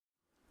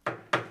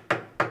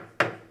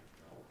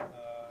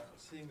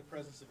Seeing the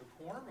presence of a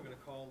quorum, we're going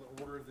to call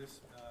the order of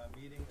this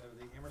meeting of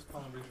the Amherst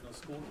Pelham Regional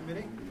School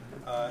Committee.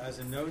 As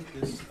a note,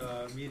 this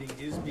meeting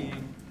is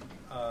being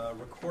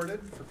recorded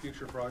for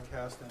future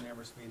broadcast on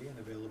Amherst Media and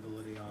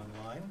availability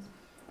online.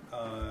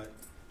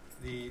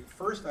 The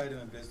first item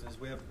of business,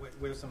 we have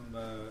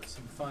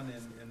some fun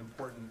and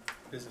important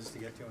business to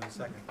get to in a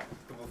second.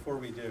 But before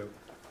we do,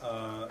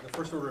 the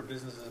first order of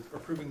business is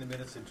approving the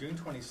minutes of June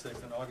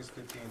 26th and August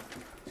 15th,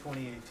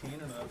 2018. I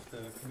don't know if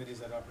the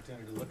committee's had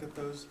opportunity to look at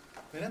those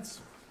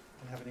minutes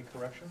and have any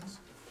corrections.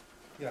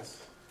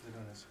 Yes,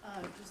 Zedonis.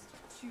 Just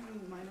two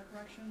minor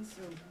corrections.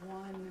 So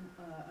one,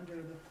 under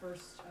the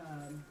first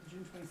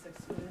June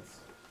 26th minutes,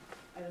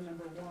 item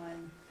number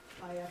 1,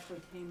 I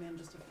actually came in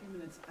just a few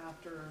minutes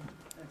after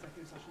the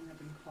executive session had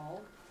been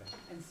called. Okay.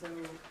 And so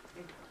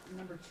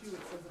number 2,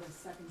 it says that I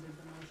seconded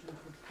the motion to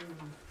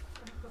approve.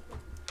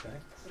 Okay.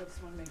 So I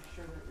just want to make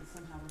sure that it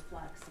somehow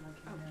reflects, and I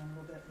came in a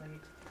little bit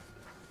late.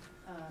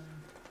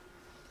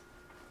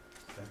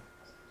 Okay.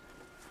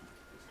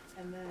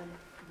 And then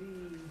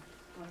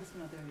well, this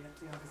one not there yet,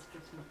 the August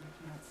 15th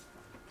minutes.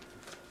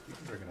 You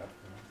can bring it up.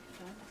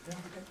 Okay? Yeah,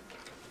 okay.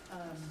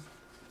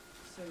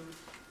 So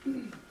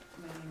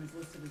my name is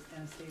listed as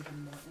Anastasia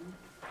Morton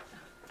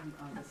in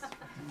August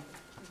 15th.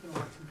 There's been a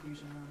lot of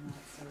confusion around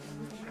that, so I'm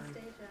not sure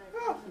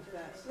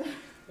that.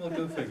 Well,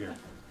 go figure.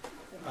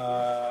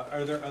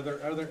 Are there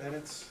other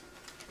edits?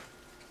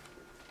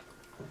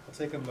 I'll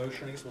take a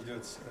motion. I guess we'll do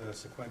it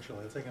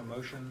sequentially. I'll take a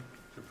motion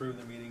to approve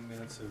the meeting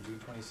minutes of June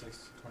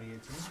 26th,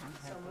 2018.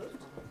 So moved. Is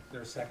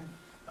there a second?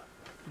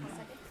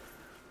 Second.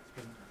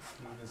 It's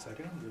been moved and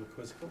seconded. A little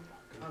quizzical.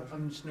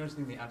 I'm just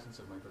noticing the absence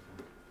of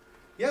microphone.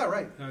 Yeah,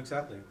 right. No,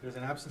 exactly. There's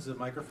an absence of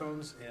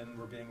microphones, and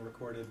we're being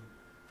recorded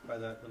by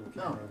that little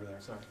camera over there.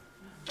 Sorry.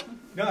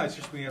 No, it's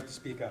just we have to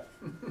speak up.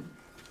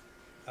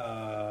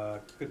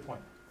 Good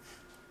point.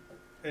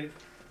 Hey,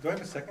 do I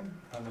have a second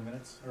on the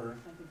minutes, or?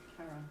 I think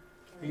Kara.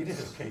 You did.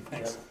 Okay,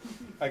 thanks.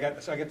 I got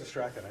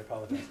distracted. I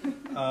apologize.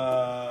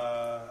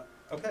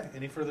 Okay.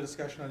 Any further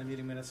discussion on the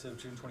meeting minutes of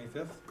June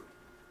 25th?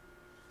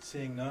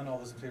 Seeing none, all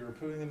those in favor of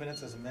approving the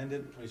minutes as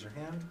amended, raise your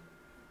hand.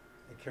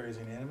 It carries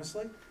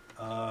unanimously.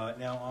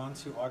 Now on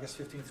to August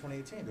 15th,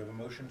 2018. Do we have a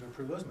motion to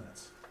approve those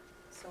minutes?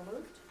 So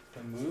moved.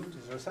 Been moved.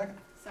 Is there a second?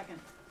 Second.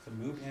 So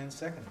moved and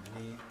second.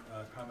 Any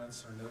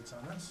comments or notes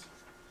on this,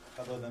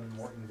 other than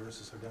Morton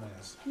versus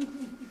Hedonius?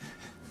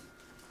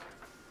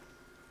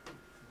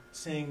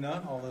 Seeing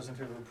none, all those in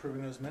favor of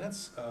approving those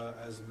minutes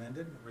as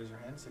amended, raise your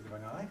hand,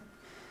 signifying aye.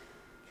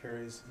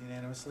 Carries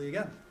unanimously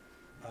again.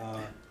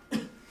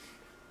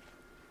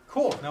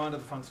 Cool. Now on to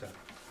the fun stuff.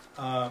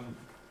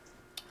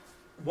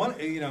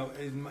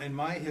 In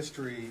my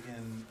history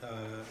in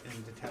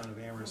the town of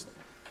Amherst,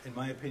 in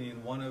my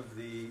opinion, one of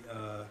the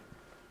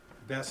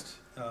best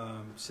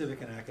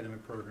civic and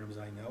academic programs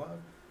I know of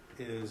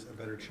is A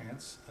Better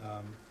Chance.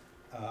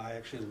 I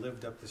actually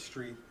lived up the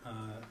street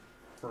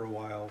for a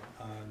while,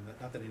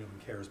 not that anyone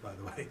cares, by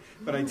the way,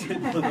 but I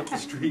did live up the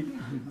street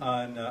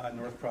on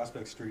North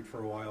Prospect Street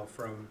for a while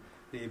from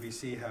the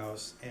ABC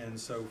house, and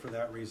so for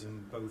that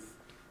reason, both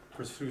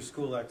through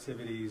school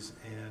activities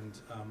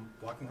and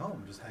walking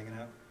home, just hanging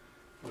out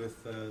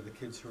with the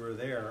kids who were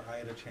there, I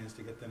had a chance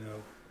to get to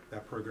know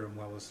that program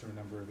well as through a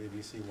number of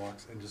ABC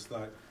walks, and just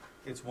thought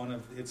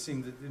it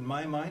seemed that in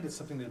my mind, it's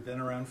something that had been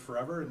around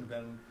forever and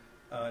been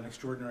an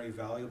extraordinarily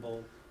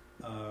valuable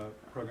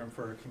program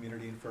for our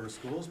community and for our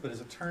schools, but as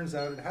it turns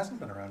out, it hasn't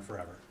been around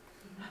forever.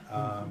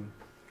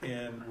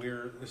 And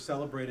we're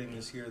celebrating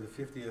this year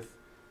the 50th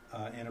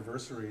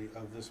anniversary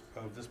of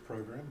this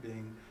program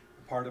being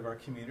part of our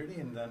community,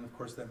 and then of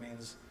course that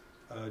means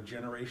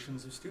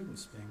generations of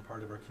students being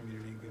part of our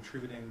community and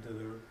contributing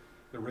to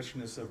the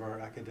richness of our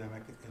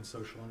academic and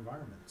social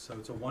environment. So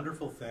it's a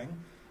wonderful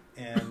thing,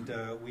 and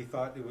we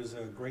thought it was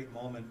a great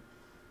moment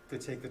to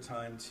take the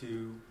time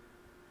to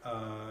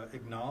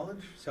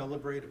acknowledge,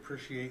 celebrate,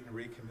 appreciate, and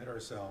recommit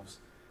ourselves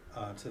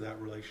to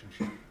that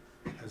relationship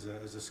as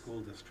a school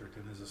district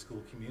and as a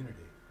school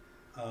community.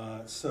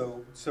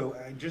 So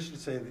I just should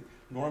say that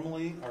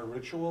normally our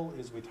ritual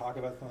is we talk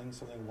about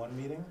something in one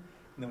meeting,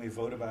 and then we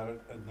vote about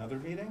it at another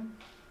meeting.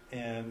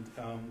 And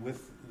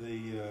with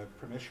the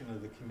permission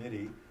of the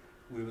committee,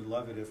 we would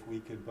love it if we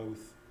could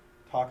both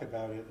talk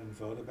about it and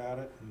vote about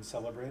it and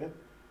celebrate it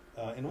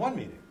in one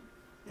meeting.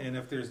 And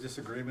if there's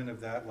disagreement of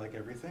that, like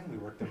everything, we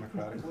work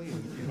democratically,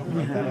 and if you don't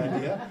like that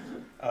idea,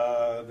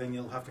 then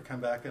you'll have to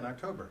come back in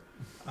October.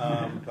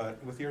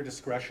 But with your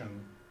discretion,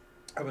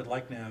 I would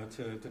like now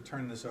to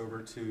turn this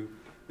over to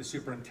the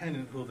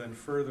superintendent, who will then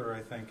further,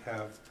 I think,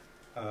 have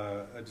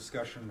a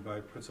discussion by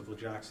Principal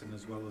Jackson,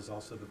 as well as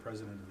also the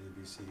president of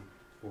the ABC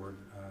board,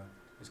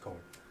 Ms. Kohler.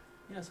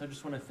 Yes, I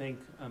just want to thank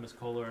Ms.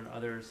 Kohler and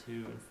others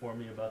who informed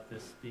me about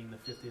this being the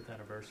 50th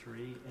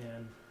anniversary.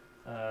 And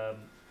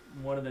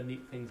one of the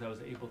neat things I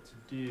was able to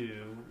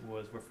do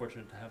was, we're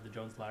fortunate to have the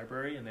Jones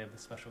Library, and they have the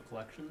special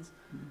collections.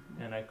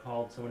 Mm-hmm. And I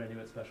called someone I knew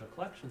at Special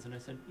Collections, and I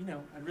said,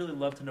 I'd really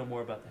love to know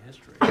more about the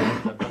history.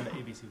 I've done the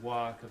ABC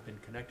Walk, I've been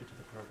connected to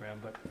the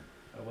program, but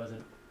I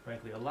wasn't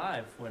frankly,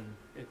 alive when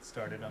it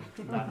started. I'm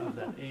not of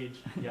that age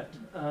yet.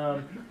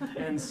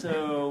 And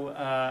so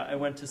I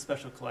went to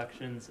Special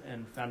Collections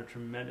and found a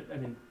tremendous,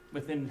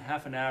 within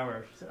half an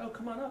hour, she said, "Oh,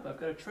 come on up, I've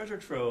got a treasure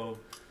trove."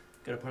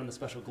 Got to put on the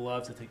special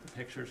gloves to take the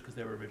pictures because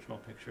they were original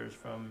pictures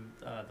from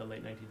the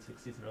late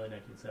 1960s and early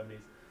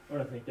 1970s. I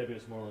want to thank Debbie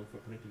Westmoreland for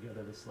putting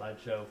together this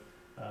slideshow.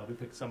 We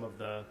picked some of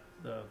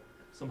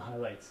some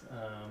highlights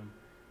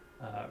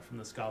from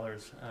the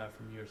scholars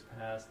from years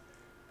past.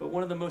 But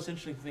one of the most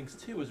interesting things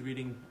too was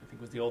reading, I think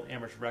it was the old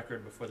Amherst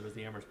Record before there was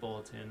the Amherst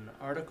Bulletin,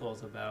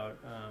 articles about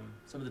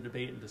some of the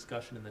debate and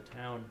discussion in the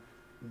town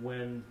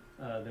when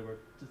they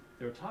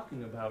were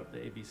talking about the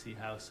ABC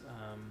House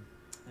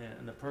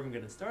and the program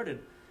getting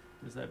started.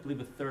 It was, I believe,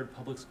 a third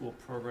public school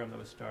program that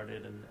was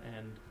started,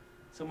 and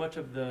so much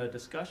of the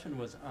discussion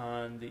was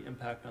on the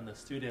impact on the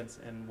students,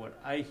 and what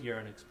I hear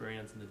and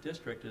experience in the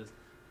district is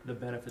the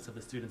benefits of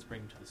the students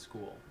bringing to the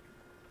school.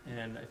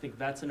 And I think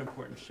that's an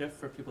important shift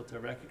for people to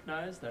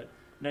recognize that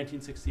in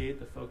 1968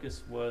 the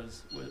focus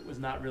was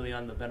not really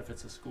on the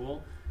benefits of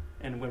school,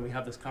 and when we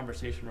have this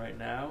conversation right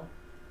now,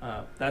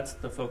 that's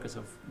the focus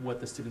of what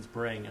the students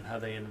bring and how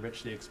they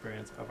enrich the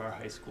experience of our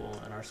high school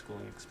and our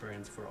schooling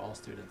experience for all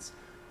students.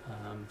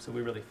 So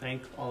we really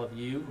thank all of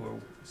you who are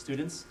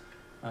students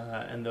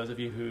and those of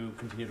you who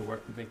continue to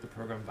work to make the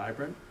program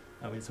vibrant.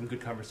 We had some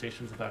good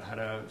conversations about how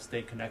to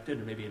stay connected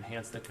and maybe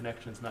enhance the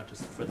connections, not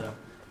just for the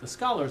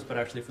scholars, but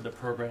actually for the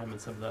program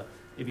and some of the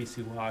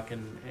ABC Walk,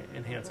 and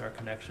enhance our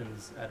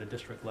connections at a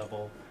district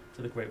level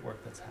to the great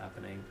work that's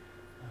happening.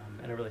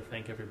 And I really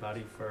thank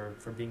everybody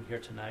for being here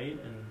tonight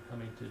and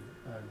coming to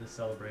this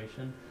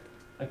celebration.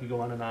 I could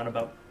go on and on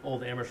about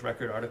old Amherst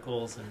Record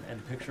articles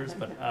and pictures,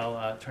 but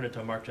I'll turn it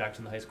to Mark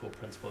Jackson, the high school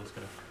principal, who's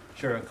going to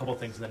share a couple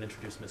things and then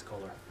introduce Ms.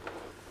 Kohler.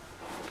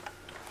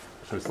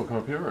 Should I still come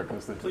up here, or can I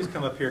stay? Please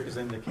come up here, because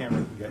then the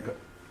camera can get you.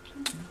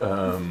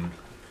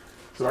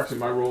 So actually,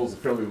 my role is a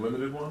fairly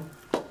limited one.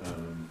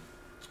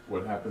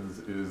 What happens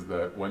is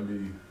that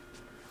Wendy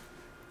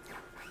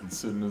and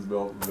Sid and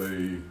Isabel,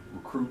 they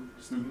recruit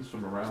students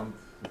from around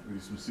the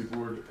Eastern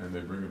Seaboard, and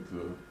they bring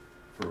them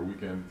for a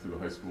weekend to the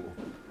high school.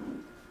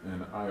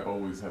 And I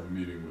always have a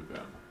meeting with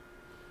them.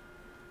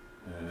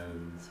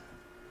 And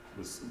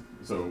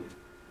so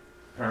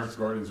parents,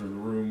 guardians are in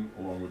the room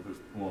along with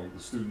the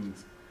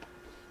students.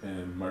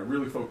 And my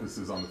really focus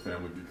is on the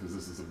family, because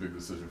this is a big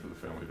decision for the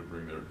family to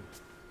bring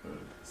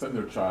send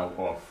their child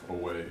off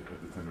away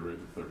at the tender age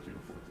of 13 or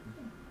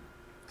 14.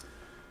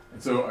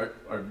 And so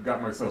I've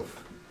got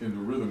myself in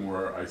the rhythm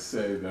where I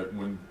say that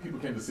when people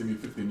came to see me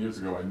 15 years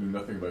ago, I knew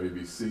nothing about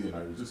ABC, and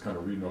I was just kind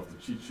of reading off the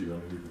cheat sheet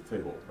underneath the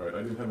table, right?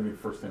 I didn't have any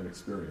first-hand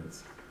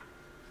experience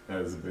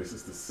as a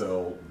basis to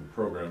sell the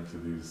program to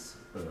these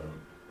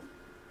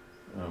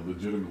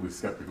legitimately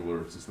skeptical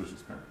or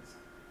suspicious parents.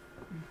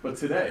 But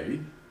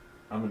today,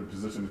 I'm in a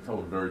position to tell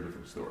a very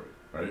different story,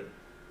 right?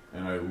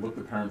 And I look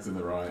the parents in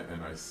their eye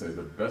and I say,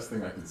 the best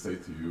thing I can say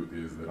to you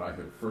is that I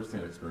have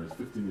first-hand experience,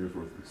 15 years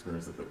worth of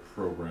experience, that the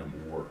program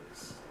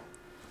works.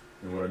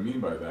 And what I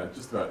mean by that,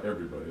 just about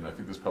everybody, and I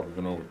think there's probably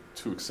been only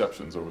 2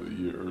 exceptions over the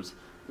years,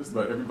 just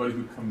about everybody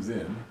who comes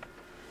in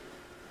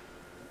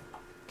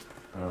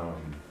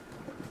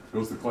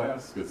goes to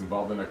class, gets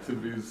involved in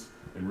activities,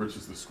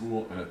 enriches the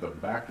school, and at the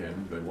back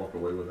end, they walk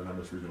away with an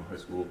Amherst Regional High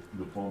School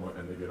diploma,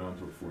 and they get on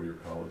to a 4-year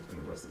college in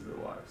the rest of their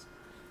lives.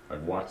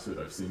 I've watched it,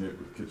 I've seen it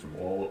with kids from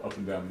all up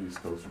and down the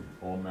East Coast, from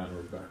all manner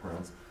of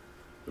backgrounds.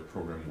 The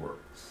program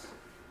works.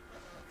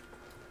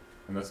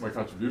 And that's my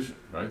contribution,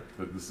 right?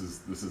 That this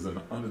is an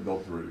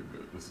unadulterated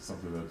good. This is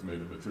something that's made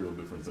a material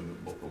difference in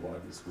both the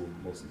lives of the school,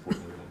 but most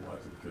importantly, in the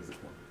lives of the kids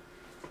that come here.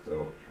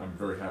 So I'm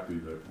very happy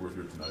that we're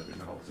here tonight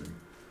acknowledging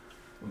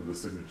one of the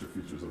signature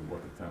features of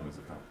what the town has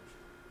accomplished.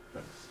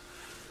 Thanks.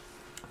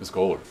 Ms.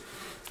 Kohler.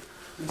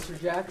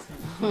 Mr. Jackson.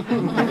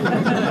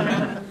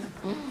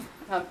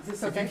 Is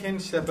this okay? If you can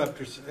step up,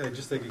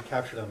 just so you get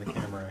captured on the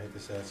camera, I hate to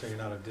say it, so you're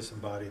not a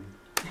disembodied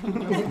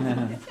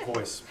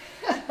voice.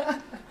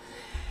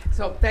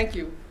 So thank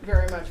you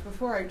very much.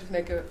 Before I just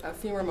make a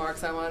few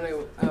remarks, I want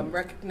to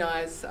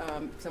recognize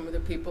some of the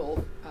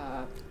people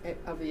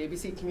of the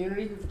ABC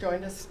community who've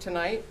joined us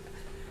tonight.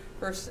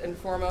 First and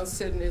foremost,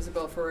 Sid and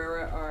Isabel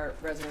Ferreira are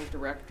resident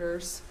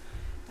directors.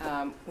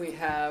 We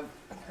have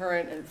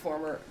current and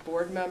former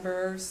board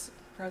members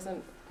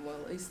present, well,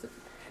 at least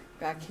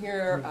back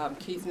here.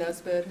 Keith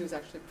Nesbitt, who's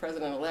actually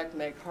president-elect,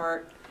 Meg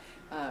Hart,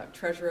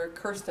 treasurer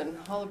Kirsten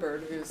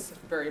Hullibird, who's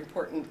very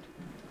important,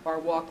 our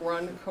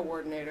walk-run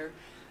coordinator.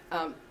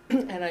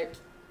 And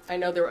I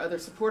know there are other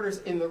supporters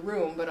in the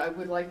room, but I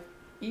would like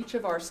each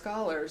of our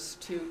scholars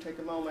to take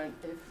a moment,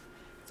 if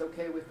it's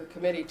okay with the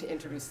committee, to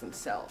introduce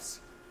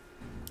themselves.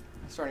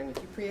 Starting with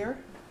you, Pierre.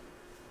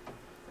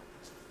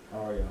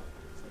 How are you?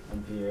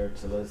 I'm Pierre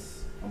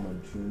Tillis. I'm a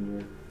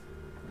junior.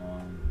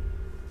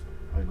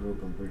 I grew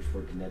up in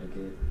Bridgeport,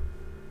 Connecticut.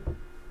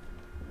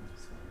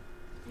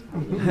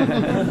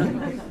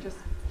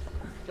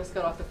 just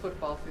got off the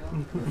football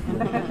field.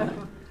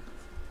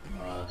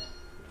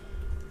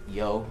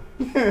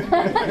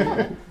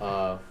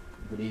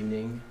 Good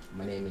evening.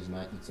 My name is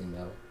Matt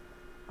Itendel.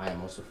 I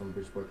am also from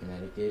Bridgeport,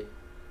 Connecticut,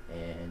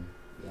 and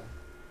yeah.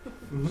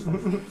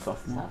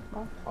 Sophomore.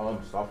 Oh, I'm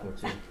a sophomore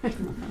too.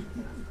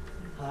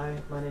 Hi,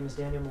 my name is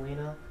Daniel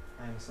Molina.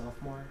 I'm a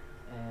sophomore,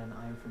 and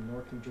I'm from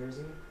Newark, New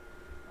Jersey.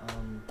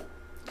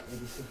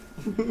 ABC.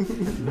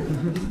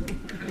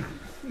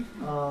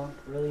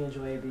 Really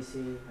enjoy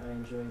ABC. I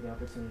enjoy the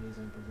opportunities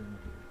I'm presented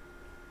here.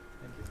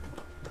 Thank you.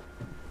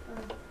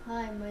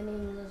 Hi, my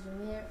name is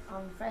Zamir. I'm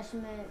a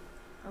freshman.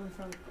 I'm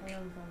from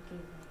Cleveland.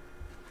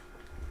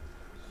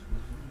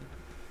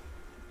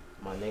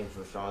 My name's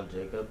Rashawn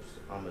Jacobs.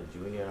 I'm a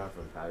junior and I'm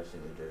from Patterson,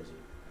 New Jersey.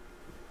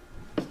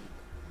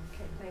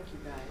 Okay, thank you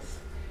guys.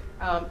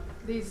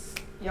 These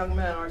young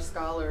men are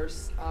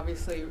scholars,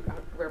 obviously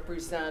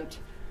represent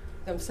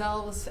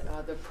themselves,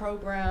 the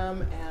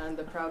program, and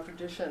the proud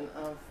tradition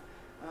of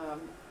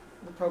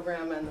the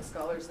program and the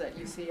scholars that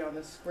you see on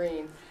the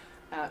screen.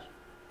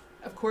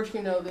 Of course,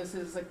 you know this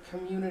is a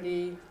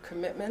community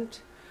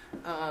commitment,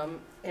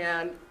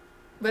 and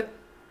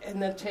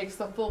that takes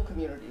the full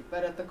community.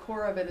 But at the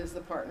core of it is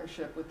the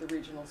partnership with the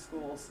regional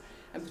schools,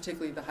 and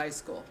particularly the high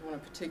school. I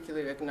want to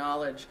particularly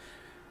acknowledge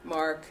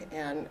Mark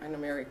and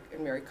Mary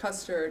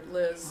Custard,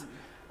 Liz.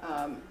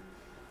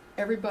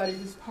 Everybody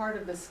who's part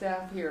of the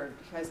staff here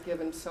has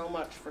given so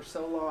much for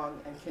so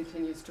long and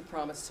continues to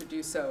promise to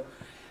do so.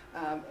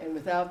 And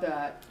without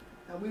that,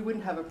 we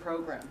wouldn't have a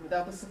program.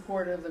 Without the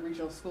support of the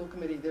Regional School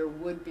Committee, there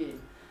would be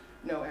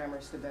no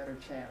Amherst A Better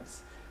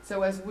Chance.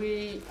 So as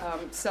we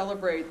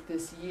celebrate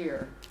this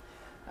year,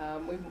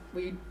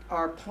 we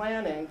are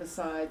planning,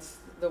 besides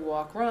the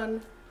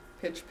walk-run,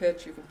 pitch,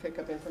 you can pick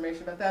up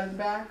information about that in the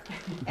back,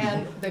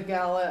 and the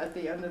gala at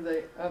the end of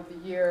the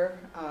year.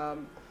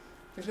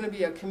 There's going to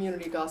be a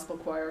community gospel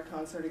choir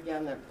concert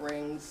again that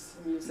brings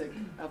music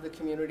of the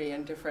community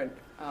and different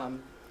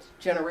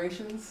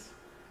generations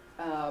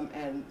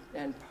and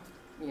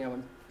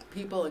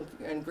people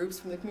and groups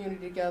from the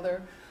community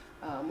together.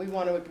 We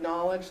want to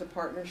acknowledge the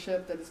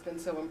partnership that has been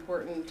so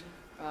important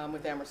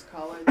with Amherst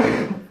College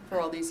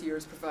for all these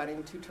years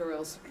providing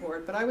tutorial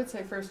support. But I would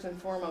say first and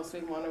foremost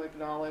we want to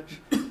acknowledge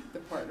the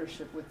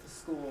partnership with the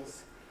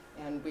schools.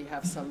 And we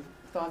have some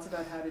thoughts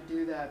about how to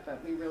do that,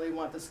 but we really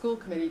want the school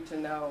committee to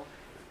know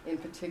in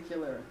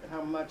particular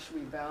how much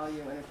we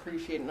value and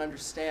appreciate and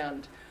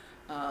understand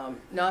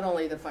not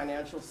only the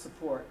financial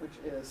support, which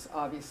is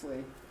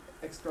obviously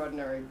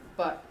extraordinary,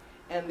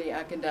 and the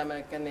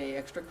academic and the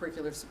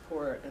extracurricular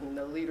support and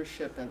the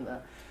leadership and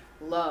the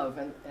love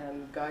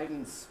and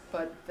guidance,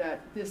 but that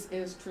this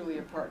is truly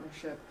a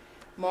partnership.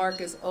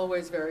 Mark is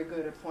always very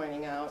good at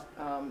pointing out,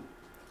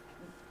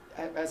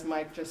 as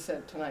Mike just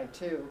said tonight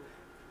too,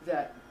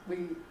 that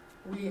we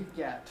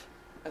get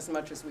as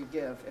much as we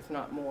give, if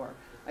not more.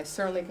 I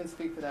certainly can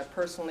speak for that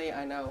personally.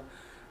 I know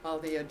all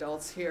the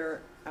adults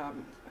here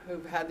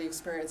who've had the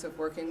experience of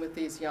working with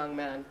these young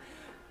men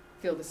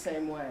feel the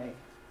same way.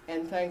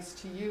 And thanks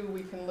to you,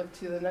 we can look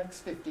to the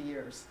next 50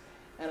 years.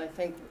 And I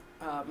think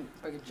I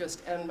could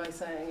just end by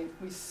saying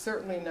we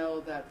certainly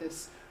know that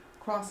this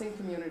crossing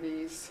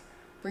communities,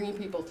 bringing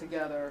people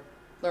together,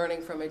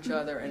 learning from each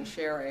other and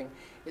sharing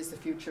is the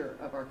future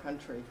of our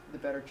country, the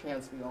better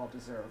chance we all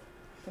deserve.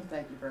 And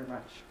thank you very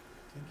much.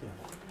 Thank you.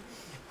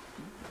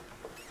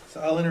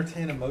 So I'll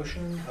entertain a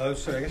motion. Oh,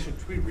 sorry, I guess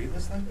should we read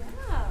this thing?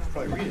 Yeah. Should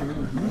probably read it. Well,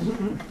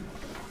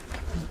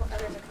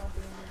 there's a copy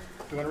in there.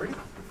 Do you want to read it?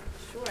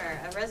 Sure.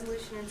 A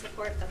resolution in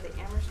support of the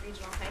Amherst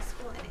Regional High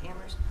School and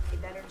Amherst A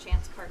Better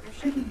Chance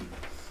Partnership.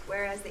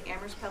 Whereas the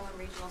Amherst Pelham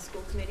Regional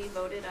School Committee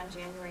voted on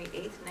January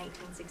 8th,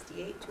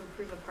 1968 to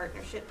approve a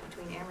partnership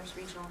between Amherst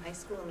Regional High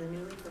School and the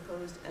newly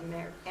proposed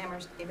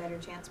Amherst A Better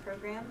Chance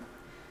program.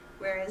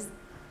 Whereas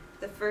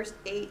the first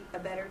 8 A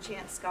Better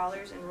Chance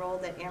scholars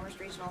enrolled at Amherst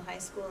Regional High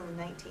School in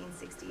the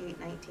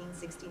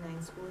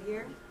 1968-1969 school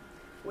year.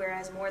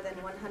 Whereas more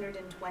than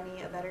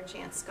 120 A Better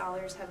Chance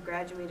scholars have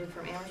graduated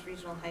from Amherst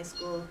Regional High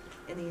School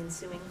in the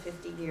ensuing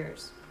 50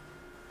 years.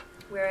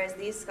 Whereas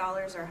these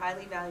scholars are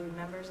highly valued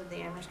members of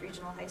the Amherst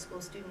Regional High School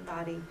student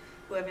body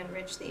who have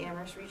enriched the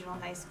Amherst Regional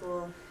High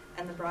School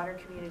and the broader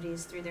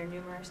communities through their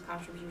numerous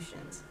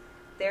contributions.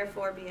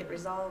 Therefore, be it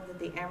resolved that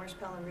the Amherst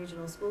Pelham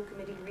Regional School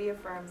Committee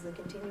reaffirms the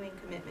continuing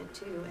commitment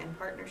to and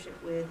partnership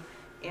with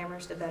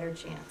Amherst A Better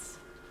Chance.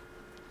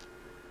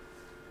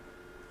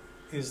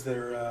 Is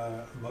there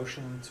a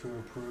motion to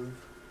approve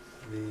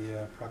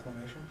the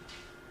proclamation?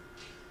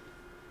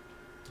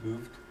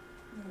 Moved.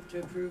 Move to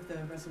approve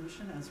the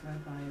resolution as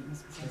read by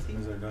Ms. Kaczynski.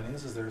 Ms.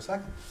 Ordonez, is there a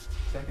second?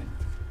 Second.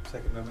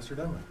 Second by Mr.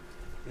 Dunlap.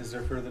 Is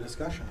there further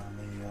discussion on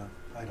the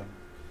item?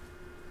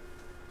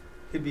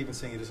 Could be even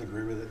saying you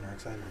disagree with it and are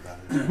excited about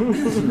it.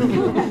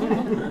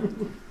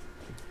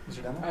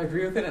 Mr. Dunlap? I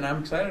agree with it, and I'm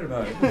excited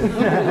about it.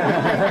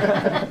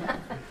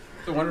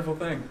 It's a wonderful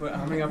thing.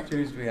 How many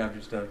opportunities do we have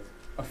just to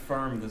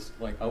affirm this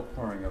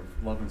outpouring of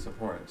love and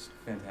support? It's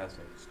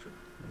fantastic. It's true.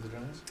 Ms.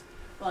 Ordonez?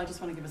 Well, I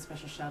just want to give a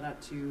special shout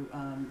out to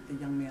the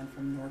young man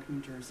from Newark, New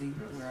Jersey,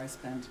 where I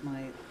spent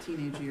my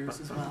teenage years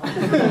as well.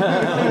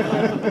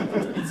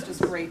 It's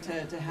just great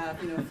to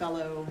have, a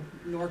fellow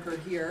Newarker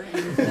here,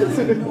 and that's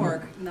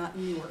Newark, not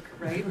Newark,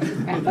 right?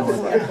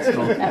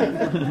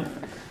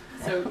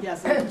 So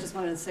yes, I just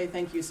wanted to say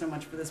thank you so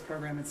much for this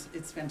program.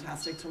 It's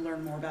fantastic to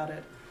learn more about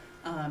it,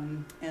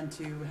 and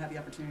to have the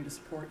opportunity to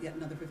support yet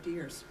another 50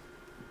 years.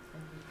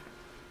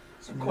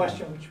 It's a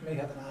question which may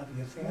have an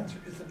obvious answer.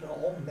 Is it an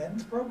all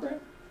men's program?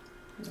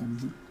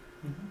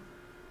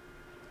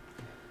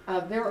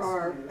 There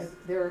are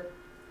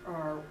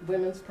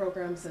women's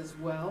programs as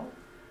well,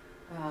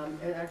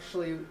 and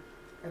actually,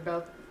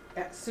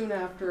 soon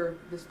after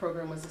this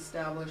program was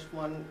established,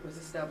 one was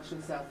established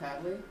in South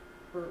Hadley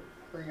for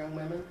young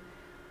women.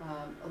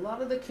 A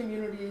lot of the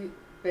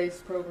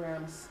community-based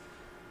programs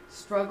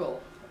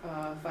struggle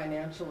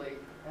financially.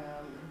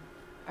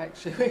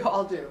 Actually, we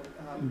all do,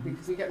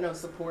 because we get no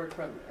support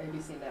from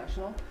ABC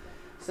National.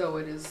 So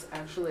it is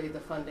actually the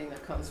funding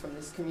that comes from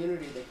this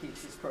community that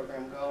keeps this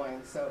program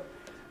going. So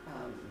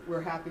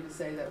we're happy to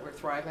say that we're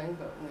thriving,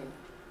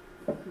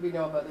 but we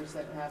know of others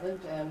that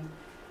haven't. And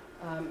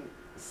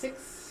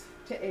 6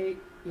 to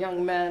 8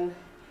 young men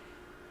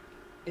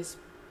is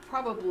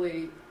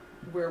probably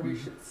where we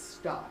should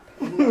stop.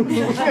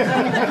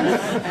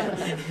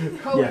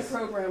 Co-ed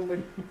program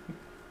would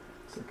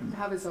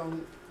have its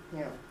own,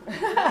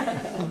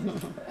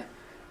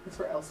 it's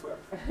for elsewhere.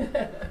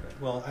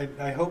 Well,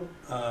 I hope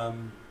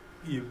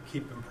you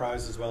keep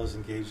apprised as well as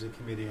engage the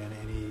committee in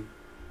any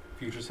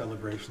future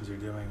celebrations you're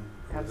doing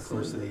over the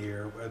course of the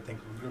year.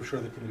 I'm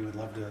sure the committee would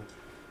love to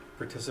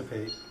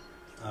participate.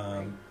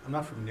 I'm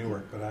not from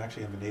Newark, but I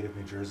actually am a native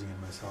New Jerseyan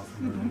myself,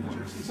 from northern New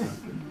Jersey, so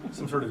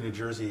some sort of New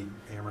Jersey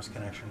Amherst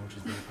connection, which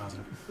is very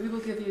positive. We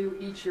will give you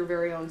each your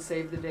very own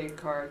save the date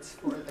cards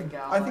for the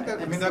gala. I think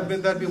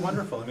that'd be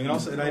wonderful. I mean,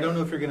 also, and I don't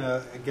know if you're going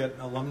to get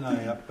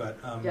alumni up, but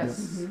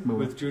yes.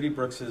 With Judy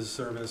Brooks's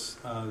service,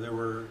 there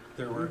were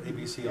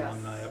ABC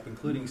alumni up,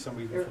 including some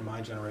even from my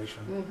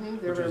generation.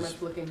 They're very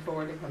much looking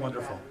forward to coming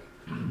wonderful.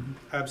 back.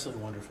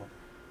 Absolutely wonderful.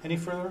 Any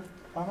further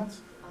comments?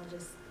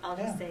 I'll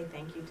just say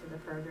thank you to the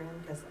program,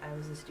 because I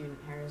was a student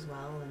here as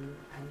well, and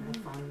I have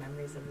fond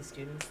memories of the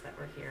students that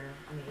were here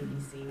on the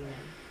ABC.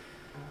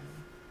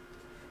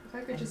 If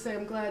I could just say,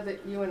 I'm glad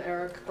that you and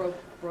Eric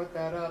brought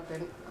that up,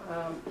 and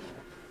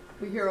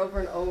we hear over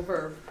and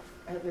over,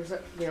 and there's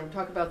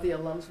talk about the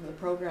alums from the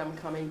program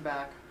coming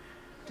back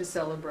to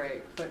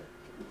celebrate, but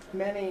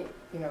many,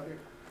 they're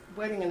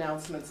wedding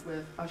announcements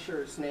with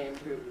ushers named,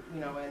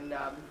 and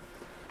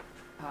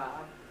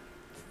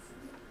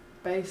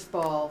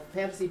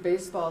fantasy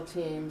baseball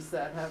teams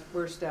that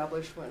were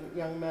established when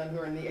young men who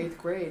are in the 8th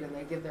grade, and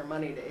they give their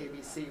money to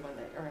ABC when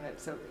they earn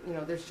it. So,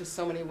 there's just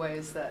so many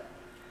ways that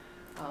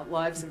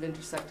lives have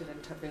intersected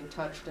and been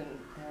touched and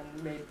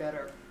made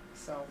better.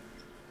 So,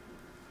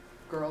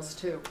 girls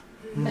too.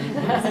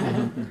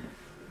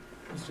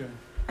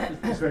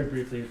 Just very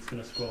briefly, it's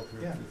going to scroll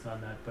through. Yeah. It's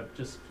on that, but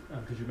just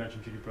because you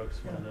mentioned Judy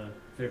Brooks, one of the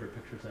favorite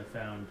pictures I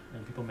found,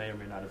 and people may or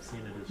may not have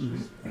seen it, is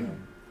just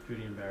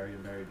Judy and Barry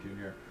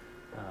Jr.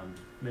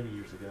 Many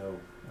years ago,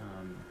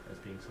 as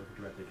being so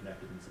directly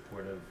connected and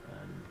supportive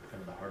and kind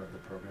of the heart of the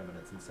program at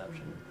its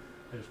inception.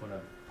 I just want to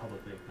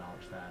publicly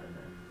acknowledge that, and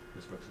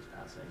Ms. Brooks'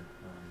 passing.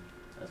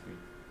 I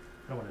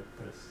don't want to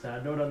put a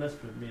sad note on this,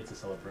 but for me it's a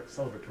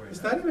celebratory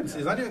It's note.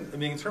 not even, I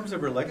mean, in terms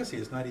of her legacy,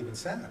 it's not even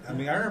sad. I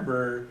mean, I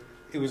remember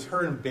it was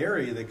her and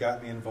Barry that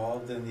got me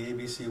involved in the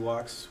ABC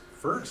Walks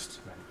first.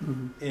 Right.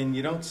 And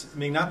you don't, I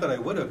mean, not that I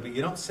would have, but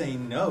you don't say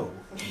no.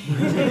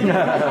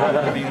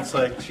 I mean, it's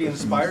like she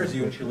inspires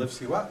you and she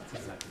lifts you up,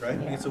 right? I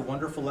mean, it's a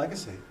wonderful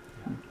legacy.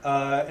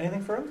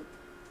 Anything further?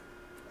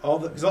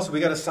 Because also we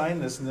got to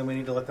sign this, and then we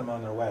need to let them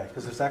on their way.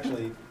 Because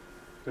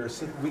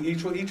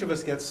each of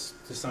us gets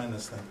to sign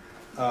this thing.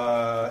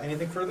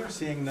 Anything further?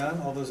 Seeing none,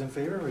 all those in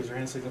favor, raise your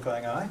hand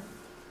signifying aye.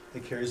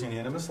 It carries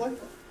unanimously.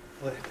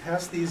 We'll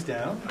pass these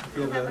down. I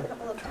have a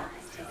couple of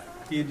pens.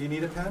 Do you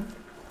need a pen?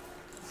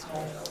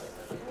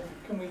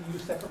 Can we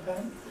use separate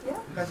pens? Yeah.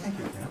 I think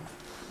you can.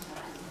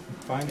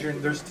 Find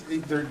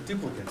they're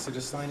duplicates, so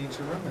just sign each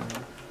of them.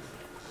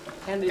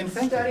 And it's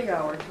study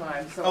hour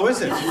time, so oh,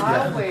 is it?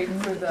 I'll wait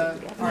for the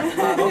hard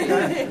copy,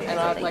 and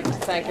I'd like to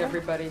thank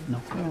everybody.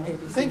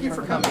 Thank you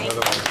for coming.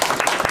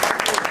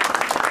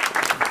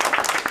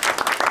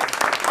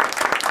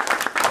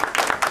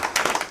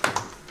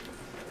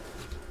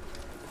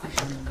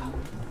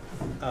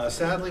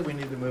 Sadly, we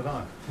need to move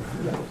on.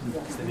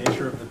 It's the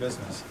nature of the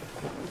business.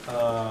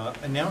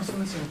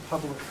 Announcements and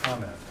public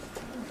comment.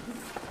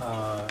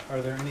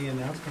 Are there any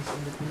announcements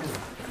in the community?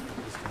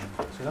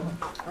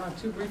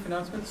 Two brief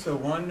announcements. So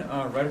one,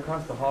 right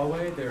across the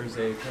hallway, there's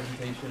a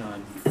presentation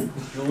on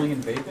juuling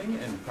and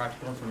vaping and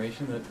practical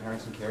information that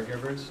parents and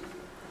caregivers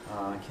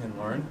can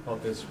learn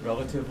about this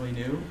relatively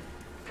new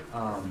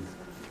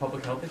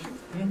public health issue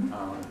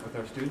with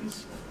our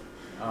students.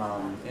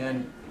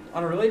 And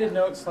on a related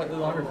note, slightly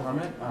longer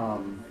comment,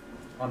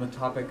 on the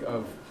topic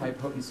of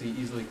high-potency,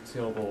 easily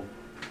concealable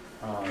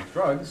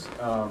drugs,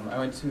 I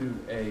went to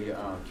a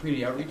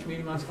community outreach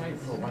meeting last night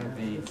for one of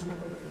the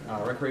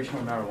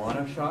recreational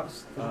marijuana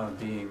shops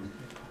being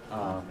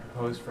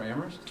proposed for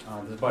Amherst.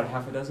 There's about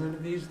half a dozen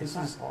of these. This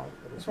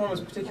one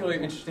was particularly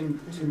interesting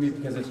to me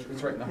because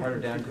it's right in the heart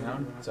of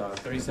downtown. It's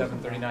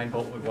 3739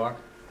 Boltwood Walk,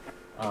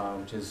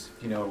 which is,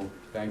 you know,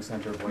 Bank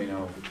Center,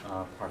 Bueno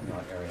parking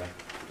lot area.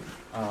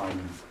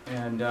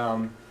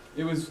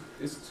 So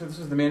this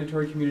was the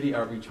mandatory community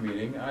outreach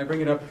meeting. I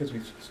bring it up because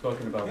we've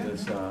spoken about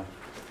this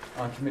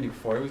on committee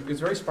before. It was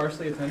very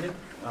sparsely attended.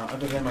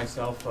 Other than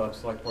myself,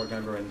 select board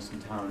member, and some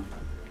town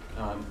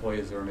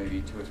employees, there were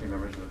maybe 2 or 3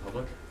 members of the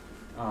public.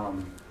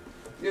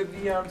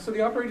 So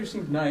the operator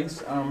seemed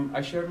nice.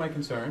 I shared my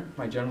concern,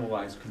 my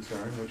generalized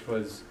concern, which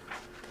was,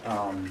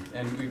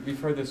 and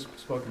we've heard this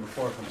spoken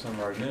before from some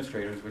of our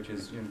administrators, which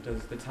is, you know,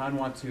 does the town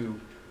want to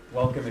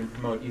welcome and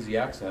promote easy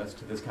access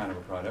to this kind of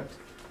a product,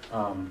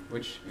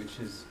 which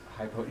is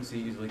high potency,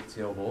 easily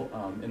concealable,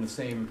 in the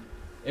same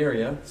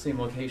area, same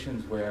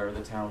locations where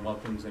the town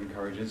welcomes and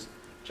encourages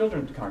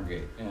children to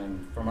congregate.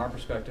 And from our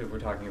perspective, we're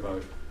talking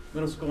about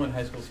middle school and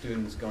high school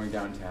students going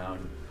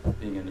downtown,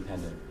 being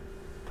independent.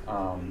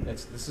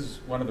 This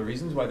is one of the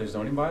reasons why there's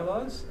zoning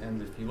bylaws, and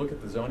if you look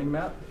at the zoning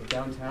map of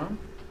downtown,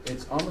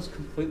 it's almost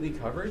completely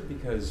covered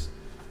because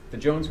the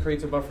Jones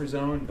creates a buffer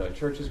zone, the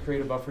churches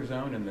create a buffer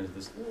zone, and there's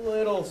this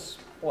little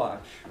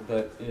splotch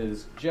that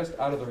is just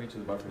out of the reach of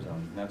the buffer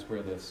zone, and that's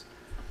where this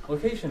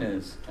location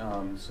is.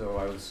 So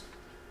I was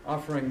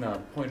offering the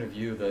point of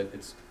view that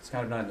it's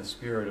kind of not in the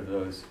spirit of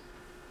those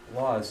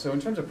laws. So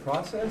in terms of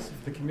process,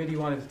 if the committee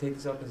wanted to take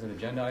this up as an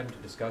agenda item to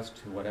discuss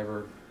to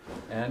whatever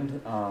end,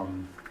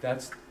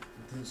 that's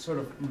the sort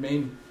of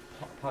main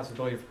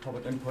possibility of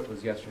public input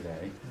was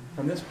yesterday.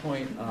 From this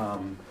point,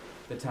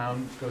 the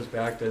town goes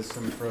back, does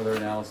some further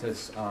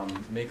analysis,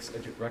 makes a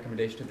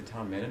recommendation to the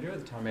town manager.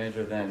 The town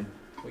manager then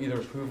will either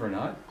approve or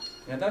not.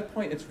 And at that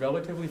point, it's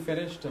relatively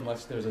finished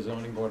unless there's a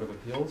zoning board of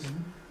appeals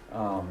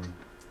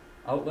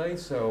outlay.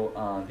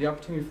 So the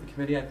opportunity for the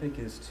committee, I think,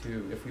 is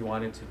to, if we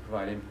wanted to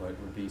provide input,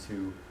 would be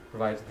to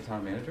provide it to the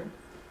town manager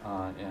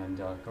and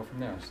go from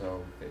there.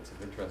 So if it's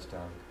of interest,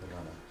 put it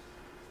on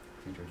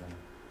a future agenda.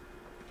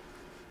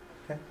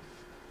 Okay.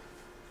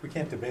 We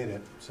can't debate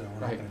it, so we're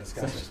not Right. going to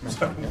discuss it.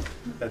 So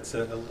that's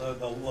a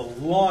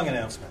long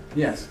announcement.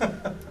 Yes.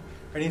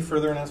 Any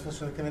further announcements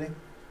from the committee?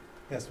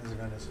 Yes, Ms.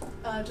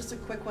 Avendas. Just a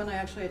quick one. I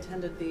actually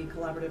attended the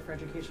Collaborative for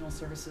Educational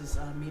Services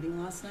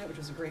meeting last night, which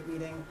was a great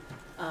meeting.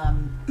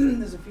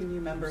 There's a few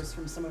new members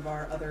from some of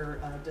our other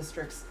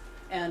districts,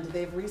 and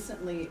they've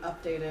recently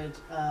updated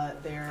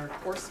their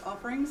course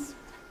offerings,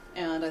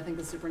 and I think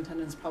the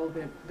superintendent's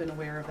probably been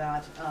aware of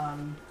that.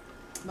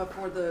 But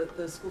for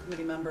the school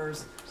committee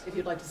members, if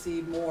you'd like to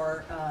see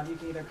more, you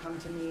can either come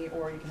to me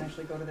or you can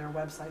actually go to their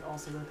website,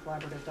 also the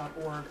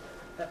collaborative.org.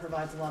 That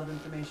provides a lot of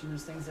information.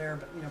 There's things there,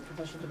 but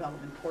professional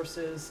development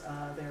courses.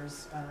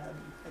 There's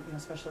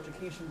special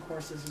education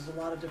courses. There's a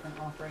lot of different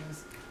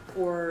offerings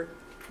for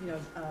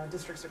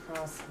districts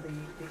across the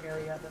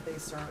area that they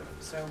serve.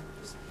 So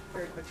just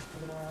very quick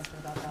little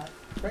announcement about that.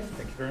 Great,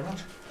 thank you very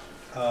much.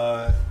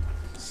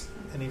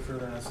 Any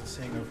further announcements?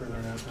 Seeing no further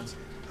announcements.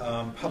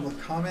 Public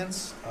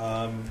comments.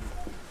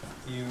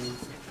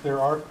 There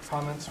are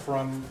comments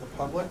from the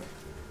public.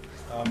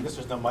 I guess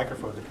there's no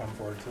microphone to come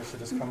forward to, so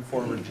just come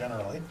forward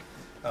generally.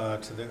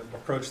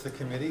 Approach the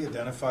committee,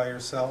 identify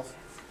yourself.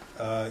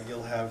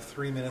 You'll have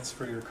 3 minutes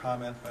for your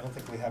comment. I don't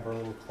think we have our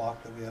little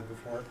clock that we had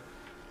before,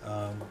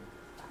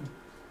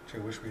 which I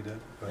wish we did.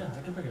 But yeah,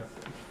 I can bring it up.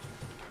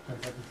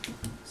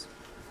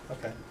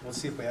 Okay, we'll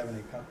see if we have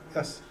any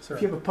yes, sir.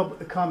 If you have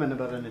a comment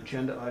about an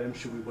agenda item,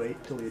 should we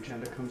wait till the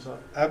agenda comes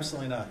up?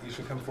 Absolutely not. You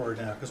should come forward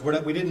now, because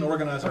we didn't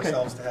organize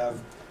ourselves to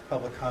have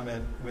public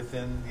comment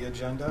within the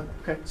agenda.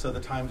 Okay. So the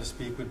time to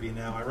speak would be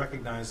now. I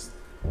recognize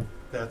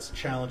that's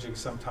challenging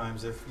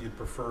sometimes if you'd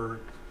prefer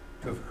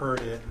to have heard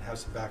it and have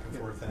some back and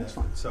forth in it.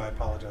 Fine. So I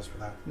apologize for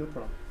that. No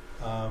problem.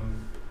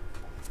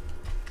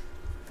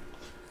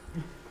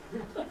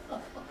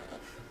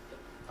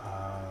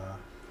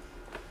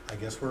 I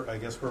guess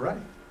we're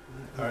ready.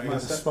 All right, I'm on the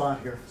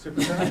spot here.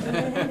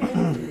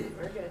 Superintendent?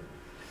 Very good.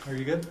 Are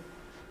you good?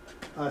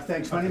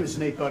 Thanks. My name is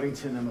Nate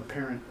Buddington. I'm a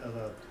parent of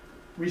a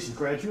recent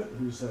graduate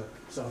who's a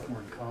sophomore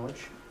in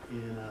college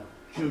and a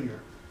junior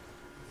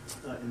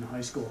in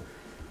high school.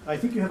 I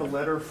think you have a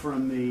letter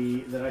from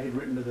me that I had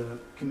written to the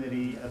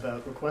committee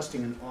about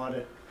requesting an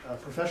audit, a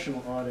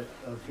professional audit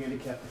of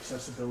handicap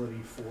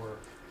accessibility for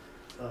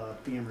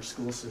the Amherst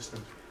school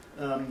system.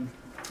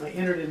 I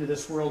entered into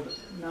this world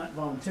not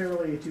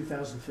voluntarily in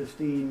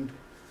 2015.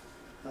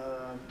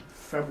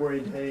 February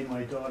day,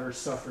 my daughter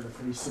suffered a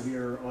pretty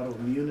severe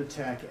autoimmune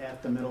attack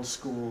at the middle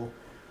school,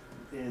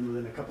 and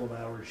within a couple of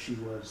hours she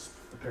was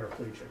a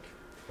paraplegic.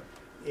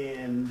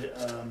 And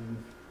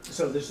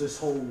so there's this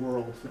whole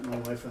world that my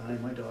wife and I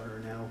and my daughter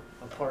are now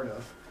a part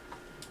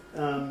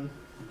of.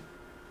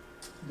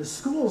 The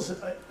schools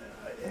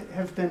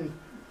have been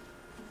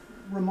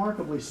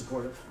remarkably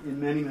supportive in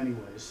many, many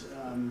ways.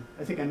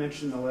 I think I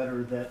mentioned in the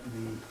letter that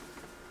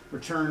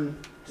return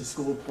to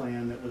school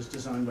plan that was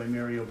designed by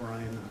Mary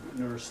O'Brien,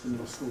 the nurse, the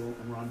middle school,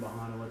 and Ron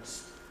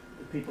Bahanowitz.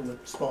 The people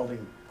at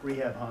Spalding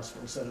Rehab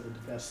Hospital said it was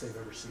the best they've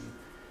ever seen.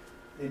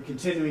 And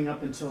continuing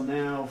up until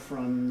now,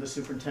 from the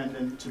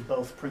superintendent to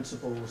both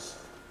principals,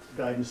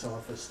 guidance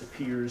office, the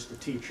peers, the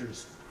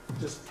teachers,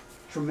 just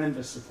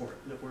tremendous support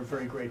that we're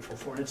very grateful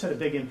for. And it's had a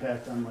big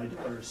impact on my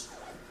daughter's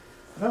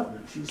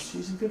development.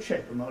 She's in good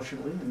shape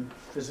emotionally and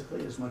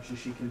physically as much as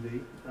she can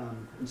be.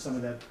 And some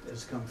of that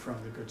has come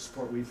from the good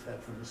support we've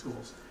had from the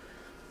schools.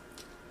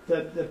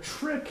 The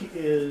trick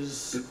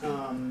is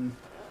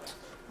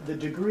the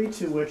degree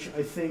to which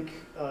I think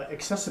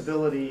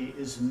accessibility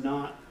is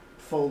not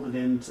folded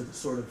into the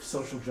sort of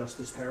social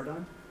justice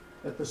paradigm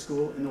at the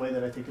school in the way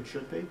that I think it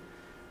should be.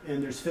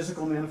 And there's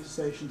physical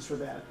manifestations for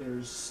that.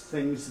 There's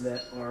things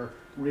that are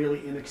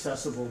really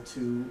inaccessible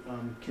to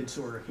kids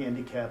who are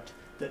handicapped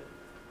that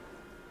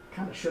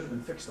kind of should have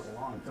been fixed a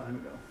long time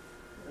ago.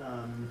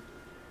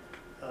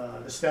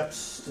 The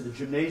steps to the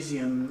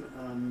gymnasium,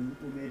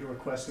 we made a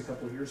request a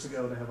couple of years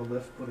ago to have a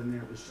lift put in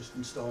there. It was just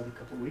installed a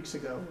couple of weeks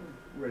ago,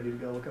 ready to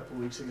go a couple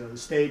of weeks ago. The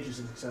stage is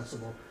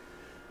inaccessible.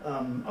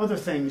 Other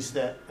things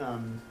that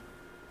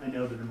I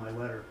noted in my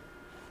letter.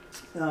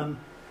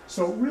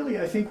 So really,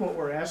 I think what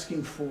we're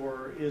asking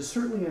for is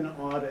certainly an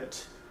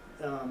audit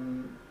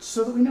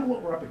so that we know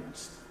what we're up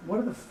against. What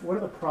are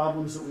the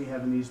problems that we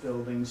have in these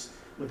buildings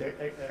with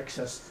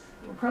access?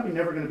 We're probably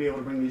never going to be able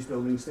to bring these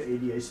buildings to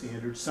ADA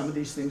standards. Some of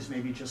these things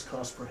may be just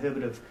cost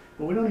prohibitive,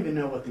 but we don't even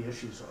know what the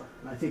issues are.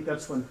 And I think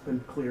that's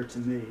been clear to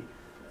me.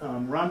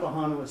 Ron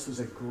Bahanowitz was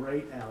a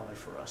great ally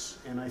for us,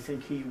 and I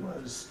think he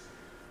was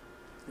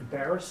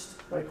embarrassed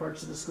by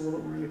parts of the school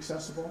that were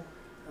inaccessible.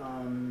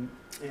 And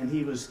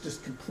he was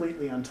just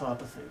completely on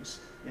top of things.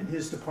 And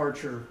his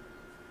departure,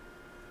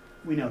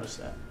 we noticed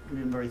that. We've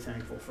been very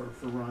thankful for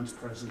Ron's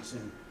presence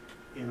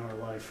in our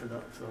life for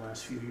the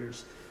last few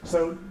years.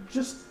 So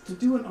just to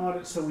do an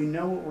audit so we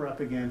know what we're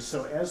up against,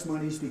 so as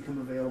monies become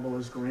available,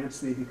 as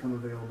grants may become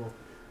available,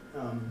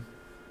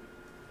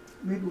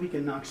 maybe we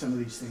can knock some of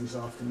these things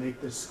off to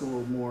make this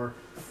school more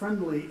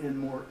friendly and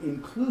more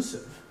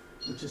inclusive,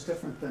 which is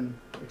different than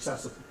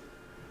accessible,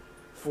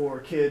 for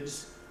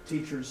kids,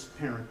 teachers,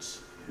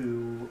 parents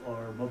who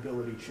are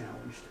mobility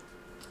challenged.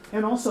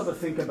 And also to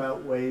think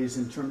about ways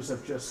in terms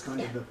of just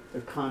kind of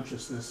the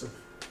consciousness of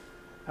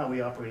how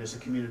we operate as a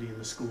community in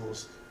the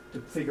schools, to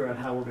figure out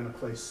how we're going to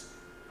place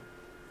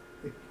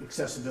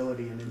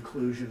accessibility and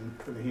inclusion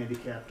for the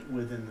handicapped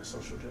within the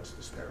social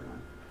justice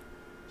paradigm.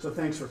 So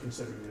thanks for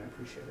considering it. I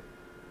appreciate it.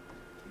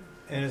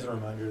 And as a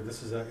reminder,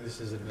 this is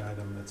an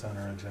item that's on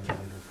our agenda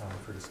later on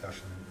for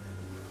discussion, and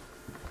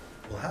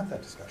we'll have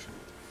that discussion.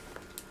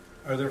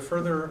 Are there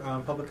further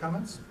public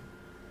comments?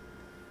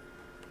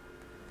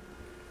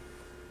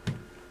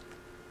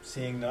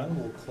 Seeing none,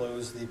 we'll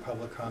close the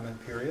public comment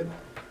period.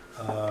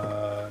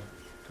 Do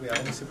we have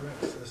any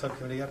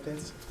subcommittee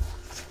updates?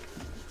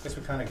 I guess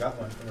we kind of got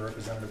one from the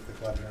representative of the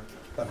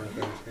Collaborative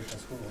Educational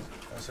School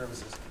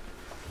Services.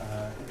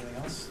 Anything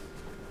else?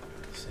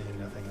 Seeing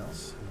nothing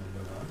else, we'll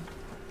move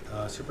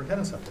on.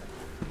 Superintendent's update.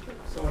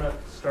 So I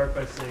want to start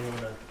by saying I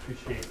want to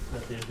appreciate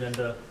that the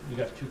agenda, you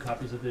got 2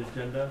 copies of the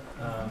agenda,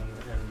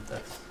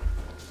 and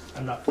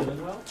I'm not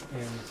feeling well,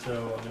 and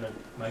so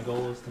my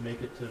goal is to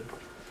make it to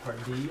part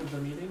D of the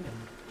meeting, and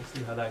we'll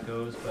see how that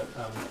goes, but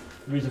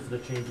the reason for the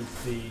change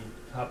is the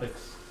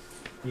topics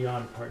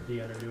beyond part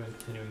D under new and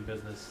continuing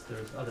business,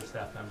 there's other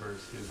staff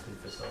members who can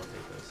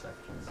facilitate those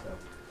sections, so.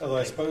 Although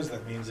I suppose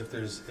that means if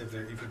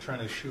you're trying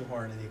to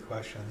shoehorn any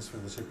questions for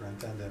the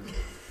superintendent,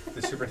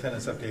 the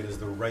superintendent's update is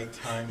the right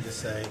time to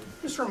say,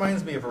 this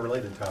reminds me of a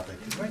related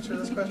topic. Can you answer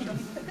this question?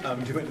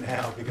 Do it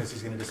now because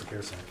he's going to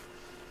disappear soon.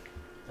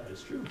 That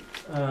is true.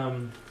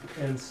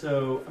 And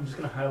so I'm just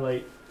going to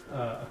highlight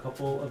a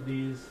couple of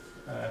these.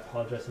 I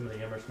apologize, some of the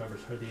Amherst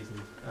members heard these,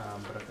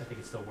 but I think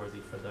it's still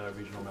worthy for the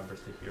regional members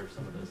to hear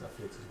some of those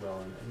updates as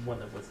well, and one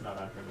that was not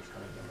on here was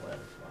coming in the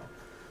letter as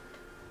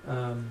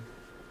well.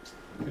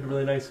 We had a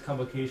really nice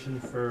convocation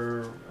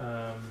for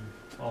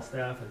all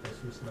staff, and thanks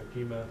to Mr.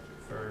 Makjima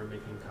for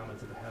making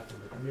comments on behalf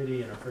of the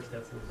committee, and our first day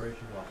of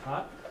celebration, while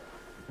hot,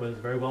 was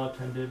very well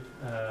attended.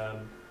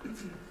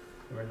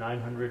 There were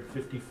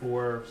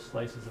 954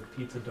 slices of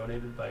pizza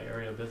donated by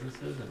area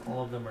businesses, and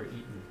all of them are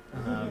eaten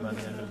by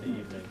the end of the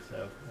evening.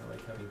 So I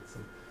like having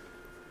some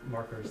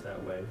markers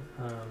that way.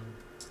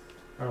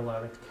 Our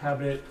allowed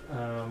cabinet,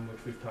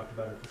 which we've talked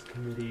about at this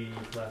committee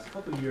the last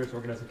couple of years,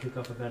 organized a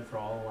kickoff event for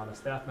all Alana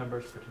staff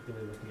members,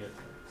 particularly looking at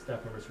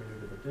staff members who are new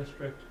to the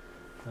district.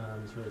 It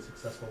was a really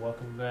successful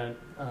welcome event.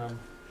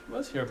 She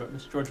was here, but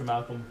Ms. Georgia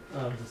Malcolm,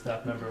 the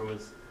staff member,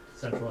 was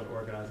central in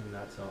organizing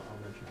that, so I'll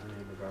mention her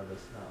name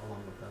regardless,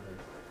 along with others.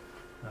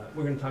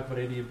 We're going to talk about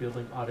ADA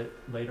building audit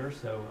later,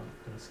 so I'm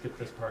going to skip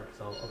this part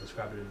because I'll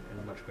describe it in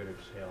a much greater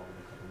detail in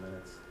a couple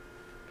minutes.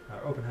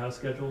 Our open house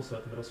schedule, so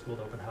at the middle school,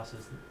 the open house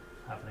is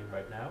happening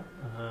right now,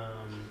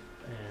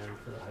 and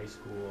for the high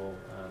school,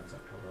 it's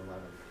October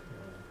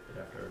 11th,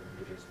 right after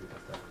Indigenous Week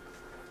and stuff.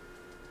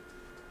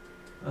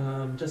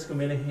 Jessica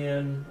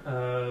Minahan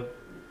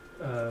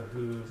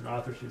who's an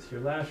author. She was here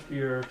last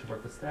year to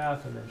work with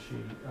staff, and then she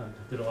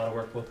did a lot of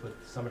work both with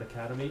Summit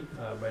Academy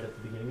right at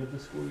the beginning of the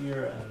school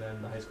year, and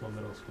then the high school and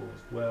middle school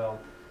as well.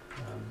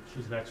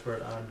 She's an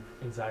expert on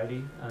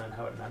anxiety and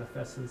how it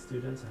manifests in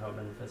students and how it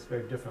manifests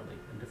very differently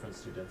in different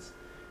students.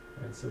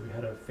 And so we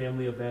had a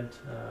family event,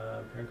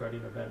 parent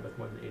guardian event with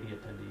more than 80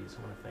 attendees.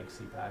 I want to thank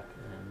CPAC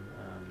and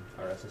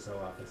our SSO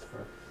office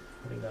for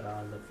putting that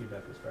on. The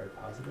feedback was very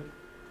positive.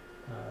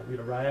 We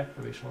had a RIAC,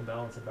 Racial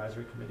Imbalance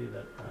Advisory Committee,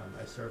 that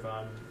I serve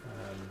on.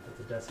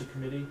 That's a DESI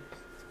committee.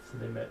 So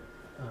they met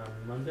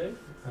Monday.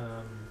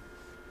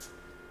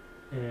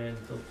 And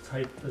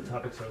the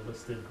topics are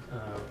listed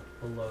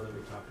below that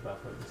we talked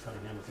about, but Ms.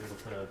 Cunningham was able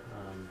to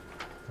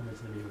come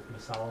into the meeting with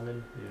Ms.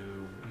 Solomon,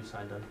 who you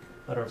signed a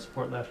letter of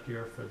support last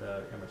year for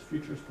the Amherst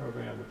Futures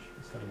program, which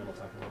Ms. Cunningham will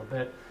talk a little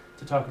bit,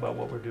 to talk about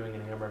what we're doing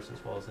in Amherst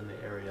as well as in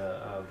the area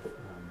of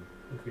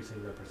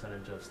increasing the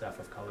percentage of staff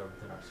of color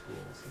within our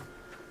schools. And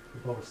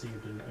we've all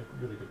received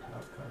a really good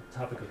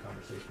topic of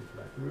conversation for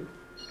that group.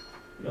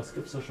 I'll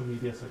skip social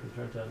media so I can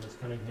turn to Ms.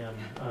 Cunningham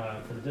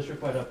for the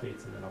district-wide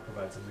updates, and then I'll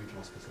provide some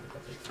regional-specific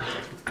updates.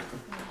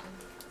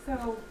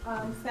 So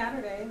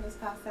Saturday, this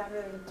past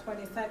Saturday the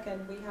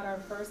 22nd, we had our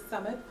first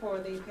summit for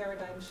the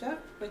Paradigm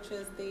Shift, which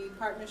is the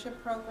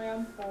partnership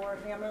program for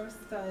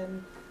Amherst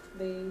and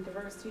the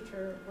Diverse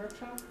Teacher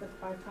Workshop with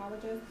 5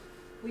 colleges.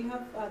 We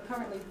have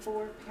currently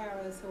 4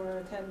 paras who are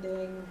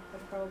attending the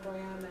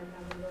program and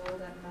have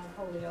enrolled at Mount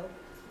Holyoke.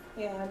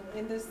 And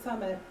in this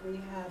summit,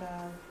 we had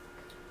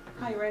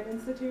higher ed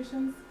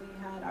institutions. We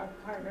had our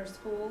partner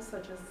schools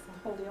such as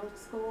Holyoke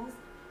schools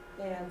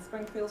and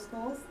Springfield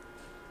schools.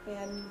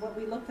 And what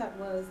we looked at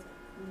was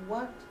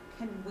what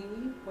can we,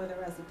 whether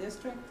as a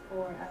district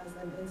or as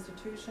an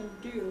institution,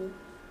 do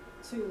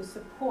to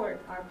support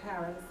our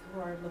paras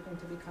who are looking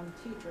to become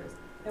teachers?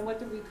 And what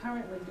do we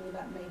currently do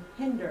that may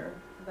hinder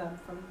them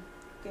from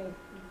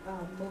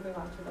moving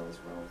on to those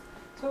roles?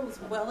 So it was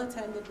well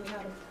attended. We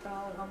had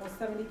about almost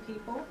 70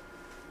 people.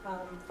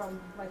 From,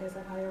 like I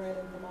said, higher ed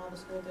and from all the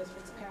school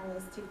districts,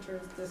 parents,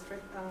 teachers,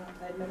 district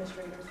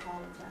administrators all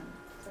attend.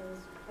 So it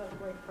was a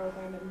great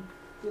program, and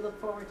we look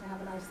forward to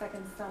having our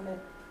second summit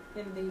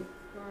in the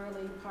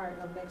early part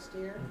of next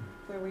year,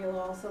 where we'll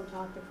also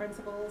talk to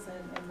principals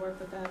and work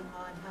with them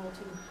on how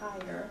to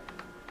hire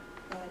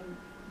and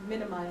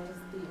minimize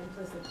the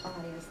implicit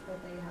bias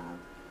that they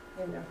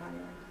have in their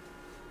hiring.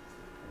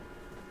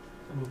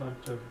 I'll move on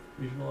to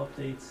regional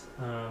updates.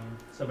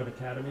 Summit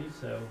Academy,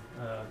 so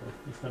both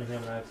Ms.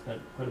 Cunningham and I have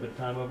spent quite a bit of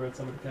time over at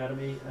Summit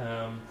Academy,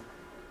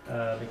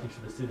 making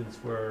sure the students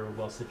were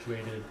well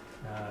situated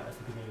at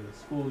the beginning of the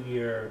school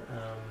year.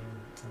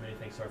 Many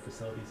thanks to our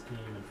facilities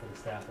team and for the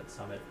staff at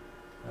Summit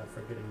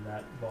for getting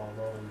that ball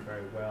rolling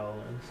very well,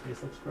 and the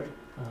space looks great.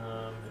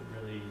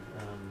 It really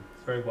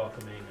is very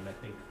welcoming, and I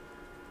think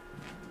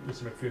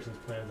Mr. McPherson's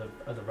plans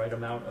are the right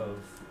amount of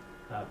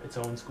its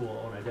own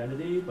school, own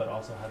identity, but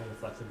also having the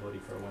flexibility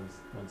for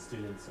when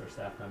students or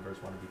staff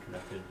members want to be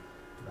connected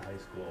to the high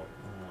school.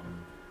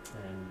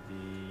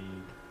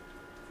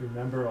 If you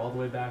remember all the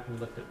way back, we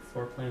looked at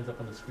floor plans up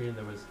on the screen.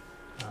 There's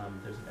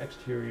an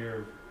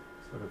exterior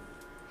sort of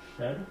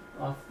shed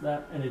off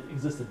that, and it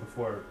existed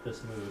before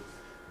this move,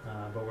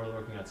 but we're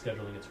working on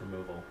scheduling its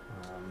removal,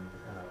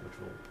 which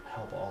will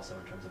help also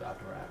in terms of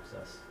outdoor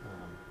access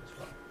as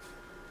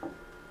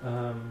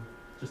well.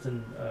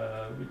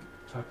 We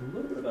talked a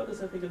little bit about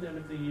this, I think, at the end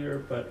of the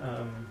year, but,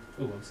 I'm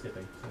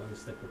skipping, so let me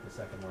stick with the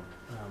second one.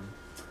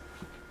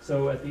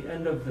 So at the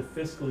end of the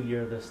fiscal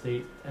year, the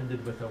state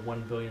ended with a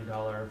 $1 billion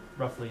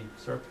roughly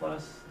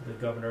surplus. The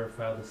governor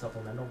filed a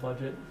supplemental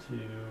budget to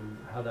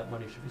how that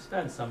money should be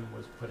spent. Some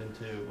was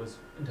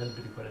intended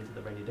to be put into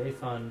the rainy day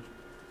fund.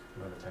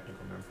 You know the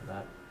technical term for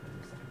that.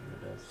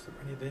 It's the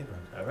rainy day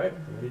fund. All right,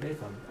 the rainy day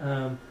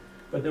fund.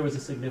 But there was a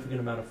significant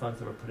amount of funds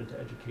that were put into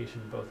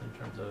education, both in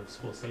terms of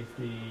school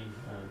safety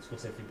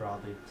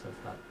broadly, so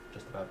it's not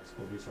just about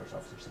school resource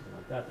officers or something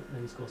like that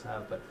many schools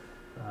have, but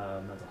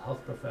mental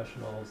health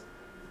professionals.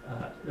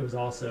 There was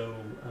also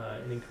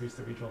an increase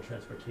to regional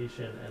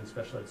transportation and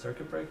special ed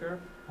circuit breaker,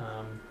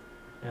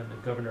 and the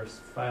governor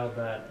filed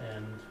that,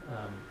 and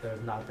there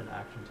has not been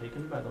action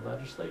taken by the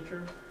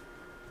legislature.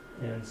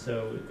 And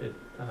so it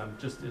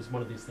just is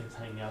one of these things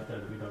hanging out there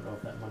that we don't know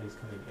if that money's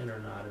coming in or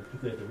not, and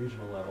particularly at the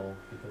regional level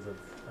because of,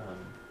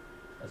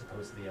 as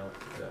opposed to the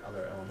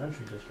other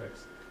elementary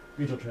districts,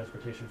 regional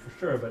transportation for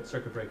sure, but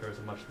circuit breaker has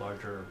a much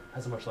larger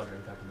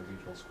impact on the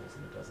regional schools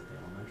than it does at the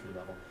elementary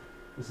level.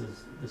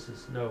 This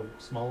is no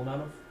small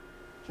amount of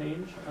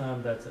change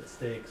that's at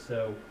stake,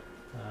 so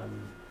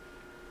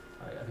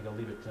I think I'll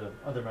leave it to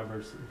other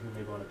members who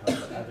may want to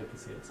talk about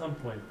advocacy at some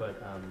point, but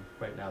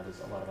right now there's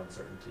a lot of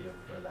uncertainty of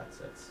where that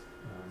sits.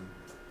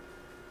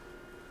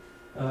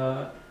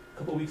 A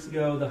couple weeks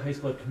ago, the high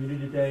school had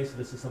Community Day, so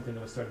this is something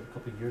that was started a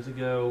couple years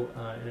ago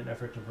in an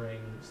effort to bring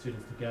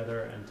students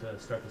together and to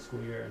start the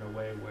school year in a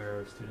way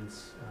where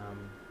students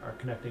are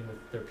connecting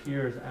with their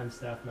peers and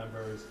staff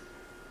members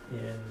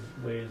in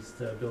ways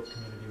to build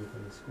community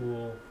within the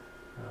school.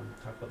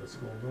 Talk about the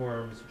school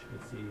norms, which you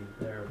can see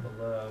there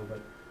below, but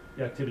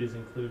The activities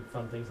include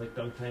fun things like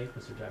dunk tank.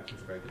 Mr.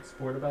 Jackson's a very good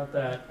sport about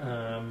that,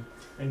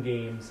 and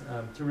games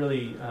to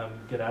really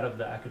get out of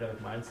the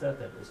academic mindset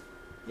that is,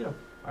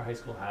 our high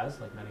school has,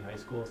 like many high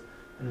schools,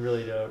 and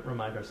really to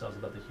remind ourselves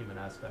about the human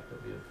aspect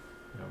that we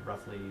have,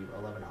 roughly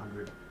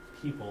 1,100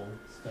 people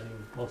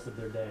spending most of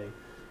their day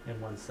in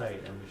one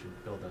site, and we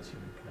should build those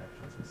human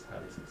connections. It's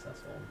highly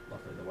successful.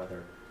 Luckily, the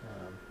weather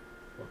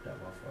worked out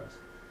well for us.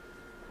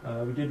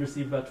 We did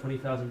receive about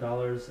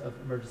 $20,000 of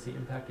emergency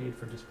impact aid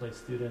for displaced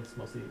students,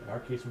 mostly in our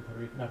case from Puerto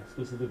Rico, not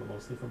exclusively, but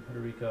mostly from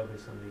Puerto Rico,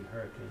 based on the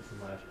hurricanes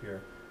from last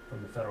year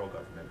from the federal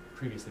government.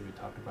 Previously, we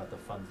talked about the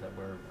funds that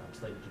were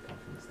slated to come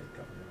from the state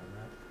government on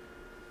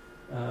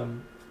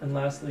that. And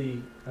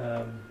lastly,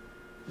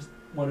 just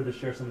wanted to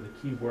share some of the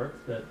key work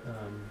that,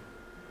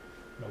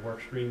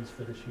 work streams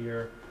for this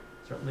year.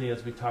 Certainly,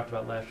 as we talked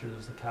about last year, there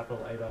was a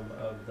capital item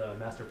of the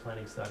master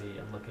planning study,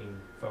 and looking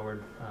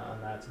forward on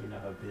that. So we now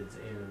have bids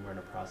in, and we're in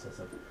a process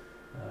of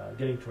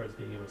getting towards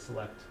being able to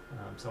select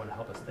someone to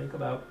help us think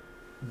about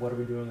what are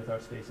we doing with our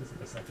spaces at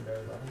the secondary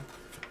level.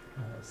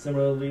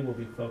 Similarly, we'll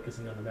be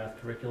focusing on the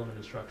math curriculum and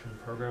instruction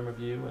program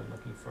review, and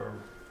looking for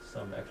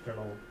some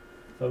external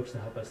folks to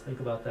help us think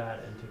about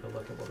that and take a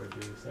look at what we're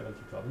doing 7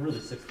 through 12, and really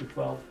 6 through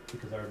 12,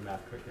 because our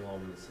math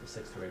curriculum is a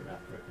 6 through 8 math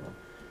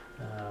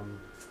curriculum.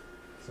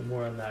 So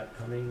more on that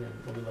coming, and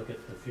when we look at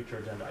the future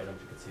agenda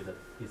items, you can see that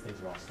these things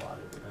are all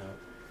slotted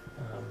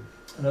out.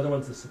 Another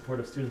one's the support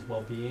of students'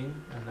 well-being,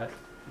 and that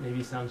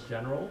maybe sounds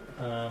general,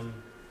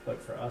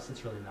 but for us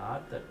it's really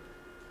not. That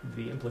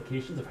the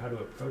implications of how to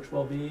approach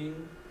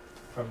well-being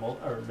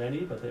are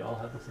many, but they all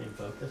have the same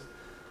focus.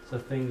 So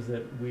things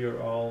that we are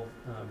all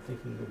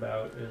thinking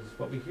about is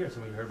what we hear. So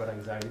we heard about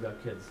anxiety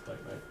about kids, like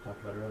I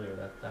talked about earlier,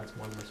 that's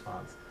one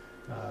response.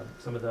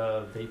 Some of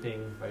the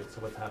vaping, right,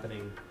 so what's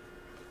happening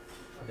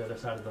on the other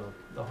side of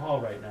the hall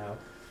right now,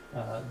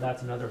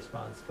 that's another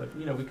response. But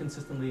we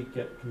consistently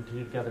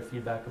continue to gather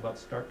feedback about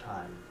start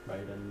time, right,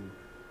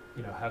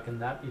 and how can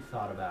that be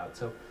thought about.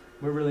 So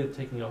we're really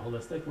taking a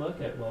holistic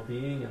look at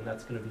well-being, and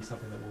that's going to be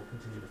something that we'll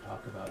continue to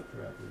talk about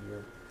throughout the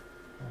year.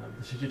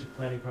 The strategic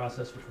planning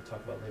process, which we'll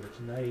talk about later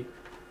tonight,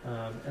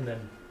 and then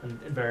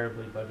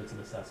invariably budgets and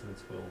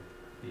assessments will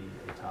be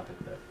a topic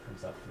that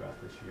comes up throughout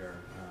this year.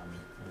 And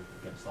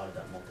again, slotted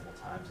that multiple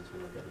times as we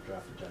look at the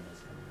draft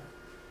agendas coming up.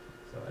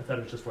 So I thought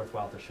it was just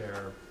worthwhile to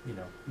share,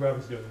 we're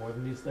obviously doing more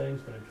than these things,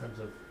 but in terms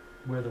of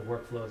where the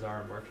workflows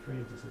are and work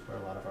streams, this is where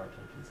a lot of our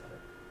attention's headed.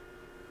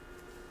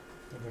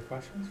 Other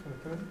questions from the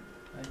committee?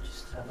 I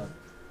just have a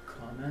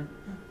comment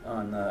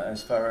on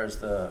as far as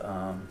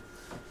the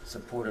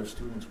support of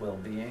students'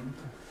 well-being.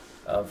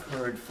 I've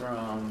heard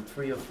from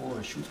 3 or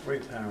 4 Shrewsbury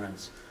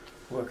parents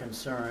who are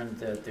concerned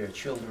that their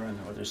children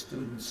or their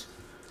students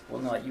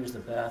will not use the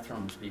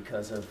bathrooms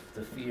because of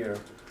the fear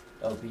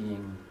of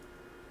being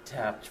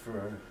tapped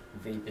for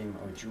vaping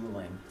or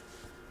juuling,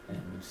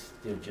 and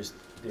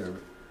they're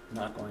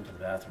not going to the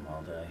bathroom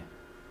all day.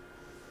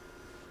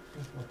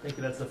 Well, thank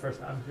you. That's the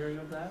first I'm hearing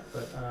of that,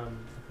 but I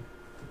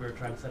think we're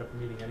trying to set up a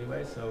meeting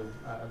anyway, so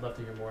I'd love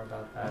to hear more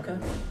about that. Okay.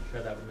 And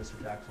share that with Mr.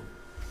 Jackson.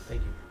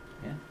 Thank you.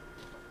 Yeah.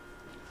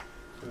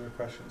 Other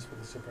questions for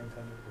the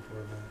superintendent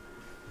before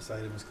this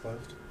item is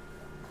closed?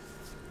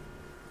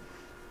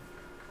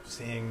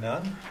 Seeing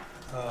none,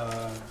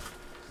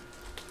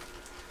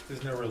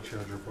 there's no real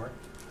change report.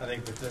 I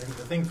think the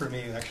thing for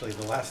me, actually,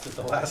 the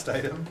last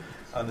item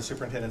on the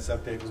superintendent's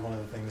update was one of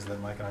the things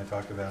that Mike and I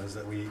talked about, is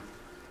that we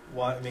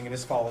want, and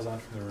this follows on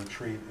from the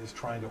retreat, is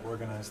trying to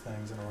organize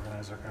things and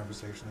organize our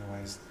conversation in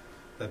ways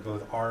that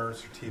both are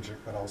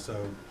strategic, but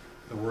also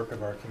the work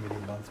of our committee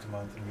month to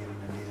month and meeting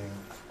to meeting.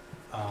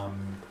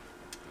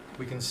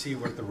 We can see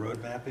what the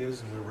roadmap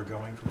is and where we're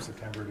going from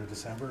September to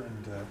December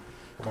and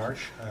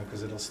March,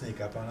 because it'll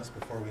sneak up on us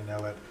before we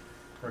know it.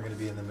 We're going to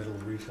be in the middle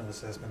of regional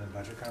assessment and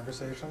budget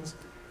conversations,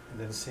 and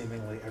then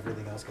seemingly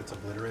everything else gets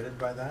obliterated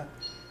by that.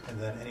 And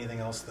then anything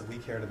else that we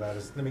cared about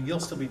is,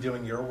 you'll still be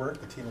doing your work,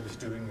 the team will be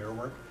doing your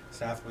work,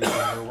 staff will be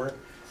doing your work,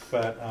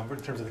 but in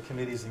terms of the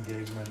committee's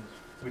engagement,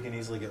 we can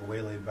easily get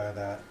waylaid by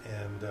that,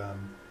 and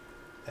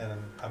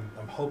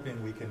I'm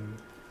hoping we can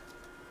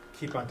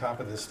keep on top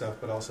of this stuff,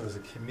 but also as a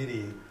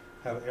committee,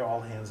 have all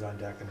hands on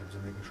deck in terms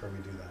of making sure we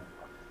do that.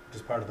 Which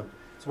is part of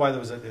that's why there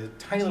was a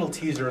tiny little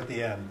teaser at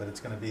the end, but it's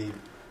going to be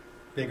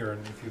bigger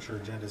in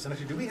future agendas. And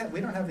actually, we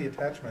don't have the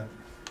attachment,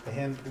 we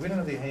don't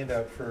have the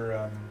handout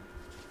for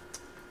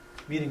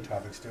meeting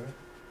topics, do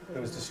we?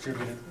 That was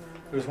distributed.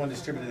 There was one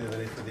distributed the other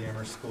day for the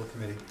Amherst School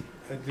Committee.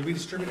 Did we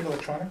distribute it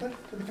electronically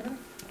to the committee?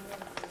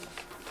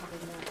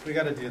 We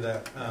got to do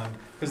that,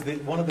 because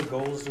one of the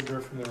goals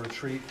from the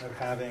retreat of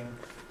having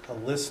a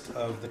list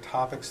of the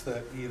topics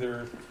that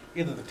either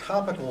the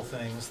topical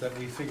things that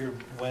we figured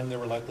when they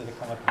were likely to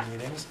come up in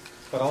meetings,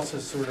 but also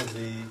sort of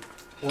the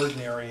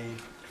ordinary,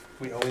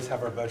 we always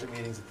have our budget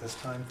meetings at this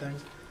time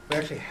things. We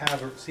actually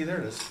have, see, there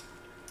it is.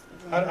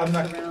 I'm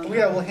not,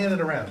 we'll hand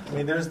it around.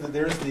 There's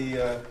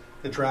the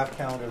draft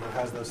calendar that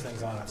has those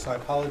things on it. So I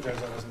apologize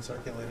that wasn't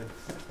circulated.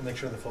 We'll make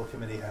sure the full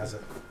committee has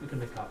it. You can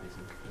make copies,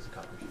 and there's a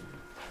copy sheet.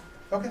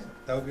 Okay,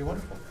 that would be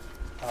wonderful.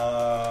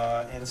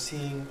 and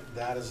seeing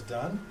that is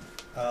done.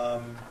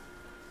 Mr.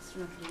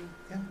 McAdoo,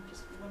 Yeah.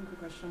 just one quick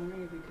question. I'm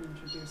wondering if we could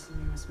introduce the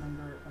newest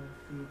member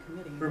of the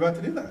committee. We're about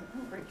to do that.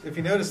 Oh, great. If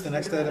you notice, the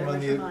next item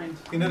on the,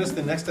 if you notice,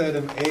 the next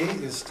item A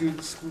is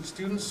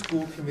student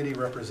school committee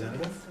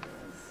representative.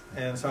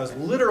 And so I was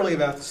literally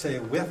about to say,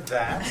 with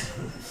that,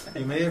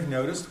 you may have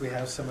noticed we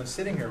have someone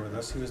sitting here with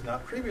us who has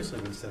not previously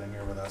been sitting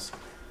here with us.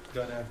 Do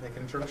you want to make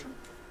an introduction?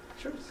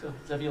 Sure. So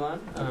Zebulon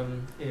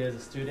is a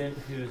student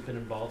who's been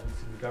involved in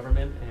student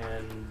government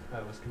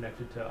and was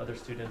connected to other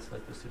students,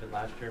 like the student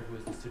last year who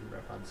was the student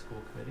rep on the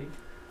school committee.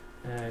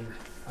 And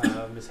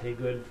Ms.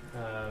 Haygood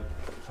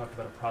talked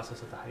about a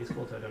process at the high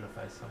school to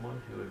identify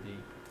someone who would be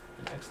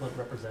an excellent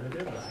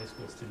representative of the high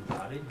school student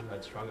body, who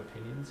had strong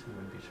opinions, who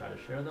wouldn't be shy to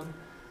share them,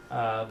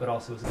 but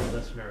also was a good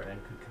listener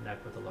and could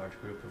connect with a large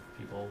group of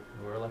people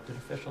who are elected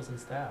officials and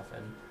staff.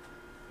 And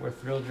we're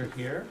thrilled you're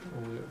here.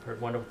 We've heard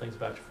wonderful things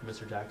about you from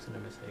Mr. Jackson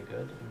and Ms.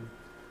 Haygood, and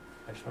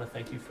I just want to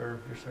thank you for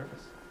your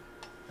service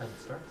as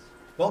it starts.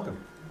 Welcome.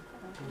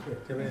 Do you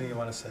have anything you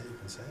want to say? You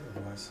can say it,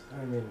 otherwise.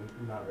 I mean,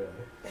 not really.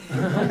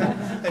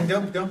 Okay.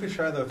 And don't be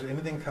shy, though. If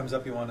anything comes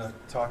up you want to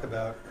talk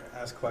about,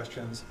 ask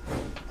questions.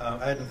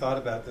 I hadn't thought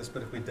about this,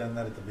 but if we'd done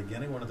that at the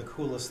beginning, one of the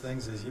coolest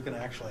things is you can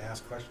actually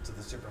ask questions of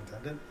the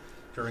superintendent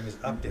during his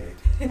update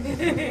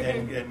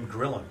and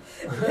grill him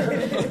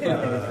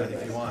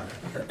if you want.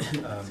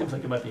 Seems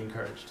like it might be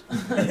encouraged.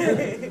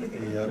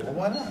 Yeah, well,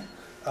 why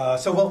not?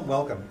 So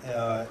welcome.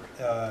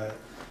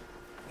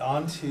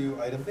 On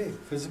to item B,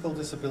 physical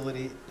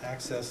disability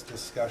access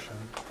discussion,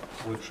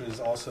 which is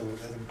also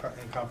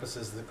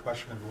encompasses the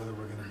question of whether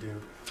we're going to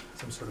do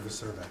some sort of a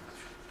survey.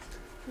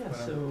 Yeah,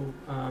 so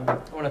I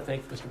want to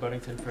thank Mr.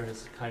 Buddington for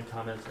his kind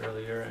comments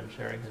earlier and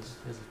sharing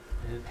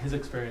his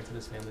experience and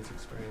his family's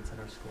experience in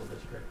our school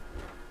district.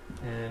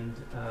 And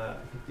I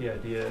think the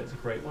idea is a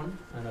great one.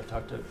 And I've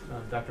talked to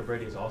Dr.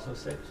 Brady is also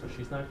sick, so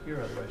she's not here.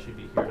 Otherwise, she'd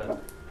be here to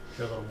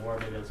share a little more.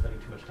 Maybe I'm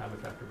spending too much time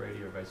with Dr.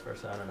 Brady or vice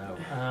versa. I don't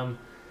know.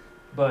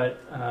 But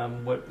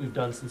what we've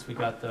done since we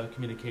got the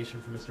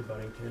communication from Mr.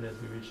 Buddington is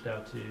we reached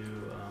out to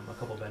a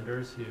couple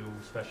vendors who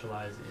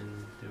specialize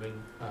in doing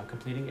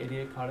completing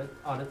ADA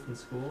audits in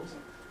schools.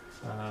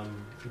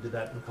 We did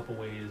that in a couple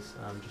ways,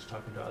 just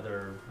talking to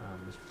other,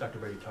 Dr.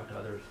 Brady talked to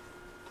other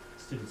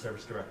student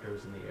service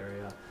directors in the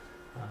area.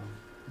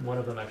 One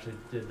of them actually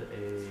did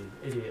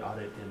a ADA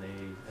audit in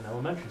an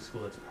elementary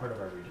school that's part of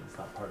our region. It's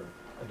not part of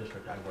a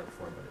district I work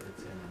for, but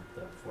it's in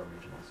the 4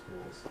 regional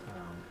schools,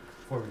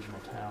 4 regional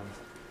towns.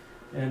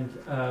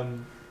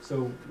 And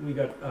so we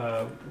got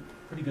a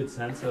pretty good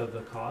sense of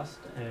the cost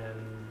and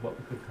what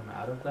could come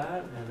out of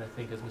that. And I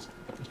think, as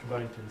Mr.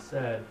 Buddington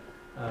said,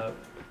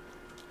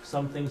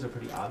 some things are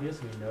pretty obvious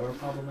and we know are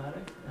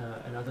problematic,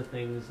 and other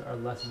things are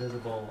less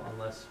visible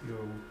unless you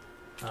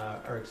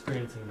are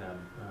experiencing them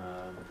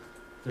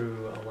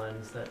through a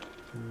lens that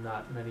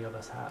not many of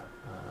us have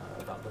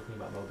about looking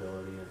about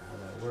mobility and how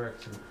that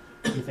works. And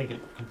we think it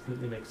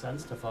completely makes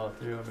sense to follow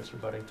through on Mr.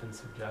 Buddington's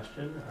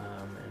suggestion,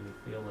 and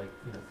we feel like,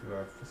 through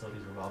our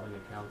facilities revolving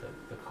account, that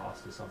the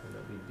cost is something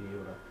that we'd be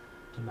able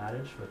to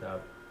manage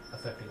without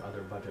affecting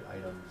other budget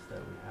items that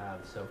we have.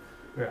 So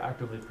we're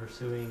actively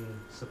pursuing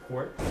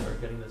support for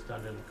getting this done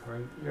in the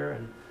current year,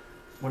 and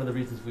one of the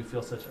reasons we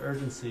feel such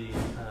urgency,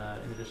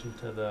 in addition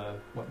to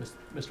what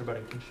Mr.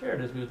 Buddington shared,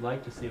 is we would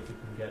like to see if we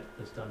can get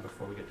this done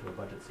before we get to a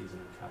budget season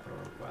and capital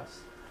requests.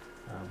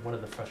 One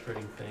of the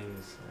frustrating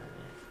things,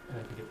 and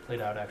I think it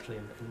played out actually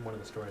in one of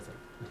the stories that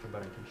Mr.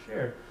 Buddington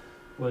shared,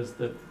 was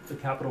that the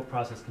capital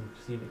process can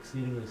seem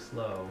exceedingly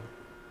slow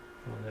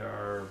when there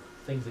are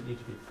things that need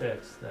to be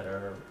fixed that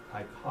are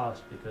high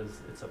cost,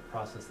 because it's a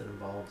process that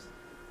involves,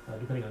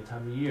 depending on the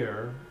time of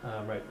year,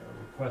 a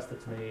request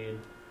that's made,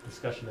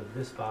 discussion of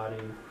this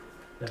body,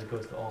 then it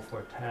goes to all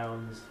 4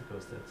 towns, it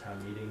goes to town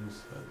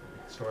meetings.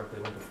 Historically,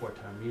 it went to 4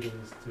 town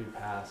meetings to be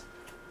passed.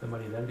 The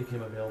money then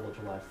became available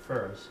July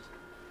 1st.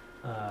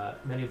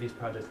 Many of these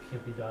projects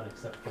can't be done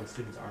except when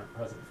students aren't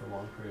present for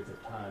long periods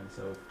of time.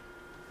 So if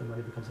the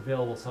money becomes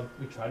available,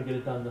 we try to get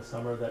it done this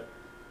summer that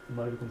the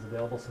money becomes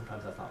available.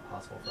 Sometimes that's not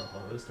possible for a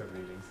whole host of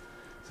reasons.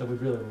 So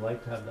we'd really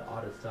like to have the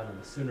audits done on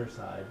the sooner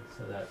side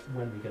so that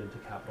when we get into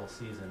capital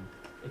season,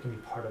 it can be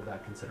part of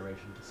that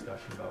consideration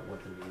discussion about what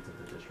the needs of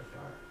the district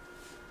are.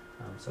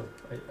 So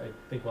I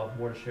think we'll have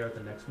more to share at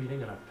the next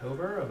meeting in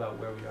October about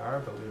where we are,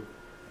 but we've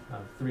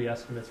 3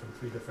 estimates from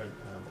 3 different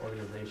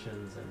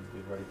organizations, and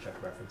we've already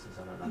checked references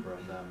on a number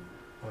of them.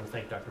 I want to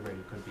thank Dr. Brady,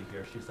 who couldn't be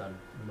here. She's done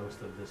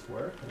most of this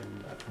work,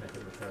 and I've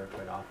connected with her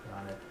quite often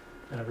on it.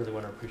 And I really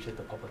want to appreciate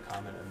the public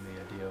comment and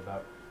the idea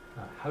about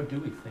how do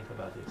we think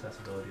about the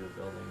accessibility of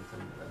buildings,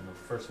 and the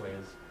first way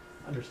is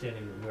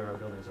understanding where our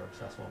buildings are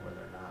accessible and where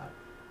they're not.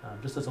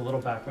 Just as a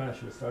little background, I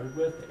should have started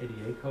with the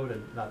ADA code,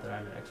 and not that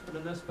I'm an expert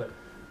in this, but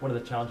one of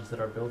the challenges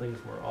that our buildings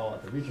were all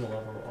at the regional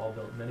level were all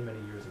built many, many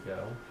years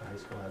ago. The high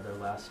school had their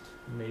last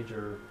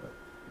major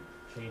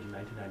change in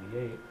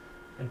 1998,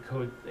 and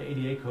the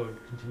ADA code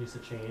continues to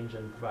change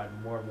and provide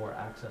more and more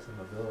access and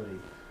mobility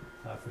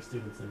for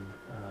students and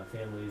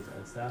families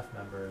and staff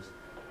members.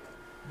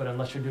 But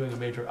unless you're doing a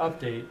major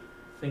update,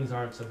 things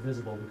aren't so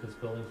visible because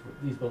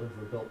these buildings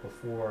were built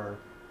before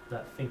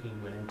that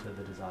thinking went into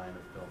the design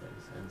of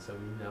buildings. And so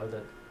we know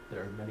that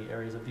there are many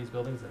areas of these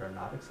buildings that are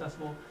not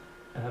accessible,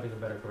 and having a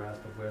better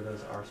grasp of where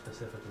those are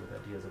specifically with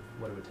ideas of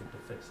what it would take to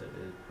fix it,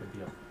 would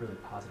be a really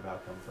positive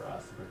outcome for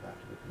us to bring back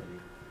to the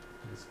committee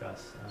to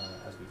discuss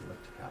as we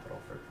look to capital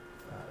for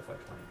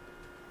FY20.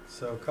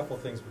 So a couple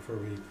of things before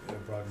we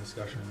broaden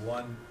discussion.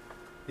 One,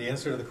 the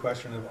answer to the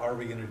question of are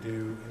we going to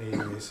do an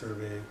ADA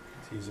survey,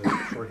 to use a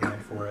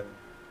shorthand for it,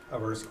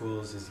 of our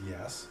schools is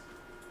yes.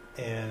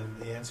 And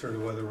the answer to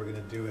whether we're going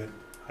to do it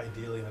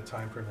ideally in a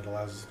time frame that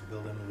allows us to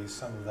build in at least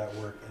some of that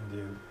work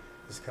into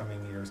this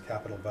coming year's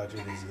capital budget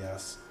is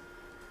yes.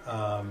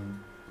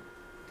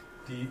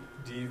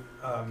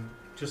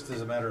 Just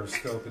as a matter of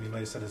scope, and you might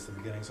have said this at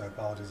the beginning, so I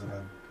apologize if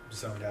I'm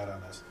zoned out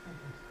on this.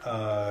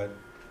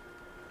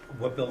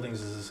 What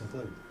buildings does this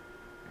include?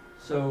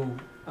 So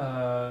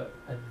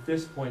at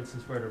this point,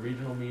 since we're at a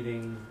regional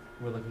meeting,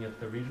 we're looking at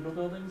the regional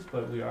buildings,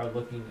 but we are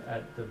looking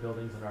at the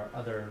buildings in our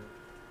other.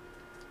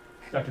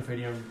 Dr.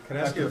 Fadium. Can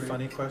I ask you a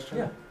funny question?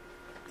 Yeah.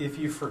 If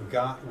you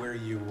forgot where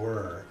you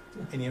were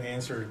and you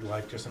answered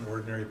like just an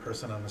ordinary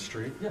person on the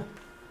street,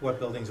 what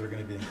buildings are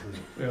going to be included?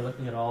 We are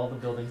looking at all the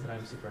buildings that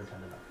I'm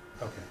superintendent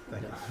of. Okay,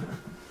 thank you.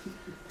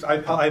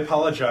 I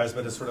apologize,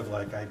 but it's sort of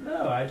like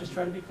No, I just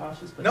try to be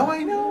cautious. But no,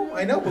 I know,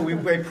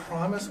 but I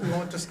promise we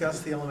won't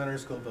discuss the elementary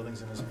school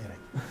buildings in this meeting.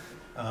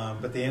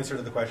 But the answer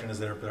to the question is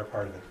they're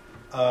part of it.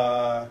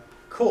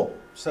 Cool.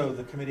 So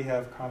the committee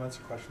have comments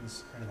or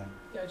questions or anything?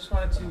 Yeah, I just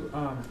wanted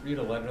to read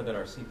a letter that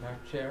our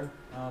CPAC chair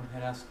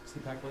had asked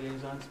CPAC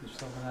liaisons,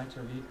 Mr. and I,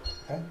 to read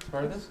as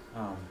part of this.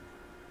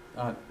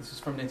 This is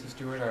from Nancy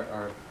Stewart,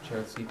 our chair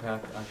at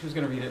CPAC. She was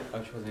going to read it.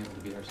 She wasn't able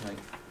to be here tonight.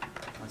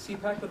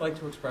 CPAC would like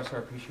to express our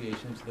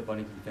appreciation to the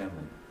Buddington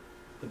family.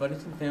 The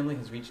Buddington family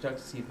has reached out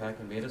to CPAC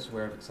and made us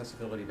aware of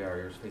accessibility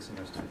barriers facing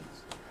our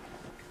students.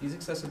 These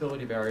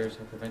accessibility barriers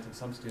have prevented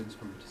some students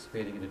from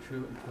participating in a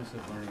true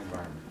inclusive learning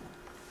environment.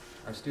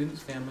 Our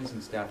students, families,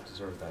 and staff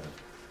deserve better.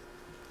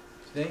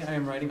 Today I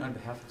am writing on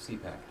behalf of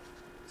CPAC.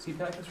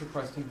 CPAC is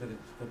requesting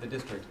that the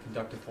district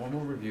conduct a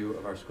formal review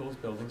of our school's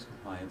buildings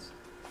compliance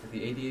with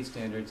the ADA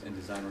standards and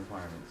design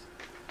requirements.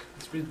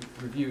 This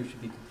review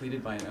should be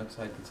completed by an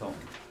outside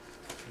consultant.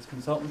 This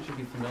consultant should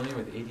be familiar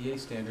with ADA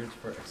standards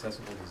for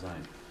accessible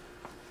design.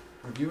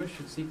 Reviewers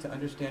should seek to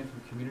understand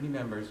from community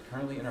members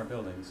currently in our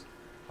buildings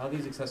how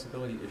these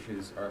accessibility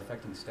issues are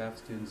affecting staff,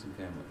 students, and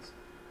families.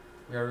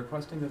 We are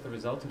requesting that the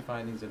results and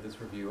findings of this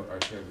review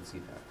are shared with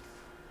CPAC.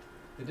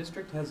 The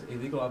district has a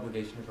legal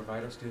obligation to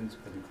provide our students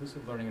with an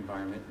inclusive learning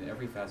environment in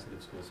every facet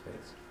of school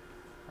space.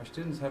 Our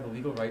students have a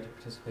legal right to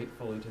participate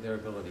fully to their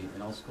ability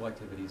in all school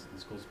activities and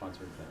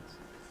school-sponsored events.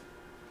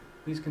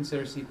 Please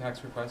consider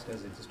CPAC's request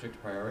as a district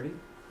priority.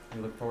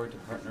 We look forward to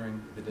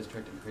partnering with the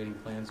district and creating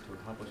plans to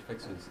accomplish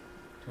fixes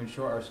to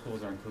ensure our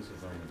schools are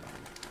inclusive learning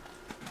environments.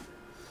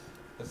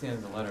 That's the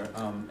end of the letter.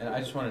 And I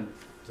just wanted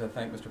to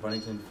thank Mr.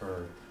 Buddington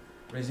for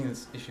raising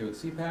this issue at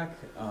CPAC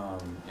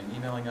and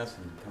emailing us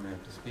and coming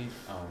up to speak.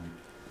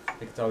 I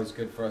think it's always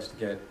good for us to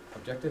get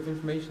objective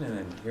information and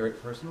then hear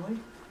it personally.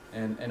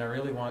 And I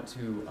really want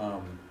to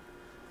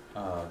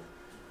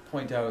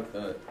point out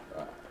that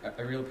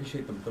I really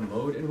appreciate the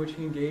mode in which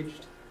he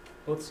engaged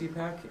both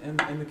CPAC and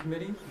the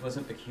committee. He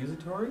wasn't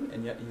accusatory,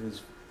 and yet he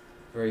was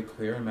very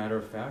clear and matter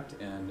of fact.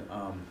 And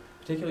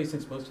particularly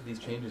since most of these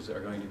changes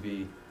are going to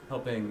be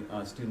helping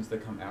students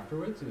that come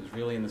afterwards, it was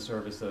really in the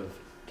service of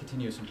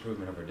continuous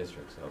improvement of our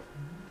district. So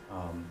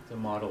it's a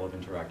model of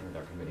interacting with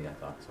our committee, I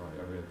thought. So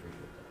I really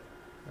appreciate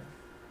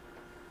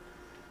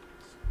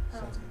that.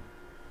 Sounds good.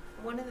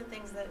 One of the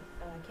things that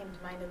came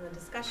to mind in the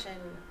discussion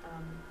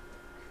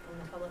from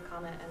the public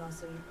comment and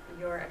also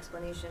your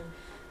explanation,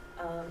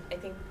 I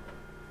think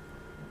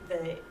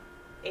the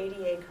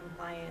ADA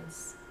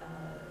compliance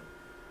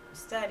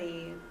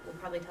study will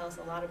probably tell us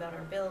a lot about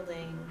our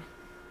building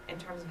in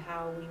terms of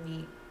how we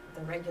meet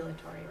the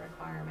regulatory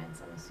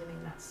requirements. I'm assuming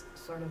that's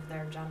sort of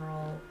their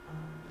general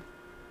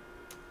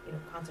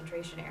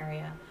concentration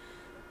area.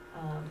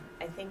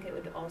 I think it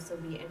would also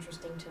be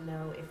interesting to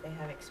know if they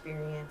have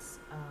experience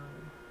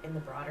in the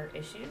broader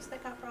issues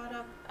that got brought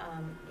up,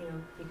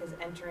 because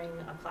entering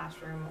a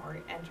classroom or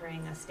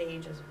entering a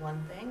stage is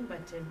one thing,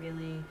 but to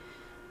really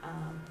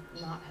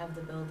not have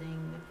the building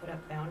put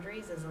up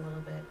boundaries is a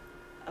little bit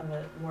of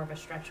more of a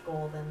stretch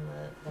goal than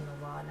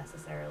the law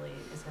necessarily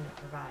is going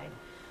to provide.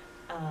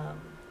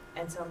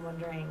 And so I'm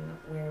wondering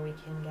where we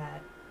can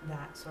get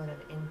that sort of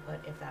input,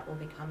 if that will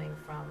be coming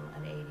from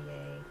an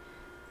ADA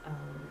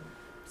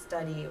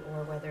study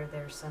or whether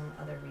there's some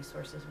other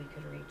resources we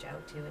could reach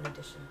out to in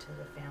addition to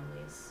the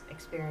family's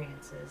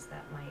experiences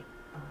that might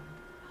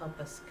help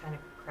us kind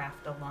of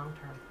craft a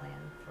long-term plan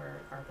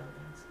for our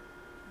buildings.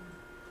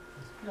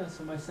 Yeah,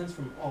 so my sense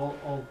from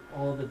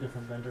all the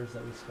different vendors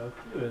that we spoke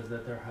to is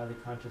that they're highly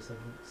conscious of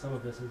some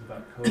of this is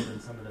about code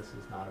and some of this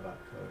is not about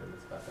code, and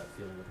it's about that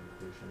feeling of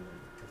inclusion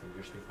that I think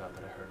you're speaking about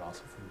that I heard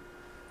also from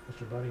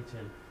Mr.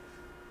 Buddington.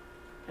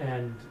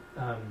 And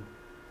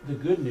the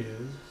good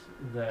news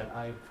that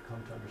I've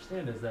come to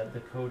understand is that the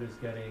code is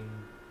getting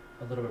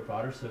a little bit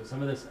broader. So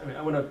some of this, I mean,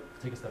 I want to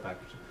take a step back.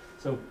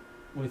 So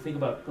when we think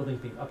about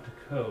buildings being up to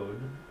code,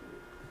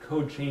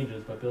 code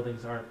changes, but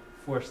buildings aren't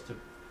forced to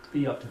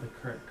be up to the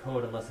current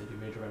code unless they do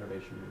major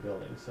renovation in the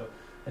building. So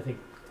I think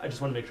I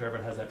just want to make sure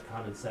everyone has that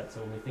common set.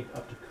 So when we think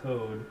up to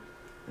code,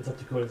 it's up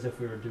to code as if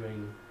we were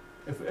doing,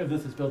 if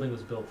this building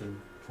was built in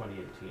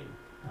 2018,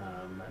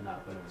 and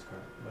not when it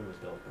was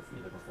built,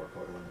 either before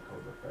code or when the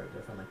code looked very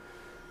differently.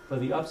 But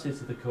the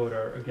updates of the code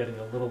are getting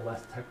a little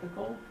less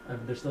technical. I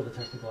mean, there's still the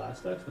technical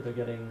aspects, but they're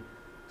getting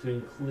to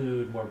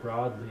include more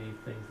broadly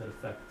things that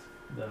affect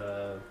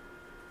the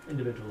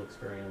individual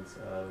experience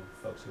of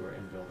folks who are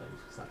in buildings.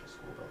 It's not just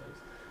school buildings.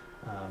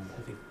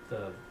 I think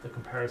the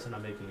comparison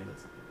I'm making, and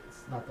it's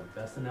not the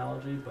best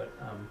analogy, but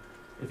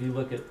if you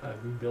look at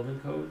green building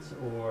codes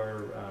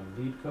or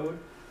LEED code,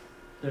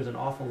 there's an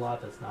awful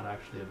lot that's not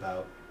actually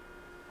about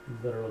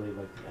literally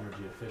like the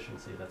energy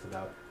efficiency. That's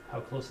about how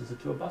close is it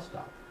to a bus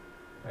stop,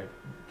 right?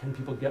 Can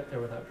people get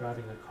there without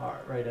driving a car,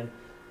 right?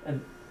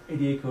 And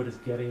ADA code is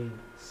getting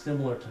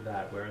similar to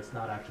that, where it's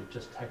not actually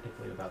just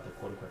technically about the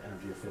quote unquote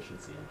energy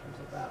efficiency in terms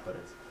of that, but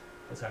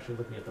it's actually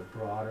looking at the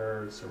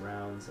broader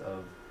surrounds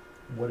of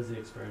what is the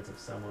experience of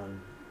someone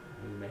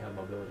who may have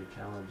mobility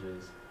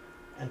challenges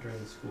entering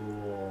the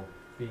school,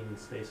 being in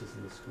spaces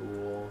in the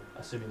school,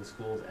 assuming the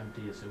school is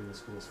empty, assuming the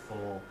school is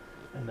full,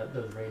 and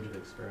those range of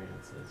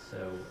experiences.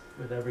 So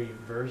with every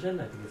version,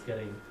 I think it's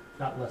getting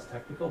not less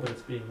technical, but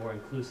it's being more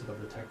inclusive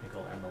of the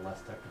technical and the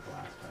less technical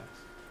aspects.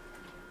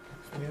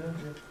 Yeah.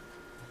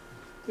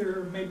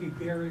 There may be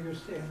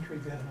barriers to entry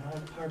that are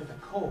not part of the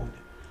code.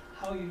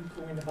 How are you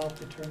going about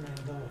determining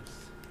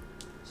those?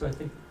 So I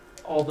think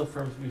all the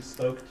firms we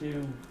spoke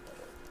to,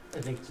 I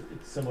think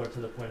it's similar to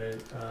the point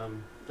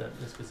that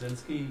Ms.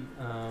 Kaczynski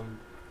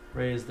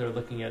raised. They're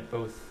looking at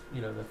both,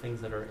 the things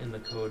that are in the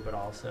code, but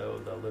also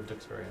the lived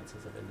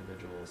experiences of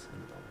individuals in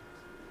the buildings.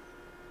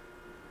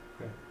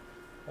 Okay.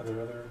 Are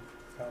there other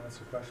comments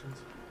or questions?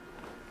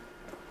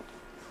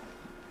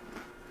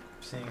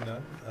 Seeing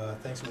none,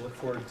 thanks. We'll look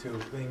forward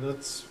to,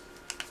 let's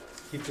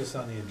keep this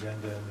on the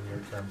agenda in the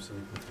near term so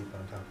we can keep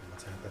on top of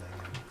what's happening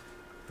and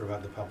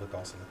provide the public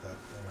also with that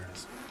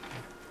awareness.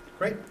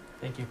 Great.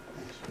 Thank you.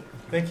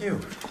 Thank you.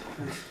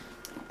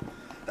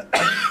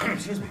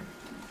 Excuse me.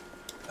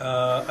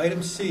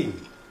 Item C,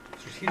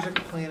 strategic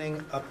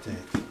planning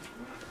update.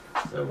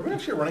 So we're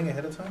actually running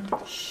ahead of time?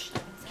 Shh,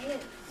 don't say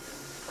it.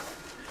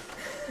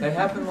 That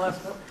happened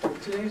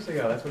 2 days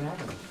ago. That's what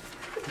happened.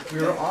 We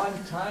were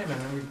on time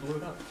and then we blew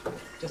it up.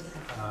 Just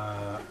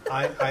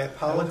I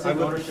apologize. I would take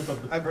ownership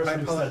of the person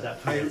who said that.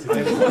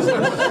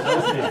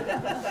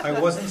 I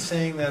wasn't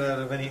saying that out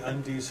of any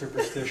undue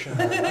superstition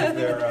or lack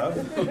thereof.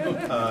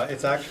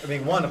 It's actually,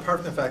 one,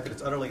 apart from the fact that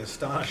it's utterly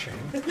astonishing,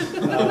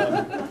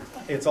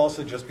 it's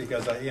also just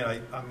because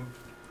I'm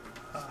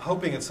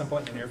hoping at some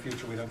point in the near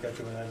future we don't get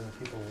to an item that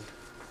people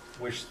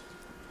wish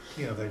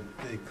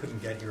they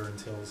couldn't get here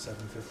until 7:50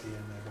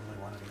 and they really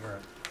wanted to hear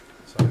it.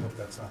 So I hope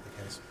that's not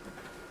the case.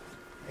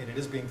 And it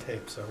is being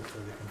taped, so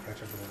hopefully they can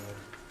catch up a little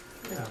later.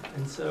 Yeah,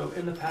 and so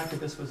in the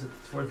packet, this was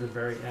towards the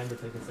very end. I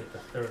think it's like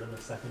the third and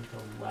the second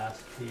to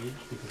last page,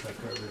 because that's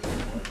where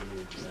originally was in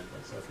the agenda.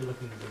 So if you're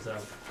looking at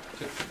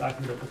this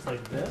document that looks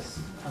like this,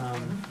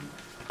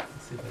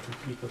 let's see if I can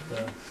keep with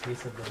the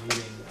pace of the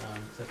meeting.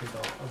 So I think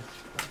I'll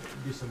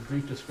do some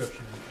brief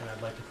description, and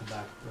I'd like to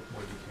come back with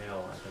more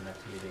detail at the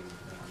next meeting,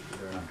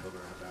 either in October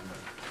or November.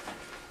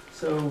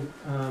 So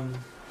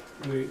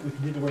we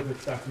continue to work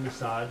with Dr.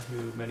 Musad,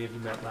 who many of you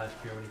met last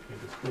year when he came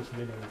to the school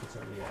committee. We could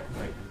certainly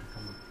invite him to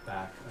come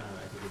back.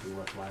 I think it would be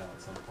worthwhile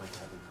at some point to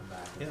have him come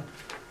back and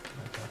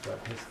talk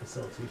about his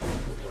facilitation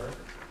of the work.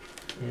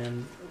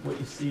 And what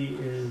you see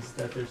is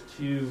that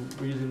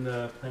we're using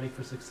the Planning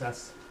for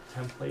Success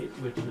template,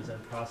 which is in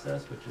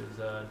process, which is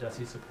a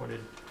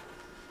DESI-supported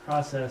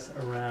process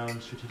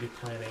around strategic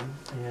planning.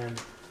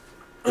 And,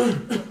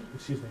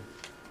 excuse me,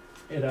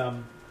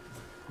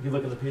 if you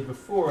look at the page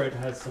before, it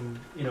has some,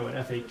 an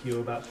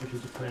FAQ about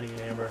strategic planning in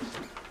Amherst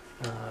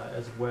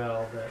as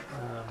well that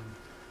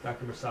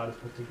Dr. Musad has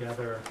put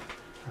together.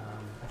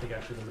 I think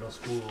actually the middle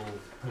school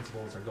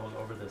principals are going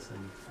over this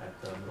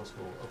at the middle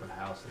school open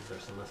house as they're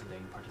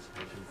soliciting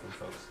participation from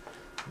folks.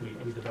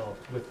 We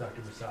developed with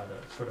Dr. Musad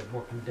a sort of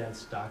more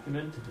condensed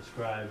document to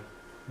describe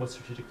what's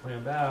strategic plan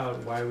about,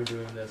 why are we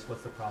doing this,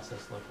 what's the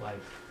process look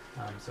like,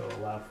 so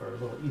allow for a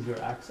little easier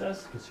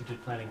access, because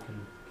strategic planning can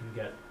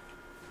get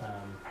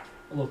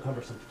a little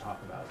cumbersome to talk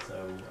about,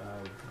 so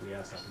we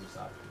asked Dr.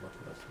 Musad to work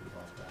with us to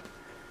resolve that.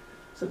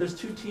 So there's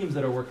two teams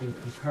that are working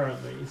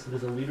concurrently. So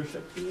there's a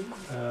leadership team,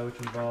 which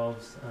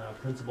involves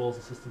principals,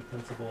 assistant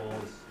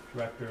principals,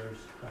 directors,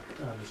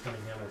 Ms.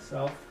 Cunningham,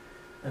 myself,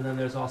 and then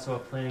there's also a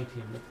planning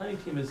team. The planning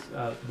team is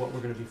what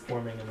we're going to be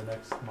forming in the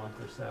next month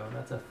or so, and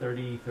that's a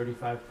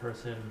 35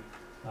 person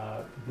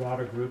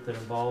broader group that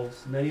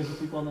involves many of the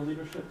people on the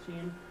leadership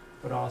team,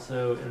 but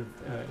also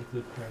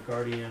include parent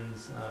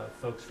guardians,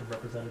 folks from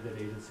representative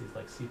agencies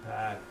like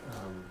CPAC,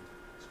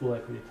 School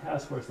Equity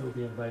Task Force that will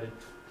be invited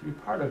to be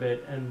part of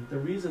it. And the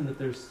reason that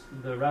there's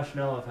the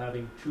rationale of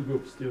having two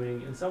groups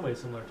doing in some ways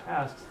similar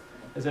tasks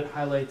is it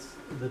highlights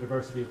the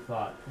diversity of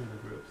thought in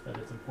the groups, that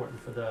it's important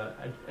for the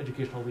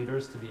educational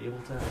leaders to be able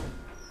to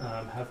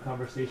have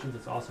conversations.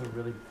 It's also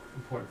really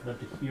important for them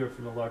to hear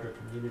from the larger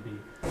community.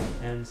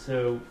 And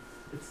so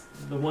it's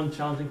the one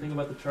challenging thing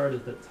about the chart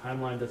is that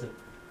timeline doesn't,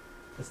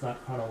 it's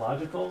not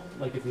chronological.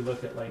 Like if you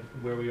look at like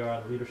where we are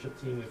on the leadership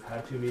team, we've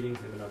had 2 meetings,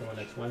 we have another one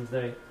next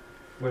Wednesday,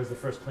 whereas the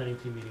first planning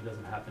team meeting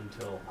doesn't happen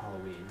until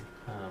Halloween.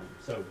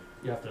 So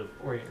you have to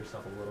orient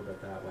yourself a little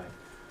bit that way.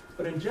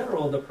 But in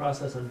general, the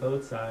process on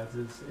both sides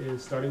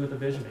is starting with the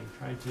visioning,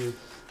 trying to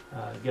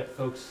get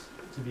folks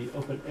to be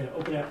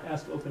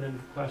ask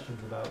open-ended questions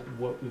about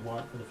what we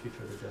want for the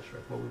future of the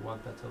district, what we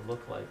want that to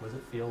look like. What does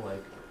it feel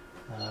like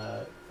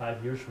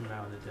 5 years from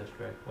now in the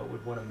district? What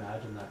would one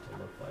imagine that to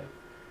look like?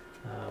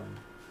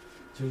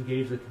 To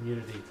engage the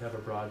community, to have a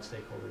broad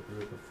stakeholder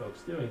group of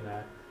folks doing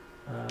that,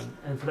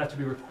 and for that to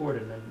be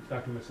recorded. And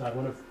Dr. Masad,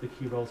 one of the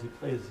key roles he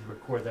plays is he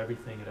records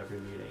everything at every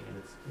meeting, and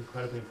it's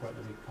incredibly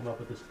important that we come up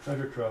with this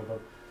treasure trove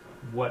of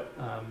what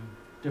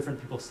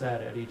different people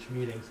said at each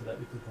meeting so that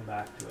we can come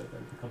back to it, that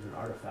it becomes an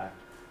artifact,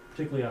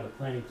 particularly on the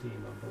planning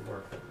team of the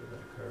work that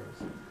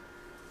occurs.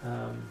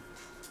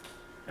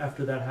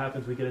 After that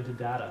happens, we get into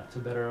data to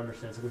better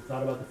understand. So we've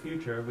thought about the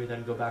future, we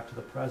then go back to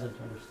the present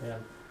to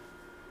understand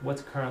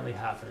what's currently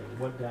happening,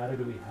 what data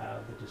do we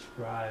have that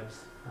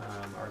describes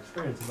our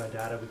experience. And by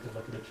data, we could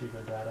look at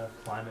achievement data,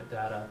 climate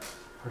data,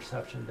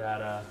 perception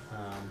data,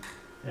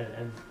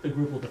 and the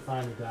group will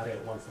define the data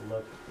it wants to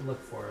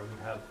look for. And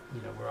we have,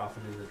 we're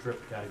often in the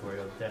DRIP category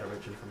of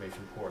data-rich information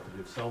poor because we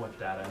have so much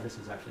data. And this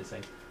is actually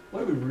saying,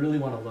 what do we really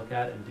want to look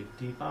at and dig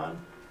deep on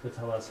to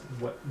tell us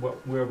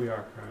where we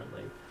are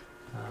currently.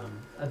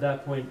 At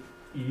that point,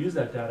 you use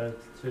that data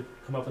to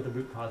come up with a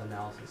root cause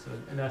analysis. So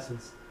in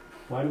essence,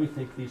 why do we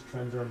think these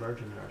trends are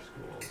emerging in our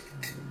schools?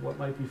 What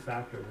might be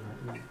factors?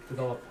 And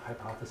develop,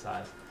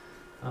 hypothesize.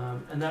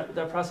 And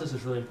that process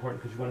is really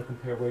important because you want to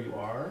compare where you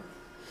are,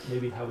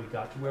 maybe how we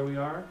got to where we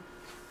are,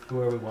 to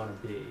where we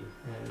want to be.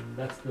 And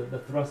that's the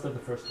thrust of the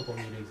first couple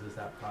meetings is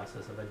that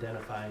process of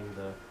identifying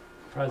the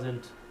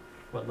present,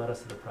 what led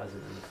us to the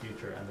present and the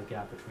future, and the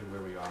gap between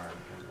where we are and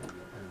where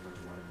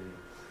we want to be.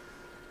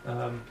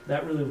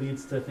 That really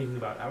leads to thinking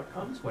about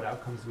outcomes. What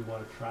outcomes do we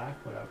want to track?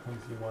 What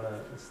outcomes do we want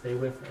to stay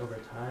with over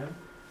time?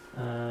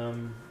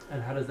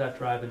 And how does that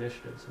drive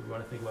initiatives? So we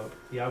want to think about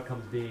the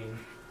outcomes being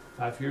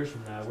 5 years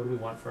from now, what do we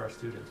want for our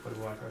students? What do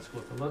we want our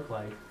school to look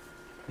like?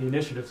 The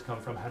initiatives come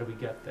from how do we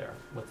get there?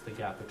 What's the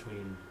gap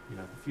between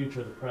the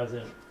future, the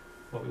present,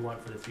 what we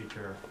want for the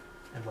future,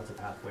 and what's a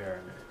path where?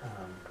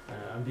 And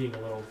I'm being a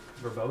little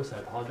verbose, I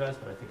apologize,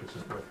 but I think it's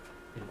just worth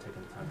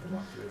taking the time to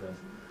walk through this.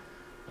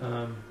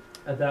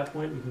 At that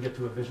point, we can get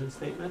to a vision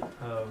statement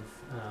of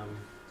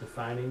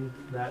defining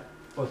that,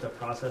 both the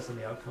process and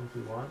the outcomes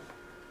we want.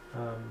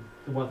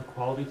 We want the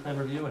quality plan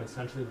review, and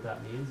essentially what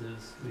that means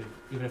is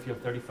even if you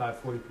have 35,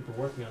 40 people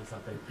working on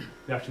something,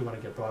 we actually want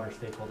to get broader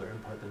stakeholder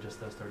input than just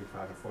those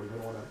 35 or 40. We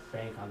don't want to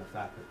bank on the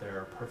fact that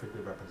they're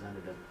perfectly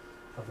representative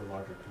of the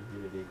larger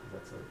community,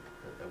 because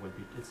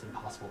it's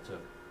impossible to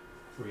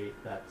create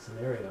that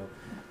scenario.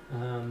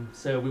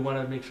 So we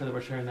want to make sure that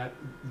we're sharing that,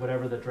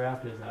 whatever the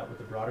draft is, out with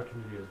the broader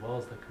community as well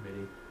as the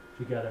committee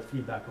to gather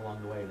feedback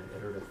along the way in an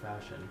iterative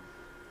fashion.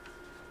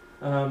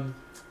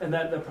 And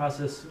that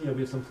process, we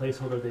have some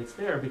placeholder dates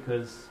there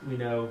because we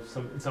know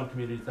in some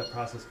communities that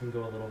process can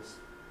go a little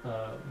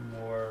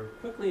more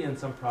quickly, and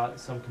some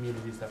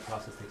communities that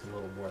process takes a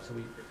little more. So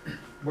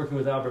working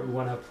with Albert, we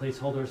want to have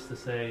placeholders to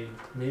say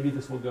maybe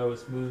this will go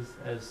as smooth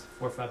as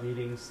 4 or 5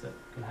 meetings that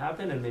can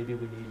happen, and maybe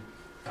we need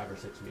 5 or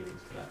 6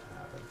 meetings for that to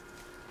happen.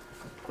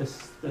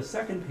 The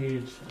second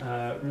page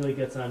really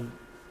gets on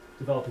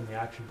developing the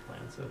action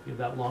plan. So if you have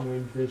that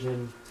long-range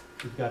vision,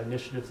 you've got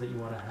initiatives that you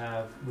want to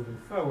have moving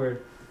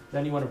forward,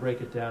 then you want to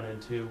break it down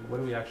into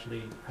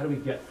how do we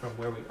get from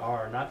where we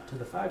are, not to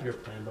the 5-year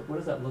plan, but what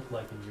does that look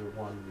like in year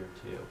 1, year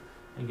 2,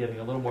 and getting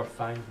a little more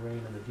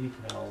fine-grained in the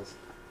details,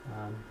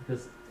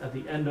 because at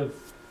the end of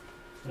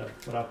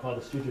what I'll call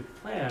the strategic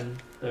plan,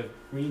 the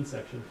green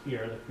section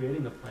here, the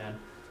creating the plan,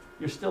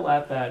 you're still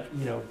at that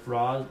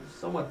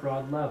somewhat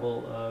broad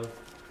level of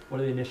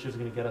what are the initiatives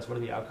going to get us, what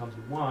are the outcomes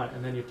we want,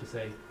 and then you have to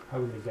say, how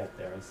are we going to get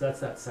there? And so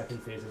that's that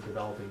second phase of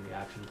developing the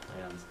action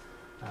plans,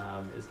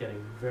 is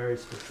getting very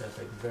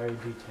specific, very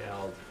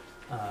detailed,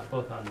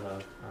 both on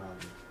the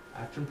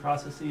action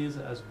processes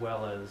as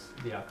well as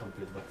the outcomes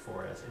we look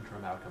for as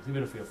interim outcomes.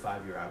 Even if we have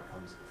 5-year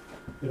outcomes,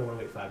 we don't want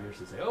to wait 5 years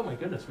to say, oh my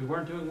goodness, we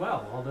weren't doing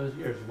well all those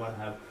years. We want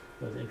to have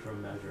those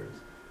interim measures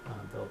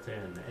built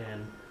in.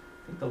 And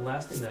I think the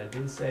last thing that I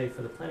didn't say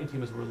for the planning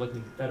team is I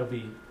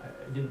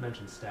didn't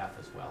mention staff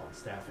as well. And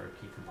staff are a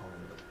key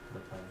component of the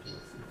planning team.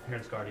 It's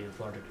parents, guardians,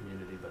 larger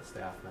community, but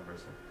staff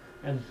members.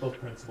 And both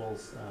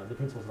principals, the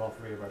principals of all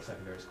 3 of our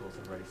secondary schools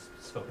have already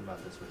spoken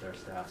about this with their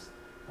staffs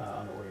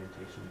on the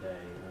orientation day,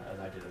 as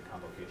I did a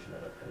convocation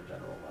at a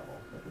general level.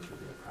 But this would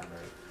be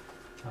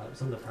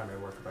some of the primary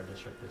work of our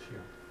district this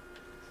year.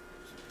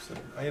 So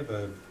I have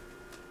a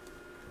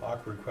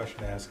awkward question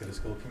to ask at a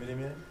school committee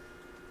meeting.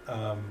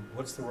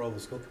 What's the role of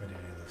the school committee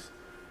in this?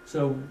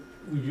 So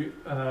we're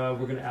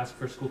going to ask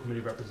for school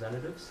committee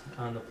representatives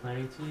on the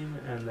planning team,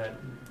 and that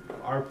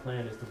our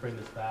plan is to bring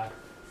this back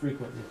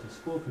frequently to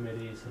school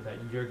committee so that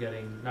you're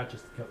getting not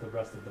just the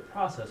rest of the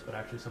process, but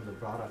actually some of the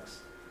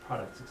products,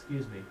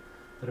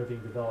 that are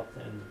being developed,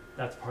 and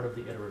that's part of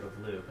the iterative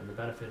loop. And the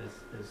benefit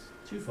is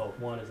twofold.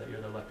 One is that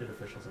you're the elected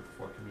officials of the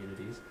 4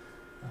 communities,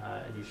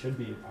 and you should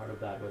be a part of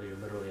that whether you're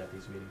literally at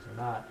these meetings or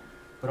not.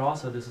 But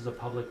also, this is a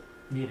public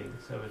meeting,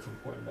 so it's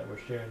important that we're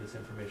sharing this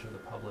information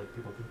with the public.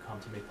 People can come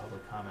to make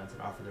public comments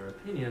and offer their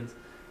opinions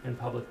in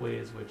public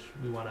ways, which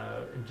we want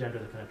to engender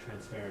the kind of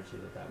transparency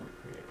that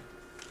would create.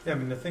 Yeah, I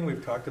mean, the thing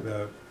we've talked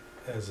about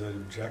as an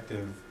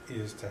objective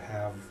is to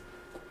have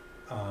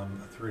a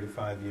 3 to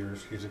 5 year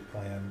strategic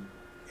plan,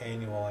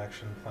 annual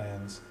action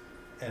plans,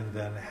 and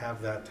then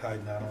have that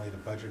tied not only to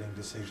budgeting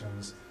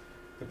decisions,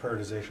 the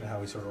prioritization, how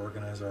we sort of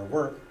organize our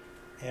work,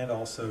 and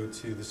also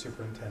to the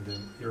superintendent,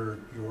 your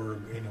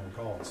annual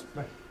goals.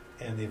 Right.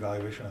 And the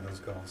evaluation of those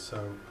goals.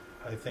 So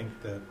I think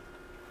that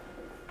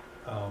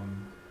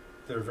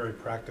there are very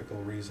practical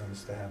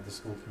reasons to have the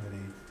school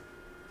committee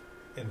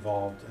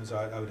involved. And so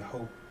I would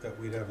hope that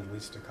we'd have at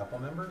least a couple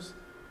members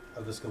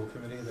of the school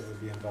committee that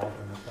would be involved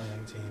in the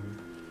planning team.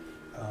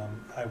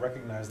 I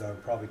recognize that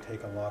would probably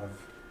take a lot of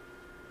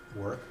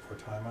work or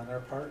time on their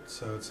part.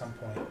 So at some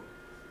point,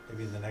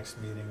 maybe in the next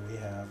meeting we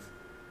have,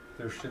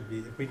 there should be,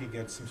 if we could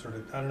get some sort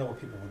of, I don't know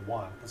what people would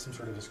want, but some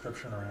sort of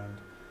description around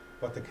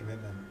what the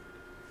commitment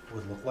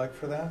would look like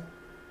for that,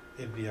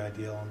 it'd be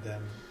ideal. And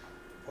then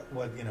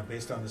what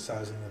based on the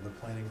sizing of the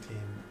planning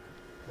team,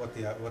 what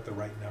the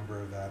right number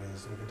of that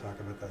is. We can talk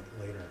about that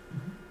later.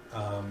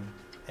 Mm-hmm.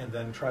 And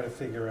then try to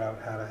figure out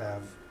how to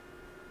have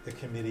the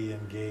committee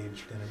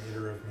engaged in an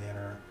iterative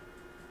manner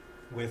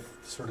with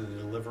sort of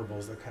the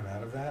deliverables that come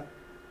out of that,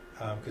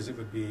 because it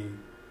would be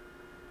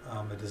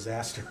a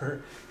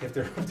disaster if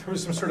there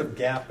was some sort of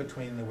gap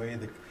between the way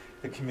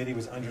the committee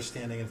was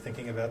understanding and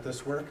thinking about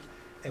this work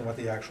and what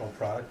the actual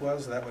product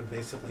was. That would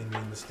basically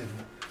mean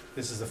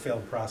this is a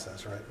failed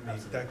process, right? I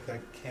mean, that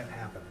can't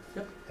happen.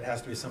 Yep. It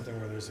has to be something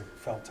where there's a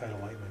felt tight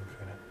alignment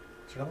between it.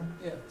 Gentlemen?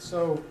 Yeah,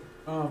 so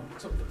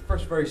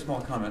first, very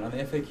small comment. On the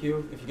FAQ,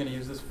 if you're going to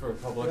use this for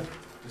public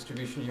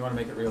distribution, you want to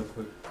make it real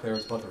clear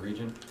it's about the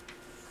region.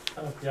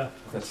 Oh, yeah,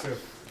 that's true.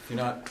 If you're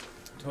not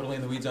totally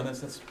in the weeds on this,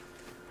 that's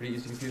pretty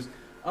easy to confuse.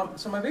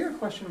 So my bigger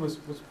question was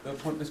the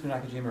point Mr.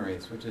 Nakajima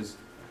raised, which is,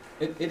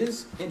 it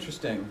is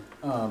interesting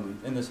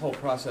in this whole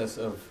process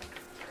of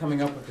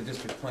coming up with the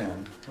district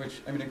plan,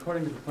 which, I mean,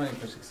 according to the Planning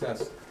for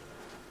Success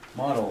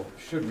model,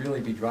 should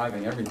really be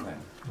driving everything,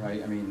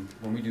 right? I mean,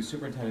 when we do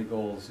superintendent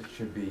goals, it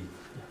should be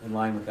in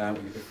line with that.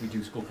 If we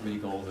do school committee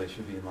goals, they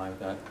should be in line with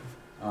that.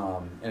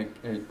 And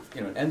it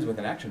ends with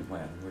an action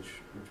plan, which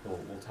will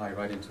tie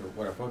right into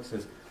what our focus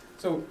is.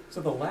 So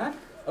the lack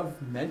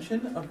of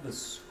mention of the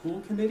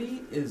school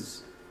committee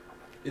is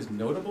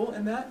notable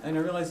in that, and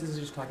I realize this is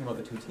just talking about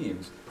the 2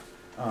 teams.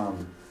 I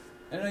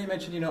know you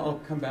mentioned, I'll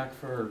come back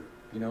for,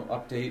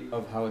 update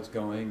of how it's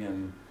going,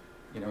 and,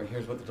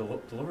 here's what the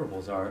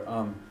deliverables are.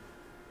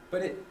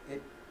 But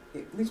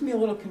it leaves me a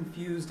little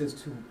confused as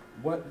to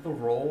what the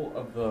role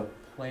of the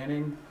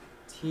planning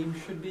team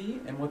should be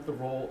and what the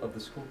role of the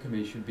school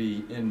committee should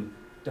be in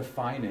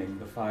defining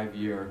the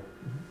 5-year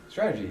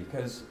strategy.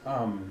 Because,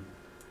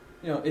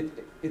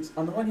 it's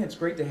on the one hand, it's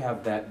great to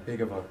have that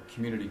big of a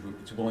community group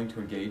that's willing to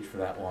engage for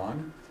that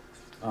long.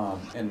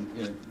 And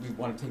we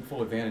want to take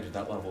full advantage of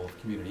that level of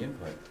community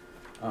input.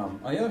 On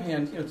the other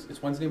hand,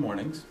 it's Wednesday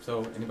mornings,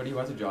 so anybody who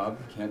has a job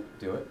can't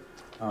do it.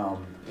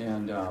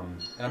 And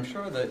I'm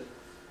sure that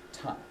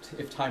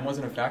if time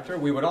wasn't a factor,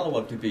 we would all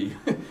love to be,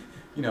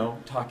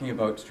 talking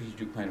about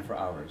strategic plan for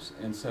hours.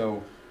 And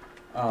so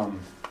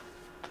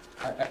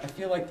I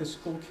feel like the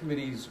school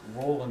committee's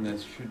role in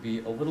this should be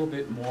a little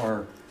bit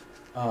more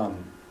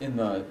in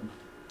the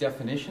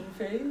definition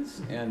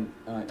phase and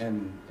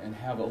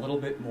have a little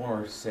bit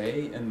more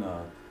say in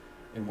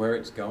where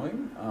it's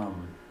going.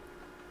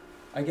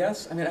 I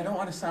guess. I mean, I don't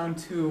want to sound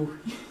too,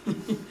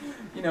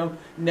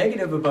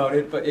 negative about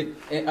it, but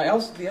I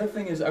also, the other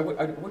thing is I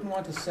wouldn't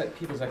want to set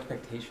people's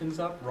expectations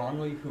up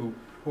wrongly who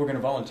are going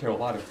to volunteer a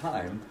lot of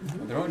time,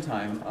 their own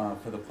time,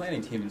 for the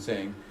planning team and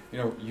saying,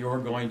 you're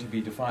going to be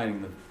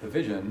defining the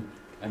vision,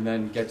 and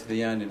then get to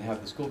the end and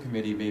have the school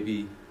committee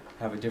maybe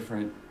have a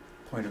different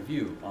point of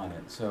view on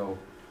it. So,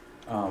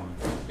 I'm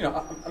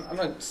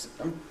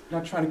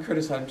not trying to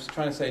criticize. I'm just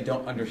trying to say I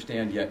don't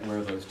understand yet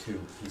where those 2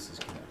 pieces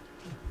connect.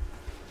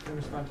 Can I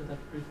respond to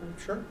that briefly?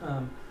 Sure.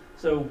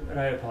 And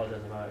I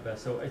apologize, I'm not my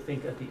best. So I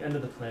think at the end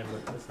of the plan,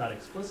 what's not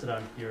explicit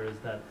on here is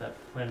that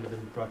plan would then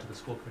be brought to the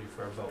school committee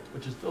for a vote,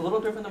 which is a little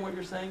different than what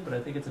you're saying, but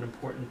I think it's an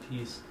important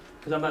piece,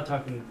 because I'm not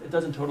talking, it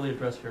doesn't totally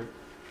address your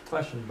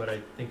question, but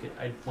I think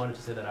I wanted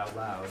to say that out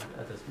loud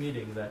at this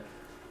meeting, that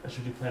a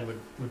strategic plan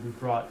would be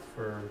brought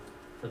for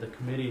the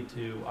committee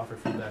to offer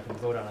feedback and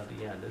vote on at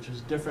the end, which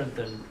is different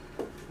than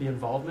the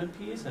involvement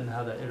piece and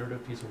how that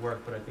iterative piece will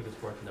work, but I think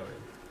it's worth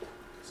noting.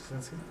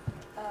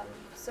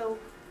 So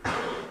I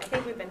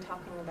think we've been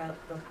talking about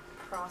the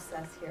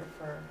process here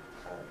for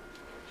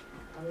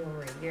a little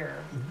over a year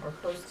or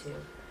close to.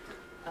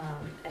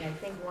 And I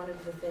think one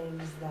of the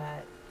things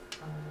that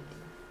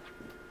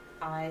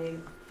I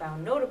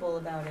found notable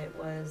about it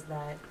was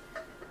that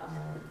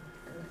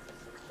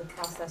the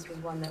process was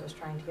one that was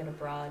trying to get a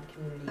broad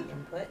community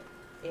input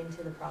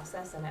into the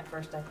process. And at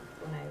first,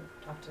 when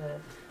I talked to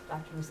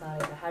Dr.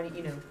 Musadi, how do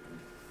you know,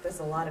 there's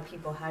a lot of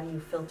people, how do you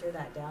filter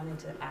that down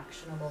into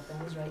actionable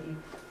things, right?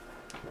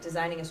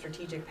 Designing a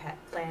strategic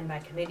plan by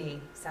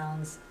committee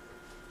sounds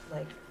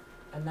like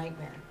a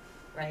nightmare,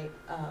 right?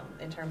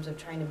 In terms of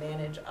trying to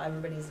manage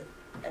everybody's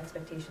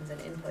expectations and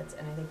inputs.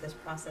 And I think this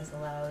process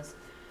allows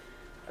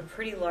a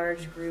pretty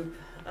large group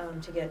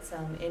to get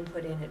some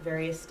input in at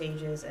various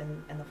stages,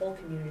 and the whole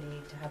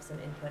community to have some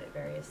input at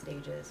various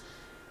stages.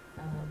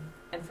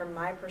 And from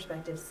my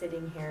perspective,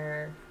 sitting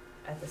here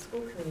at the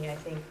school committee, I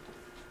think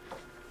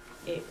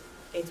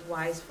it's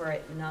wise for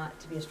it not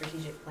to be a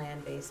strategic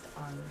plan based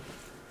on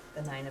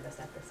the 9 of us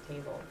at this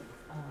table.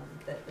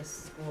 That the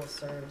school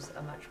serves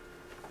a much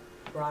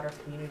broader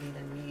community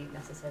than we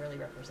necessarily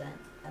represent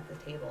at the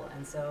table.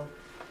 And so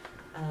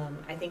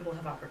I think we'll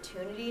have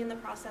opportunity in the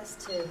process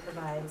to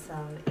provide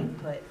some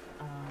input,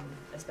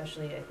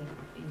 especially I think,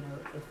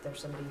 if there's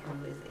somebody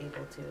who is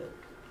able to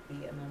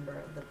be a member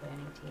of the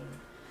planning team.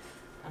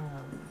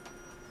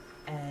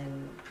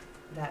 And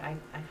that I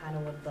kind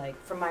of would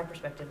like, from my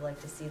perspective,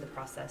 like to see the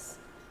process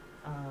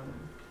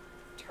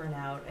turn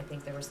out. I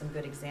think there were some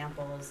good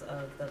examples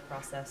of the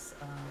process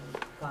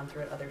gone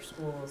through at other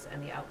schools,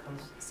 and the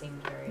outcomes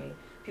seemed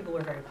people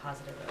were very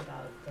positive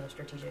about the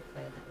strategic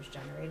plan that was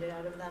generated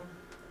out of them.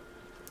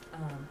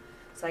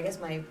 So I guess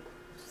my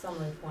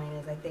summary point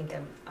is I think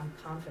I'm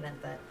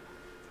confident that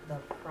the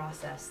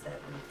process that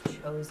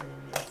we've chosen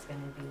is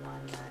going to be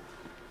one that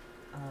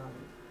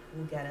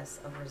will get us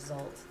a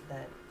result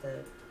that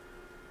the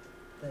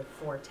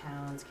 4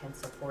 towns can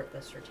support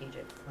the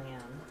strategic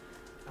plan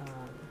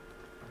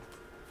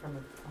from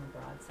a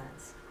broad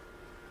sense.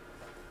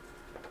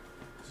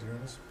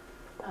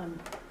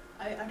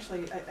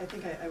 I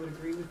think I would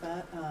agree with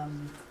that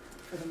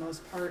for the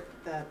most part.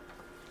 That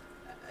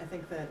I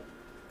think that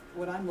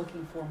what I'm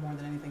looking for more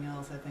than anything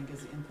else, I think,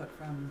 is input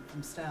from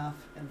staff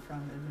and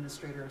from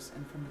administrators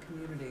and from the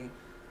community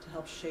to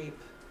help shape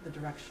the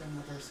direction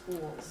of our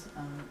schools.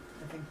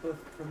 I think both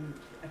from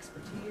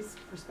expertise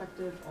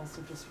perspective,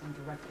 also just from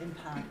direct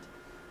impact,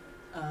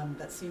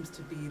 that seems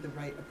to be the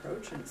right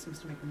approach, and it seems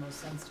to make the most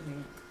sense to me.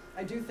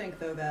 I do think,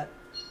 though, that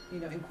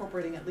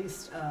incorporating at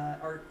least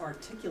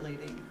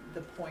articulating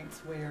the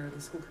points where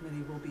the school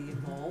committee will be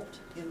involved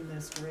in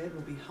this grid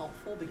will be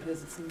helpful,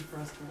 because it seems for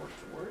us to work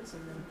towards,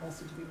 and then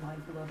also to be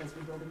mindful of as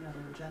we're building out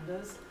our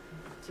agendas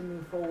to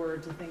move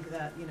forward, to think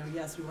that,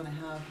 yes, we want to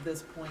have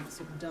this point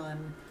sort of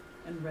done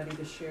and ready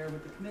to share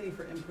with the committee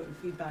for input and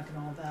feedback and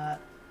all that.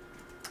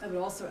 I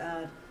would also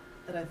add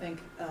that I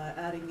think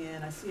adding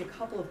in, I see a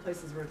couple of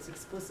places where it's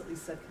explicitly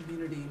said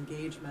community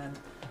engagement,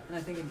 and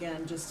I think,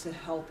 again, just to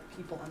help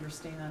people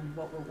understand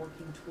what we're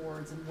working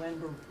towards and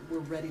when we're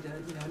ready to,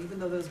 and even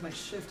though those might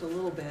shift a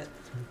little bit,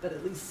 but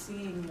at least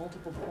seeing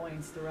multiple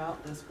points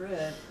throughout this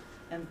grid,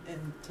 and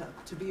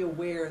to be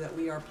aware that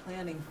we are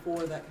planning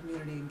for that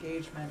community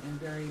engagement in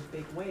very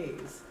big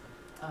ways,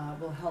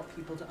 will help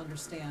people to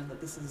understand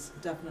that this is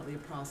definitely a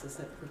process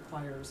that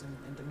requires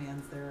and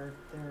demands their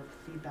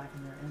feedback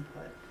and their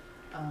input.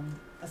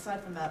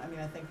 Aside from that,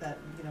 I think that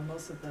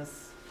most of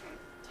this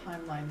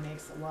timeline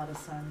makes a lot of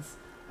sense.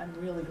 I'm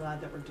really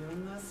glad that we're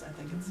doing this. I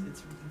think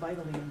it's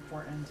vitally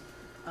important,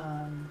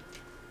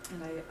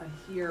 and I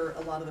hear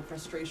a lot of the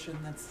frustration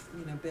that's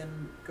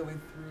been going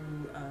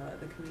through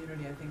the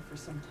community, I think, for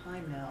some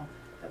time now,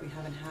 that we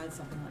haven't had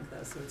something like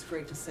this. So it's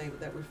great to say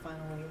that we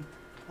finally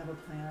have a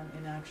plan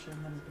in action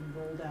that has been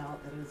rolled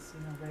out, that is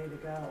ready to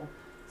go.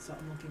 So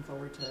I'm looking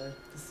forward to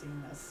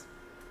seeing this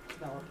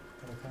develop.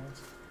 Other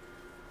comments?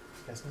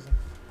 Yes,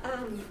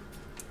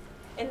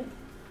 and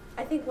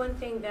I think one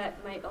thing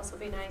that might also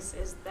be nice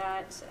is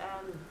that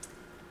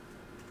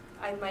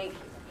I might,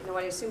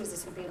 what I assume is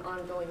this would be an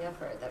ongoing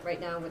effort, that right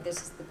now this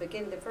is the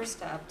first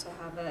step to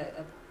have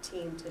a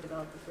team to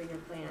develop a 3-year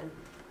plan.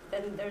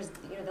 Then there's,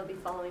 they'll be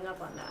following up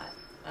on that.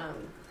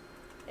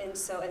 And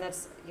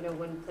that's,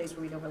 one place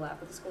where we'd overlap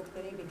with the school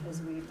committee, because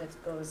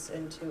that goes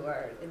into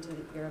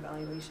the year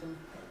evaluation.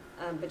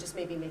 But just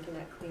maybe making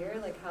that clear,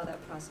 like how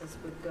that process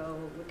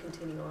would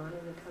continue on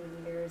in the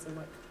coming years, and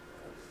what.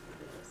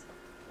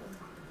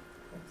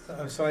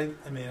 So I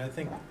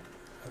think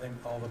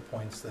all the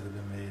points that have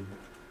been made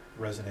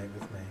resonate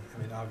with me.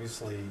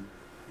 Obviously,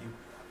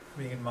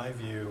 in my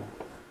view,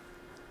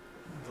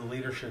 the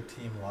leadership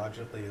team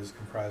logically is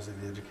comprised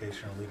of the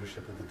educational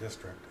leadership of the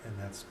district, and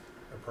that's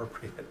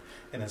appropriate,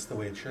 and it's the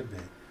way it should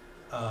be.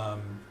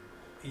 And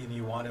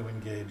you want to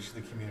engage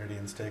the community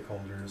and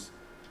stakeholders,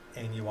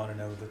 and you want to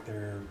know that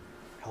they're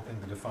helping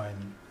to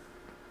define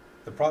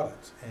the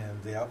product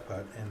and the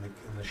output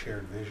and the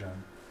shared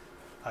vision.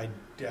 I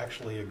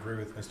actually agree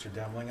with Mr.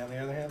 Demling, on the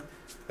other hand,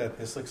 that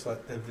this looks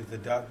like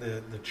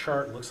the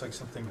chart looks like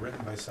something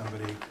written by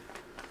somebody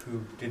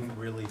who didn't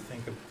really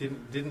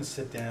didn't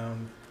sit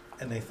down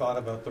and they thought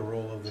about the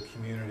role of the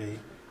community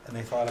and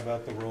they thought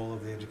about the role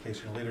of the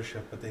educational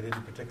leadership, but they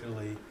didn't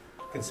particularly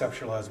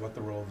conceptualize what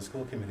the role of the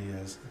school committee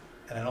is.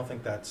 And I don't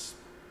think that's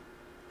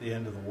the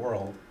end of the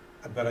world,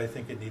 but I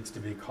think it needs to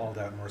be called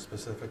out more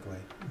specifically,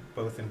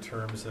 both in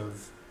terms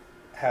of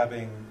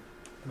having,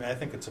 I mean, I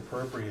think it's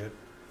appropriate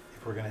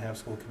if we're going to have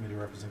school committee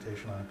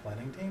representation on a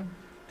planning team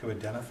to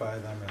identify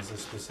them as a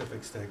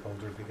specific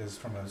stakeholder, because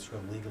from a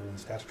sort of legal and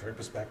statutory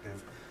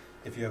perspective,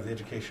 if you have the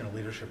educational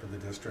leadership of the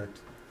district,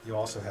 you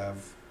also have,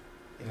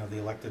 you know, the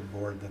elected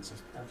board that's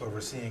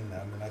overseeing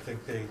them. And I think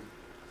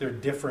they're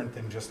different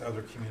than just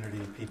other community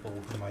people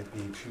who might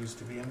choose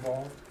to be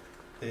involved.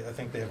 I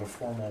think they have a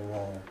formal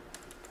role.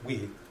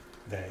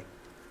 They,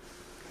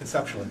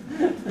 conceptually.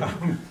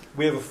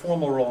 We have a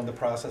formal role in the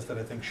process that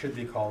I think should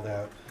be called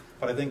out.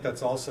 But I think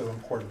that's also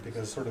important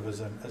because sort of as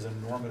a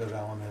normative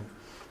element,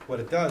 what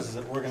it does is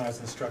it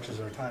organizes and structures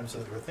our time so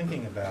that we're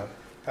thinking about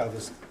how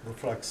this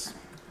reflects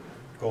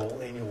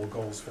annual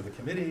goals for the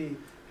committee,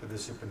 for the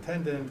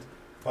superintendent,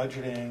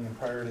 budgeting and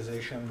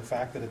prioritization, the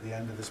fact that at the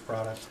end of this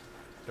product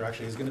there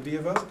actually is going to be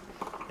a vote.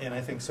 And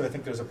I think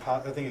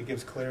it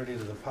gives clarity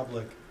to the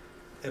public.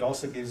 It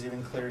also gives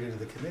even clarity to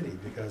the committee,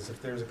 because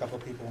if there's a couple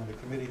of people on the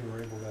committee who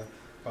are able to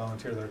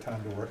volunteer their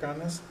time to work on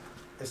this,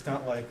 it's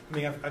not like,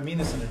 I mean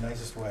this in the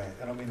nicest way,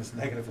 I don't mean this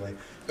negatively,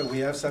 but we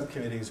have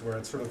subcommittees where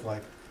it's sort of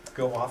like,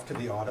 go off to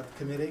the audit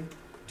committee,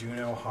 do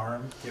no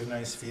harm, give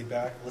nice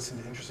feedback,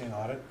 listen to interesting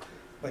audit.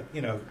 Like,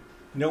 you know,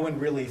 no one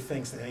really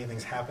thinks that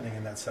anything's happening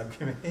in that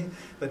subcommittee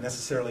that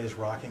necessarily is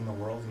rocking the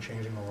world and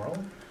changing the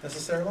world,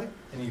 necessarily.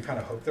 And you kind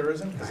of hope there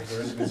isn't, because if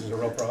there isn't, this is a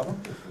real problem.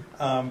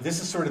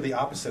 This is sort of the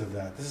opposite of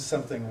that. This is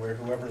something where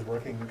whoever's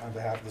working on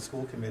behalf of the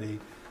school committee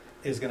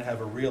is going to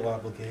have a real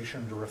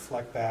obligation to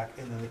reflect back,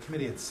 and then the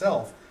committee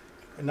itself,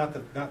 and not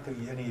that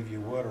any of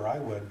you would or I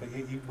would, but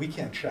we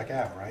can't check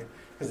out, right?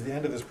 Because at the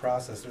end of this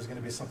process, there's going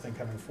to be something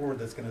coming forward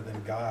that's going to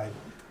then guide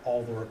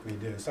all the work we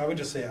do. So I would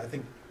just say, I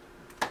think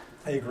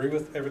I agree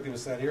with everything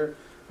was said here,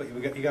 but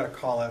you got to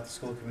call out the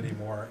school committee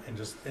more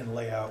and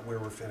lay out where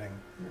we're fitting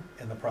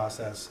in the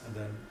process, and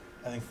then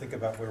I think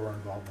about where we're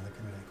involved in the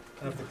committee.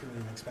 I don't know if the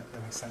committee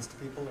makes sense to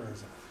people, or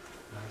is it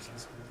not make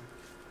sense to people?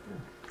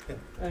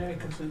 I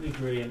completely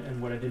agree,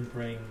 and what I didn't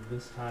bring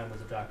this time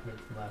was a document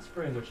from last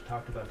spring which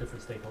talked about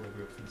different stakeholder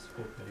groups, and the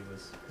school committee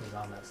was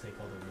on that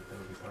stakeholder group that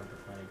would be part of the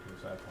planning team,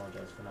 so I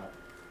apologize for not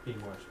being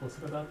more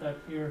explicit about that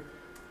here.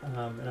 And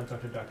I'm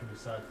talking to Dr.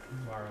 Musad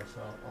tomorrow, so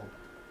I'll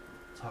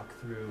talk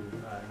through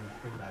and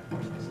bring back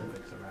more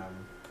specifics around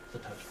the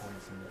touch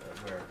points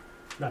and where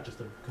not just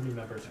the committee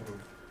members who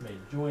may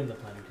join the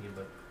planning team,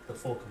 but the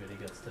full committee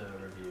gets to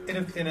review.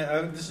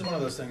 And this is one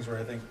of those things where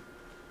I think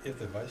if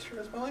the vice chair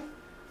is willing,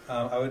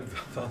 I would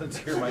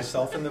volunteer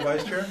myself in the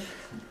vice chair.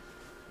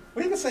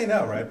 Well, you can say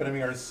no, right? But I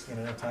mean, or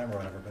no time or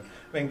whatever. But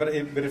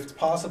I mean, but if it's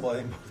possible, I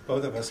think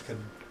both of us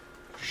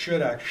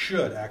should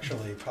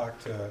actually talk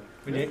to.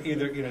 I mean,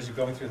 either as you're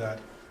going through that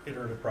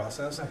iterative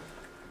process,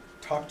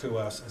 talk to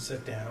us and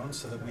sit down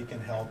so that we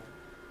can help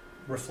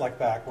reflect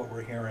back what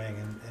we're hearing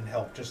and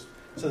help just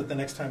so that the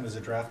next time there's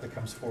a draft that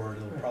comes forward,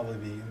 it'll probably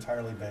be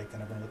entirely baked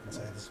and everyone will look and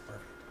say, "This is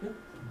perfect."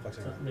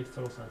 Yeah, that makes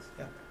total sense.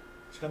 Yeah,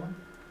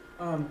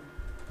 Shimon?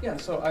 Yeah,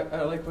 so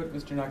I like what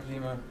Mr.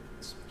 Nakajima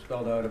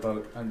spelled out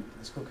about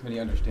the school committee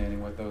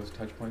understanding what those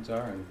touch points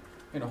are,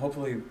 and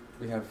hopefully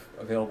we have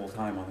available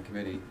time on the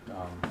committee,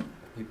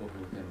 people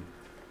who can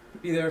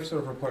be there,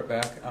 sort of report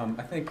back.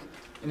 I think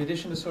in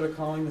addition to sort of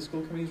calling the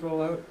school committee's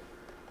role out,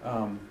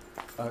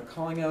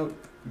 calling out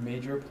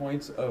major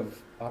points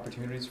of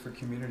opportunities for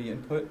community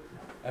input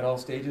at all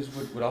stages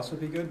would also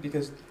be good,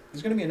 because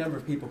there's going to be a number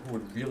of people who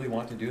would really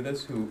want to do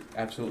this who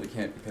absolutely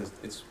can't because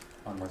it's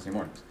on Wednesday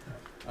mornings.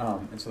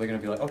 And so they're going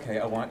to be like, okay,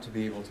 I want to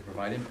be able to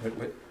provide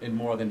input in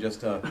more than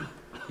just a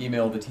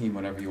email the team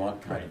whenever you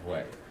want kind of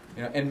way.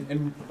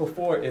 And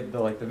before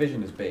the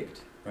vision is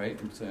baked, right?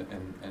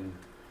 And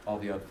all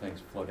the other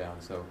things flow down.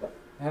 So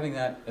having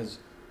that as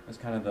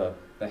kind of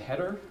the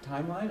header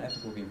timeline, I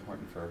think will be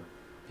important for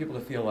people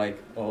to feel like,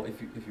 well,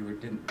 if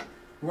you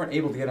weren't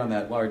able to get on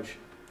that large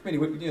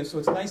committee, so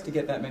it's nice to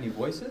get that many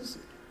voices.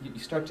 You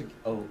start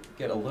to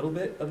get a little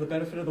bit of the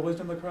benefit of the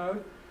wisdom of the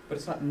crowd, but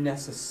it's not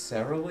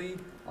necessarily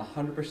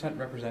 100%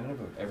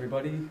 representative of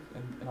everybody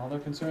and all their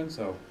concerns.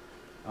 So,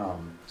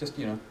 it's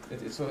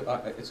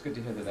good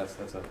to hear that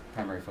that's a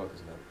primary focus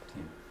of the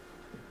team.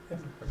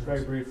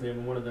 Very briefly, I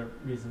mean, one of the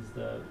reasons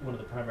one of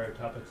the primary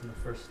topics in the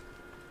first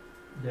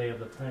day of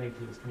the planning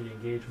team's community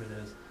engagement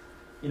is,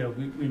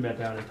 we met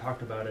down and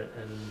talked about it,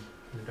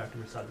 and Dr.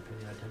 Musad's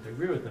opinion, I tend to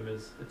agree with him,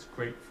 is it's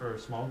great for a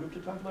small group to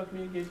talk about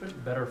community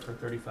engagement, better for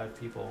 35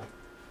 people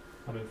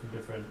coming from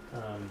different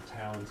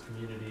towns,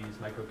 communities,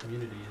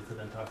 micro-communities, to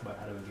then talk about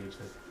how to engage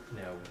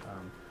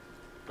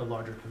the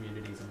larger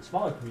communities and the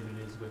smaller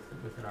communities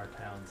within our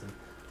towns. And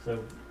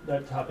so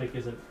that topic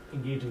isn't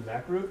engaging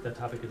that group, that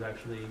topic is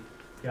actually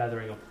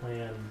gathering a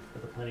plan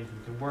that the planning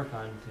team can work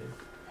on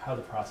to how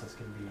the process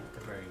can be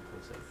very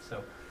inclusive.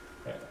 So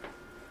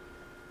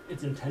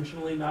it's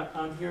intentionally not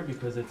on here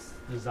because it's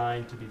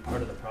designed to be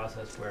part of the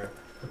process where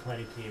the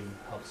planning team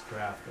helps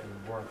draft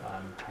and work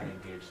on how to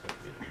engage the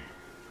community.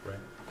 Right.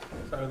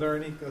 So are there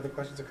any other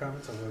questions or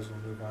comments? Otherwise,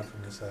 we'll move on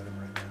from this item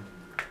right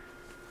now.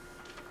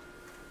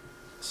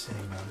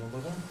 Seeing none, we'll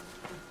move on.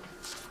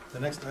 The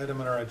next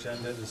item on our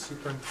agenda is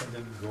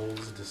superintendent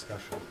goals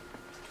discussion.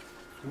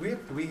 Do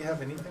we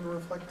have anything to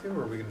reflect to,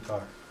 or are we going to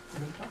talk?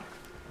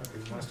 Okay,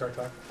 you want to start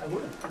talking? I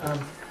would.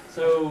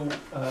 So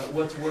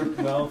what's worked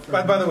well for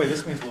By the way,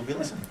 this means we'll be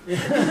listening. I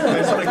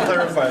just want to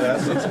clarify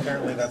that, since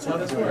apparently that's what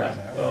we're doing right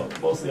now. Well,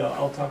 mostly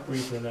I'll talk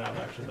briefly, and then I'm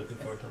actually looking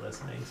forward to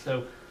listening.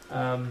 So,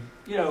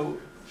 you know,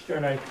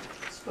 Sharon and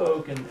I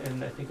spoke,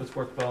 and I think what's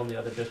worked well in the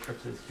other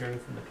districts is hearing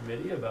from the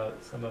committee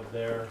about some of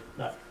their,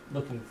 not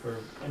looking for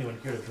anyone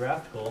here to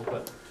draft goals,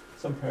 but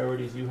some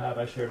priorities you have.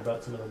 I shared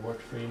about some of the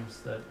work streams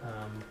that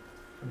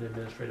from the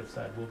administrative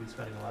side we'll be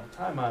spending a lot of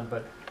time on,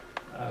 but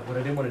what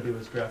I didn't want to do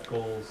is draft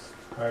goals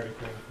prior to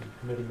hearing from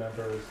committee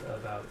members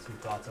about some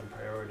thoughts on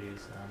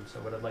priorities. So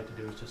what I'd like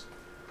to do is just,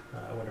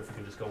 I wonder if we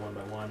can just go one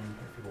by one,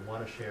 if people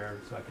want to share,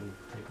 so I can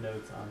take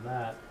notes on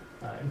that,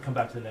 and come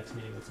back to the next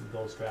meeting with some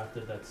goals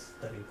drafted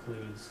that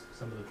includes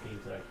some of the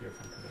themes that I hear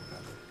from committee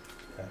members.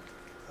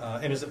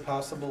 Okay. And is it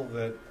possible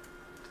that,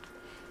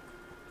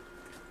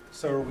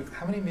 so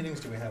how many meetings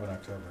do we have in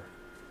October?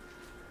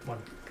 One.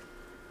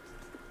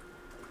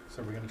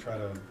 So we're going to try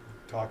to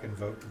talk and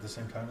vote at the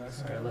same time next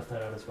Sorry, I time? left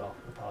that out as well.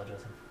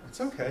 Apologizing. It's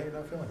okay, you're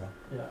not feeling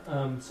well.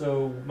 Yeah,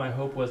 so my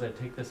hope was I'd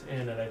take this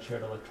in and I'd share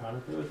it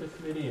electronically with the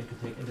committee and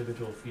could take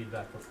individual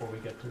feedback before we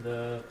get to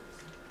the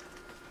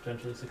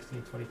potentially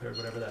 16th, 23rd,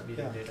 whatever that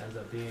meeting date ends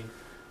up being,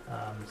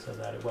 so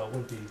that it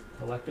wouldn't be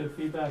collective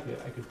feedback.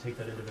 I could take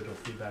that individual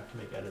feedback to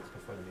make edits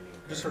before the meeting.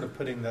 Just sort of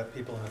putting that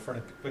people in the front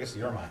of, I guess,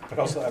 your mind, but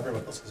also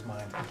everyone else's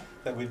mind,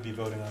 that we'd be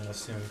voting on this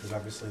soon, because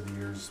obviously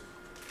we're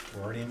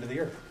already into the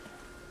year.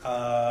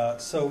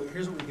 So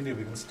here's what we can do.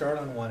 We can start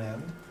on one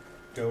end,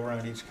 go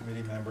around each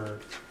committee member.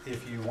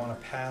 If you want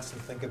to pass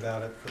and think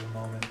about it for the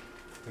moment,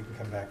 we can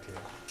come back to you.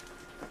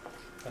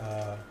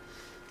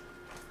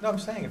 No, I'm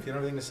saying if you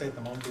don't have anything to say at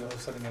the moment, you'll have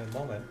something in a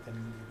moment, and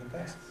you can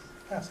pass.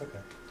 Pass, okay.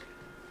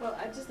 Well,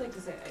 I'd just like to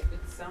say,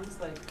 it sounds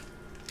like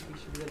we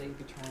should really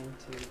be trying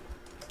to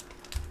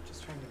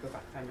go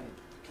back, find my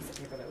piece of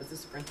paper that was the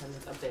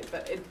superintendent's update,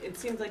 but it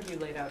seems like you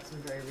laid out some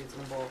very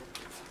reasonable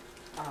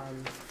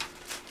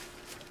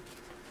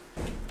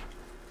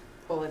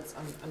bullets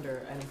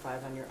under item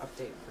 5 on your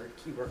update for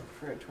key work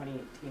for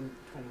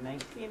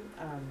 2018-2019.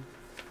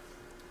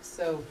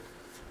 So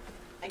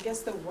I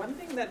guess the one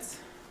thing that's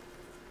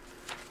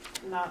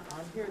not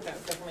on here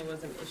that definitely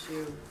was an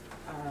issue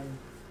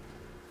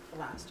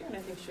last year, and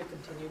I think should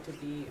continue to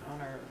be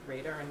on our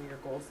radar and your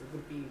goals,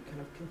 would be kind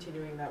of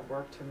continuing that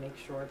work to make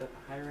sure that the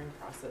hiring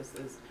process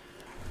is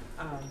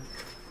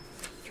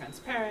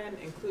transparent,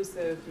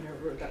 inclusive, you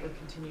know, that we're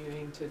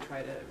continuing to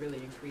try to really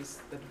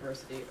increase the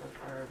diversity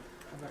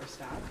of our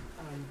staff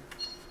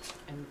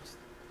and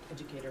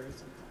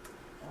educators and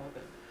all of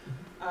it.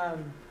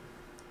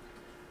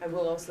 I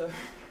will also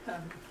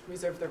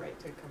reserve the right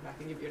to come back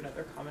and give you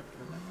another comment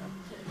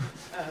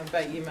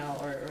by email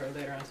or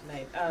later on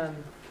tonight.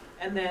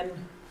 And then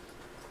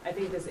I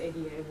think this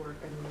ADA work,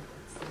 I mean,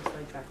 it seems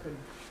like that could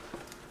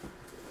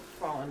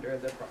fall under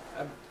the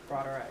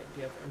broader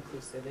idea of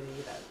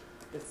inclusivity, that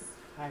this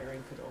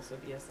hiring could also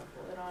be a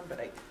supplement on, but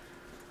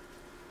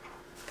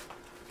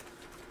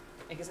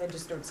I guess I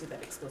just don't see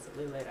that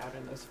explicitly laid out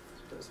in those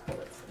bullets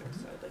there,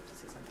 so I'd like to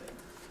see something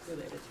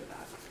related to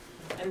that.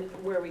 And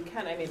where we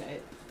can, I mean,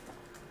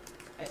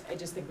 I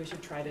just think we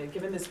should try to,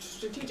 given this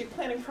strategic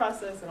planning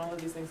process and all of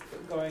these things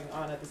going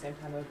on at the same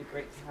time, it would be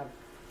great to have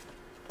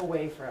a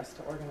way for us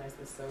to organize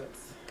this so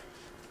it's,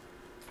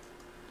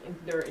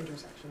 there are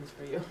intersections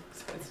for you,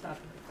 so it's not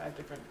 5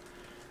 different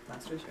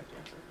masters you have to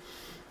answer.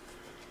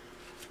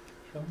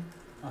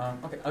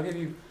 Okay, I'll give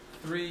you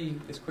 3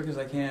 as quick as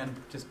I can,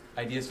 just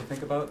ideas to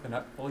think about. They're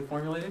not fully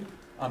formulated.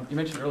 You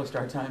mentioned early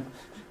start time.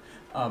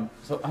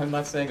 So I'm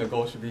not saying a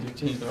goal should be to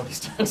change the early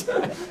start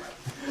time.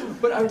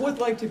 But I would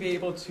like to be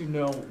able to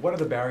know what are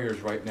the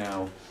barriers right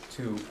now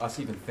to us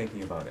even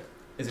thinking about it.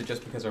 Is it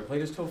just because our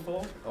plate is too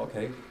full?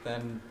 Okay,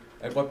 then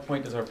at what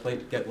point does our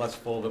plate get less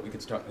full that we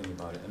could start thinking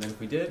about it? And then if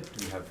we did,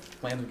 do we have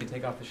plans we could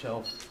take off the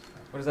shelf?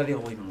 What does that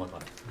even look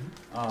like?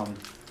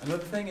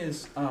 Another thing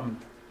is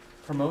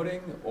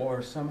promoting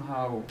or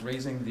somehow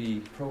raising the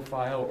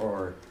profile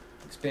or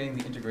expanding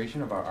the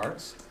integration of our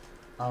arts.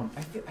 I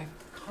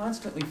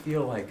constantly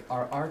feel like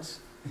our arts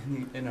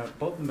in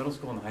both the middle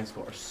school and the high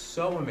school are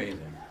so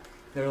amazing.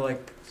 They're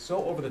like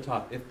so over the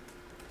top. If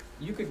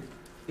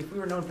we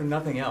were known for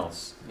nothing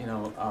else, you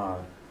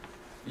know,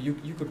 you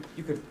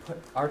could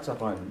put arts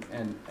up on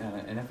and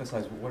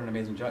emphasize what an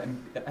amazing job.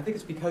 And I think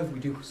it's because we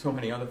do so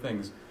many other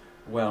things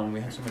well, and we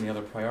have so many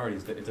other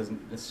priorities that it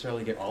doesn't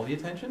necessarily get all the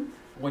attention.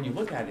 When you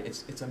look at it,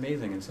 it's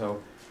amazing. And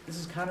so this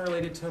is kind of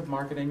related to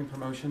marketing and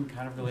promotion,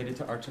 kind of related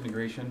to arts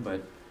integration,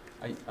 but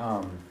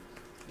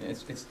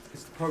it's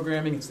the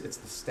programming, it's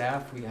the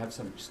staff. We have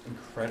some just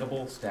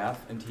incredible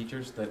staff and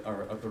teachers that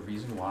are the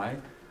reason why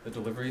the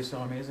delivery is so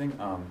amazing.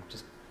 I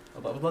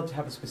would love to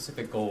have a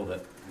specific goal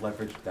that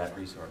leveraged that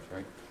resource,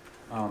 right?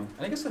 And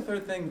I guess the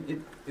third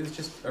thing, it was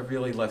just a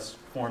really less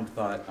formed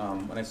thought.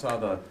 When I saw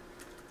the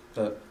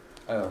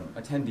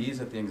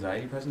attendees at the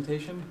anxiety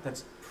presentation,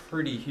 that's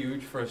pretty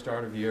huge for a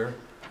start of year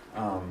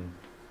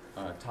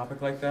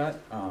topic like that.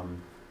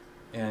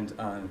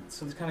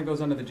 So this kind of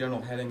goes under the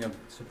general heading of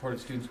supportive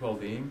students'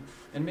 well-being,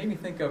 and made me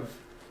think of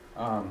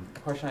a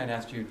question I had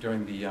asked you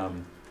during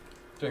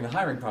the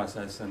hiring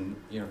process. And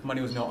if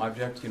money was no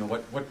object,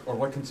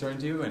 what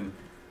concerns you? And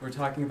we were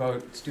talking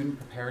about student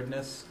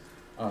preparedness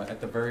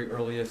at the very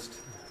earliest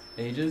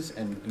ages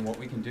and what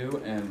we can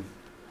do. And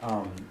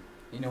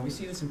we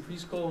see this in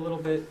preschool a little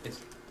bit.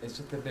 It's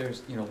just that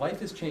there's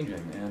life is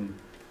changing, and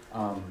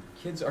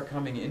kids are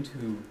coming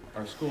into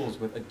our schools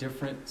with a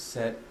different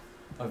set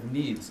of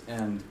needs,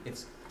 and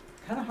it's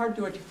kind of hard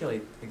to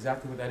articulate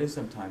exactly what that is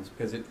sometimes,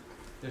 because it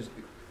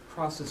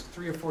crosses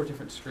 3 or 4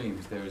 different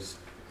streams. There's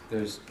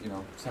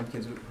some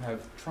kids who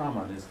have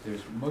trauma.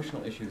 There's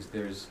emotional issues.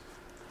 There's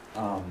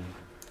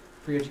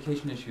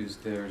pre-education issues.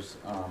 There's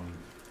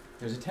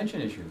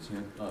attention issues.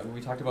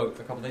 We talked about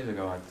a couple days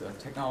ago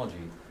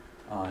technology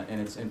and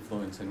its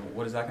influence, and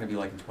what is that going to be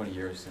like in 20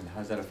 years, and how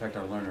does that affect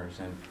our learners?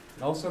 And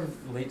it all sort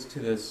of relates to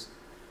this.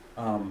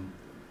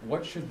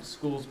 What should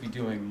schools be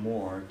doing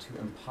more to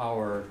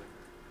empower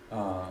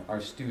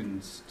our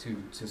students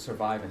to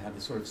survive and have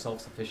this sort of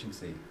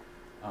self-sufficiency?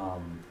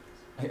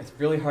 It's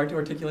really hard to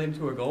articulate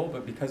into a goal,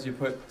 but because you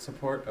put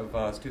support of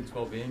students'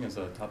 well-being as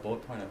a top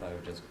bullet point, I thought I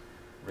would just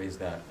raise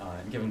that.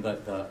 And given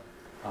that the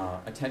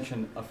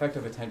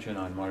effective attention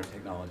on modern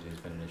technology has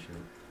been an issue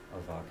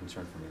of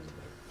concern for me as a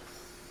leader.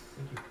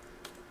 Thank you.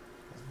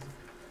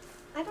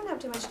 I don't have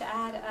too much to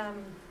add.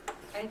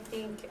 I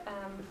think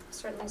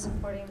certainly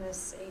supporting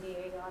this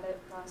ADA audit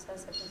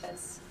process, I think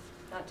that's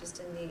not just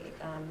in the,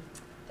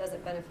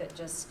 doesn't benefit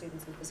just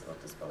students with physical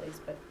disabilities,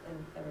 but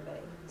everybody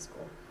in the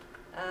school.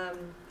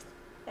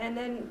 And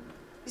then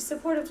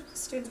supportive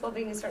students'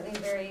 well-being is certainly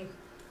very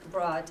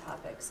broad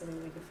topics. I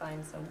mean, we could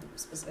find some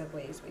specific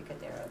ways we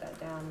could narrow that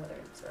down, whether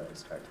it's early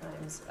start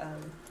times,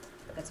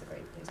 but that's a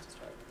great place to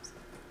start. So,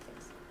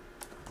 thanks.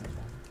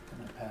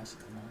 Can I pass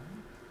it along?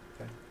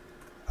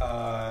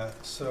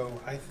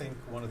 So I think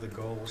one of the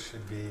goals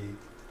should be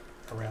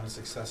around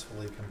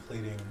successfully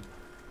completing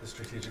the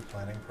strategic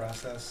planning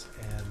process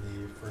and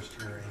the first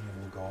year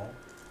annual goal.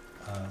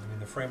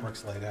 The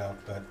framework's laid out,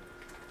 but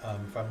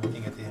if I'm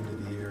looking at the end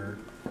of the year,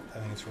 I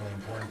think it's really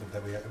important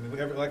that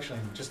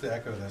actually, just to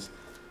echo this,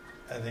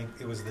 I think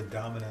it was the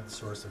dominant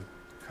source of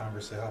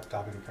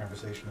topic of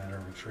conversation at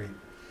our retreat.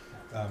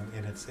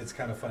 And it's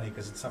kind of funny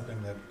because it's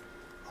something that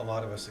a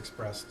lot of us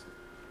expressed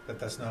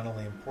that's not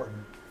only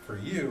important for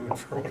you and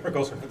for what our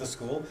goals are for the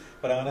school,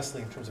 but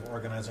honestly in terms of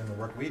organizing the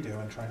work we do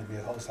and trying to be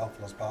as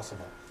helpful as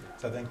possible.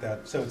 So I think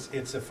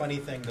it's a funny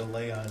thing to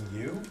lay on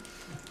you,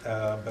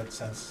 but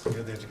since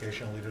you're the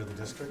educational leader of the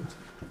district,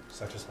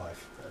 such is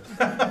life.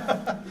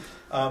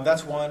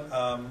 That's one.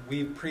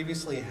 We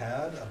previously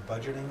had a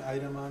budgeting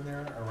item on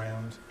there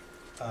around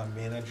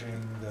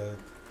managing the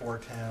 4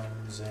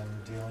 towns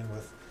and dealing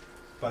with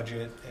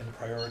budget and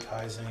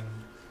prioritizing,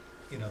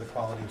 the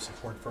quality of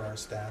support for our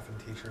staff and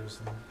teachers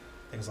and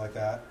things like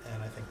that.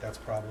 And I think that's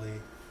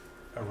probably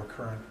a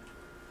recurrent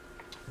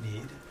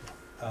need.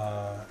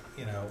 I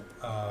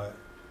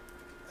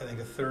think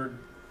a third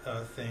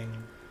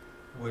thing,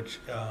 which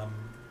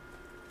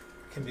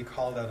can be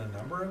called out a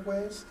number of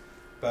ways,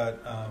 but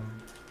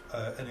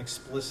an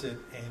explicit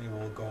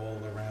annual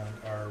goal around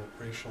our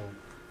racial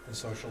and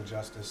social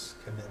justice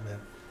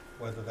commitment,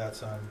 whether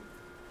that's on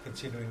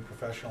continuing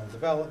professional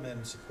development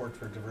and support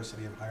for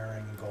diversity of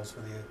hiring and goals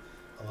for the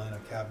Atlanta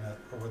Cabinet,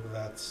 or whether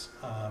that's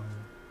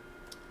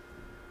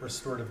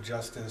restorative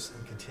justice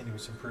and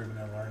continuous improvement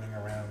and learning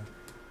around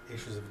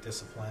issues of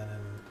discipline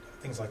and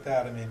things like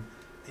that. I mean,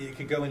 it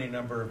could go in a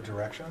number of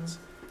directions.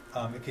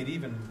 It could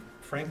even,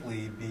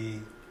 frankly,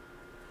 be,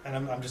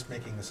 and I'm just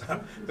making this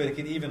up, but it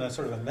could even, on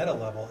sort of a meta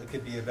level, it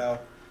could be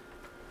about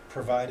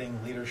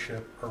providing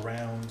leadership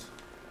around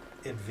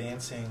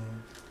advancing,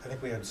 I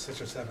think we had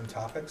 6 or 7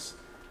 topics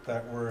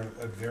that were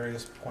at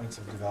various points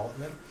of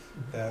development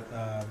that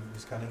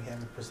Ms.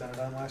 Cunningham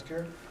presented on last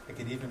year. It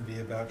could even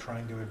be about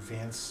trying to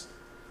advance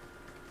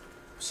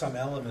some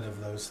element of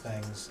those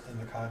things in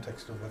the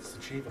context of what's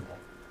achievable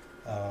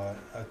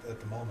at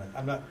the moment.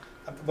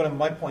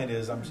 My point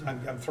is, I'm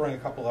throwing a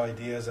couple of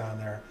ideas on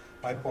there.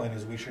 My point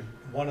is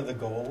one of the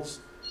goals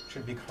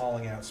should be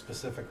calling out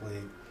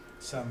specifically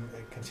some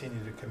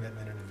continued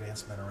commitment and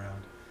advancement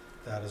around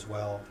that as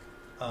well.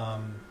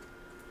 I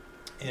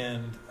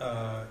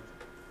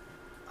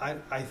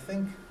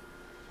think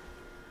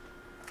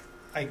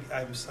I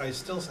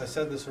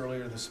said this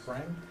earlier this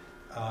spring,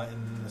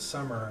 in the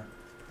summer,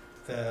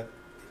 that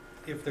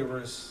if there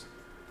was,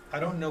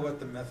 I don't know what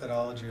the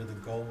methodology or the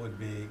goal would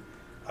be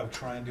of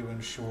trying to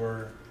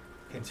ensure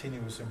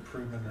continuous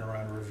improvement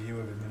around review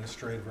of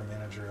administrative or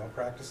managerial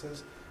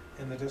practices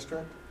in the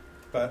district,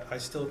 but I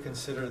still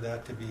consider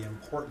that to be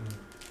important.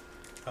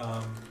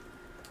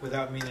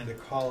 Without meaning to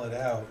call it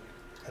out,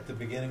 at the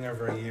beginning of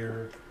our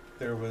year,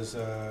 there was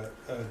a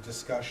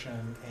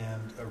discussion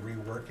and a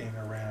reworking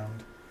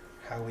around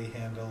how we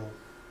handle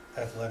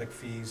athletic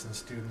fees and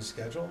student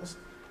schedules.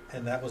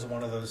 And that was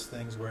one of those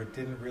things where it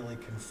didn't really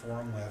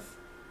conform with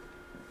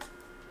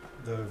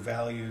the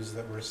values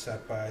that were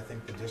set by, I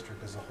think, the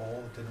district as a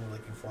whole. It didn't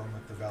really conform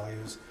with the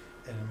values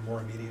and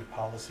more immediate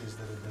policies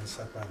that had been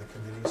set by the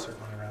committee,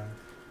 certainly around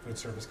food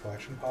service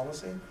collection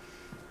policy.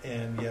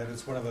 And yet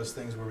it's one of those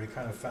things where we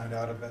kind of found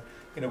out about,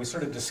 we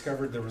sort of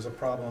discovered there was a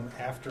problem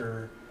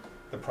after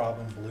the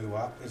problem blew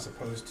up as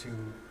opposed to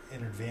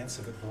in advance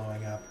of it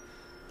blowing up.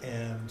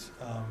 And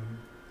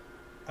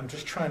I'm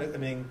just trying to,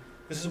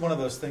 this is one of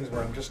those things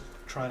where I'm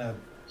trying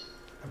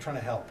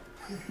to help.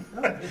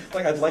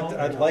 Like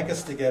I'd like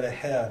us to get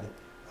ahead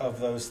of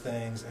those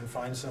things and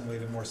find some way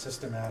to more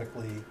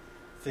systematically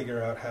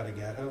figure out how to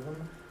get at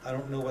them. I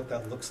don't know what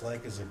that looks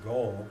like as a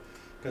goal,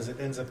 because it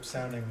ends up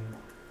sounding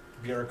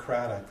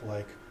bureaucratic,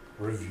 like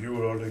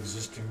review all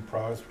existing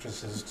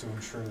processes to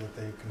ensure that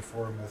they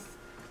conform with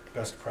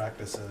best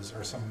practices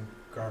or some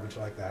garbage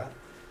like that.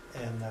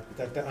 And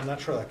that I'm not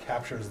sure that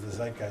captures the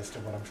zeitgeist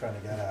of what I'm trying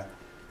to get at.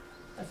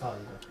 I follow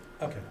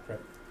you. Okay, great.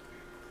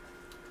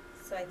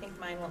 So I think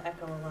mine will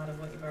echo a lot of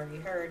what you've already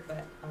heard,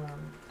 but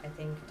I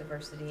think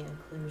diversity,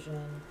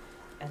 inclusion,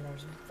 and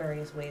there's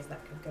various ways that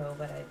could go,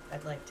 but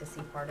I'd like to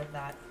see part of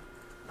that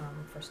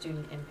for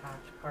student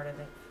impact, part of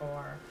it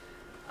for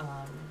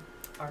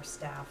our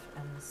staff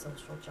and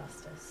social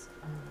justice.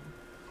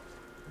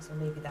 So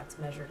maybe that's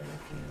measured in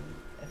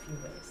a few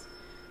ways.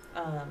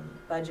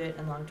 Budget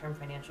and long-term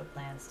financial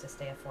plans to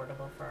stay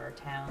affordable for our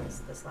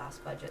towns. This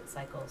last budget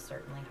cycle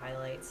certainly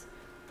highlights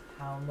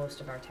how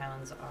most of our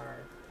towns are,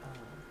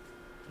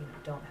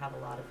 don't have a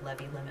lot of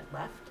levy limit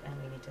left, and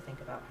we need to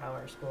think about how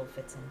our school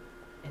fits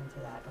into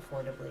that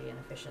affordably and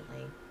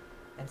efficiently,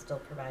 and still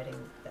providing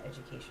the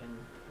education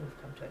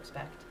we've come to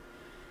expect.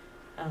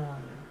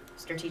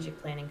 Strategic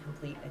planning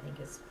complete, I think,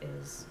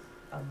 is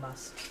a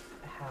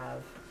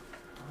must-have.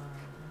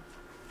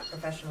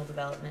 Professional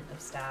development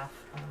of staff.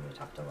 We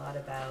talked a lot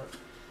about,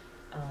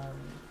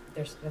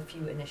 there's a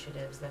few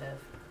initiatives that have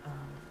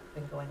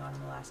been going on in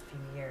the last few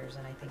years,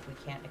 and I think we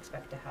can't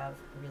expect to have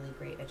really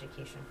great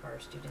education for our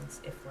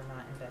students if we're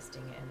not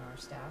investing in our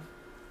staff.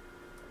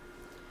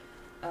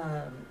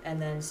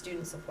 And then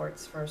student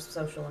supports for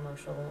social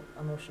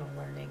emotional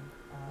learning,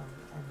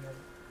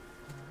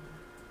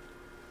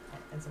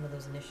 and some of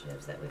those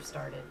initiatives that we've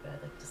started, but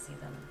I'd like to see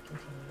them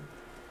continue.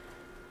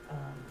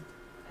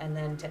 And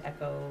then to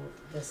echo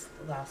this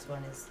last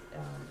one is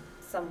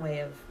some way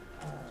of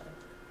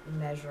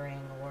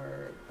measuring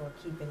or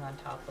keeping on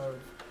top of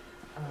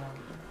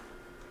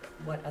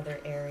what other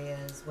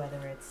areas,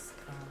 whether it's,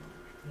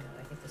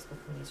 I think the school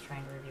committee is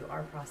trying to review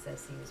our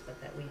processes,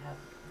 but that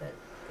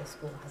the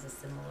school has a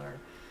similar,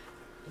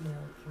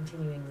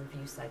 continuing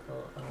review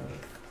cycle of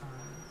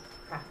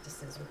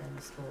practices within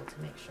the school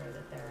to make sure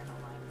that they're in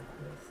alignment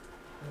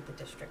with the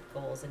district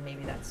goals. And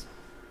maybe that's,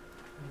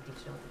 we need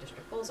to know what the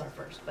district goals are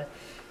first, but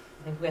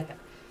I think with it.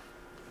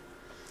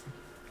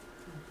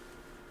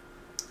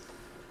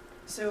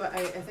 So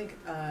I think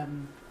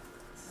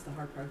this is the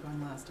hard part,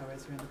 going last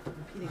always, you're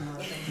repeating a lot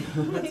of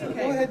things. That's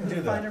okay. Go ahead and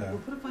do that, We'll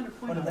put a finer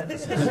point on that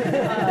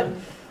that.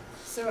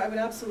 So I would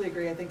absolutely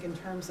agree. I think in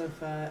terms of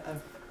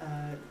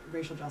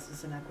racial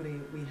justice and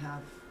equity, we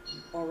have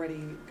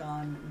already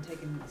gone and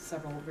taken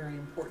several very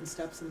important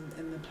steps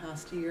in the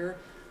past year.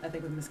 I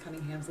think with Ms.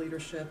 Cunningham's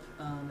leadership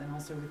and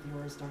also with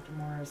yours, Dr.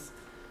 Morris.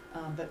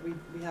 But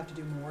we have to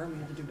do more, and we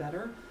have to do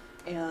better.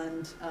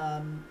 And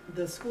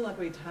the School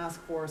Equity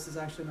Task Force is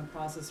actually in the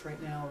process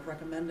right now of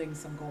recommending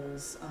some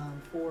goals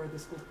for the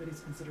school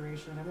committee's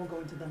consideration. I won't go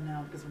into them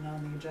now because they're not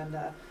on the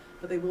agenda,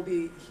 but they will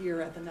be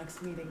here at the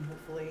next meeting,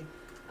 hopefully.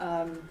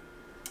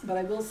 But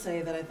I will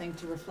say that I think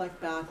to reflect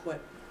back what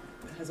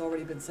has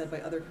already been said by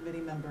other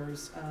committee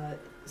members,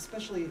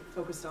 especially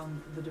focused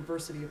on the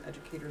diversity of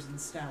educators and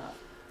staff,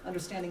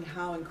 understanding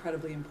how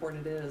incredibly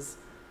important it is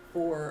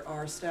for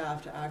our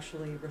staff to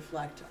actually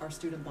reflect our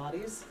student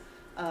bodies,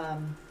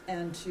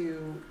 and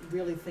to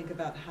really think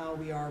about how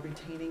we are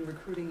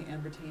recruiting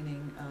and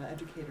retaining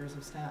educators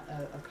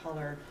of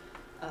color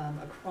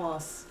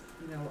across,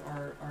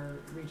 our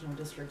regional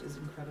district is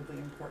incredibly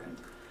important.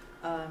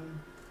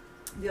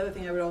 The other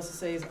thing I would also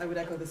say is I would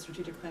echo the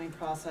strategic planning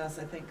process.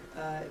 I think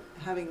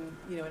having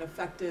an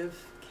effective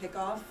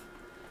kickoff,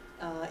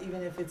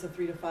 even if it's a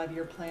 3 to 5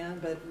 year plan,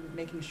 but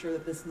making sure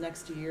that this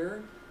next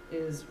year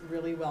is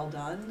really well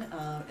done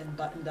and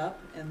buttoned up,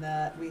 and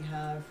that we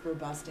have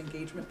robust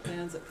engagement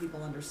plans that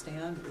people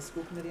understand, that the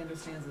school committee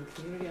understands, that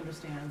the community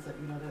understands, that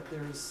that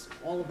there's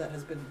all of that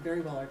has been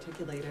very well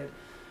articulated,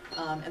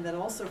 and that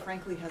also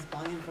frankly has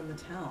buy-in from the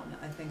town.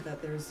 I think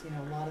that there's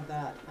a lot of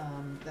that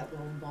that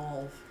will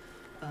involve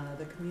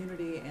the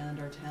community and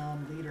our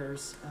town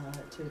leaders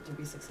to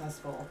be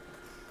successful.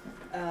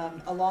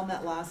 Along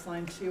that last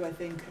line too, I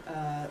think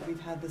we've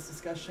had this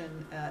discussion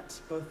at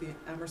both the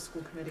Amherst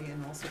School Committee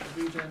and also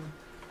the region,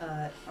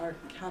 our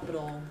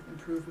capital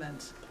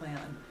improvement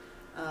plan.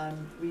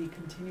 We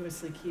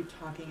continuously keep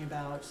talking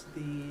about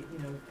the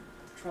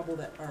trouble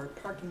that our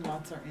parking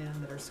lots are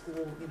in, that our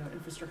school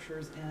infrastructure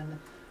is in.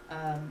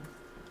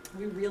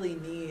 We really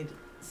need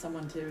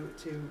someone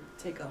to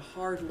take a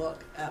hard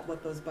look at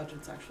what those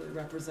budgets actually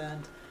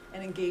represent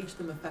and engage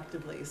them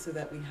effectively so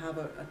that we have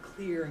a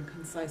clear and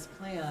concise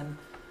plan,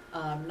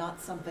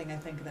 not something I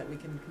think that we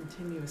can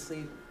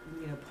continuously,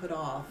 put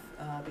off,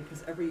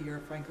 because every year,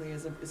 frankly,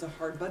 is a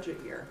hard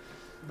budget year.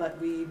 But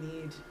we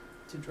need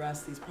to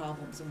address these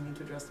problems, and we need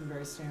to address them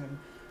very soon.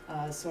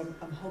 So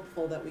I'm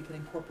hopeful that we can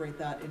incorporate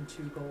that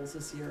into goals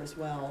this year as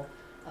well,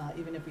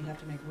 even if we have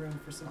to make room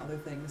for some other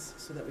things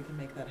so that we can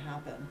make that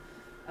happen.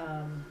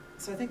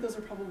 So I think those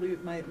are probably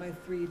my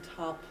three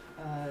top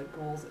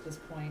goals at this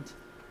point.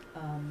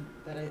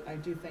 But I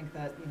do think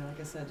that, like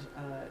I said,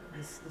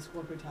 the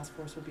school committee task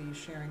force will be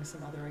sharing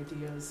some other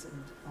ideas,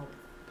 and I'll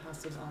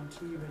pass those on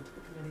to you and to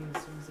the committee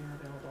as soon as they're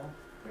available.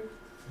 Great.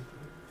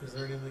 Is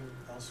there anything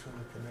else from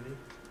the committee?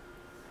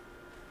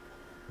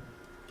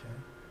 Okay.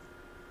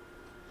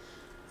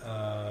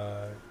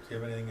 Do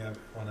you have anything you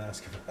want to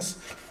ask of us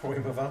before we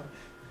move on?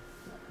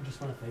 I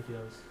just want to thank you.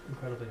 That was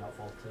incredibly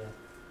helpful to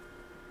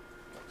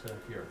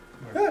hear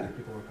where Good.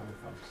 people were coming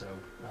from. So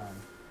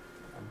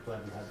I'm glad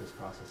we had this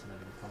process and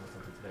I didn't come with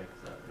something today,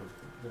 because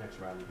the next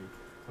round will be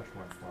much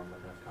more informed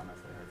with the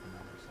comments that I heard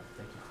from others. So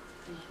thank you.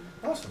 Thank you.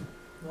 Awesome.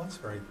 Well,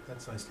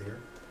 that's nice to hear.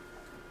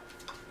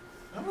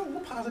 I'm a little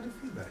positive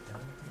feedback.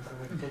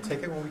 We'll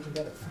take it when we can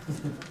get it.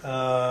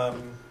 Are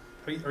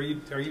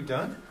you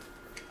done?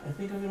 I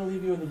think I'm going to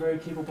leave you in the very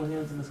capable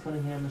hands of Ms.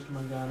 Cunningham, Mr.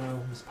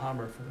 Mangano, Ms.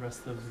 Palmer for the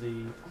rest of the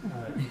evening,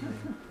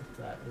 if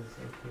that is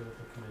okay with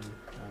the committee.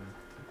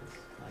 Because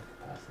my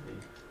capacity, I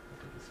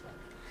think, is fine.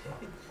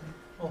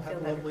 Well, have a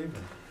lovely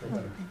evening. Feel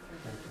better.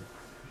 Thank you.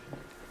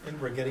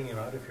 And we're getting you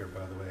out of here,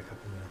 by the way, a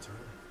couple minutes early.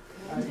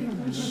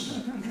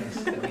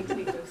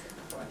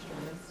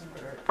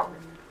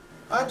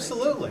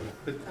 Absolutely,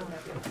 but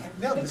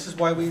no, this is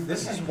why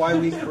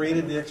we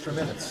created the extra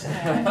minutes.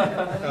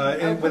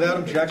 And without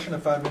objection, a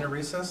 5-minute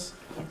recess.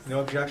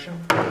 No objection.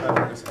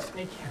 5-minute recess.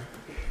 Thank you.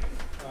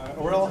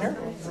 Are we all here?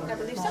 I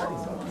believe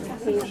so.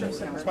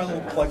 It's my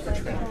little plug for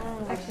training.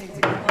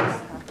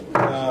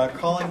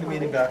 Calling the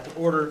meeting back to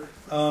order.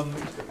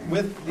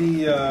 With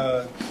the,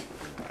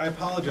 I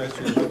apologize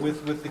to you, but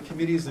with the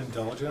committee's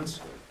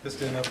indulgence,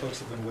 just I know folks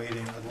have been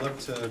waiting, I'd love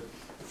to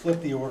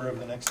flip the order of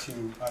the next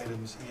two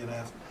items, E and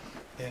F,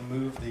 and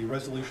move the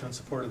resolution in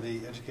support of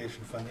the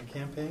education funding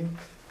campaign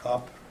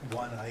up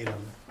one item,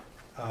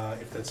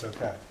 if that's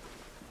okay.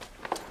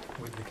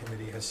 The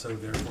committee has so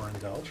therefore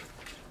indulged.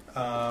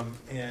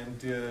 And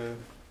do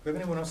we have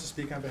anyone else to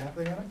speak on behalf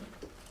of the item?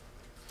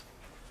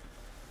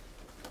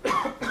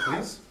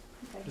 Please,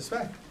 Ms.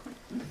 Fay.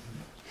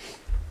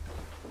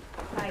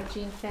 Hi,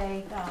 Jean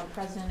Fay,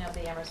 President of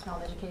the Amherst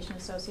Pelham Education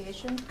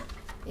Association.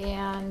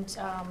 And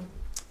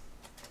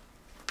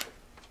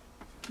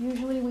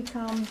usually we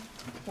come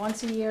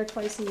once a year,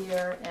 twice a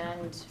year,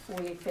 and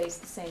we face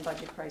the same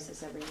budget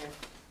crisis every year.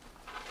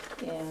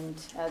 And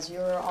as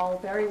you're all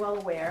very well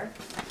aware,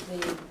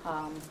 the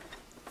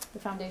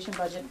foundation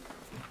budget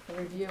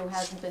review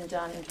hasn't been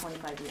done in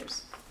 25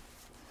 years.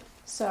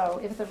 So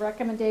if the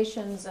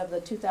recommendations of the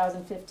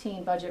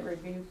 2015 Budget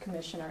Review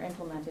Commission are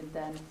implemented,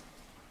 then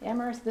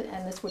Amherst,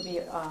 and this would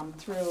be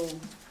through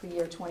the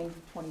year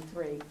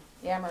 2023,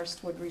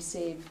 Amherst would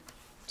receive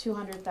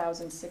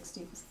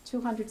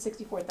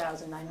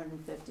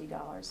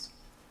 $264,950.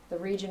 The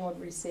region would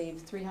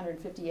receive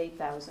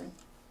 $358,000,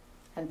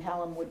 and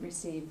Pelham would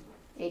receive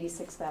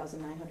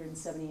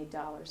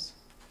 $86,978.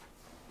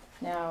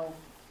 Now,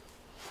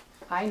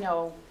 I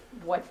know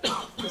what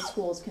the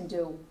schools can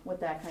do with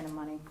that kind of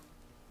money.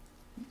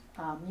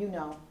 You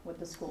know what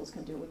the schools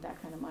can do with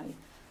that kind of money.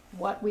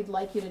 What we'd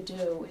like you to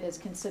do is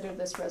consider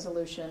this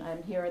resolution.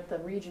 I'm here at the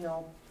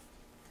regional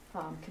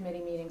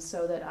committee meeting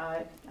so that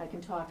I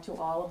can talk to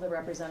all of the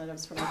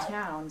representatives from the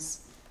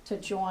towns to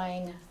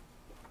join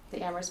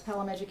the Amherst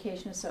Pelham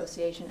Education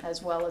Association,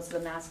 as well as the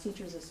Mass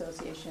Teachers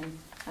Association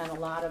and a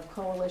lot of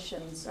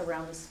coalitions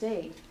around the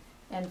state,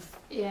 and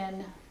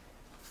in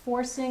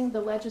forcing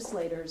the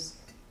legislators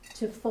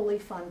to fully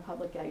fund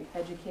public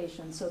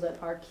education so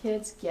that our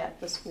kids get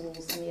the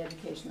schools and the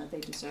education that they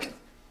deserve.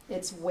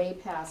 It's way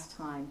past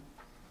time.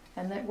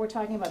 And that we're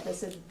talking about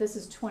this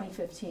is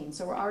 2015,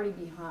 so we're already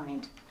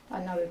behind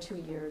another 2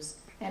 years,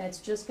 and it's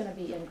just going to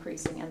be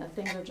increasing, and the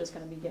things are just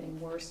going to be getting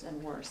worse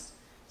and worse.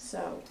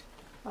 So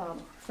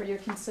for your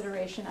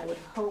consideration, I would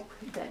hope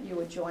that you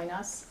would join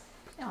us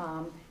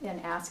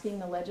in asking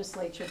the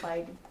legislature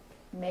by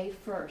May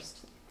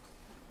 1st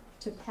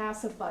to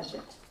pass a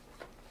budget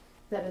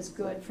that is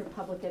good for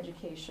public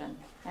education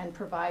and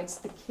provides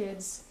the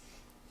kids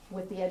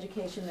with the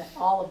education that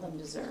all of them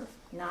deserve,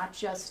 not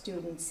just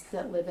students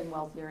that live in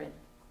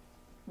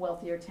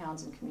wealthier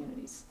towns and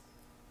communities.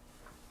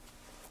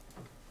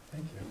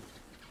 Thank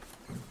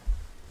you.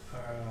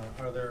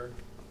 Are there,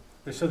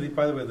 so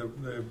by the way,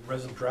 the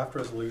draft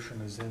resolution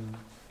is in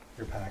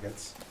your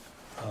packets,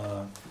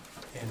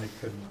 and it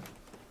could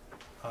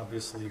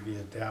obviously be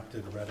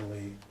adapted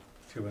readily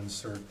to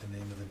insert the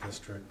name of the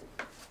district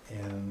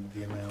and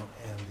the amount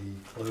and the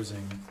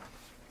closing.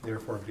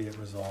 Therefore, be it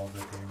resolved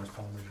that the Amherst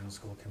Pelham Regional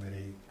School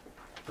Committee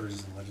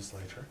urges the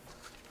legislature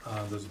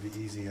Those would be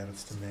easy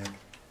edits to make.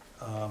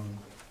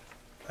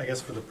 I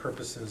guess for the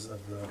purposes of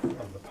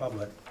the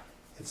public,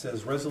 it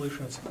says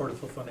resolution in support of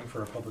full funding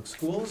for our public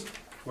schools,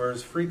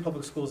 whereas free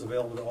public schools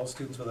available to all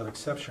students without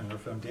exception are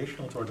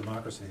foundational to our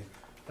democracy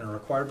and are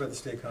required by the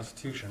state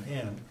constitution,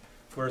 and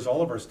whereas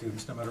all of our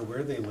students, no matter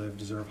where they live,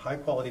 deserve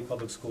high-quality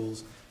public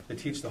schools that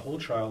teach the whole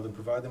child and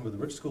provide them with a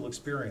rich school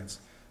experience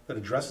that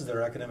addresses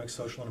their academic,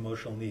 social, and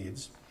emotional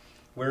needs,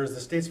 whereas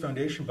the state's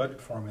foundation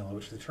budget formula,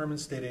 which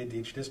determines state aid to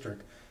each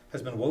district,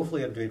 has been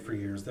woefully outdated for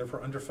years, therefore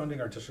underfunding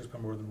our districts by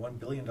more than $1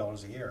 billion a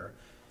year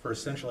for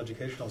essential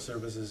educational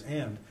services,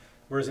 and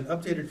whereas an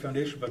updated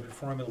foundation budget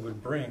formula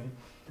would bring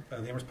the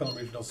Amherst Pelham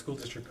Regional School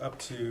District up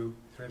to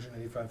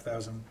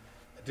 $385,000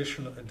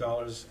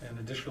 in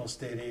additional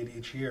state aid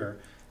each year,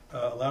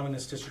 allowing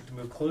this district to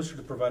move closer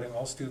to providing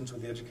all students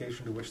with the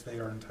education to which they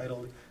are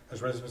entitled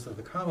as residents of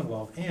the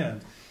Commonwealth,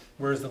 and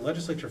whereas the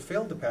legislature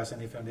failed to pass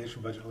any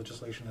foundation budget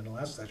legislation in the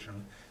last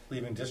session,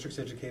 leaving districts,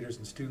 educators,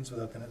 and students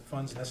without the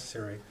funds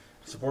necessary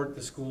to support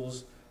the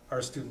schools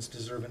our students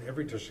deserve in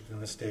every district in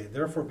the state.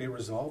 Therefore, be it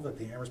resolved that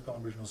the Amherst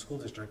Pelham Regional School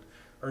District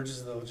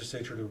urges the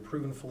legislature to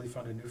approve and fully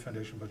fund a new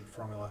foundation budget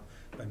formula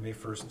by May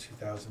 1st,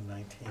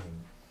 2019.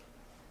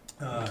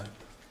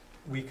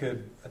 We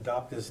could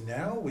adopt this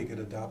now. We could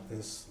adopt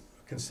this,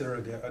 consider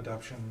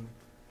adoption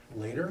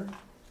later.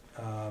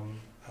 I'm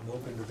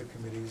open to the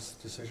committee's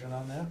decision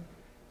on that,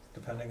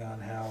 depending on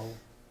how,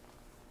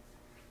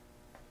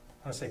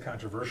 I want to say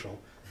controversial,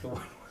 but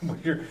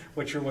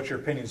what your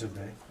opinions would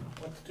be.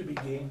 What's to be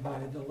gained by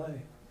a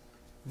delay?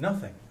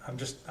 Nothing.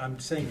 I'm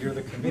saying you're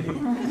the committee.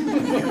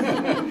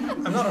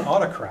 I'm not an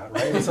autocrat,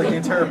 right? It's like the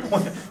entire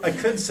point. I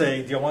could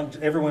say, do you want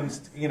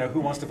everyone's, who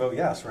wants to vote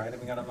yes, right? I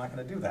mean, I'm not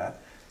going to do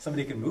that.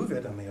 Somebody can move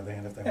it on the other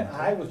hand if they want to.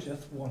 I was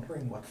just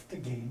wondering what's to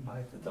gain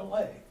by the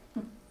delay.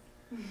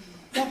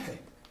 Nothing.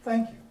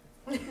 Thank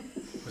you.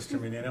 Mr.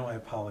 Menino, I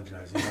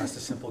apologize. You asked a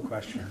simple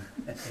question,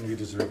 and you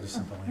deserved a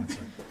simple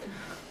answer.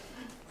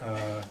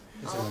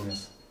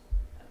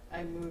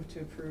 I move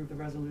to approve the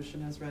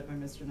resolution as read by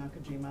Mr.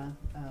 Nakajima,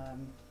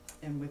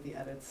 and with the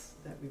edits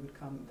that we would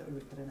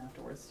put in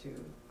afterwards to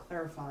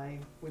clarify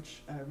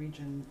which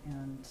region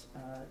and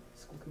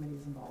school committee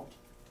is involved.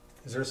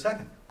 Is there a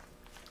second?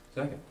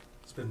 Second.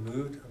 It's been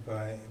moved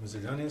by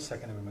Mr. Donius,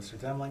 seconded by Mr.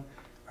 Demling.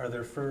 Are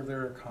there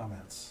further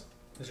comments?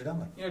 Mr.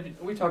 Demling?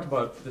 We talked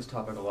about this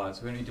topic a lot,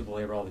 so we don't need to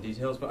belabor all the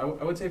details, but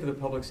I would say for the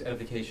public's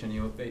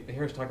edification, they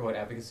hear us talk about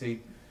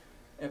advocacy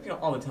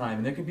all the time,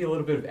 and there can be a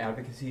little bit of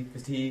advocacy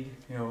fatigue.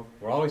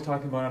 We're always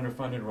talking about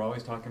underfunded, we're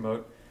always talking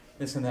about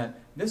this and that.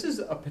 This is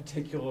a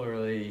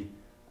particularly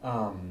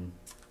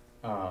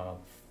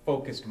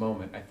focused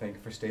moment, I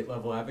think, for state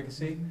level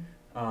advocacy.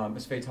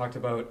 Ms. Fay talked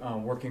about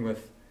working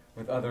with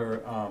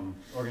other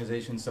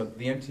organizations, so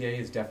the MTA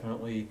is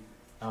definitely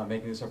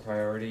making this a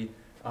priority.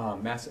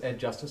 Mass Ed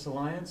Justice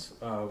Alliance,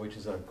 which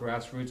is a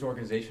grassroots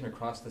organization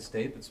across the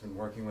state that's been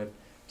working with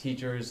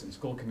teachers and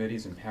school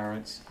committees and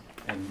parents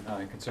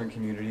and concerned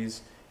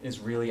communities, is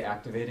really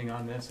activating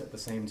on this at the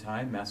same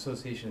time. Mass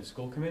Association of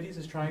School Committees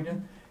is trying to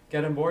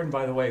get on board, and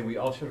by the way, we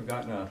all should have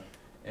gotten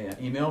an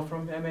email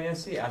from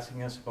MASC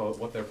asking us about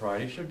what their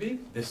priorities should be.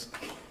 This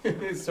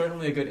is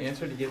certainly a good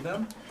answer to give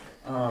them.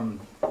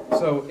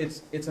 So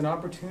it's an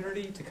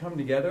opportunity to come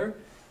together,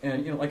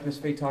 and like Ms.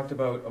 Fay talked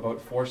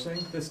about forcing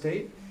the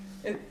state,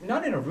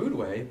 not in a rude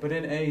way, but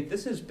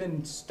this has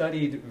been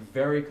studied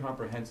very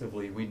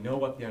comprehensively. We know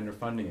what the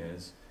underfunding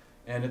is,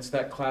 and it's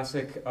that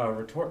classic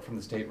retort from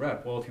the state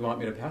rep, well, if you want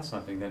me to pass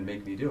something, then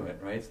make me do it,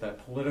 right? It's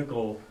that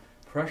political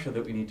pressure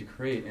that we need to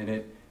create, and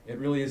it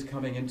really is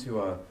coming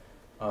into a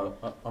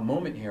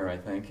moment here, I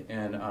think.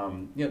 And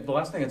the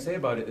last thing I'd say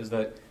about it is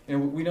that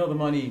we know the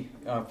money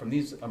from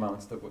these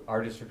amounts that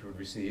our district would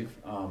receive,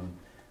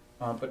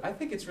 but I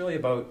think it's really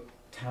about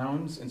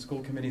towns and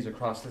school committees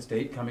across the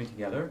state coming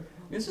together.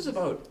 This is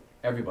about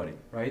everybody,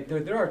 right?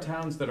 There are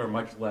towns that are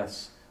much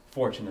less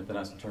fortunate than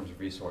us in terms of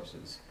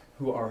resources,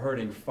 who are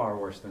hurting far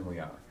worse than we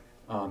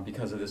are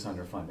because of this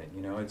underfunding.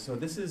 And so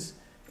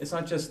it's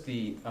not just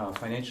the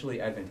financially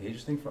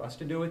advantageous thing for us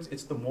to do.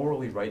 It's the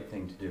morally right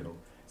thing to do.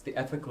 It's the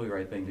ethically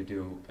right thing to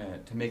do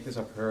to make this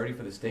a priority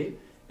for the state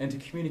and to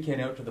communicate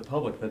out to the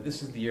public that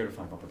this is the year to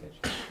fund public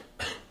education.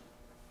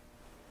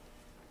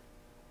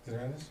 Is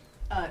there this?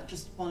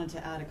 Just wanted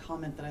to add a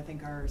comment that I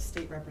think our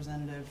state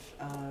representative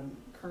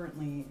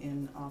currently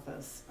in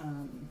office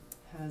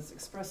has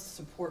expressed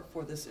support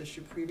for this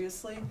issue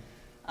previously,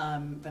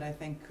 but I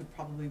think could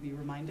probably be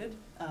reminded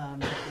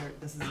that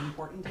this is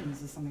important and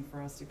this is something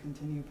for us to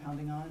continue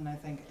pounding on. And I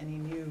think any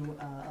new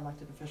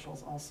elected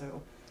officials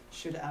also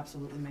should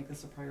absolutely make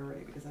this a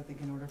priority, because I think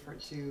in order for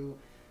it to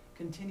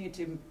continue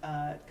to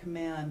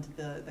command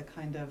the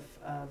kind of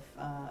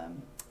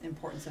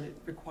importance that it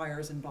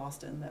requires in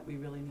Boston, that we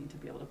really need to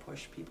be able to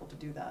push people to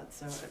do that.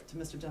 So to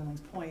Mr.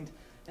 Demling's point,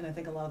 and I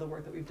think a lot of the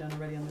work that we've done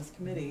already on this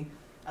committee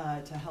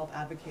to help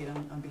advocate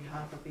on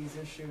behalf of these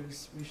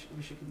issues,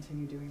 we should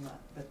continue doing that,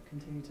 but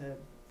continue to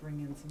bring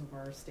in some of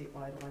our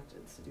statewide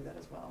electeds to do that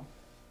as well.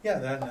 Yeah,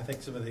 that, and I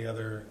think some of the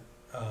other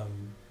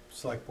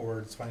select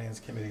boards, finance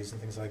committees,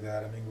 and things like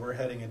that. I mean, we're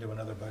heading into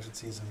another budget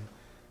season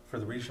for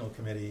the regional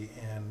committee,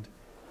 and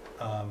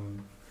I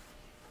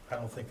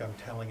don't think I'm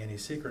telling any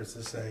secrets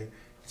to say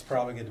it's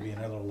probably going to be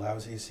another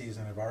lousy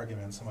season of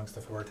arguments amongst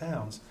the 4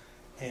 towns.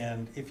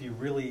 And if you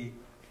really,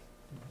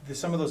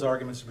 some of those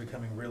arguments are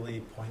becoming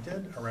really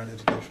pointed around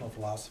educational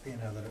philosophy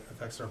and how that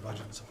affects our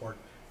budget and support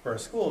for our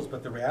schools.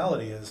 But the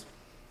reality is,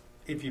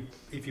 if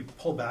you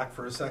pull back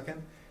for a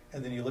second,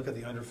 and then you look at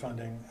the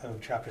underfunding of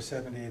Chapter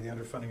 70, the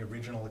underfunding of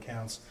regional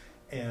accounts,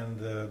 and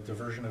the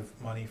diversion of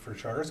money for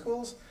charter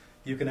schools,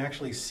 you can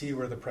actually see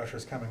where the pressure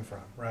is coming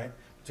from, right?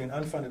 Between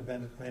unfunded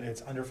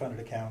mandates, underfunded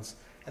accounts,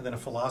 and then a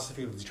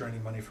philosophy of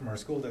draining money from our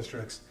school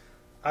districts.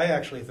 I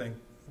actually think,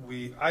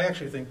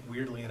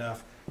 weirdly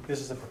enough, this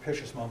is a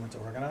propitious moment to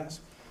organize,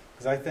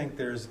 because I think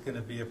there's going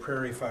to be a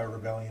prairie fire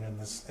rebellion in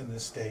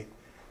this state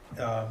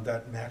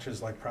that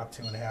matches like Prop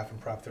 2.5 and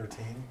Prop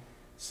 13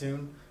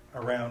 soon,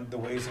 around the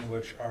ways in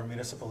which our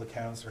municipal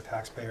accounts, our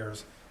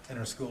taxpayers, and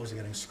our schools are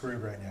getting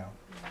screwed right now.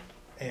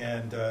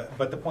 And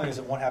but the point is,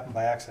 it won't happen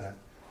by accident.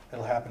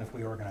 It'll happen if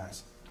we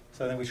organize.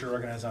 So I think we should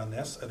organize on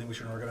this. I think we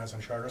should organize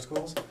on charter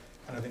schools,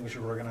 and I think we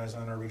should organize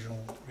on our regional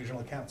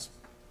accounts,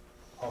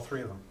 all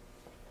 3 of them.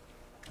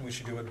 And we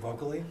should do it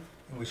vocally,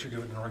 and we should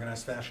do it in an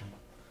organized fashion.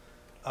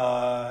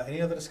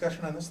 Any other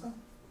discussion on this, though?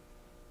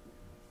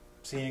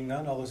 Seeing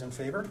none, all those in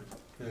favor,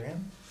 raise your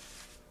hand.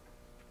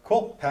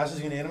 Cool,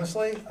 passes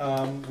unanimously.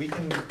 We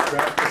can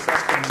draft this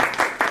up, and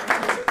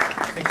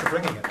thanks for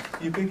bringing it.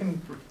 We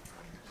can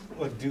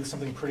like do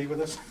something pretty with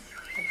this,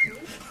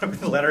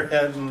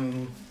 letterhead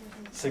and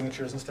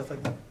signatures and stuff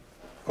like that.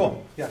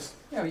 Cool. Yes.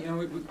 Yeah,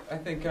 I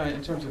think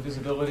in terms of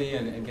visibility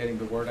and getting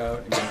the word out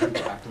and getting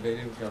people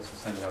activated, we can also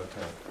send it out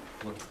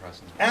to local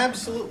press.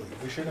 Absolutely,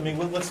 we should. I mean,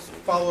 let's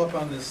follow up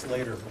on this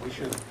later, but we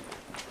should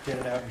get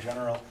it out in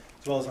general,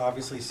 as well as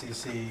obviously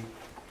CC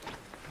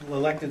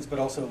electeds, but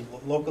also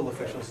local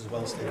officials as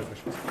well as state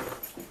officials.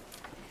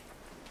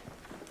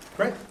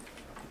 Great.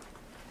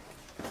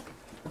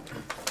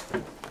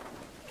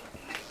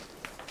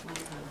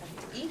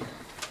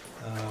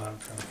 I'm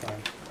trying to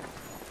find.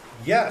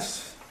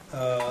 Yes,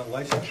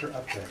 licensure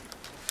update.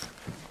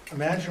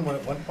 Imagine when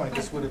at one point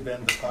this would have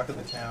been the talk of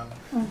the town,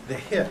 the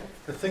hit,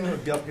 the thing that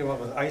would be up here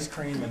with ice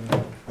cream and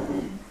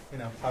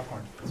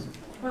popcorn.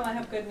 Well, I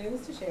have good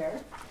news to share,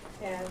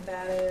 and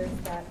that is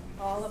that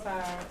all of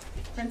our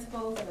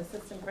principals and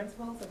assistant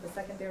principals at the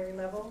secondary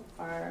level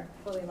are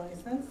fully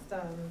licensed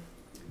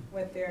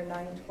with their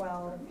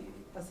 912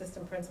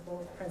 assistant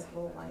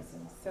principal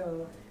license.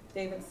 So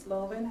David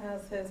Slovin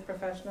has his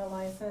professional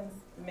license,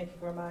 Mickey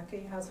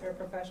Gramacki has her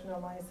professional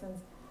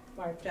license,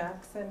 Mark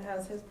Jackson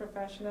has his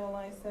professional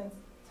license,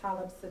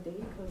 Talib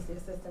Sadiq, who's the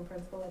assistant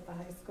principal at the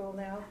high school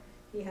now,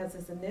 he has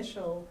his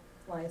initial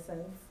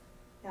license.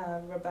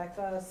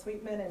 Rebecca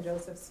Sweetman and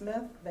Joseph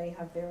Smith, they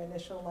have their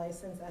initial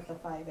license at the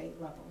 5.8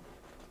 level.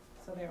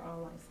 So they're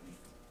all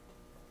licensed.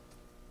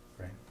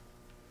 Great.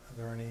 Are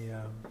there any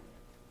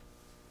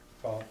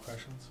follow-up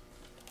questions?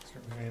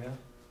 Mr. Maynard?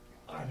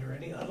 Are there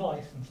any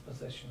unlicensed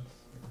positions?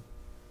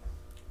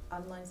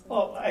 Unlicensed?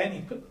 Well,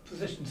 any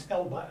positions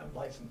held by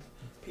unlicensed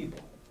people.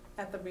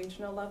 At the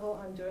regional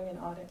level, I'm doing an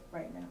audit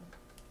right now.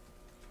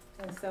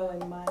 And so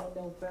in my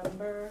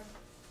November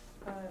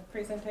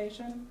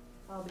presentation,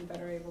 I'll be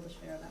better able to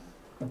share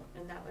that.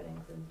 And that would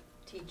include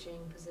teaching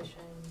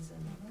positions,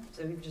 and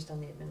so we've just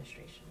done the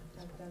administration.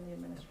 I've done the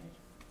administration.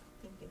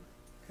 Thank you.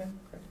 Okay,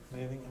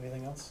 great.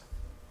 Anything else?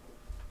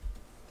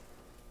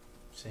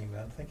 Seeing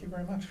none, thank you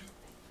very much.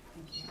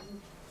 Thank you.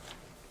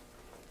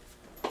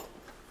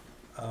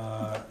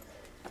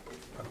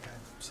 Okay,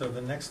 so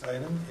the next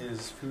item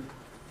is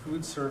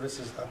food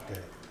services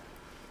update.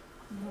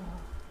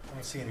 I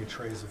don't see any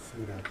trays of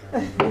food out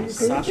there.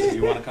 Sasha, do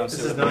you want to come This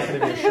sit is with not me? going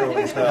to be a show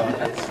and tell,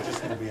 it's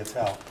just going to be a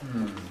tell.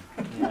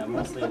 Yeah,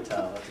 mostly a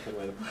towel. That's a good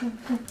way to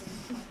put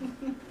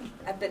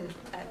it.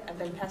 I've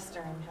been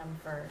pestering him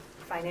for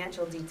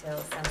financial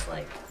details since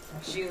like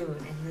June,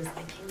 and he was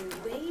like, "Can you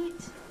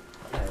wait?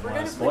 We're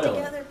going to put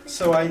together."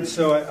 So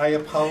I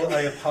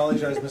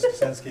apologize, Ms.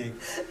 Kosensky.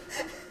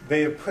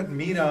 They have put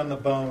meat on the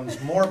bones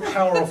more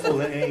powerful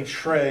than any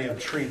tray of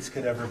treats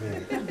could ever be.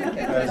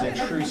 That is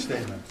a true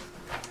statement.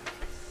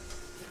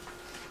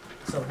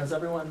 So has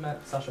everyone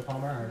met Sasha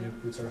Palmer, our new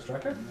food service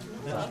director?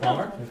 Sasha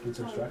Palmer, new food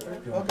service director,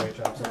 doing a great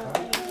job so far.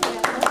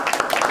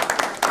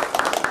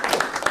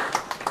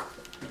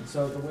 And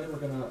so the way we're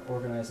going to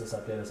organize this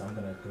update is I'm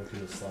going to go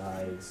through the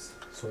slides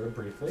sort of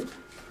briefly,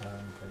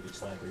 each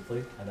slide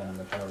briefly, and then I'm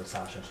going to turn it over to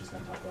Sasha, and she's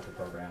going to talk about the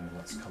program and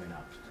what's coming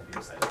up to be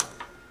excited about.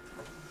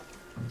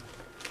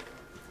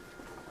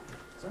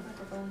 Is there a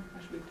microphone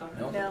I should be talking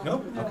about? No.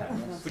 Nope. Okay.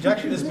 Which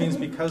actually just means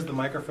because the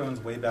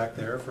microphone's way back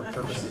there for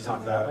purposes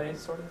of that way,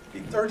 sort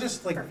of? or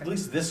just like at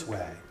least this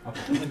way.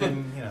 Okay. And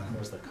then,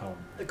 There's the cone.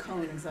 The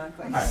cone,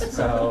 exactly. All right,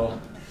 so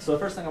the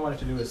first thing I wanted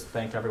to do is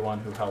thank everyone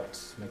who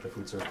helped make the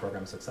food service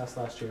program a success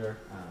last year,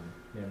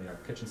 mainly our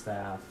kitchen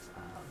staff,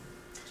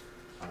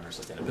 our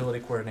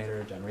sustainability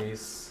coordinator, Jen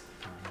Reese,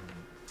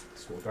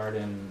 school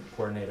garden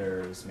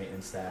coordinators,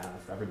 maintenance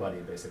staff, everybody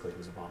basically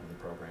who's involved in the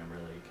program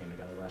really came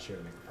together last year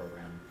to make the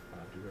program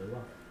do really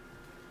well.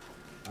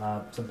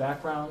 Some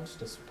background,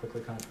 just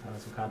quickly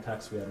some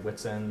context. We had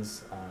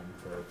Whitson's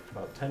for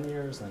about 10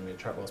 years, and then we had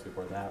Chartwell's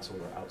before that, so we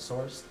were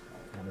outsourced.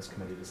 And this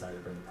committee decided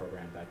to bring the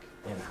program back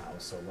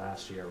in-house. So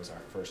last year was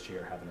our first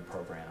year having the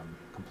program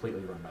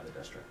completely run by the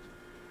district.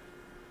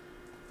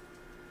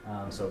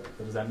 So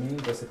what does that mean?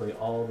 Basically,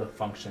 all the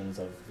functions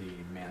of the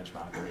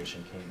management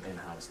operation came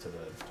in-house to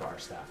our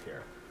staff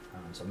here.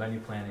 So menu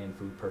planning,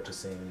 food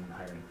purchasing,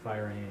 hiring,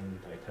 firing,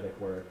 dietetic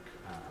work,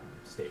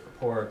 state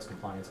reports,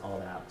 compliance, all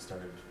that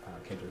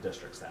came to the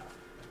district staff.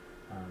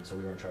 So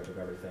we were in charge of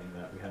everything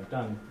that we hadn't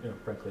done,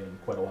 frankly, in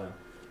quite a while.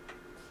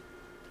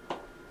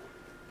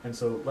 And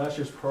so last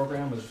year's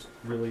program was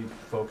really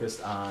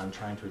focused on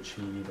trying to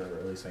achieve, or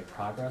at least make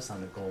progress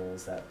on the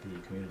goals that the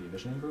community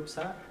visioning group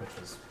set, which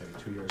was maybe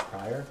 2 years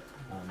prior.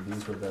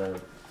 These were the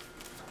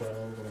 12,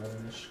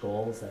 11-ish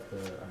goals that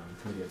the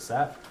committee had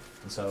set.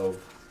 And so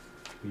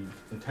we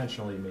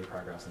intentionally made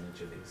progress on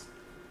each of these.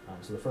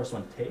 So the first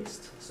one,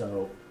 taste.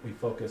 So we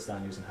focused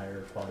on using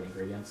higher quality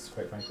ingredients,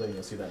 quite frankly, and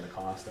you'll see that in the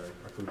cost.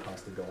 Our food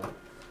cost did go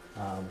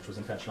up, which was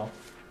intentional.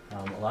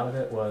 A lot of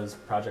it was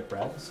Project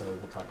Bread, so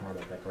we'll talk more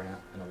about that grant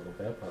in a little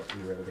bit, but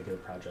we were able to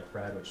give Project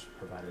Bread, which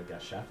provided a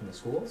guest chef in the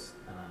schools,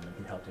 and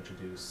he helped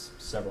introduce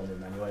several new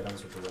menu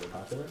items, which were really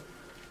popular.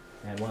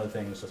 And one of the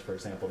things, just for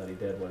example, that he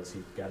did was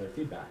he gathered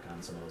feedback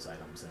on some of those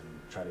items and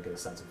tried to get a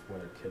sense of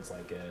whether kids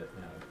like it,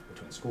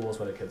 between schools,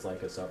 whether kids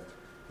like it. So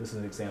this is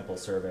an example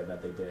survey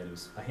that they did. It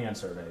was a hand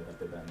survey that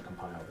they then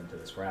compiled into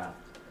this graph.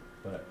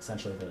 But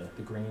essentially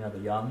the green are the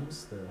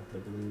yums, the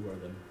blue are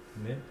the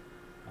mid.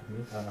 I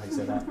don't know how you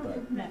say that,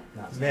 but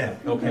not Meh.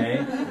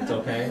 Okay, it's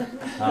okay.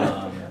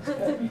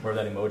 Where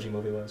that emoji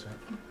movie was,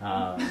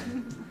 right?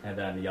 And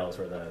then the yellows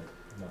were the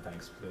no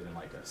thanks, they didn't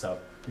like it. So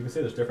you can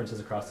see there's differences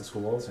across the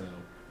schools.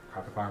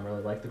 Crocker Farm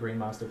really liked the Green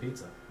Monster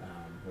Pizza,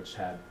 which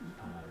had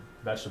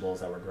vegetables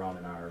that were grown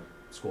in our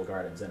school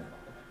gardens in it.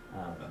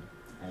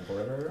 And Fall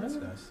River, that's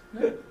nice.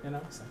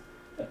 So.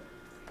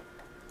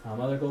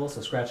 Other goals,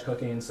 so scratch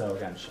cooking. So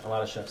again, a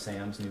lot of Chef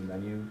Sam's new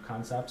menu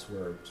concepts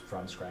were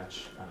from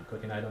scratch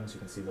cooking items. You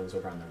can see those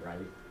over on the right.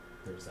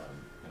 There's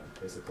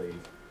basically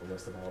a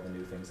list of all the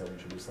new things that we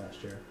introduced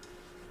last year.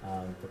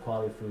 For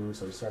quality food,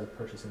 so we started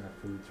purchasing that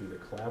food through the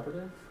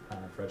collaborative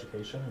for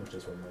education, which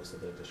is where most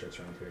of the districts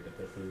around here get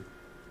their food.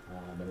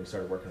 Then we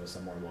started working with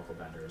some more local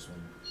vendors.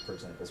 When, for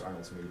example,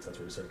 Arnold's Meats, that's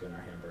where we started getting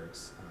our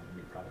hamburgers and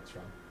meat products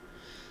from.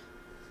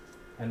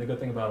 And the good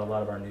thing about a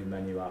lot of our new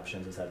menu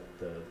options is that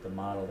the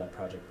model that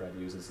Project Bread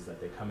uses is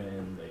that they come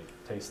in, they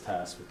taste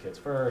test with kids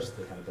first,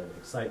 they kind of build with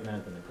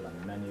excitement, then they put on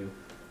the menu.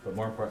 But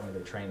more importantly,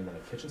 they train the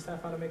kitchen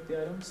staff how to make the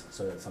items,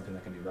 so that it's something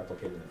that can be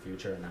replicated in the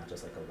future and not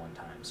just like a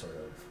one-time sort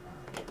of,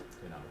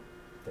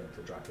 thing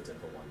to draw kids in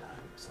for one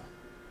time. So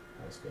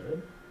that was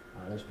good.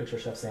 There's a picture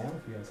of Chef Sam,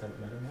 if you guys haven't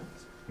met him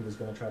yet. He was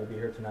going to try to be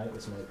here tonight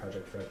with some other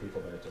Project Bread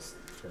people, but it just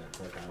didn't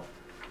work out.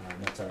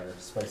 That's our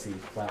spicy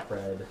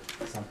flatbread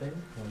something.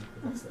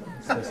 That's the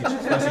spicy chicken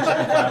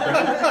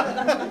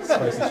flatbread.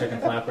 Spicy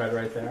chicken flatbread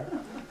right there.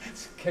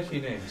 It's a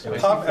catchy name. Spicy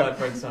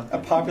flatbread something.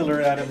 A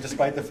popular item,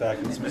 despite the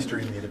fact it's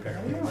mystery meat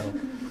apparently.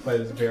 But it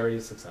was very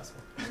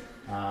successful.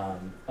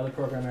 Other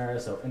program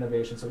areas, so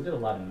innovation. So we did a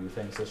lot of new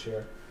things this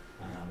year.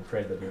 We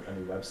created a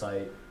new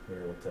website. We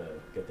were able to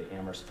get the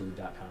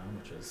amherstfood.com,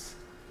 which is,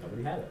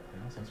 nobody had it.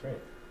 Sounds great.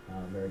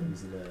 Very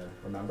easy to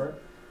remember.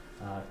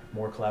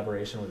 More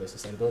collaboration with the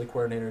sustainability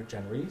coordinator,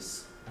 Jen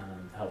Reese,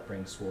 to help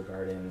bring school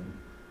garden,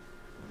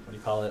 what do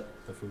you call it?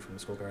 The food from the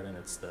school garden?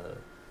 It's the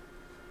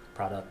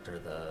product or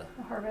the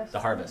harvest. The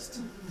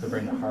harvest. To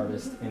bring the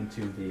harvest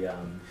into the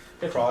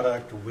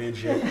product,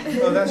 widget.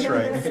 Oh, that's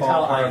right. You can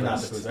tell I am not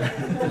the food.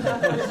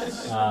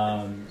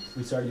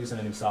 We started using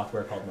a new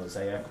software called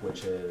Mosaic,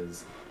 which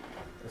is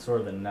sort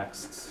of the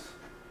next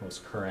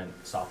most current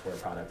software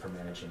product for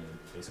managing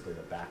basically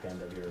the back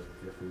end of your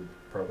food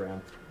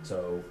program.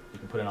 So you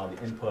can put in all the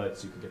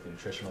inputs, you can get the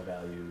nutritional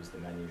values, the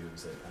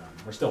menus.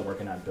 We're still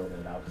working on building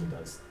it out because it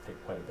does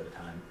take quite a bit of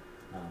time,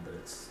 but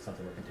it's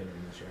something we're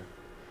continuing this year.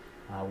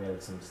 We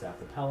added some staff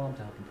at Pelham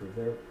to help improve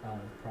their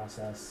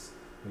process.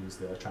 We use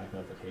the electronic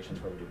notifications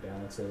where we do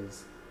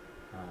balances,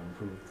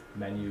 improve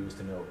menus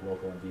to note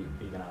local and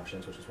vegan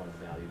options, which is one of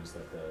the values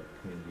that the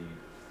community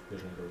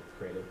visioning group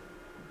created.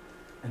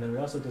 And then we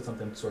also did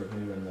something sort of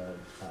new in the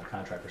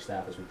contract for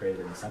staff, is we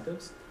created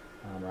incentives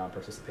around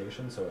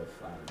participation. So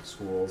if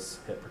schools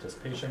hit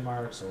participation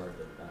marks, or if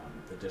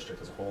the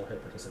district as a whole hit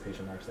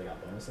participation marks, they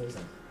got bonuses.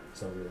 And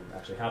so we were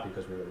actually happy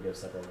because we were able to give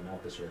several of them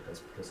out this year because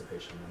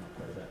participation went up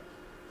quite a bit.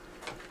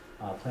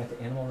 Plant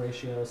to animal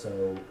ratio, so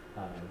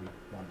we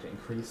wanted to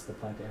increase the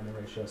plant to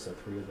animal ratio. So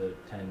 3 of the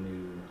 10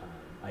 new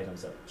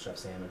items that Chef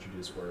Sam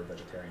introduced were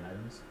vegetarian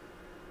items.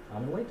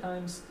 And wait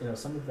times,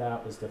 some of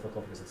that was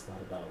difficult because it's not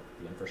about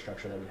the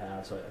infrastructure that we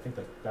have. So I think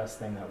the best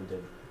thing that we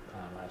did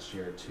last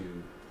year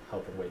to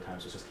help with wait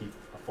times was just keep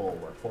a full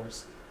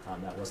workforce.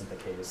 That wasn't the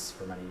case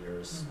for many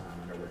years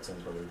under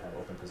Whitson's, where we've had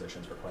open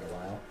positions for quite a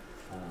while.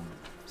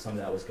 Some of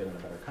that was getting a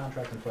better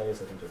contract in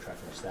place, I think, to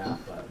attract more staff,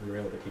 but we were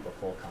able to keep a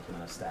full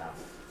complement of staff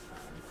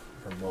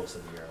for most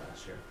of the year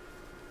last year.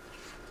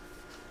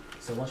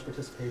 So lunch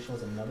participation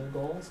was another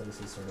goal, so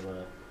this is sort of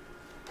a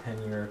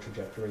 10-year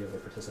trajectory of the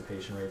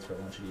participation rates for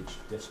lunch at each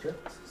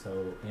district.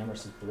 So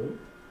Amherst is blue.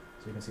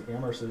 So you can see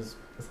Amherst is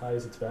as high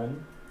as it's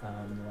been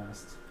in the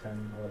last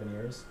 10, 11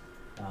 years.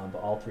 But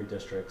all 3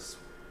 districts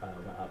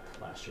went up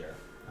last year,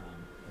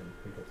 and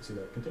we hope to see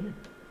that continue.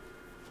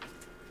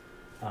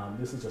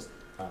 This is just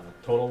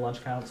total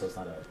lunch count, so it's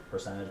not a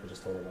percentage, but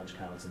just total lunch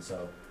counts. And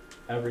so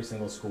every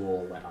single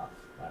school went up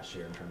last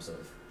year in terms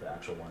of the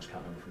actual lunch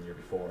count number from the year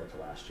before to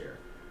last year,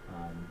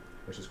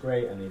 which is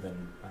great, and even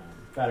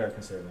better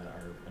considering that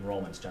our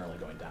enrollment's generally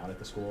going down at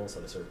the school,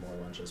 so to serve more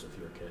lunches with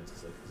fewer kids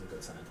is a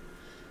good sign.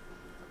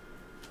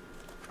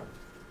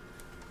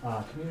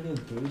 Community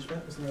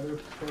engagement was another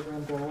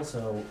program goal,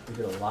 so we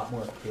did a lot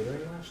more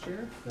catering last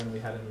year than we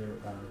had in the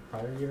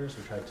prior years.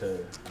 We tried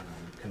to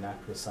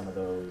connect with some of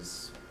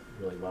those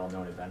really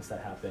well-known events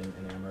that happen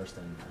in Amherst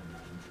and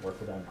work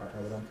with them,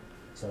 partner with them.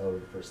 So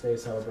First Day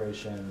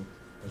celebration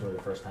was really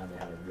the first time we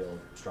had a real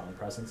strong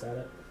presence at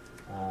it.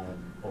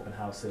 Open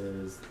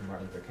houses, the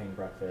Martin Luther King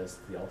breakfast,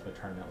 the Ultimate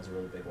Tournament was a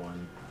really big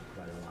one,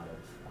 provided a lot of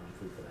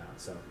food for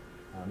that. So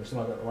there's some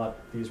other,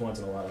 these ones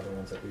and a lot of other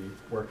ones that we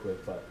worked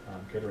with, but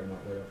catering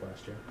went way up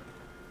last year.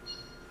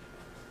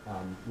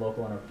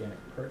 Local and organic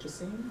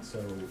purchasing, so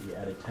we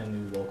added 10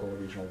 new local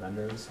regional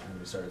vendors, and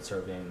we started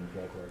serving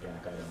local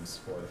organic items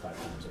 4 to 5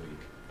 times a week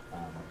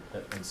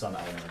in some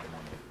element of the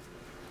menu.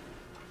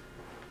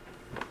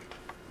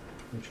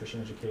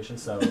 Nutrition education,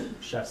 so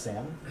Chef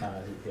Sam,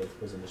 he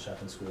was in the Chef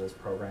in Schools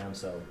program,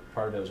 so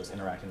part of it was just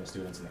interacting with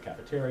students in the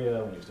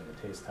cafeteria when he was doing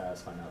the taste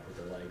test, find out what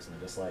their likes and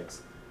their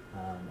dislikes.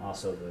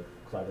 Also the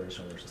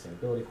collaboration with our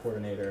sustainability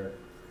coordinator.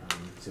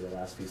 See the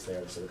last piece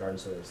there, so the garden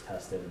soil was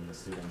tested and the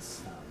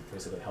students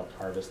basically helped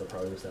harvest the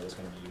produce that was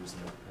going to be used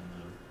in the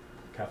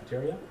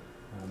cafeteria.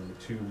 And the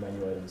 2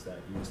 menu items that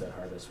used that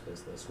harvest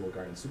was the school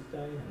garden soup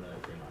day and the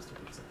green lobster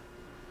pizza.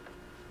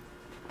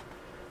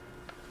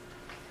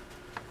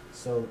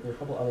 So there are a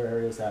couple other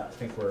areas that I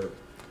think were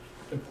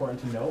important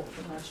to note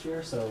from last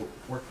year. So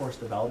workforce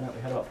development, we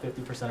had about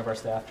 50% of our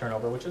staff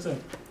turnover, which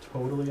isn't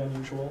totally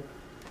unusual,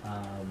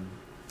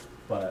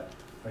 but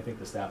I think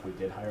the staff we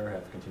did hire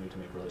have continued to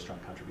make really strong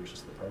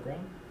contributions to the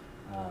program.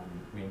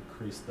 We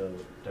increased the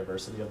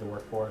diversity of the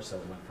workforce, so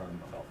we went from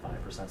about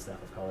 5%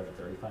 staff of color to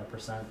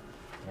 35%.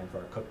 And for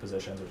our cook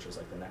positions, which was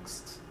like the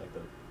next, like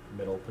the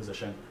middle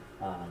position,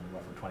 we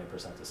went from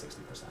 20% to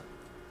 60%.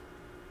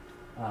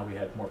 We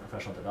had more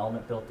professional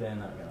development built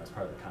in, again, as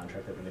part of the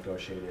contract that we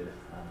negotiated,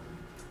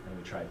 and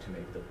we tried to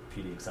make the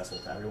PD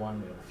accessible to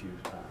everyone. We have a few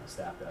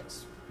staff that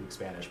speak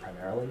Spanish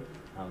primarily,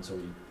 so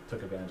we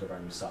took advantage of our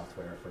new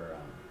software for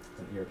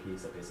an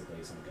earpiece that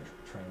basically someone can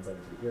translate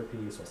into the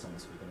earpiece while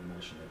someone's speaking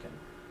English, and they can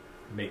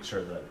make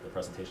sure that the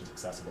presentation is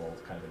accessible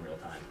kind of in real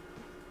time.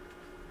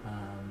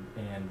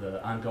 And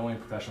the ongoing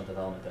professional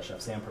development that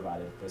Chef Sam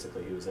provided,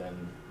 basically he was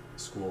in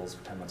schools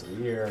for 10 months of the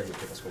year, he would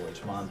pick a school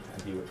each month,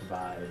 and he would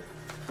provide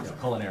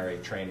culinary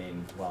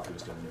training while he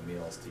was doing new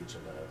meals to each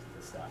of the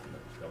staff in the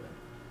building.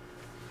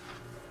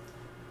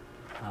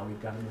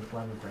 We've gotten a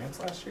lot of new grants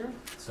last year.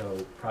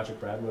 So Project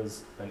Bread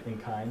was an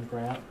in-kind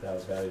grant that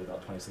was valued at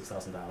about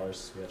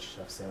 $26,000. We had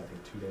Chef Sam, I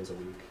think, 2 days a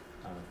week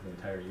for the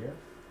entire year.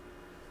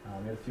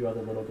 We had a few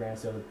other little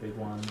grants. The other big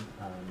one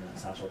that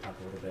Sasha will talk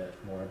a little bit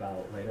more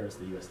about later is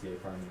the USDA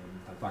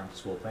Farm to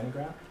School Planning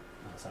Grant.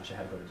 Sasha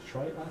had to go to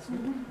Detroit last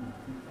week,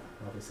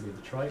 lovely city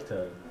of Detroit,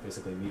 to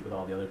basically meet with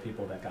all the other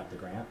people that got the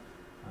grant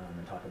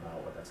and talk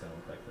about what that's going to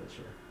look like for this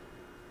year.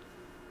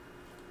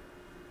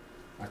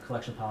 Our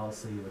collection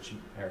policy, which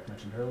Eric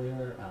mentioned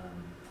earlier,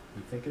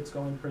 we think it's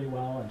going pretty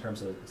well in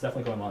terms of, it's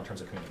definitely going well in terms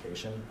of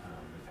communication.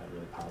 We've had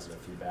really positive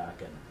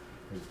feedback, and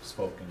we've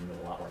spoken with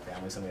a lot more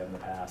families than we have in the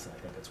past, and I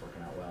think it's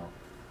working out well.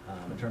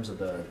 In terms of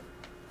the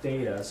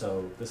data,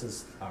 so this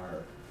is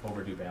our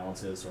overdue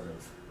balances sort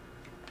of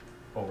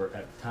over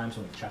at times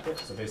when we check it.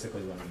 So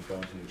basically when we go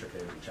into NutriCare,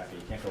 we check it.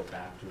 You can't go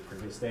back to a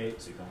previous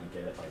date, so you can only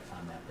get it like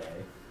on that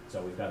day.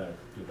 So we've got to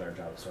do a better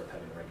job of sort of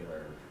having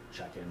regular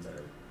check-ins that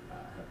are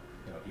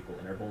have equal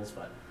intervals,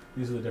 but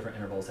these are the different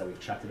intervals that we've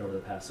checked it over the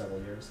past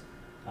several years.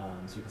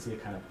 So you can see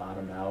it kind of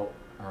bottomed out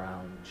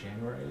around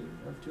January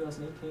of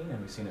 2018, and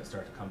we've seen it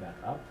start to come back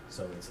up.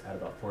 So it's at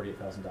about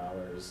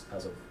 $48,000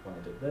 as of when I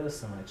did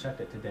this, and when I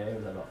checked it today, it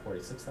was at about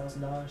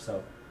 $46,000.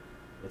 So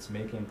it's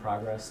making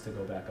progress to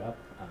go back up.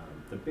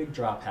 The big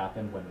drop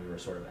happened when we were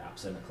sort of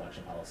absent a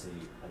collection policy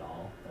at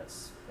all.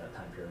 That's that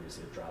time period we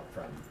see it drop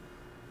from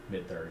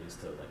mid-30s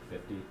to like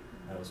 50.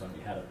 That was when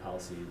we had a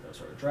policy that was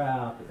sort of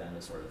draft, but then it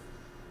was sort of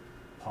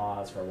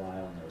paused for a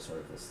while, and there was sort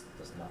of this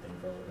nothing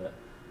for a little bit.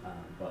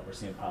 But we're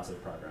seeing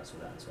positive progress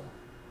with that as well.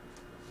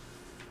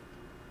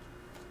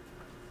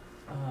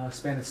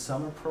 Expanded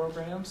summer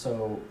program.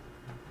 So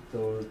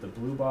the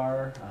blue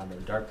bar, the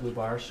dark blue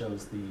bar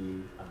shows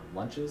the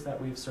lunches that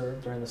we've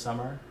served during the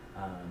summer.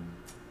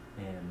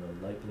 And the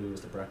light blue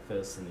is the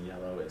breakfast, and the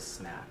yellow is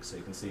snacks. So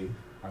you can see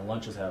our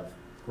lunches have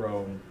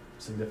grown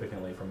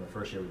significantly from the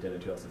first year we did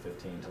in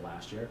 2015 to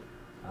last year.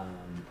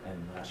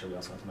 And last year we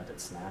also implemented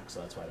snacks,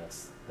 so that's why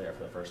that's there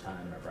for the first time,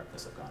 and our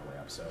breakfasts have gone way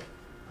up. So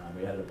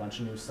we added a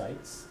bunch of new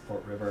sites.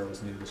 Fort River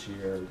was new this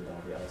year. We did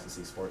all the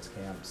LSC sports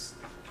camps.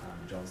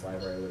 Jones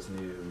Library was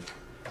new,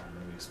 and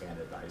we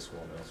expanded the high school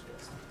and middle school.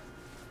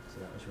 So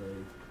that was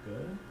really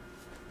good.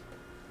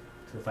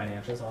 To the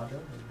financials, Audra, you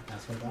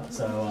asked me about.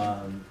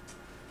 So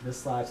this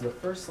slide, so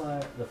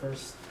the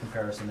first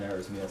comparison there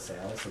is meal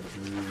sales. So the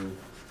blue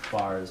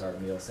bars are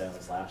meal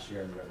sales last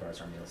year, and the red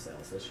bars are meal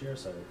sales this year.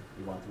 So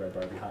we want the red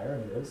bar to be higher,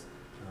 and it is.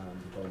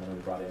 The money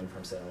we brought in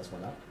from sales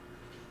went up.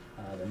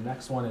 The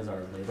next one is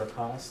our labor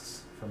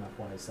costs from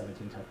FY17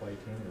 to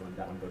FY18. We wanted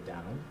that one to go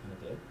down, and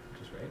it did,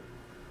 which is great.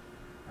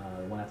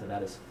 The one after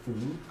that is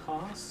food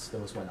costs.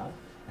 Those went up,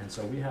 and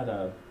so we had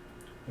a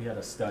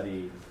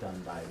study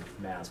done by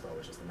MASBO,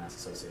 which is the Mass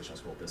Association of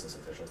School Business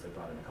Officials. They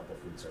brought in a couple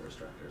of food service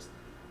directors,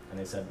 and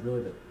they said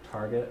really the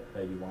target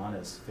that you want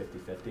is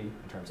 50-50 in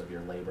terms of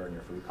your labor and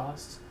your food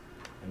costs.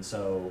 And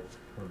so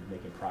we're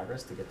making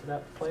progress to get to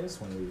that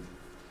place. When we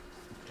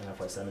in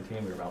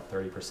FY17, we were about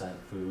 30%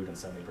 food and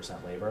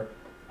 70% labor.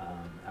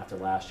 After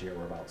last year,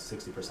 we're about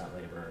 60%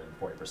 labor and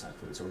 40%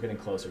 food. So we're getting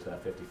closer to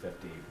that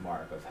 50-50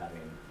 mark of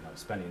having,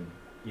 spending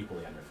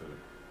equally on your food.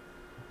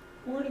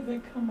 Where did they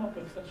come up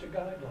with such a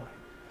guideline,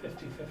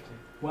 50-50?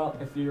 Well,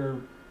 if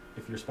you're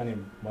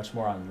spending much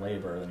more on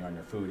labor than you're on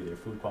your food, either your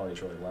food quality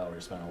is really low or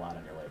you're spending a lot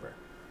on your labor.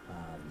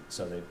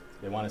 So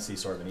they want to see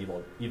sort of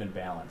an even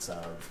balance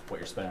of what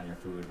you're spending on your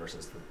food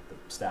versus the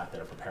staff that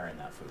are preparing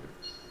that food.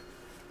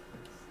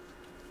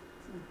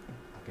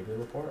 I'll give you a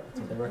report. That's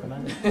what they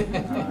recommend.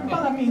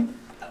 Well, I mean,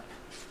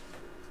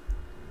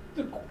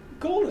 the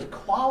goal is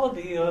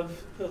quality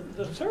of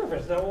the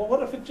service. Now, well,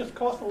 what if it just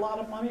costs a lot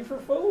of money for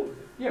food?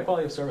 Yeah,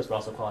 quality of service, but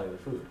also quality of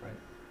the food, right?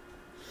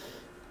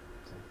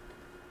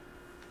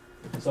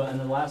 So, and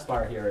the last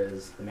bar here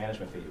is the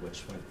management fee,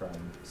 which went from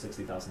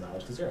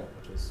 $60,000 to zero,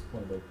 which was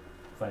one of the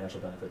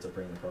financial benefits of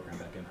bringing the program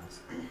back in-house.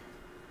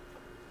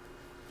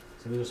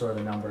 So these are sort of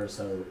the numbers.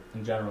 So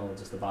in general,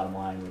 just the bottom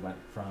line, we went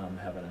from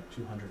having a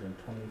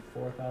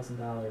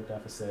 $224,000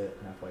 deficit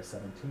in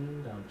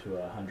FY17 down to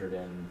a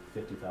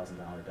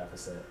 $150,000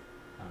 deficit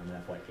in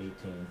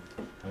FY18.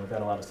 And what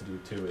that allowed us to do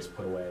too is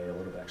put away a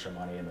little bit extra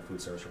money in the food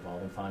service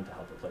revolving fund to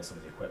help replace some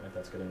of the equipment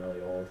that's getting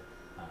really old,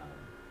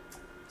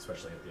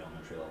 especially at the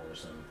elementary level. There's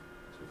some,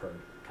 as we've heard,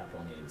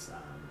 capital needs.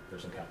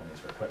 There's some capital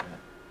needs for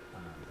equipment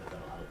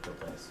that'll help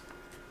replace.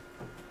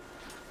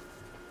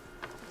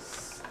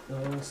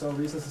 So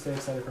reasons to stay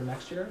excited for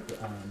next year,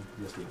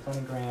 USD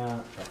planning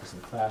grant, breakfast in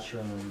the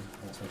classroom. I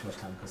won't spend too much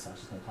time because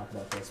Sasha's going to talk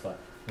about this, but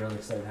we're really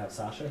excited to have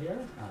Sasha here.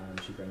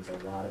 She brings a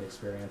lot of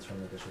experience from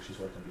the district she's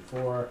worked in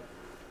before.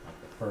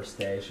 The first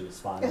day she was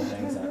spotting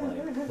things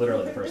that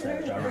literally the first day I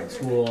was driving around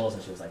schools,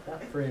 and she was like,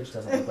 that fridge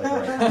doesn't look like the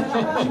right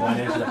fridge. She went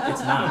in, she's like,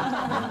 it's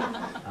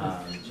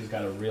not. She's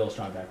got a real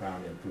strong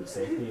background in food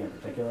safety in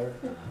particular,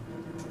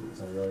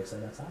 so we're really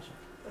excited to have Sasha.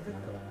 And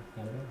I'm going to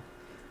hand it over.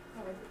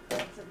 All right,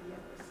 that's the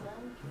other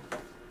slide.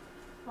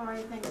 All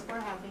right, thanks for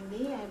having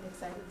me. I'm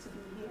excited to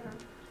be here.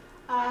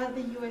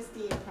 The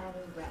USDA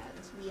planning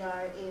grant.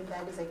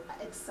 I was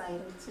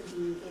excited to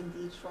be in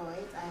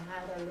Detroit. I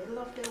had a little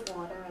of their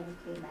water and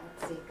came back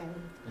sick, I'm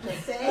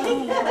just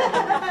saying.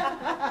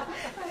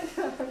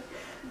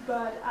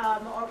 But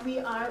we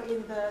are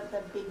in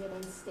the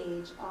beginning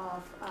stage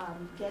of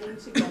getting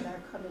together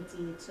a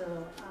committee to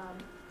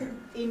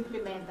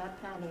implement that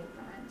planning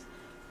grant.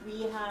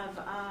 We have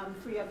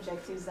 3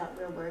 objectives that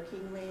we're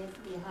working with.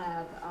 We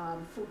have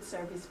food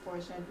service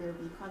portion where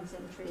we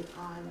concentrate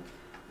on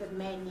the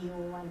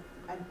menu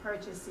and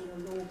purchasing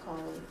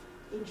local,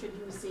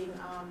 introducing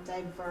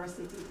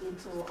diversity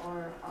into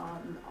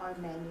our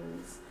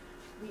menus.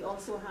 We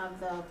also have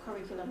the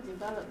curriculum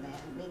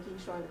development, making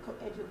sure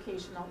the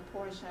educational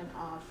portion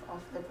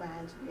of the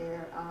grant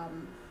where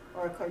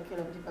our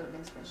curriculum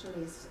development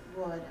specialists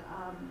would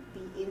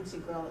be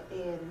integral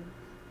in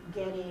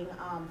getting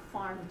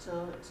farm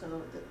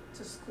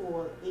to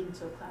school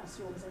into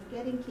classrooms and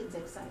getting kids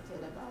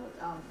excited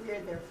about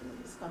where their food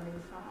is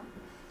coming from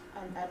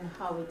and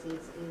how it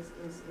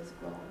is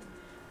grown.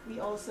 We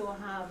also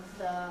have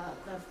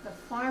the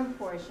farm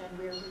portion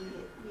where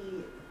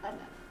we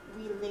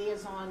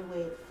liaison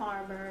with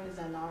farmers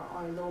and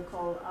our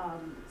local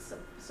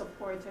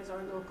supporters,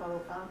 our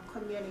local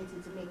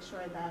community to make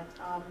sure that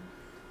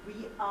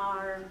we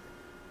are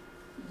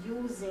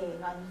using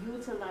and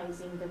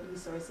utilizing the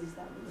resources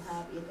that we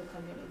have in the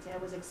community. I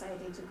was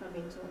excited to come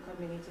into a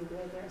community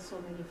where there are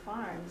so many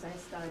farms. I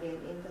started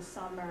in the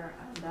summer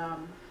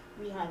and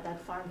we had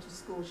that farm to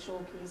school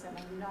showcase and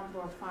a number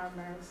of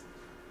farmers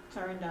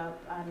turned up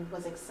and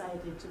was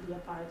excited to be a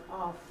part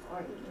of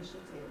our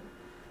initiative.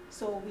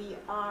 So we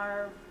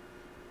are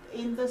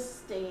in the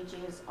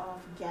stages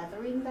of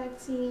gathering that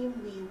team.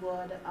 We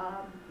would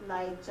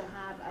like to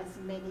have as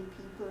many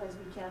people as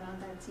we can on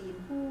that team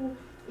who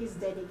is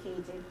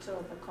dedicated to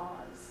the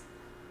cause,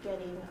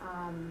 getting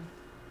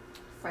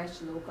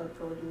fresh local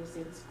produce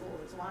in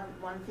schools.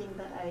 One thing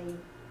that I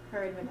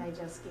heard when I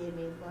just came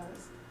in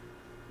was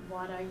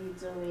what are you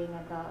doing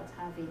about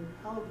having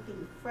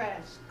healthy,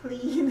 fresh,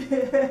 clean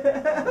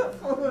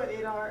food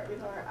in our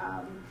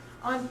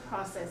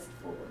unprocessed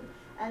food?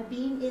 And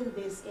being in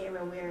this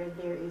area where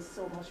there is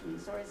so much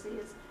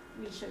resources,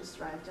 we should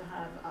strive to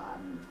have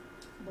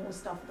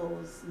most of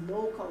those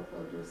local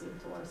produce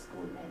into our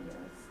school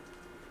menus.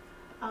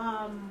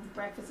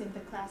 Breakfast in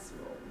the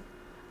classroom.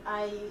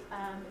 I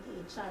am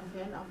a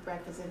champion of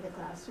breakfast in the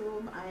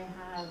classroom. I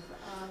have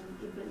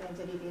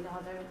implemented it in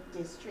other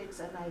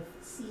districts, and I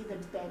see the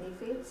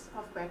benefits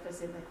of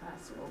breakfast in the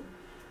classroom.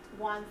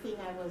 One thing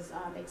I was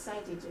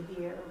excited to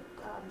hear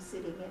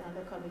sitting in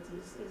other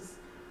committees is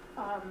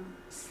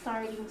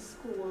starting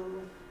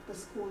school, the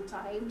school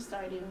time,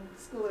 starting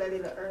school a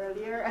little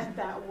earlier, and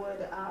that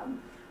would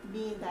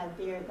mean that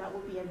that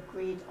would be a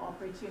great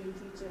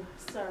opportunity to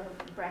serve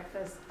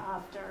breakfast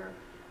after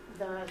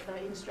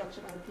the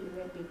instructional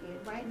period begin.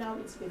 Right now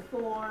it's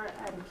before,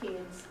 and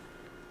kids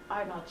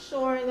are not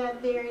sure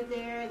that they're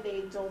there.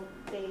 They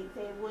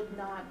would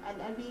not,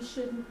 and we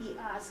shouldn't be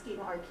asking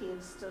our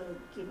kids to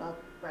give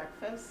up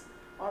breakfast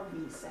or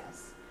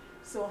recess.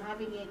 So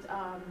having it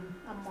a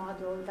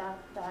model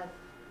that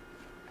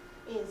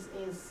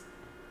is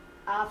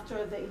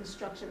after the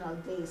instructional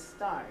day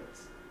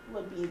starts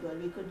would be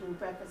good. We could do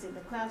breakfast in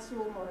the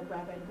classroom or a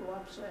grab and go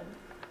option,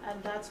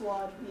 and that's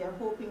what we are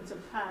hoping to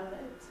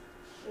pilot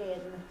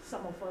in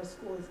some of our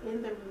schools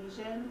in the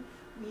region.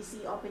 We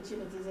see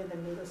opportunities in the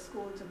middle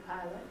school to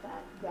pilot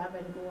that grab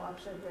and go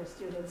option where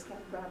students can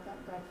grab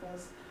that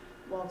breakfast,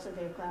 walk to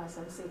their class,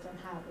 and sit and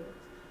have it.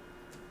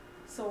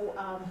 So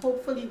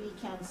hopefully we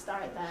can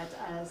start that,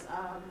 as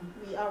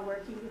we are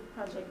working with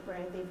Project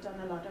Bread. They've done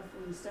a lot of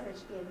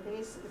research in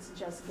this. It's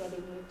just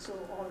getting it to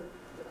all,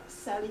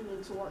 selling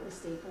it to all the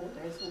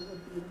stakeholders who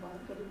would be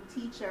involved, getting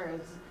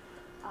teachers,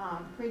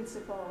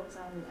 principals,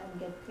 and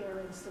get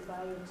parents to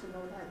buy in to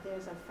know that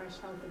there's a fresh,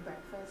 healthy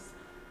breakfast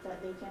that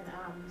they can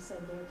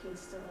send their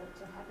kids to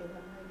have in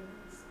the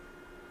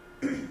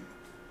mornings.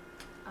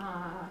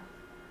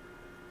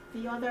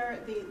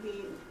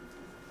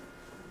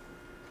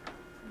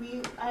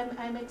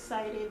 I'm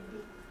excited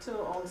to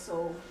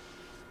also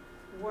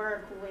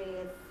work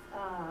with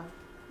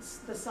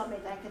the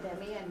Summit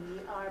Academy, and we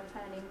are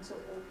planning to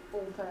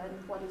open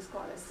what is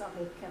called a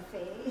Summit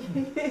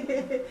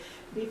Cafe.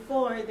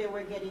 Before, they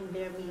were getting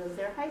their meals.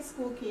 They're high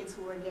school kids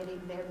who were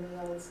getting their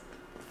meals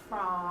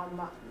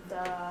from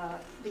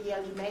the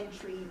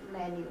elementary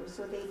menu.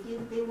 So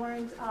they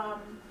weren't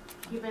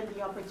given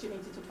the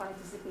opportunity to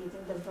participate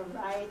in the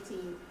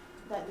variety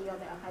that the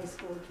other high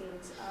school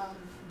kids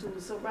do.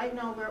 So right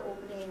now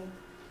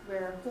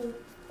we're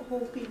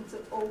hoping to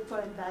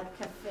open that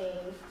cafe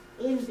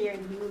in their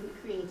newly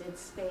created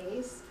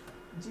space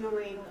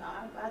during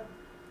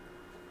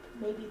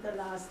maybe the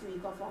last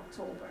week of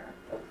October.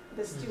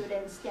 The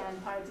students can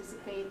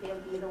participate. They'll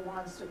be the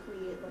ones to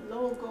create the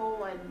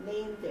logo and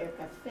name their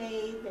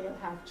cafe. They'll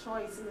have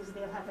choices.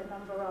 They'll have a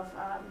number of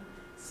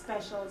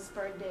specials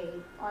per day.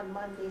 On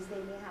Mondays,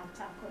 they may have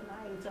taco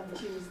night. On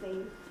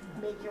Tuesday,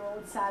 make your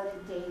own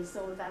salad day.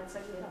 So that's a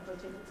great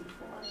opportunity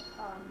for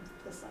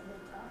the Summit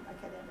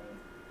Academy.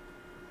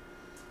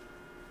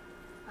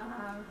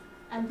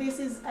 And this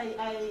is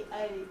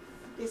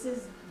this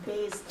is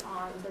based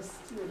on the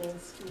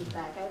students'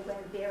 feedback. I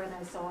went there and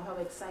I saw how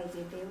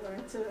excited they were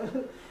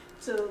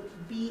to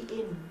be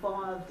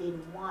involved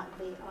in what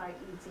they are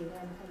eating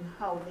and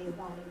how they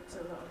want it to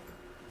look.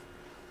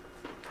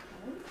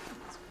 Okay.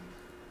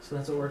 So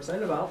that's what we're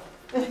excited about.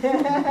 We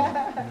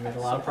made a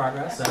lot of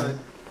progress, and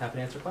happy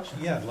to answer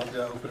questions. Yeah, I'd love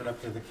to open it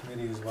up to the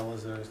committee as well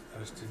as a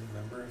student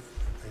member if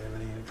they have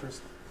any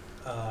interest.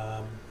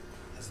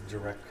 As a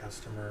direct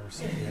customer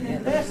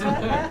recipient.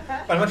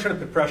 I'm not trying to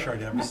put pressure on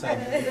you. I'm just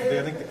saying,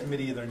 I think the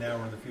committee either now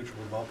or in the future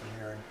would welcome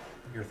hearing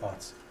your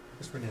thoughts.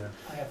 Ms. Bernina.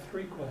 I have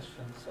 3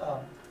 questions.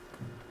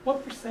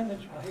 What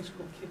percentage of high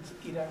school kids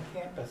eat on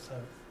campus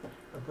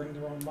or bring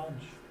their own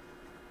lunch?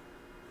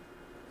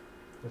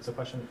 What's the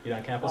question? Eat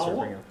on campus or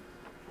bring your...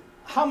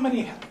 How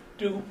many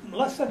do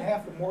less than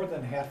half or more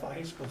than half of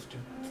high school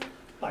students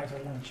buy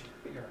their lunch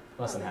here?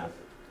 Less than half.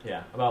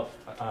 Yeah, about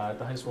at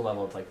the high school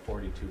level, it's like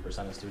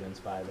 42% of students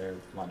buy their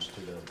lunch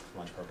through the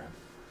lunch program.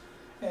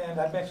 And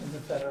I mentioned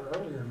this at an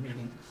earlier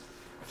meeting.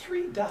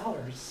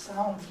 $3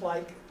 sounds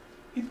like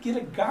you'd get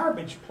a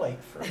garbage plate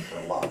for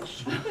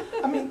lunch.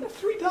 I mean,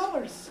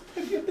 $3.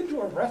 Have you been to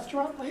a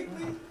restaurant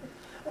lately?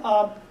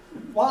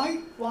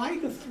 Why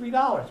the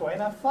 $3? Why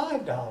not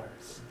 $5?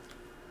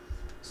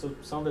 So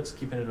some of it's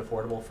keeping it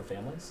affordable for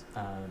families.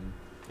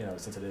 You know,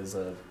 since it is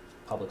a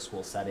public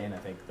school setting, I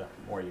think the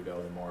more you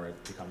go, the more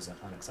it becomes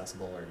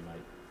inaccessible, or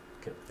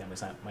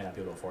families might not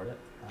be able to afford it.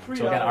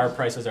 So again, our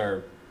prices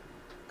are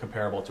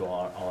comparable to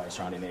all our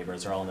surrounding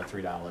neighbors. They're all in the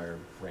 $3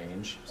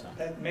 range. So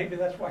maybe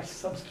that's why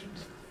some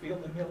students feel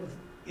the meal is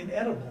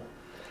inedible.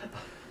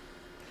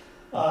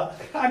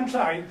 I'm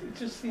sorry, it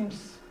just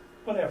seems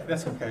whatever.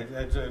 That's okay.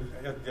 Do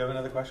you have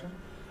another question?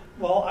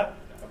 Well,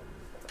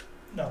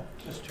 no,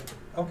 just 2.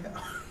 Okay.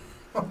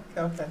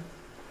 Okay.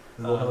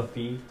 We'll have a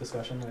fee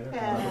discussion later.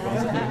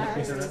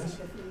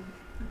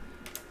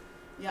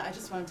 Yeah, I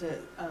just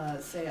wanted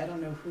to say, I don't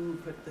know who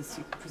put this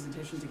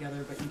presentation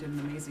together, but you did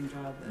an amazing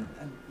job.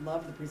 I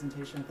loved the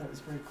presentation. I thought it was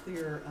very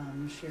clear.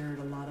 You shared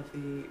a lot of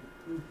the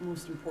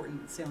most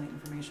important salient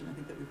information I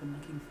think that we've been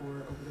looking for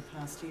over the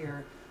past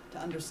year to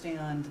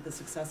understand the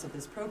success of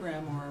this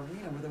program, or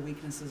where the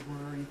weaknesses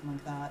were or anything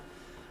like that.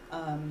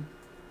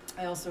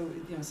 I also,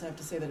 so I have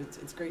to say that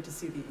it's great to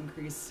see the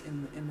increase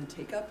in the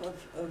take-up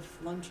of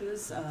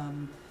lunches.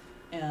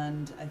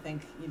 And I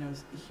think,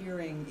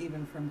 hearing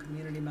even from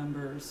community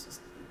members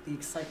the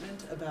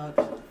excitement about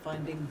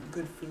finding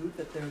good food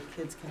that their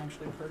kids can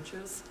actually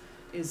purchase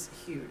is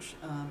huge,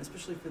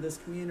 especially for this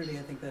community.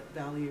 I think that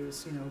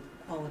values,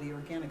 quality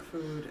organic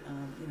food.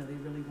 They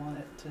really want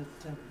it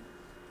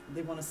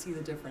they want to see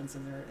the difference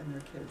in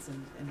their kids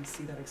and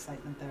see that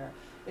excitement there.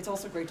 It's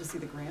also great to see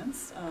the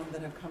grants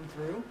that have come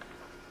through.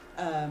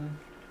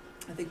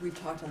 I think we've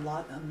talked a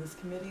lot on this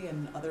committee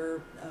and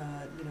other,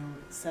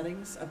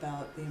 settings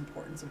about the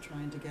importance of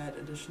trying to get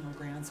additional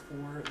grants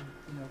for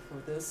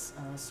this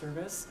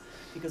service,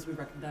 because we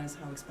recognize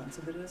how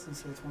expensive it is, and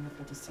so it's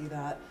wonderful to see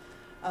that.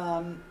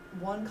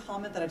 One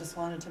comment that I just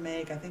wanted to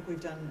make, I think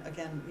we've done,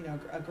 again,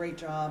 a great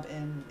job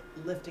in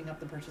lifting up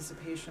the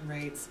participation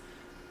rates.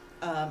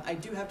 I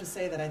do have to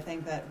say that I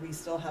think that we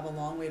still have a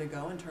long way to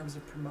go in terms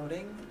of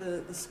promoting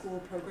the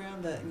school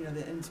program,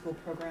 the in-school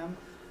program.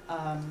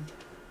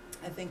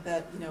 I think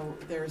that,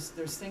 there's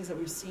things that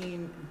we've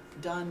seen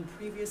done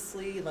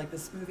previously, like the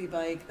smoothie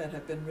bike, that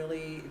have been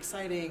really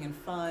exciting and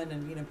fun,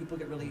 and, people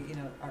get really,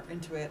 are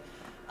into it.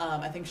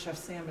 I think Chef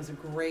Sam is a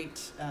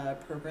great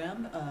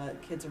program.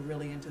 Kids are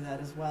really into that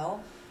as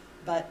well.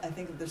 But I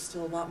think that there's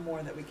still a lot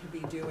more that we could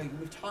be doing.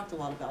 We've talked a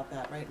lot about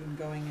that, right? And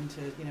going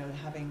into,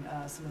 having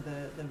some of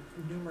the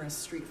numerous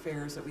street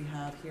fairs that we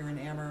have here in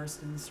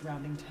Amherst and the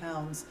surrounding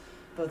towns,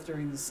 both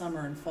during the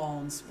summer and fall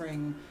and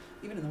spring,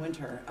 even in the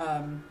winter.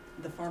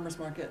 The farmers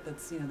market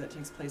that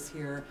takes place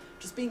here,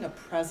 just being a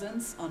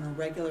presence on a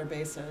regular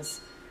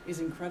basis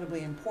is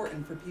incredibly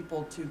important for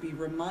people to be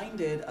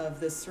reminded of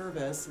this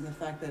service and the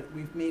fact that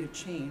we've made a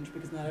change,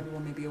 because not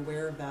everyone may be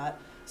aware of that.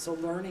 So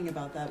learning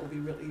about that will be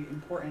really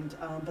important.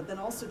 But then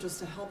also just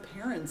to help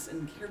parents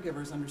and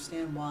caregivers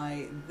understand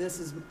why this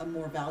is a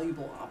more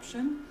valuable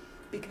option,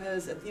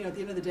 because at the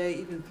end of the day,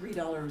 even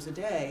 $3 a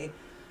day,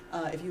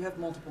 if you have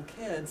multiple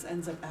kids,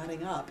 ends up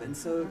adding up. And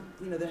so,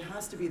 there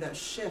has to be that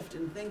shift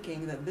in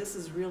thinking that this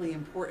is really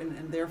important,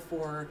 and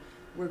therefore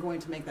we're going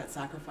to make that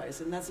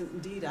sacrifice. And that's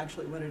indeed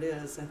actually what it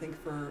is. I think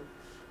for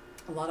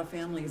a lot of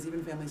families,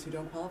 even families who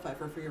don't qualify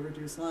for free or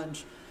reduced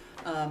lunch,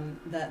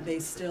 that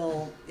it's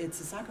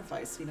a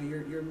sacrifice.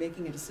 You're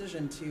making a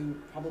decision to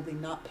probably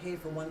not pay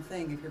for one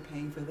thing if you're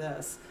paying for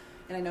this.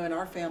 And I know in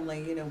our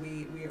family,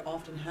 we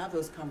often have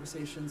those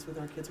conversations with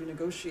our kids. We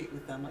negotiate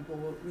with them, like,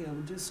 well, we'll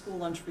do school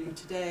lunch for you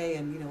today,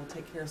 and, we'll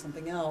take care of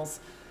something else.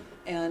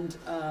 And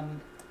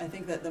I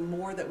think that the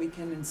more that we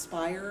can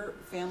inspire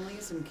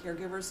families and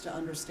caregivers to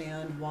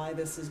understand why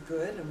this is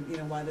good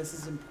and, why this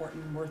is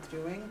important and worth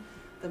doing,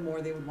 the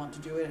more they would want to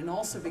do it. And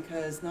also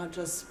because, not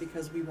just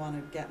because we want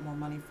to get more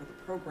money for the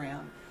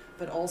program,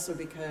 but also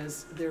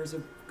because there's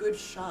a good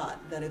shot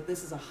that if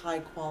this is a high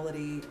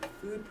quality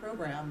food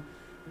program,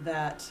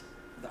 that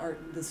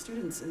the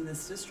students in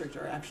this district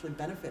are actually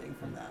benefiting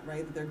from that,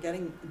 right? That they're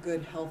getting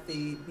good,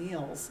 healthy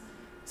meals,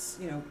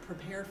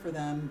 prepared for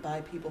them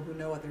by people who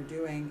know what they're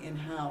doing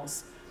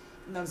in-house.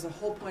 And that was the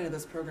whole point of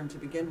this program to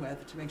begin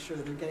with, to make sure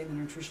that they're getting the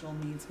nutritional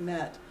needs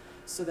met,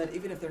 so that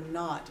even if they're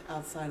not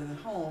outside of the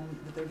home,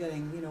 that they're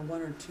getting,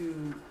 1 or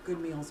 2 good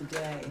meals a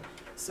day.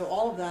 So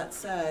all of that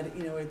said,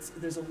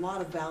 there's a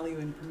lot of value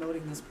in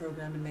promoting this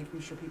program and making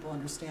sure people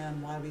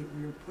understand why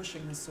we're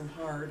pushing this so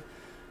hard.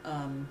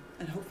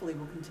 And hopefully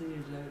we'll continue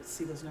to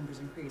see those numbers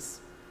increase.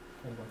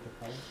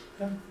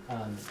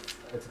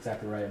 It's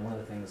exactly right. And one of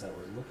the things that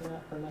we're looking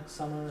at for next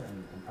summer,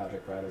 and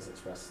Project Red has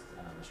expressed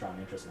a strong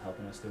interest in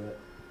helping us do it,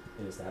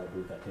 is to have a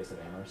booth at Taste of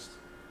Amherst.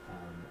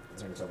 I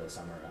think it's over the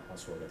summer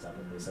once school gets up,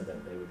 and they said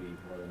that they would be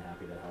more than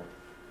happy to help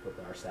with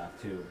our staff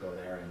to go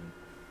there and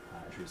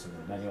introduce some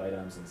of the menu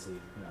items and see,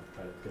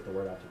 try to get the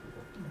word out to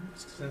people.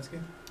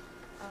 Skansky?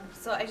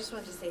 So I just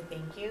wanted to say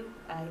thank you.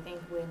 I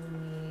think when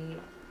we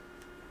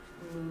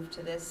moved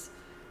to this,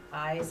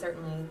 I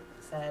certainly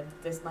said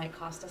this might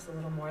cost us a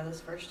little more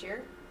this first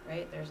year,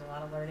 right? There's a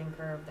lot of learning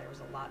curve. There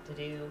was a lot to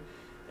do.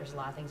 There's a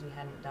lot of things we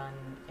hadn't done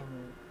in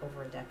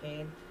over a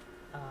decade.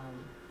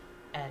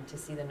 And to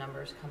see the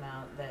numbers come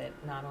out that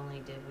not only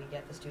did we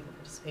get the student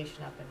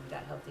participation up and we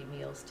got healthy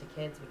meals to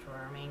kids, which were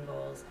our main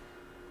goals,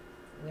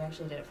 we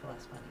actually did it for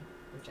less money,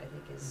 which I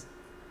think is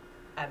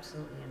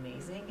absolutely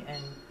amazing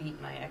and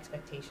beat my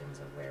expectations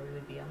of where we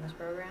would be on this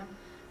program.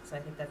 So I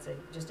think that's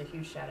just a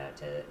huge shout out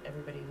to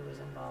everybody who was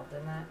involved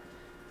in that.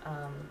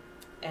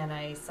 And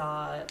I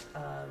saw,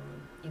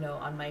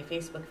 on my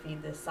Facebook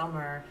feed this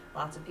summer,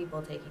 lots of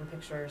people taking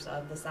pictures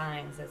of the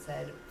signs that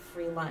said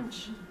free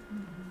lunch,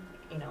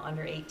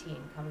 under 18,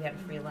 come get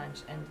free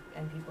lunch,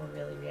 and people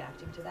really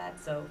reacting to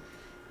that. So,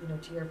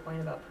 to your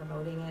point about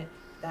promoting it,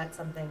 that's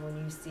something when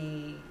you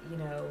see,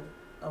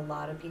 a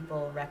lot of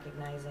people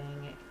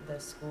recognizing the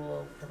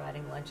school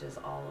providing lunches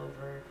all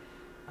over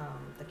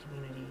the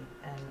community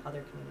and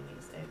other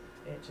communities.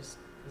 It just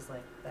was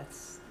like,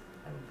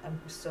 I'm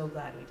so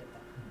glad we did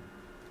that.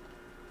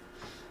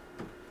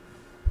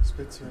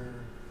 Spitzer,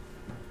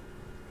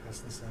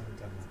 Hastenson, and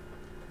Dunlop.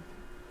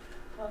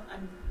 Well,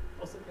 I'm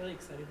also really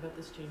excited about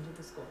this change at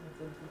the school,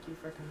 and thank you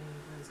for coming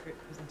and for this great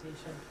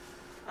presentation.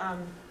 I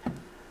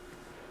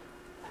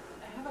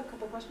have a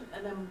couple questions,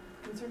 and I'm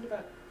concerned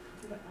about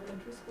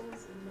elementary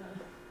schools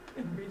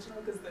in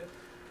regional, because the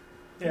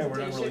yeah,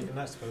 we're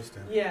not supposed to.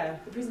 Yeah,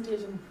 the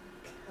presentation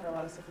had a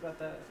lot of stuff about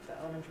the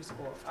elementary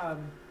school.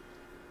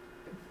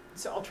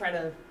 So I'll try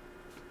to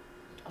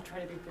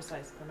be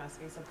precise if I'm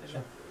asking something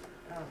sure.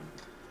 that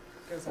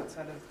goes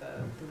outside of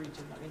the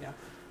region. Let me know.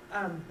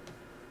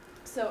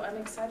 So I'm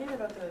excited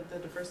about the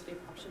diversity of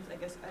options. I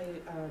guess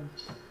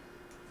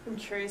I'm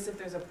curious if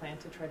there's a plan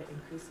to try to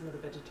increase some of the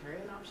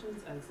vegetarian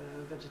options. As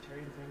a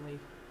vegetarian family,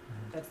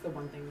 that's the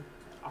one thing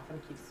that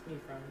often keeps me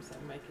from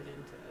sending my kid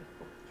into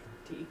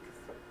tea.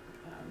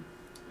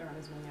 There aren't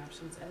as many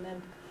options. And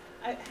then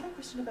I had a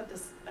question about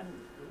this.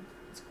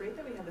 It's great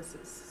that we have this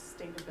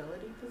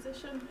sustainability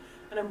position,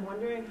 and I'm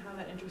wondering how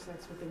that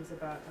intersects with things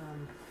about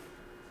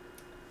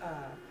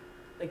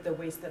like the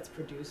waste that's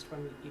produced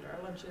when we eat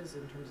our lunches,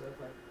 in terms of,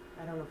 like,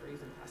 I don't know if we're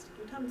using plastic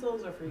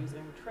utensils or if we're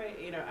using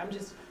tray. I'm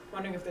just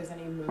wondering if there's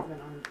any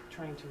movement on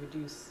trying to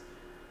reduce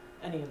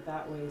any of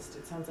that waste.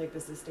 It sounds like the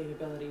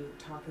sustainability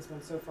talk has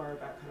been so far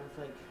about kind of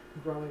like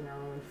growing our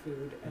own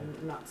food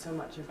and not so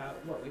much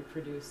about what we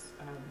produce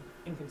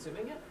in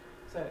consuming it.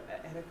 So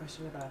I had a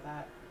question about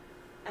that.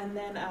 And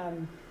then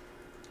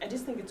I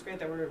just think it's great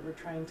that we're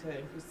trying to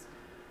increase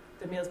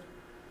the meals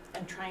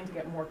and trying to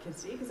get more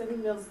kids to eat, because I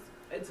think meals,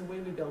 it's a way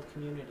we build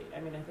community. I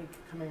mean, I think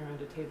coming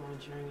around a table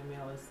and sharing a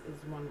meal is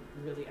one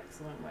really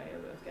excellent way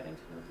of getting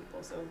to know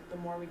people. So the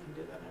more we can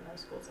do that in our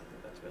schools, I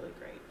think that's really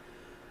great.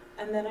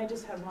 And then I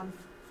just have one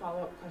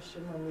follow-up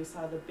question. When we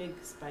saw the big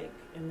spike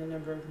in the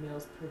number of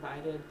meals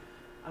provided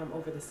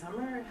over the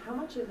summer, how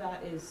much of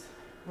that is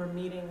we're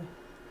meeting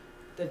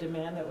the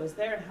demand that was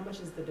there, and how much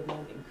is the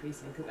demand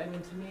increasing? Because I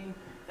mean, to me,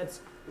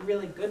 that's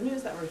really good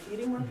news that we're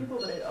feeding more people,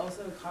 but it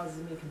also causes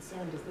me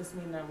concern. Does this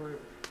mean that we're,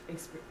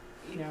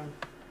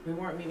 we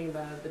weren't meeting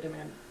the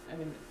demand? I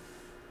mean,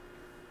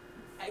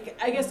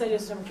 I guess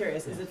I'm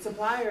curious. Is it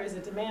supply, or is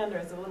it demand, or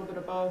is it a little bit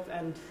of both?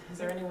 And is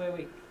there any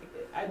way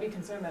I'd be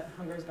concerned that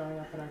hunger is going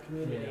up in our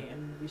community,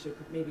 and we should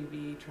maybe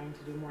be trying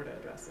to do more to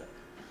address it.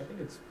 I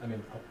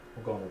think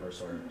we'll go in reverse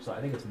order. So I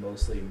think it's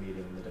mostly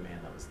meeting the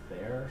demand that was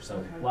there.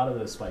 So a lot of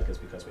the spike is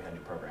because we had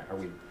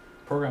new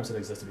programs that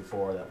existed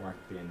before that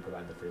weren't being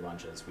provided the free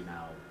lunches. We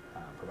now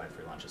provide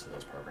free lunches to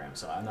those programs.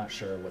 So I'm not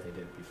sure what they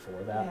did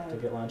before that to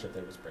get lunch, if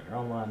they was bring your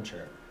own lunch,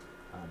 or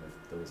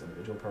if those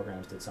individual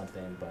programs did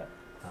something. But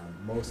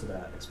most of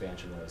that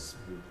expansion was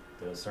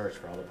the search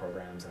for all the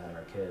programs that had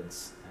our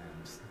kids,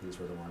 and these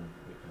were the ones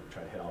we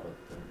try to hit all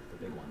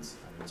the big ones,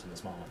 and some of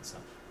the small ones. So.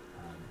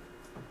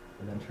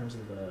 And then in terms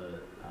of the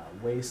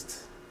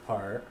waste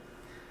part,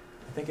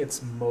 I think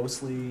it's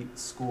mostly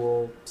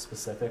school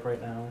specific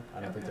right now.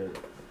 I don't think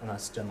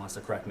unless Jen wants to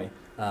correct me,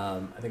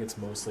 I think it's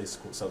mostly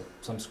school. So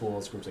some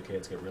schools, groups of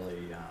kids get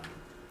really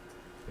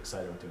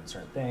excited about doing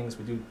certain things.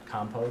 We do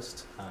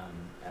compost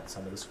at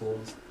some of the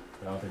schools,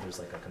 but I don't think there's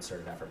like a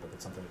concerted effort, but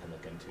it's something we can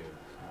look into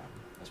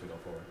as we go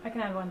forward. I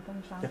can add one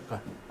thing, Sean. Yeah, go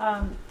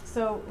ahead.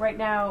 So right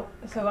now,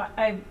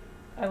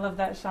 I love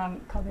that Sean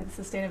called me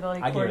the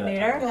sustainability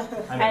coordinator.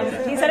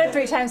 And he said it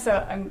 3 times,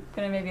 so I'm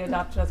going to maybe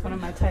adopt it as one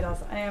of my titles.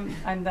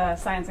 I'm the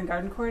science and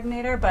garden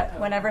coordinator, but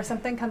whenever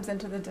something comes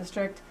into the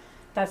district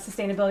that's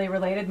sustainability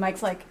related,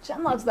 Mike's like,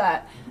 Jen loves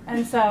that.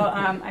 And so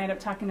I end up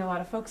talking to a lot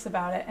of folks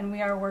about it. And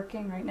we are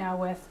working right now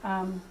with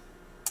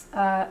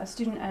a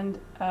student and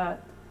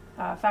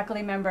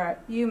faculty member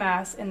at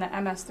UMass in the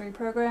MS3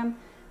 program,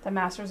 the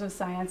Masters of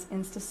Science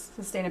in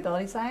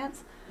Sustainability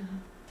Science.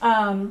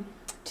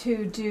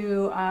 To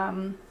do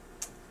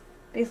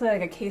basically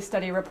like a case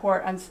study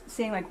report on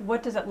seeing like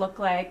what does it look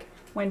like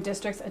when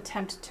districts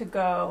attempt to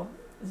go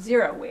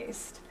zero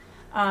waste.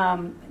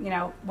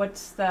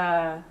 What's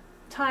the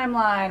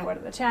timeline, what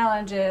are the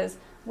challenges,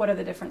 what are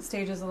the different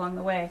stages along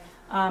the way.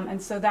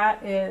 And so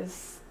that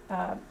is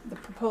the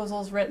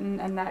proposals written,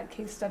 and that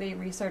case study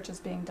research is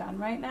being done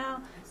right now.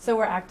 So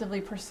we're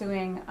actively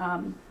pursuing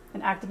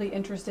and actively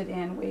interested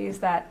in ways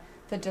that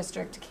the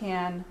district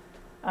can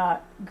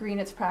green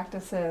its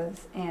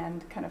practices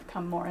and kind of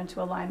come more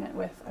into alignment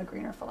with a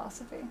greener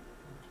philosophy.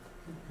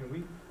 Can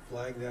we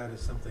flag that as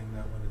something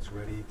that when it's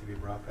ready to be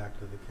brought back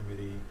to the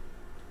committee,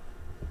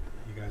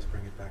 you guys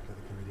bring it back to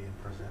the committee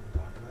and present and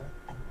talk about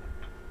it?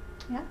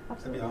 Yeah,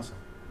 absolutely. That'd be awesome.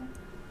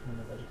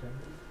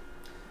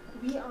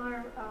 We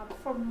are,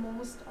 for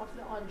most of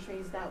the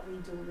entrees that we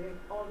do,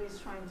 we're always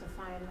trying to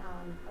find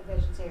a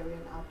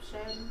vegetarian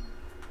option.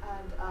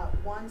 And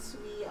once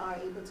we are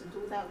able to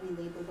do that, we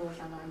label those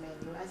on our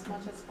menu. As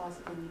much as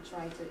possible, we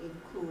try to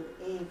include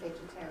a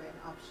vegetarian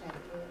option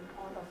in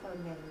all of our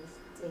menus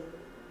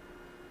daily.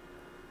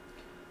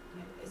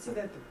 Yeah, I see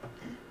that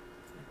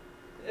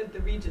at the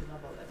region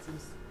level, that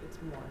seems it's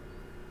more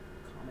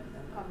common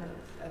than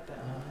at the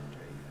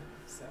elementary.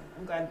 So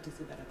I'm glad to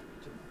see that at the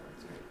region level.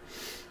 It's great.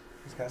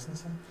 Ms.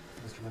 Carstensen?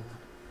 Mr. Lindner?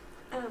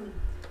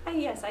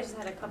 Yes, I just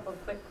had a couple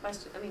of quick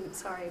questions.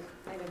 I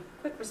had a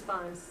quick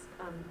response,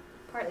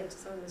 partly to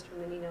some of Mr.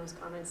 Menino's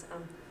comments.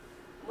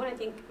 One, I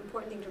think,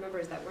 important thing to remember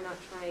is that we're not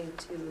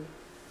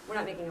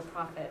making a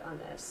profit on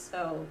this,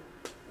 so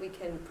we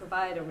can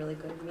provide a really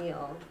good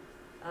meal,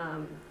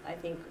 I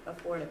think,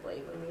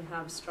 affordably. When we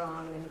have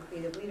strong and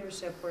creative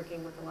leadership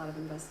working with a lot of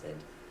invested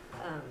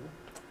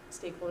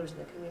stakeholders in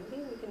the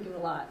community, we can do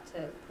a lot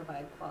to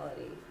provide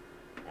quality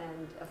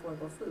and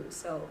affordable food.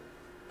 So,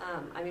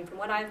 from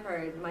what I've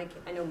heard,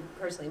 I know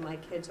personally my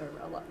kids are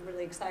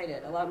really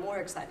excited, a lot more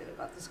excited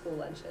about the school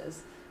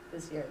lunches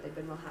this year. They've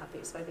been real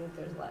happy, so I think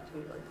there's a lot to be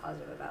really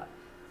positive about.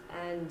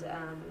 And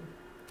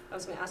I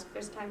was going to ask if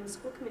there's a time the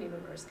school committee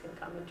members can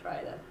come and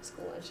try the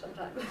school lunch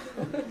sometime.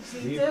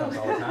 Steve comes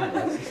all the time.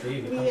 That's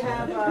Steve. We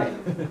have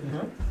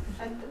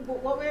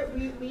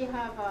we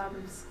have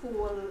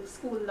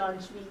school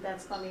lunch week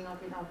that's coming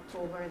up in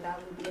October.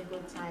 That would be a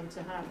good time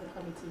to have the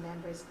committee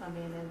members come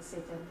in and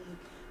sit and eat.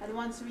 And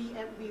once we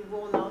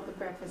roll out the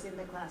breakfast in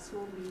the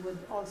classroom, we would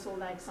also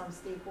like some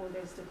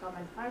stakeholders to come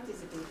and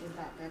participate in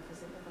that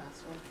breakfast in the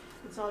classroom.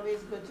 It's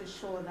always good to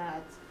show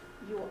that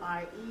you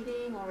are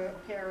eating, or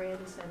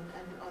parents and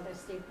other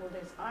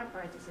stakeholders are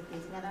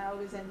participating. And I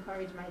always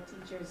encourage my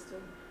teachers to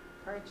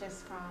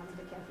purchase from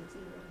the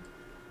cafeteria.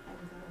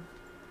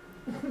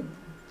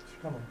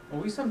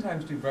 Well, we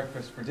sometimes do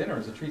breakfast for dinner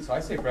as a treat, so I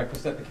say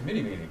breakfast at the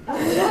committee meeting.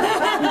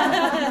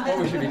 What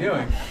we should be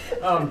doing.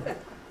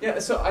 Yeah,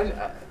 so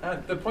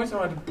the points I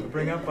wanted to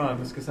bring up,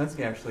 Ms.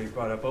 Kosinski actually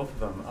brought up both of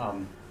them.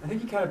 I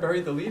think you kind of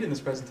buried the lead in this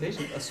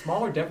presentation. A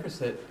smaller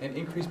deficit and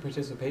increased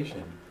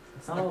participation.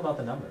 It's not all about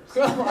the numbers.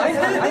 Well,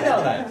 I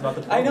know that. It's about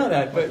the I know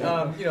that, but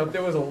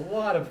there was a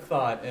lot of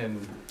thought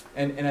and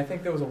I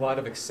think there was a lot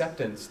of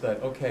acceptance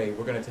that, okay,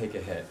 we're going to take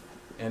a hit.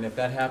 And if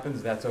that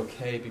happens, that's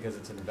okay because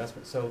it's an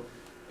investment. So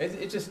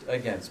it just,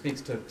 again,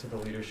 speaks to the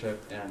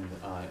leadership and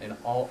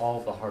all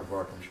of the hard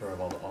work, I'm sure,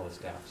 of all the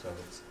staff. So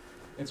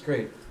it's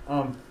great.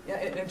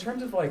 In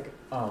terms of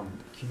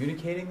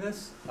communicating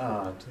this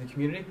to the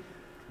community,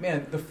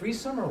 man, the free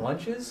summer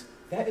lunches,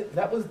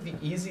 that was the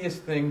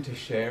easiest thing to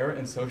share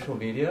in social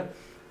media.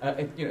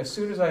 As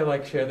soon as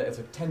I share that, it's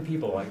 10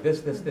 people,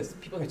 this,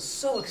 people get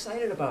so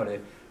excited about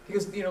it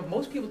because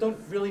most people don't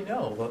really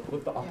know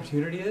what the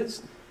opportunity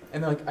is.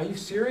 And they're like, are you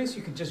serious?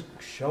 You could just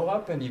show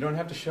up and you don't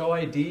have to show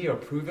ID or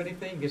prove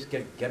anything. You just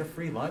get a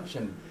free lunch,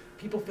 and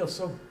people feel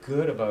so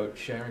good about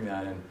sharing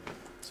that. And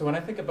so when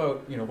I think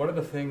about, what are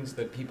the things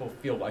that people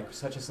feel like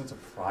such a sense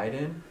of pride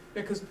in?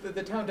 Because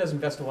the town does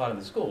invest a lot in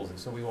the schools, and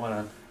so we want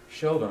to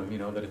show them,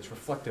 that it's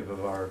reflective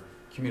of our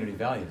community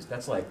values.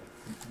 That's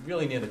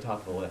really near the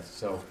top of the list.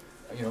 So,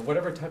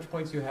 whatever touch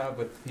points you have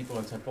with people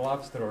in central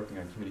office that are working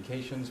on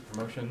communications,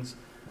 promotions,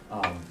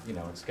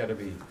 it's got to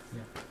be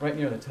right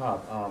near the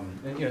top.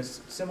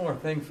 Similar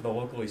thing for the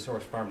locally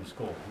sourced farm to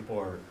school. People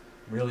are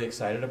really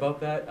excited about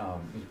that.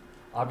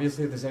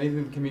 Obviously, if there's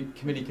anything the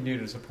committee can do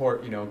to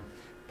support,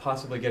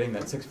 possibly getting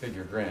that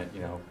 6-figure grant,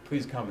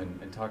 please come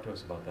and talk to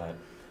us about that.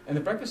 And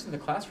the breakfast in the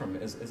classroom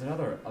is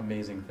another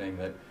amazing thing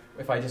that,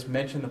 if I just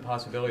mention the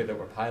possibility that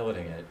we're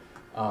piloting it,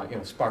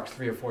 sparks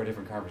 3 or 4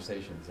 different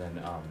conversations. And,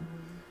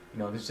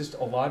 there's just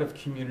a lot of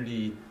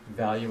community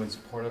value and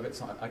support of it.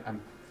 So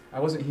I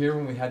wasn't here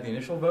when we had the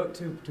initial vote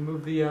to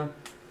move the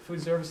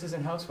food services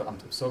in-house, but I'm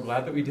so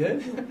glad that we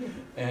did.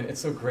 And it's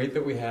so great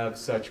that we have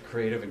such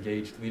creative,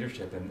 engaged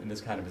leadership in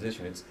this kind of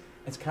position. It's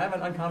kind of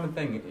an uncommon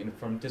thing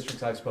from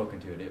districts I've spoken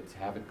to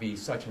have it be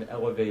such an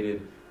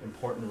elevated,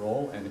 important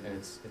role, and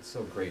it's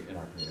so great in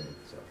our community.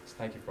 So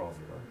thank you for all of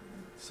your work.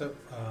 So,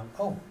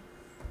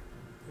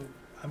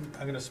 I'm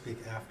going to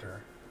speak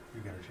after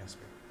you get a chance to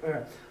speak.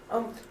 Okay.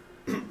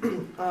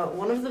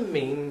 One of the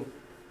main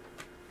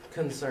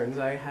concerns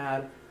I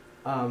had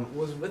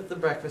was with the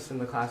breakfast in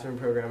the classroom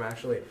program,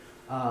 actually,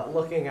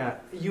 looking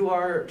at, you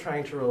are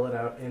trying to roll it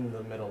out in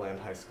the Midland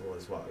High School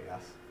as well,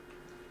 yes?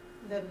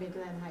 The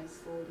Midland High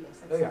School,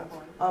 yes, at some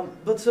point.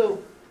 But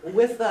so,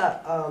 with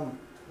that,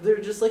 there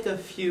are just a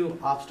few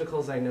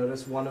obstacles I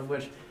noticed, one of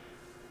which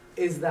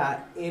is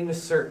that in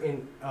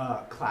certain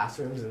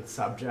classrooms and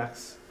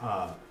subjects,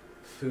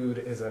 food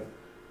isn't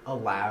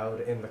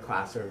allowed in the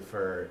classroom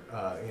for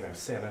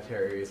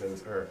sanitary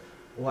reasons or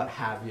what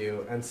have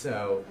you, and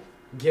so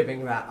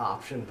giving that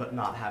option but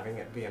not having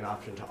it be an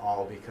option to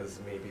all because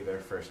maybe their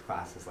first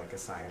class is a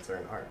science or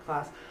an art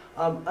class.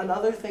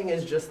 Another thing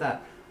is just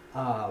that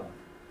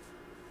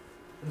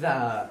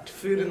the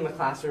food in the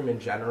classroom in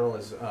general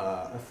is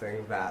a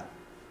thing that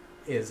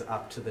is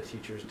up to the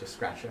teacher's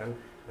discretion,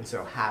 and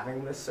so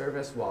having this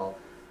service, while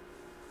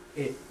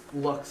it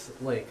looks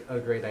like a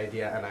great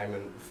idea and I'm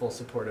in full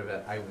support of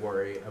it, I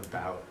worry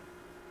about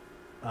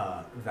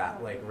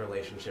that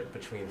relationship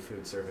between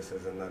food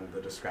services and then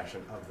the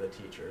discretion of the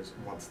teachers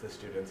once the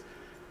students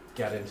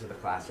get into the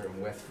classroom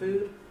with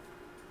food.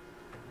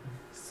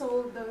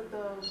 So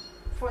the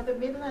For the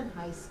middle and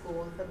high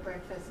school, the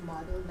breakfast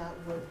model that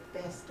would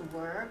best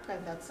work,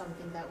 and that's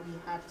something that we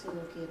have to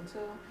look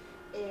into,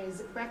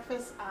 is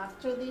breakfast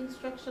after the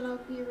instructional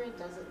period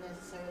doesn't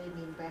necessarily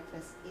mean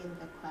breakfast in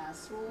the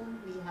classroom.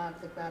 We have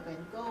the grab and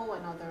go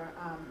and other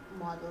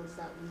models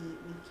that we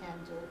can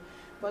do.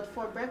 But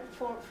for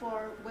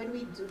when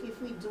we do, if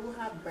we do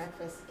have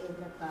breakfast in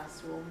the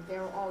classroom,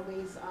 there are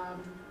always,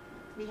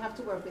 we have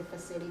to work with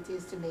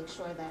facilities to make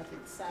sure that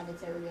it's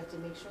sanitary. We have to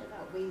make sure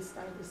that waste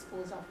are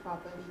disposed of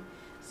properly.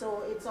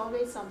 So it's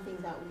always something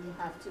that we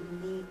have to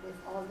meet with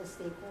all the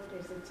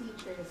stakeholders, the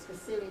teachers,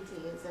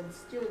 facilities, and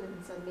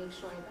students, and make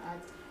sure that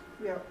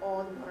we are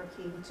all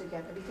working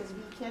together, because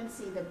we can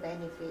see the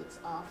benefits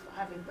of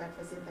having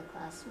breakfast in the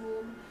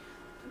classroom.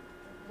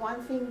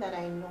 One thing that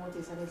I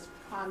notice, and it's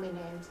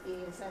prominent,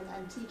 is,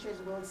 and teachers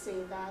will say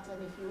that,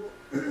 and if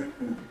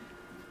you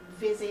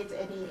visit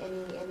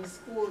any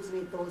schools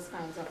with those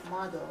kinds of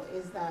model,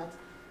 is that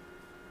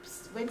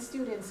when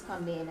students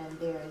come in and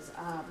there's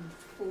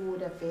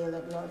food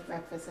available or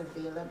breakfast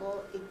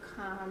available, it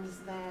calms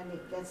them,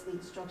 it gets the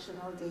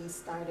instructional day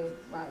started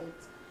right.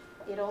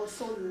 It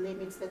also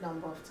limits the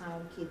number of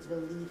time kids will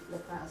leave the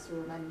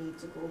classroom and need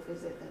to go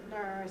visit the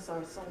nurse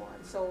or so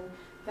on. So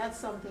that's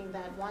something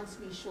that once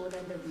we show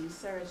them the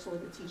research, show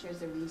the teachers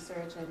the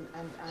research, and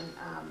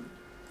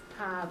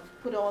have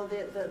put all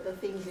the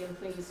things in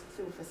place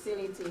through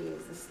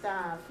facilities, the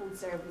staff, food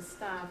service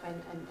staff,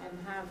 and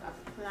have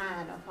a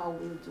plan of how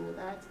we'll do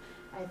that,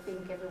 I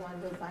think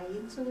everyone will buy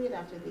into it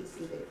after they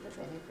see the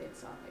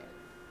benefits of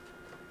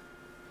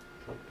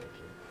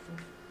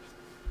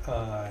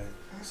it.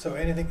 So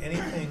anything,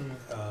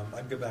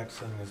 I'd go back to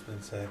something that's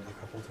been said a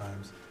couple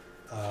times.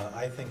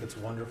 I think it's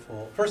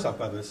wonderful. First off,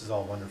 by the way, this is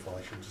all wonderful.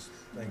 I should just,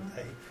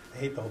 I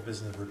hate the whole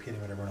business of repeating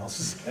what everyone else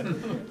has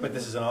said, but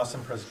this is an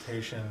awesome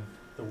presentation.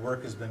 The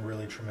work has been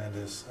really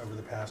tremendous over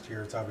the past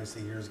year. It's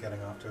obviously years getting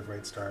off to a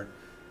great start.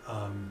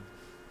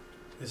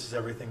 This is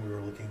everything we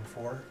were looking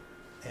for,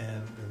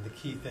 and the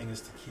key thing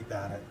is to keep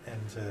at it.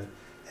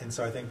 And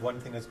so I think one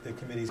thing that the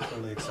committee is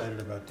clearly excited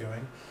about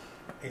doing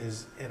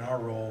is, in our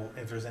role,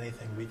 if there's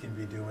anything we can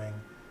be doing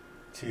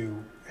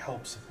to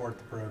help support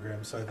the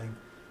program. So I think,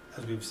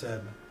 as we've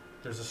said,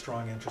 there's a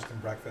strong interest in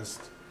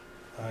breakfast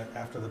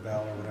after the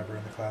bell or whatever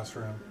in the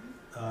classroom.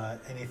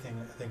 Anything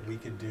I think we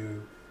could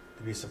do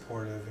to be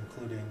supportive,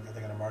 including, I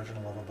think, on a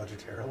marginal level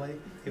budgetarily,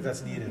 if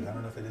that's needed. I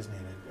don't know if it is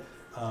needed.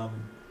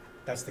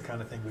 That's the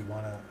kind of thing we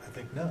want to, I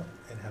think, know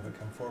and have it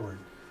come forward.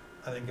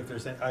 I think if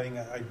there's any,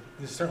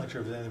 it's certainly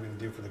true if there's anything we can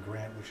do for the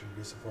grant, we should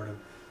be supportive.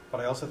 But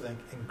I also think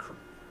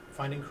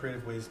finding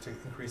creative ways to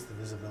increase the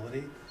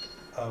visibility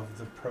of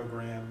the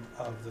program,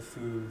 of the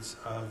foods,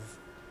 of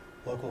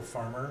local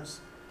farmers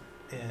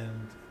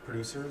and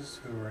producers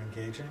who are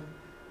engaging.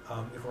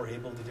 If we're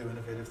able to do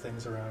innovative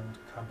things around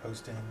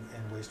composting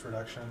and waste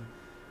reduction,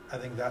 I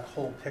think that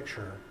whole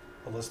picture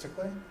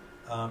holistically,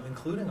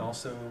 including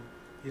also,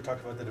 you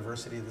talked about the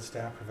diversity of the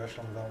staff,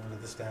 professional development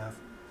of the staff.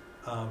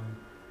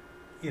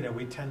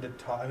 We tend to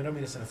talk, I don't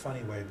mean this in a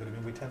funny way, but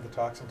we tend to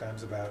talk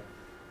sometimes about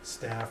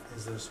staff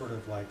as they're sort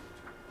of like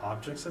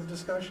objects of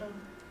discussion,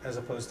 as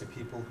opposed to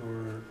people who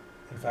are,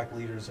 in fact,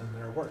 leaders in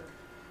their work.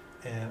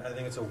 And I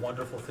think it's a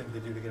wonderful thing to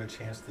do, to get a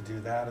chance to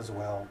do that as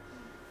well.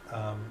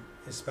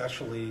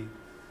 Especially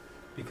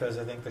because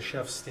I think the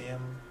chef STEM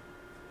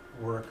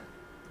work,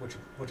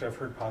 which I've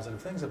heard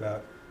positive things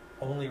about,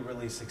 only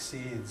really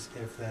succeeds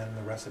if then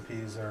the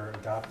recipes are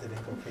adopted,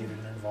 inculcated,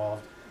 and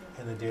involved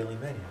in the daily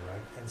menu,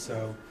 right? And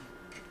so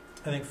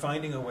I think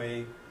finding a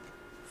way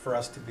for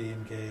us to be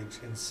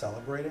engaged in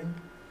celebrating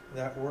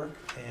that work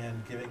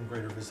and giving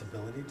greater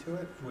visibility to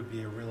it would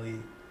be a really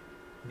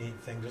neat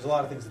thing. There's a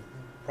lot of things that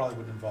probably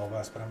wouldn't involve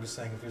us, but I'm just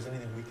saying if there's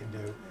anything we can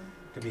do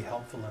to be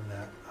helpful in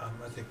that,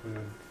 I think we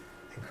would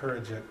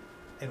encourage it.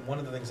 And one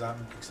of the things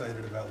I'm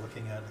excited about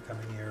looking at in the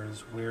coming year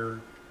is where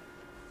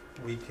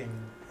we can,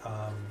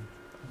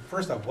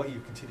 first off, what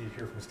you continue to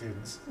hear from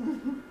students,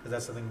 because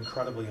that's something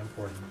incredibly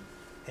important,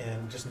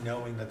 and just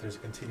knowing that there's a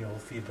continual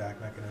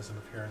feedback mechanism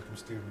of hearing from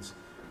students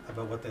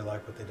about what they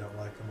like, what they don't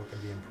like, and what can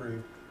be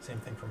improved. Same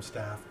thing from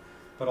staff.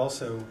 But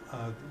also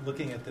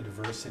looking at the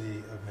diversity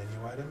of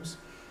menu items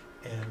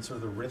and sort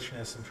of the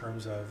richness in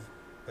terms of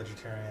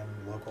vegetarian,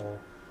 local,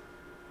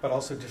 but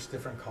also just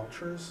different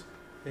cultures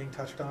being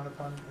touched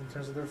upon in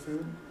terms of their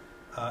food.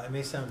 It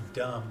may sound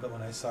dumb, but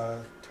when I saw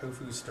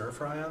tofu stir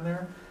fry on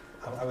there,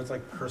 I was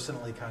like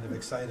personally kind of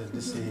excited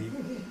to see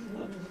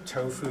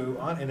tofu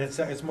on, and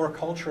it's more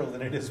cultural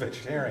than it is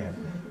vegetarian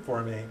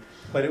for me,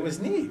 but it was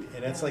neat.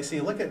 And it's like, so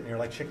you look at it and you're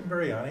like chicken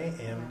biryani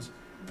and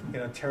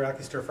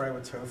teriyaki stir fry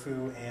with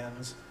tofu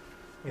and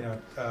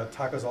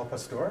tacos al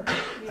pastor.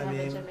 We have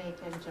a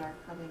Jamaican jerk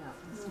coming up.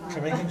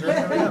 Jamaican jerk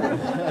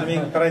coming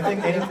up. But I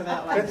think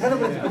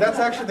but that's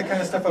actually the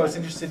kind of stuff I was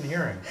interested in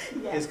hearing.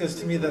 Is because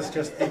to me that's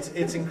just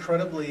it's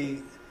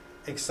incredibly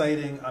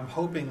exciting. I'm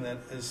hoping that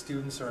as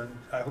students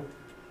I hope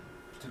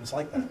students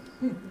like that.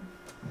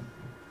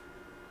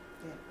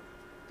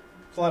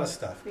 It's a lot of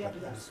stuff.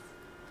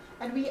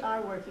 And we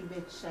are working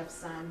with Chef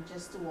Sam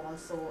just to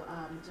also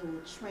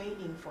do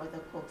training for the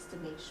cooks to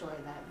make sure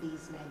that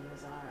these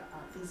menus are,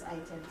 these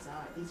items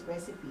are, these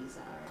recipes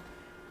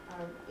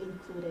are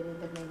included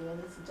in the menu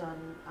and it's done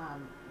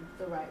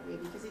the right way,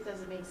 because it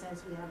doesn't make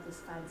sense we have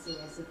this fancy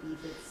recipe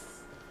if it's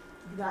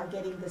not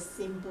getting the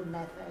simple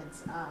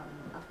methods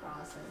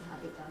across and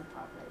have it done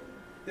properly.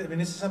 I mean,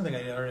 this is something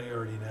I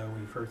already know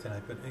we've heard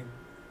tonight, but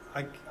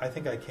I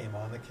think I came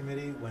on the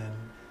committee when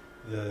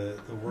the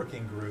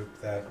working group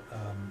that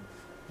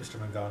Mr.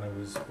 Mangano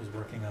was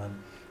working on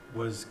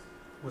was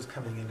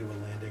coming into a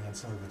landing on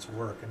some of its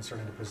work and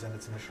starting to present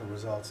its initial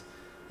results.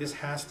 This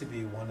has to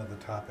be one of the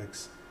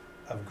topics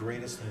of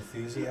greatest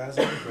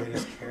enthusiasm,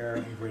 greatest care,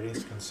 and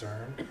greatest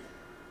concern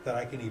that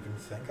I can even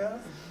think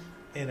of.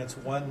 And it's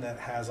one that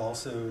has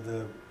also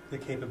the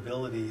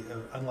capability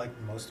of, unlike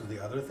most of the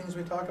other things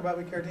we talk about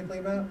we care deeply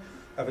about,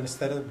 of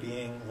instead of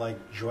being like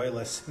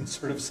joyless and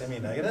sort of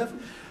semi-negative,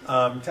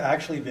 to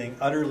actually being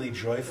utterly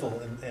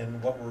joyful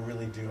in what we're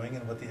really doing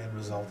and what the end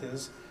result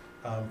is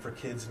for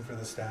kids and for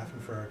the staff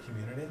and for our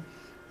community.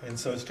 And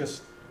so it's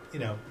just, you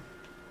know,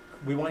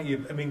 we want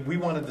you, I mean, we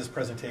wanted this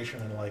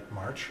presentation in like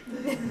March,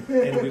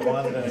 and we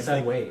wanted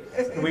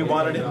it, we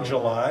wanted it in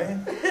July,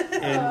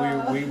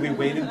 and we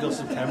waited until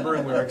September,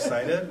 and we were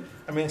excited.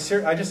 I mean,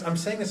 I'm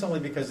saying this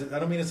only because I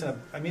don't mean this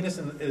I mean this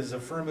in as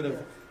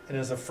affirmative and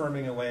as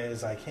affirming a way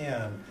as I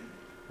can.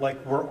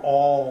 Like, we're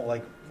all,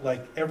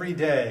 like every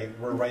day,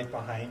 we're right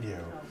behind you.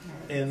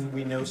 And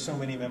we know so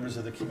many members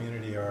of the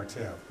community are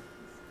too.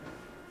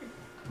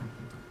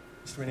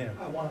 Mr. Menino.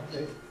 I wanted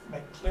to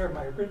make clear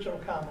my original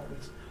comment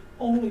was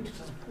only to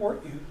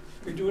support you.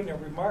 You're doing a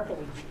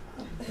remarkable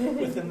job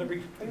within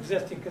the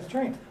existing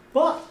constraints.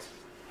 But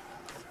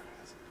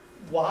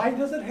why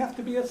does it have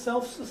to be a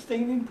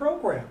self-sustaining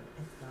program?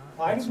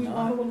 Why do we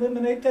want to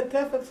eliminate that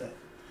deficit?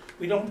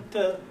 We don't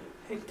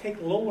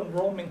take low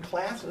enrollment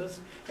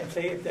classes and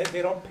say that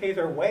they don't pay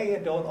their way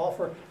and don't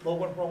offer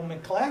low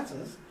enrollment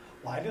classes.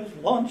 Why does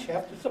lunch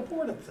have to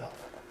support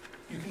itself?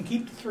 You can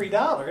keep the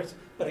 $3,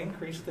 but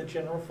increase the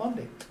general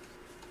funding.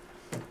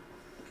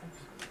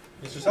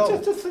 Mr.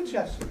 Sullivan. Just a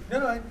suggestion. No,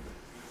 Mr.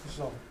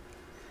 Sullivan.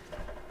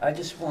 I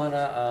just want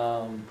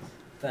to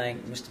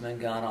thank Mr.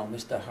 Mangano,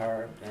 Mr.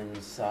 Hart, and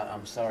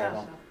I'm sorry,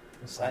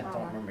 I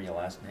don't remember your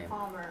last name.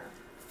 Palmer.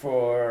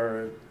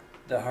 For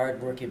the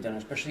hard work you've done,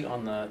 especially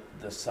on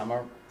the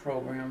summer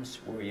programs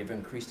where you've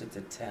increased it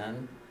to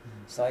 10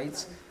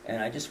 sites.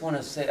 And I just want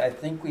to say, I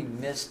think we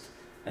missed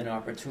an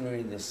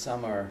opportunity this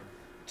summer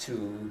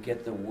to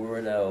get the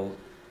word out,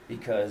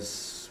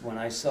 because when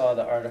I saw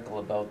the article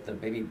about the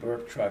baby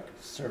birth truck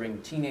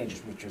serving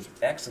teenagers, which was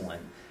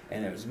excellent,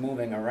 and it was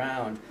moving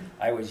around,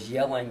 I was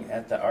yelling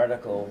at the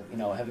article, you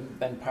know, having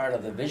been part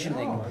of the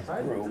visioning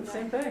group. It's the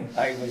same thing.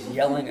 I was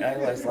yelling, I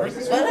was like,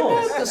 what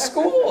about the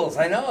schools?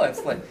 I know,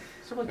 it's like,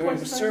 we were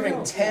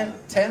serving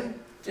 10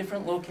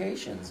 different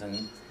locations,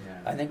 and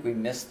I think we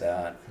missed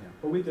that. Yeah.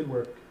 But we did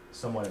work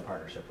somewhat in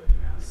partnership with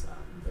UMass.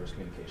 There was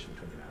communication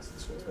between UMass and the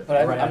schools.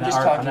 But I'm just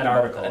talking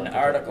about an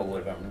article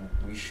would have,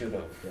 we should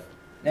have,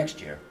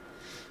 next year.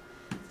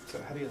 So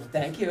how do you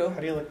Thank you. How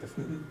do you like the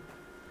food?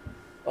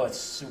 Oh, it's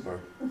super.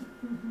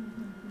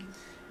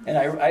 And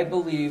I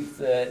believe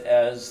that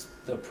as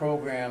the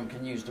program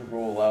continues to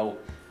roll out,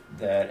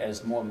 that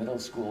as more middle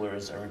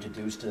schoolers are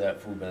introduced to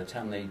that food, by the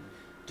time they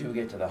do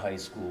get to the high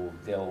school,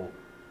 they'll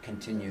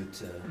continue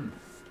to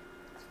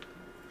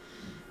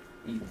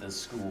eat the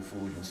school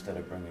food instead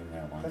of bringing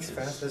their lunches.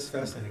 That's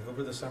fascinating.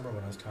 Over the summer,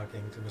 when I was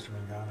talking to Mr.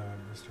 Mangano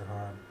and Mr.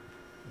 Harm,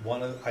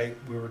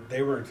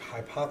 they were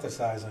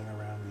hypothesizing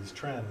around these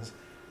trends,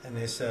 and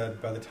they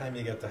said by the time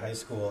you get to high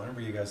school, I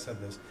remember you guys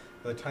said this,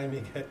 by the time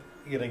you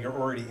you're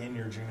already in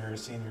your junior or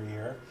senior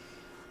year,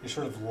 you're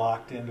sort of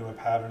locked into a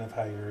pattern of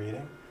how you're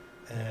eating.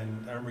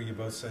 And I remember you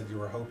both said you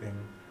were hoping,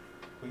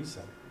 well, you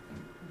said.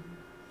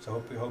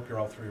 So we hope you're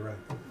all three right.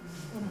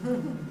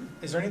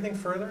 Is there anything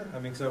further? I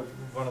mean, so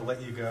we want to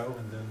let you go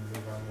and then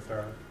move on with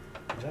our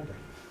agenda.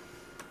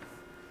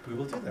 We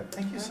will do that.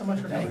 Thank you so much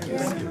for coming.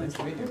 Thank you. Nice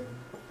to meet you.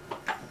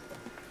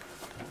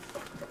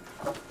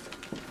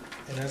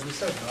 And as we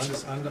said,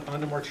 on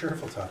to more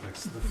cheerful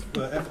topics.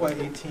 The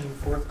FY18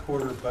 fourth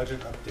quarter budget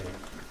update.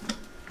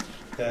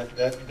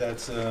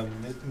 That's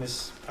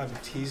I'm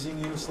teasing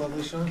you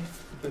slightly, Sean,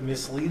 but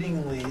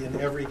misleadingly in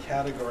every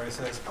category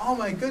says, "Oh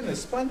my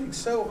goodness, funding's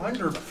so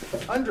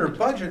under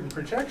budget and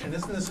projection.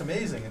 Isn't this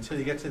amazing?" Until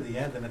you get to the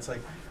end, and it's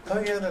like, "Oh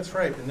yeah, that's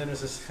right." And then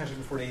there's a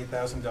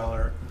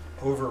 $648,000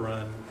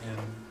 overrun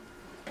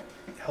in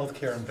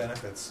healthcare and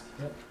benefits.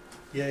 Yep.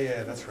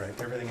 Yeah, that's right.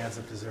 Everything adds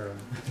up to zero.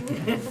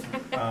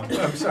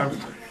 I'm sorry.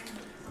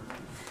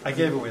 I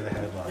gave away the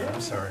headline.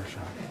 I'm sorry,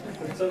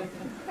 Sean. So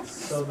the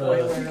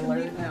Spoiler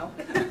alert now.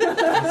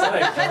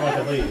 everyone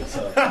can leave.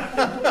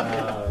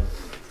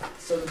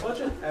 So the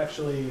budget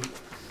actually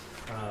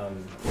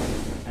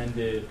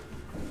ended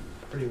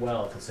pretty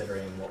well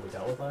considering what we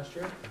dealt with last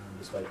year,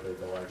 despite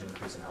the large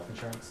increase in health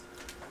insurance.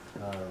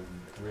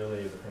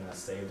 Really, the thing that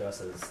saved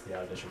us is the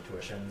out-of-district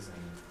tuitions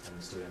and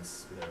the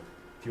students,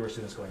 fewer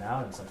students going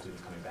out and some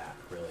students coming back,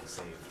 really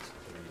saved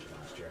the region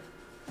last year.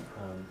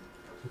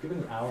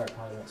 Given the hour, I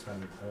probably won't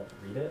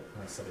read it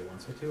unless somebody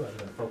wants me to. I'm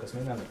going to focus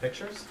mainly on the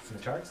pictures and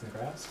the charts and the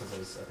graphs, because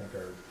those I think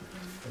are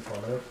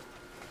informative.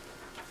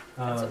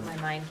 That's what my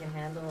mind can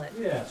handle it.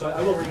 Yeah, so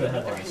I will read the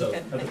headline. So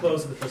at the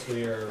close of the fiscal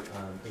year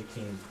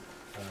 18,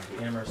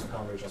 the Amherst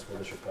Pelham Regional School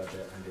District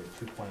budget ended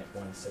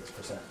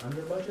 2.16%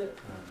 under budget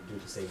due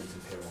to savings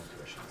in payroll and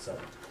tuition. So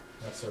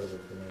that's sort of the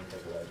main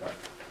takeaway. But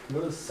go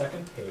to the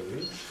second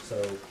page.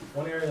 So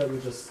one area that we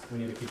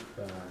need to keep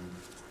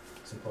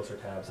some closer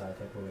tabs on, I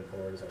think, moving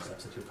forward is our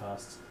substitute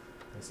costs.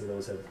 You see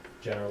those have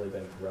generally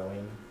been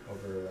growing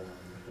over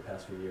the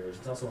past few years.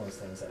 It's also one of those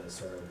things that is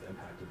sort of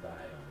impacted by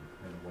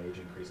wage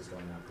increases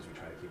going up, because we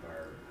try to keep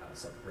our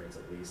sub rates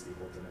at least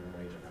equal to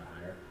minimum wage, if not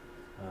higher.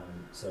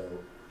 So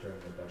during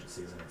the budget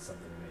season, it's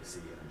something we may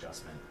see an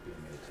adjustment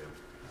being made to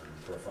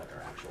reflect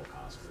our actual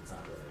costs, because it's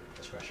not really a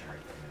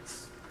discretionary thing,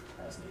 it's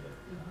as needed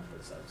for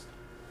the subs.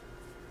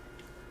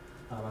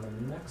 On the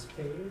next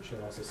page,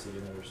 you'll also see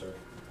another sort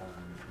of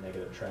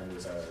negative trend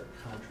is our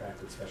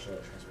contracted special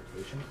ed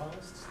transportation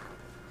costs.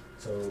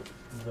 So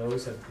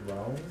those have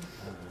grown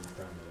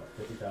from about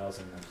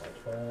 50,000 in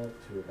FY12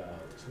 to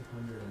about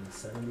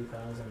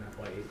 270,000 in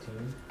FY18.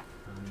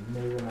 You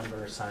may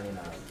remember signing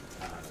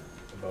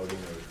voting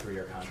a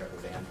 3-year contract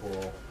with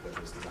Vanpool, which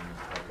was designed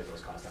to help get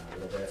those costs down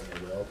a little bit, and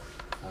they will.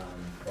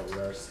 But we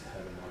are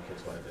having more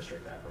kids go to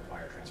district that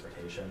require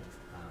transportation,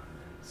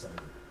 and some of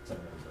them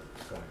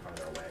are going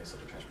farther away, so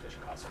the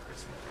transportation costs are pretty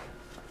significant.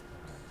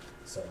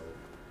 So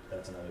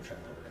that's another trend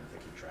that we're going to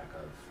have to keep track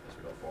of as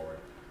we go forward.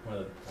 One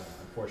of the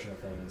unfortunate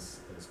things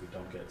is we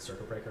don't get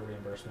circuit breaker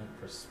reimbursement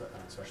for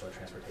special ed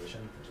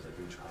transportation, which is a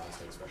huge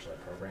cost of a special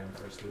ed program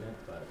for a student,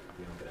 but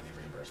we don't get any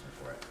reimbursement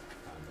for it.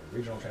 The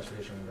regional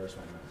transportation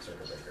reimbursement and the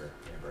circuit breaker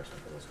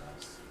reimbursement for those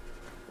costs.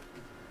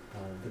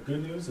 The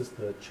good news is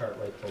the chart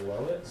right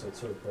below it, so it's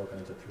sort of broken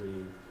into 3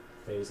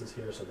 phases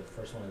here. So the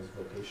first one is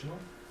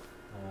vocational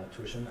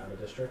tuition out of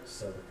district.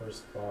 So the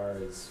first bar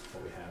is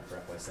what we have for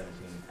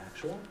FY17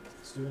 actual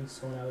students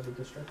going out of the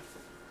district.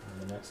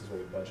 The next is what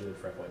we budgeted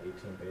for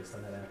FY18 based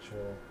on that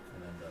actual,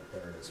 and then the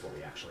third is what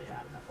we actually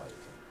had in FY18.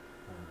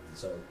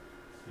 So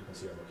you can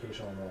see our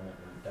vocational enrollment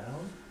went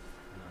down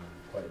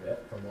quite a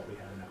bit from what we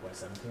had in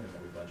FY17 and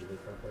what we budgeted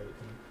for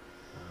FY18.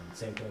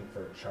 Same thing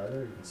for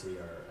charter. You can see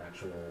our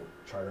actual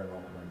charter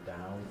enrollment went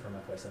down from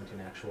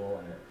FY17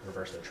 actual, and it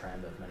reversed a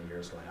trend of many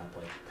years going up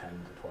like 10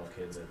 to 12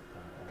 kids at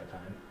a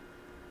time.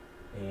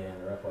 And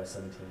our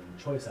FY17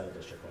 choice out of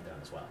district went down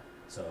as well.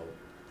 So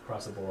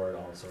across the board,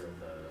 all sort of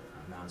the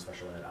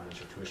non-special ed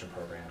out-of-district tuition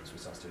programs, we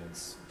saw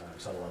students, we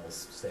saw the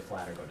levels stay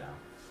flat or go down.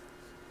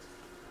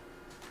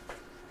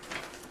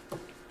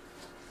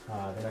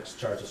 The next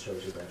chart just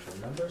shows you the actual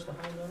numbers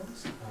behind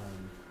those.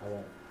 I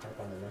won't harp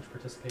on the lunch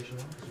participation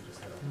one, because we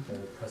just had a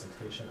whole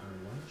presentation on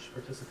lunch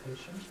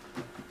participation.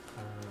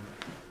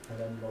 And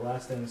then the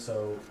last thing,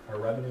 so our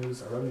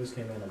revenues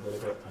came in a little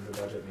bit under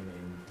budget,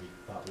 meaning we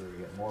thought we were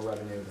going to get more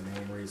revenue. The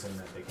main reason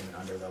that they came in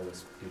under, though,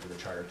 was due to the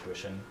charter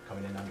tuition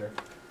coming in under.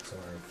 So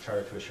our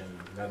charter tuition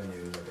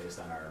revenues are based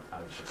on our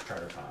out-of-district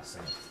charter costs,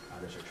 and if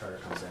out-of-district charter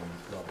comes in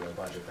well below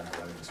budget, then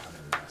our revenues come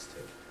in less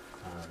too.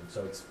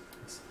 So it's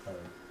a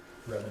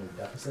revenue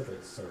deficit, but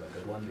it's sort of a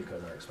good one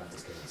because our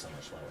expenses came in so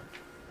much lower.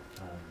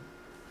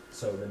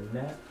 So the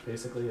net,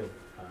 basically, of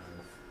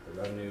the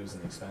revenues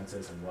and the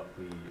expenses and what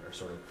we are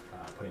sort of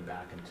putting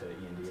back into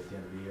E&D at the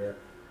end of the year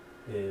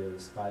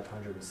is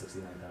 $569,628,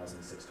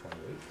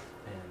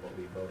 and what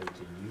we voted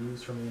to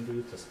use from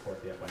E&D to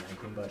support the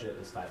FY19 budget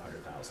is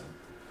 $500,000.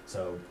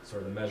 So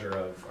sort of the measure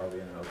of are we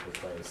in an okay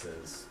place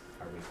is,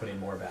 are we putting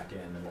more back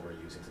in than what we're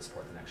using to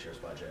support the next year's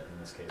budget? In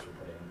this case, we're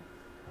putting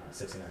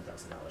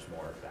 $69,000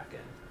 more back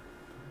in.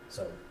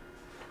 So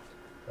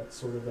that's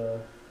sort of the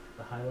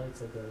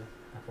highlights of the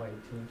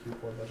FY18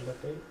 Q4 budget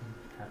update. I'm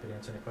happy to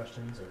answer any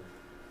questions or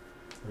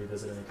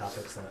revisit any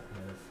topics that I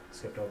may have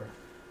skipped over.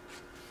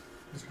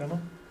 Mr.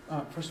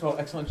 Cunliffe? First of all,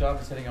 excellent job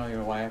in setting all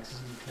your y-axis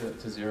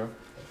to 0.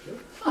 Thank you.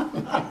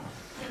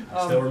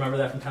 I still remember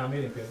that from town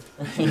meeting, Peter.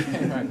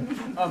 Right.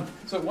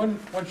 So one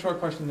short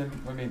question, then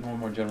maybe one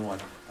more general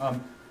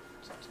one.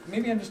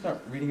 Maybe I'm just not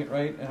reading it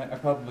right, and I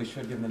probably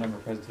should, given the number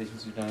of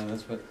presentations you've done on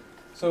this, but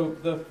so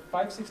the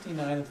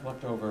 569 that's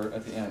left over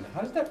at the end,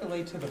 how does that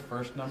relate to the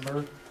first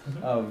number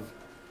of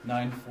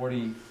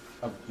 940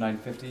 of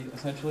 950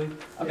 essentially?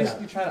 I'm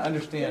basically trying to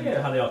understand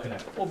how they all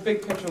connect. Well,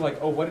 big picture, like,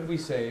 oh, what did we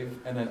save,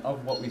 and then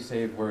of what we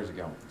saved, where is it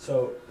going?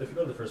 So if you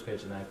go to the first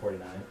page of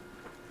 949,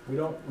 we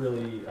don't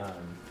really.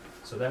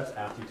 So that's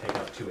after you take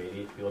out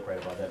 280. If you look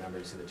right above that number,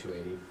 you see the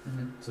 280.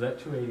 So that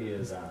 280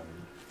 is a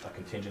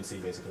contingency,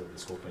 basically, that the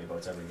school committee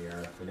votes every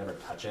year. We never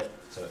touch it,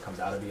 so it comes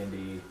out of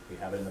E&D. We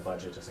have it in the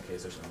budget just in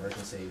case there's an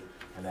emergency,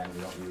 and then we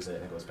don't use it,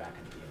 and it goes back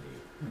into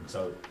E&D.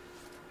 So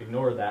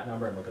ignore that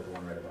number and look at the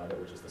one right above it,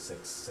 which is the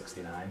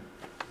 669.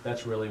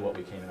 That's really what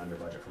we came in under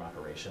budget from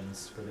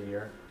operations for the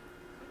year.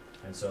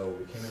 And so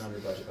we came in under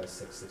budget by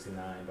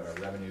 669, but our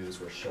revenues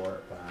were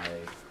short by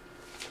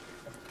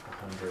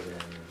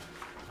 100,000.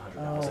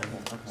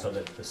 Okay. So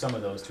the sum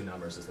of those two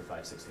numbers is the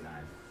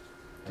 569,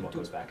 and what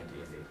goes back into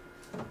E&D.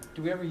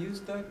 Do we ever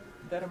use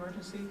that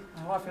emergency?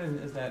 How often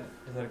is that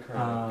occurring?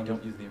 That we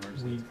don't use the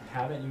emergency? We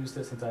haven't used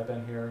it since I've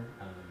been here,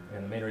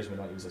 and the main reason we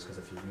don't use this is because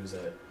if you use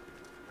it,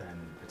 then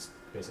it's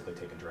basically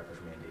taken directly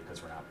from A&D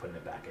because we're not putting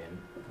it back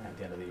in at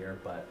the end of the year.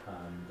 But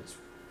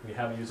we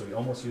haven't used it. We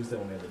almost used it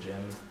when we had the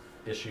gym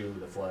issue,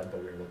 the flood, but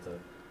we were able to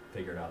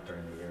figure it out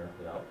during the year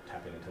without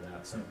tapping into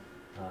that. So,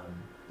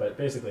 but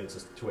basically, it's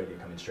just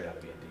 280 coming straight out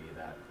of A&D.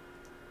 That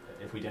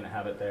if we didn't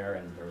have it there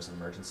and there was an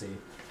emergency,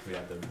 we'd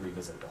have to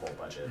revisit the whole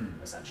budget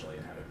essentially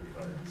and have it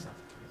revoted. So.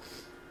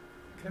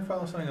 Can I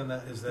follow something on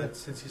that? Is that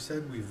since you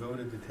said we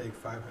voted to take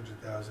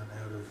 500,000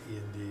 out of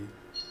E&D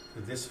for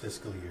this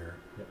fiscal year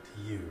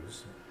to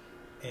use,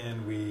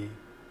 and we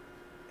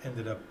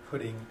ended up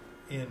putting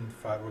in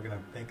we're going to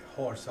make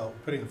whole ourselves,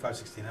 putting in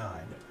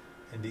 569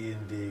 into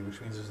E&D,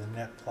 which means there's a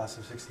net plus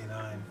of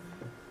 69.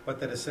 What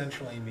that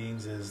essentially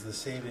means is the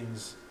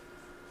savings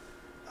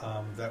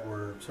that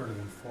were sort of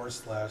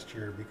enforced last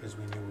year because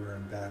we knew we were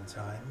in bad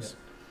times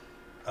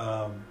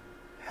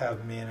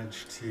have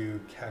managed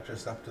to catch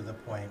us up to the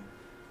point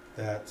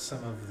that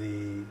some of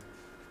the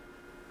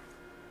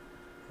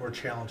more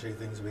challenging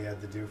things we had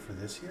to do for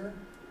this year,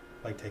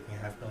 like taking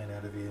 $500,000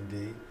 out of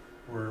E&D,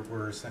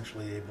 we're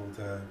essentially able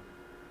to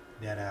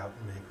net out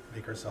and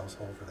make ourselves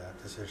whole for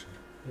that decision.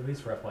 At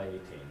least for FY18.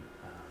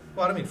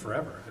 Well, I don't mean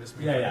forever. I just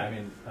mean I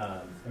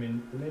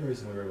mean, the main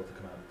reason we were able to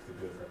come out to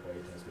do it for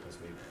FY18 is because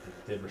we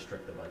did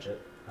restrict the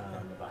budget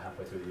about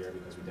halfway through the year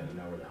because we didn't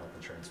know where the health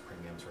insurance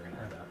premiums were going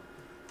to end up.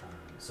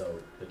 So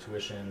the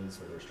tuitions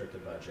with the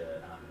restricted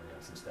budget,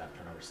 some staff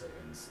turnover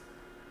savings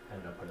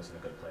ended up putting us in a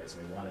good place,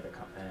 and we wanted to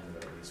come in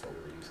with at least what we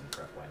were using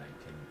for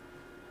FY19.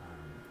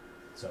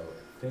 So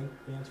I think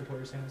the answer to what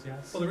you're saying is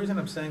yes. Well, the reason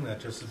I'm saying that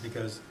just is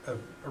because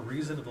a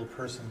reasonable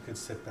person could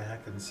sit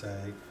back and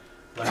say,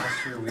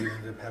 last year we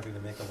ended up having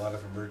to make a lot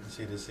of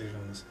emergency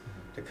decisions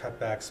to cut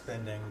back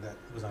spending that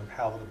was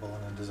unpalatable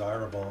and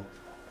undesirable.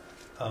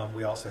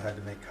 We also had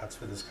to make cuts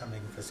for this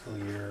coming fiscal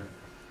year.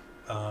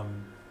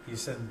 You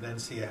then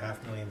see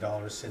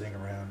 $500,000 sitting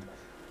around,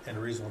 and a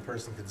reasonable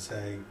person could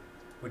say,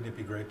 wouldn't it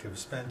be great to have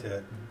spent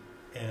it?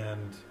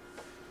 And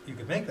you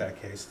could make that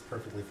case. It's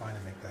perfectly fine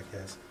to make that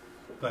case.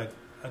 But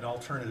an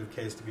alternative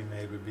case to be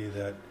made would be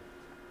that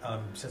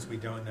since we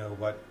don't know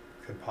what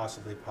could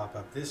possibly pop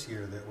up this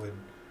year that would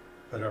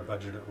put our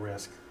budget at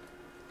risk,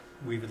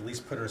 we've at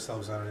least put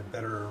ourselves on a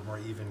better or more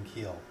even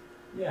keel.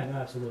 Yeah, no,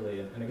 absolutely.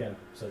 And again,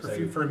 so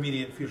for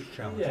immediate future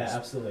challenges. Yeah,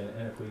 absolutely.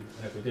 And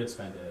if we did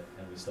spend it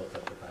and we still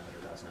took the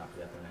 500,000 out for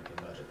the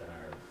FY19 budget, then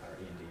our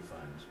E&D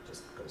fund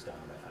just goes down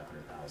by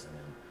 500,000,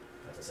 and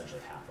that's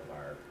essentially half of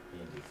our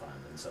E&D fund.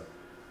 And so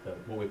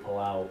what we pull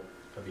out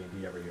of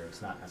E&D every year,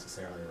 it's not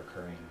necessarily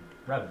recurring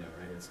revenue,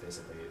 right? It's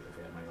basically if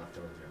we had money left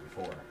over the year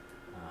before,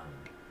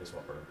 is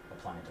what we're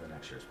applying to the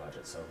next year's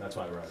budget. So that's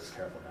why we're always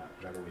careful that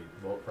whatever we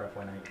vote for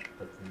FY19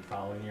 the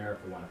following year,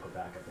 if we want to put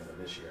back at the end of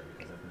this year,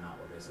 because if not,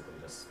 we're basically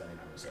just spending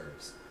our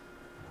reserves.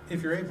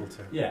 If you're able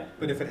to. Yeah.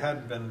 But if it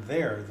hadn't been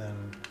there, then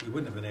we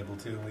wouldn't have been able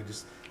to.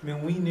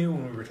 And we knew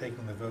when we were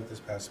taking the vote this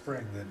past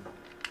spring that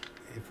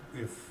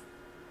if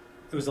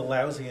it was a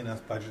lousy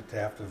enough budget to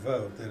have to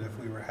vote, that if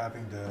we were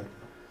having to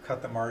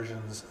cut the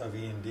margins of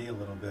E&D a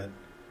little bit,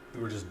 we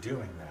were just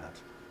doing that.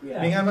 Yeah.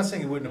 I mean, I'm not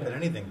saying it wouldn't have put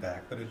anything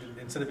back, but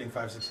instead of being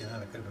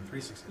 569, it could have been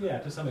 369. Yeah,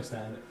 to some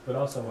extent. But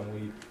also when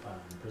we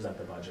present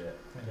the budget,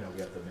 we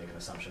have to make an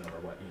assumption over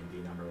what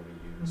E&D number will be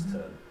used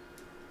to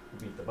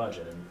meet the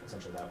budget, and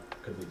essentially that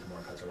could lead to more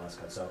cuts or less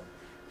cuts. So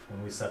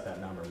when we set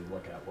that number, we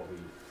look at what we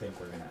think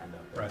we're going to end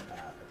up at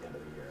the end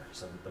of the year.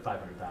 So the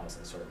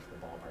 500,000 is sort of the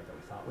ballpark that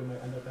we thought we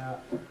might end up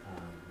at.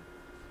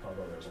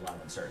 Although there was a lot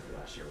of uncertainty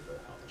last year with the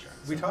health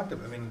insurance. We talked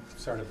about,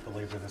 sorry to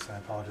belabor this, and I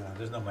apologize,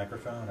 there's no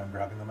microphone, I'm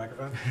grabbing the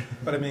microphone.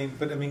 but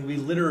we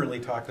literally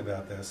talked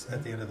about this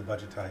at the end of the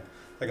budget type,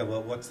 like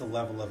about what's the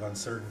level of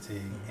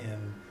uncertainty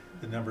in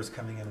the numbers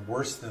coming in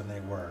worse than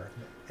they were,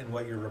 and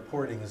what you're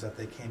reporting is that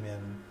they came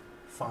in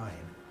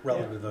fine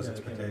relative to those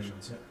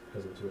expectations.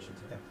 Because of tuition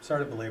too. Yeah,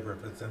 sorry to belabor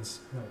it, but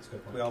since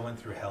we all went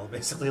through hell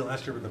basically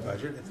last year with the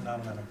budget, it's not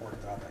an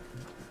unimportant topic.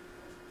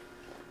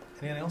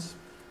 Anything else?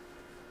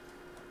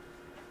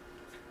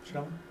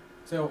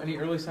 So any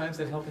early signs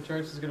that health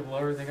insurance is going to blow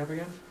everything up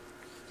again?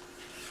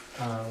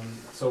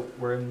 So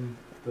we're in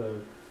the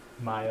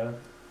Maya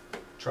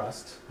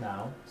trust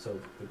now. So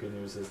the good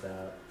news is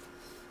that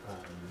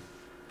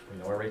we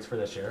know our rates for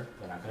this year.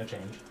 They're not going to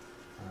change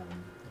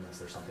unless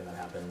there's something that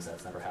happens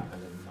that's never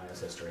happened in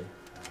Maya's history,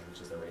 which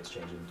is the rates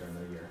changing during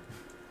the year.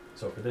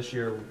 So for this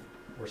year,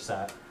 we're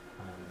set.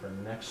 For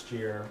next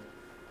year,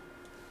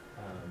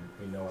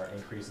 we know our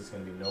increase is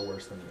going to be no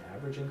worse than the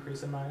average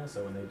increase in Maya.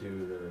 So when they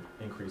do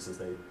the increases,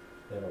 they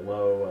have a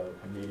low,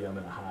 a medium,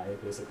 and a high,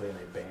 basically, and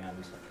they band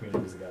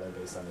communities together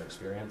based on their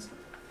experience.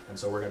 And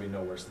so we're going to be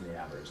no worse than the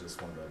average. This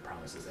is one of the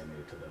promises they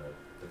made to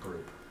the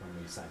group when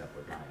we signed up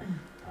with Maya.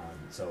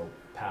 So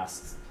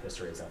past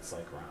histories, that's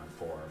like around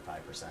 4 or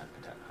 5%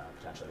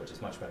 potentially, which is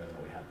much better than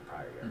what we had the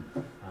prior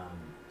year.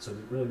 So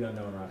really the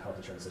unknown around health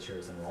insurance this year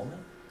is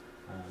enrollment.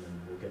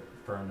 and we'll get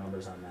firm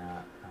numbers on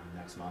that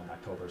next month.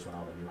 October is when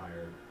all the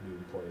new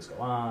employees go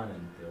on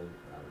and the old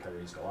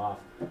retirees go off.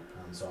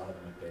 So I'll have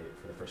an update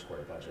for the first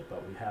quarter budget.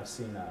 But we have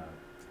seen,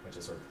 which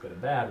is sort of good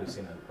and bad, we've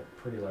seen a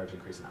pretty large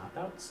increase in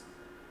opt-outs,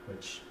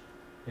 which,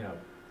 you know,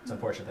 it's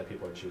unfortunate that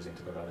people are choosing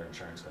to go to other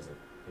insurance because it's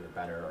either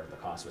better or the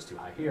cost was too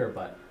high here.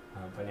 But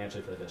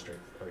financially for the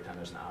district, every time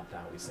there's an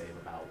opt-out, we save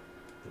about,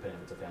 depending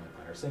if it's a family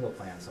plan or a single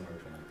plan, somewhere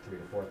between like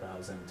 $3,000 to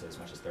 $4,000 to as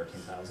much as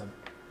 $13,000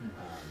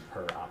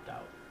 per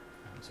opt-out.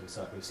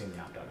 So we've seen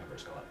the opt-out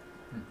numbers go up.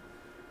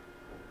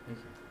 Thank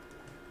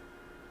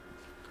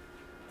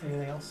you.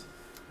 Anything else?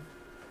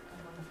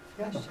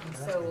 Question.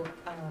 So,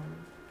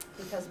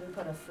 because we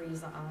put a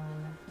freeze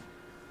on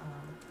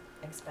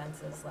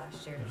expenses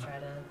last year to try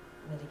to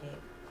mitigate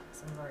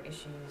some of our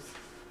issues,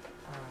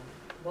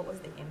 what was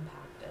the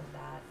impact of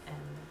that?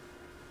 And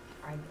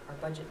our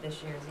budget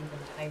this year is even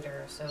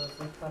tighter, so if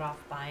we put off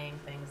buying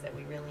things that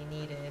we really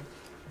needed,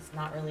 it's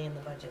not really in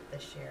the budget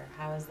this year.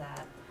 How is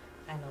that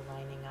kind of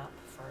lining up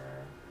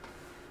for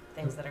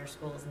things that our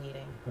school's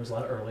needing? There's a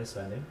lot of early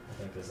spending, I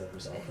think, as a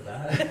result of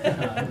that.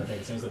 I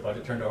think as soon as the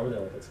budget turned over, they're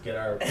like, let's get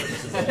our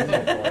purchases in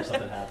before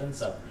something happens.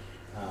 So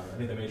I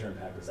think the major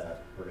impact is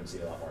that we're going to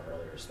see a lot more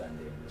earlier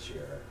spending this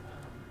year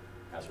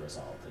as a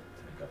result to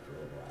make up for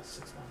the last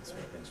 6 months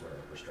where things were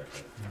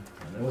restricted.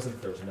 And it wasn't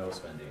that there was no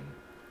spending.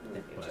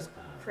 But, just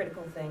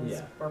critical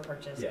things were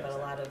purchased, but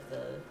exactly. a lot of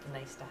the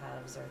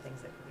nice-to-haves or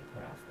things that could be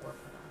put off were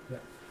put off. Yeah.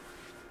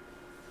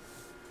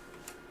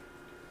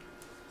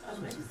 I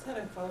just had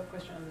a follow-up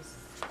question on this.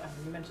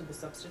 You mentioned the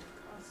substitute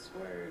costs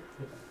were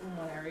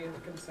one area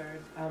of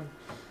concern.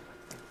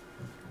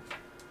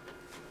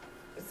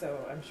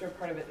 So I'm sure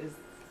part of it is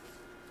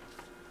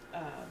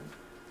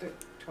the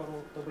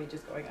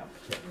wages going up.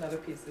 Another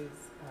piece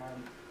is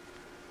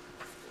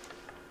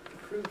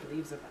approved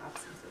leaves of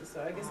absences.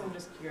 So I guess I'm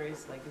just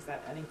curious, like, is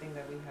that anything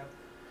that we have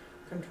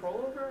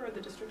control over, or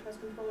the district has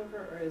control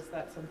over, or is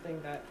that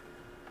something that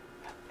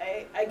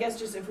I guess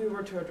just if we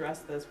were to address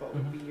this, what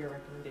would be your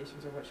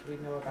recommendations, or what should we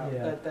know about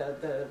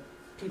the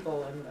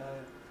people and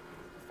the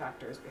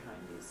factors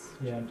behind these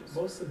changes?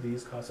 Most of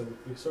these costs, so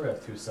we sort of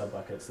have two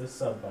sub-buckets. This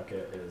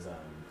sub-bucket is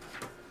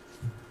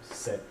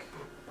sick,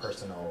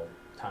 personal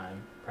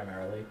time,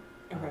 primarily.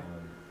 Okay.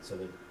 So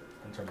that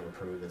in terms of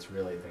approved, it's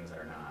really things that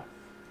are not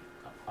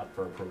up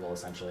for approval,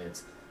 essentially.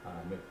 It's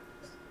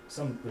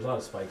there's a lot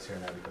of spikes here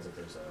and there because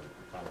there's a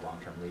lot of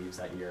long-term leaves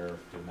that year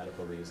due to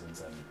medical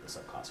reasons, and the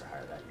sub-costs are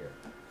higher that year.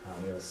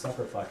 We have a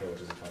separate bucket,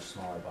 which is a much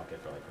smaller bucket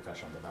for like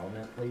professional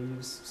development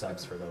leaves,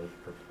 subs for those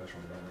for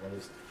professional development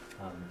leaves.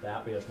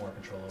 That we have more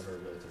control over,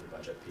 really to the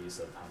budget piece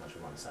of how much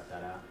we want to set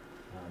that at.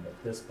 But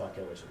this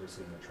bucket, which we're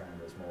seeing the trend,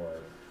 is more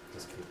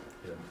just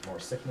either more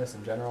sickness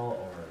in general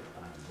or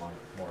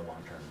more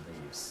long-term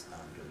leaves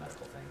due to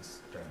medical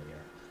things during the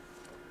year.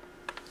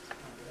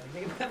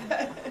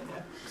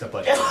 Except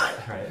budget,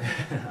 right?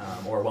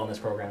 Or wellness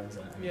programs.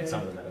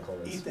 Some of the medical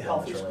is eat the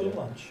healthy related.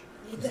 school lunch.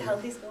 Eat the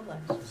healthy school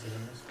lunch.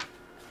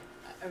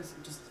 I was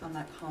just on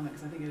that comment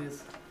because I think it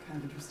is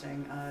kind of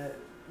interesting.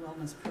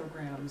 Wellness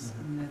programs.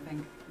 I mean, I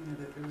think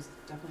that there was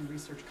definitely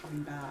research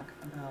coming back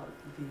about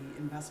the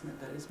investment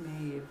that is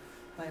made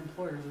by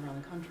employers around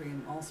the country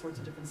in all sorts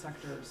of different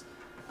sectors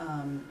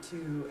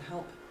to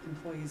help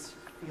employees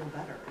feel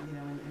better,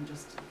 and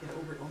just get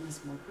over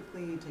illness more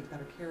quickly, take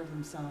better care of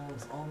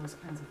themselves, all those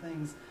kinds of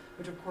things,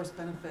 which of course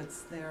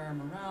benefits their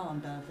morale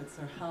and benefits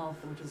their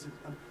health, which is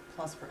a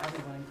plus for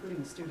everyone, including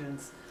the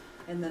students,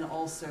 and then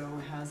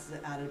also has the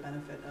added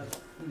benefit of,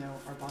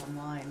 our bottom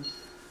line.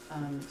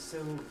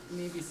 So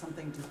maybe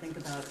something to think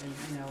about and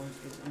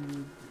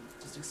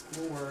just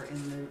explore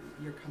in the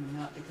year coming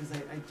up, because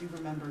I do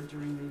remember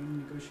during the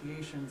union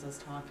negotiations us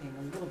talking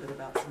a little bit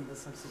about some of the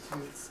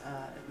substitutes,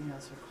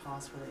 sort of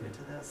costs related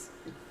to this.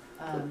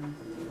 And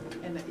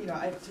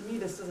to me,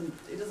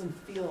 it doesn't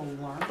feel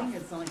alarming.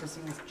 It's not like we're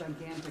seeing this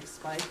gigantic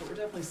spike, but we're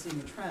definitely seeing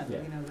a trend,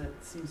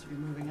 that seems to be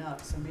moving up.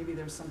 So maybe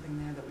there's something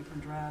there that we can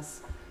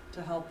address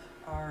to help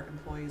our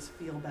employees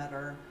feel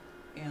better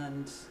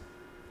and,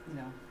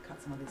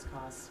 cut some of these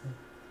costs.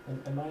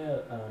 And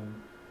Maya,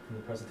 from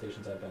the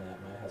presentations I've been at,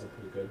 Maya has a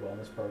pretty good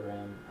wellness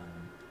program.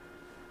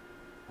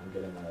 I'm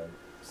getting a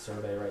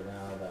survey right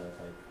now that if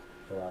I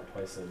fill out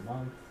twice a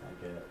month, I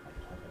get like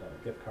a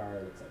 $20 gift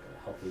card. It's like a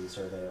healthy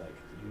survey, like,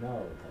 did you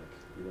know, like,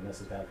 even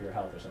this is bad for your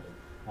health or something.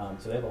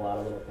 So they have a lot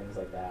of little things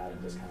like that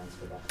and discounts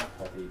for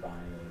healthy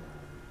buying.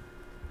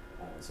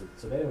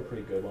 So they have a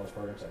pretty good wellness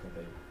program, so I think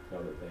they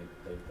know that they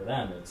for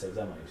them, it saves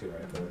them money too,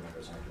 right? If board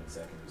members aren't getting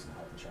sick and using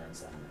health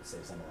insurance, then it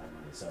saves them a lot of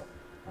money. So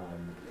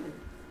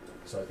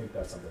I think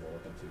that's something we'll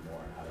look into more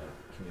on how to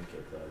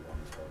communicate the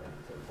wellness program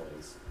to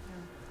employees.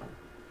 Yeah.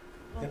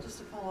 Well, just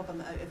to follow up on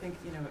that, I think,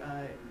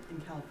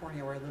 in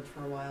California where I lived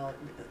for a while,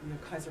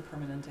 Kaiser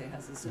Permanente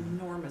has this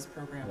enormous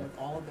program with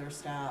all of their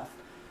staff,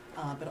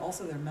 but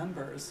also their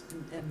members.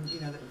 And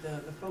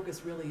the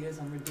focus really is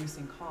on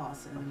reducing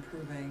costs and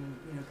improving,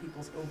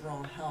 people's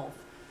overall health.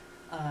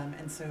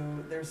 And so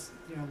there's,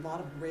 a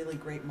lot of really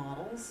great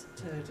models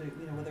to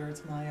whether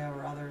it's Maya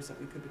or others that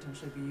we could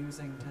potentially be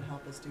using to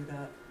help us do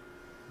that.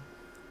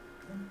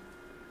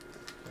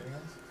 Anything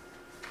else?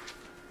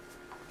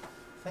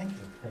 Thank you.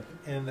 Thank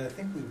you. And I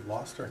think we've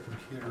lost our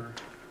computer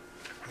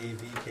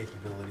AV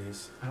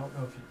capabilities. I don't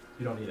know if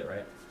you don't need it,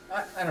 right?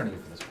 I don't need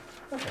it for this one.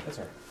 Okay, that's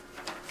all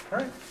All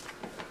right.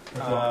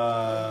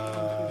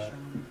 right. Thank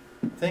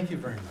you. Thank you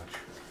very much.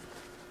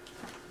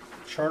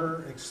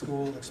 Charter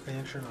school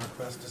expansion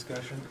request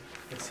discussion.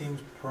 It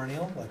seems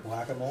perennial, like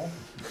whack-a-mole.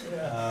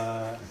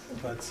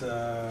 But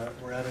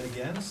we're at it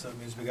again, so it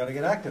means we got to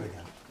get active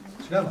again.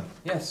 Mr. Devlin.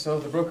 Yes, so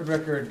the broken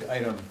record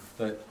item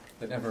that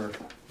never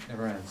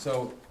ends.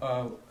 So,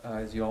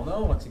 as you all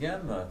know, once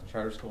again, the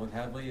charter school in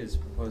Hadley is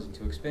proposing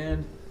to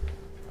expand.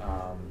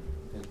 And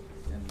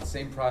the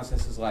same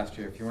process as last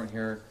year. If you weren't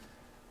here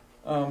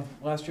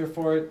last year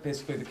for it,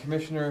 basically the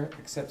commissioner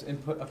accepts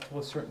input up to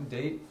a certain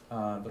date.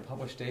 The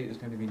published date is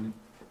going to be,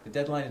 the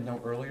deadline is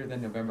no earlier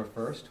than November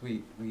 1st.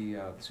 The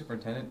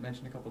superintendent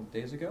mentioned a couple of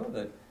days ago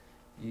that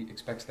he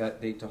expects that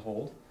date to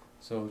hold.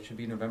 So it should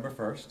be November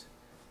 1st,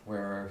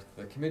 where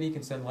the committee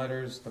can send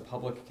letters, the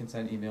public can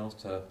send emails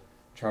to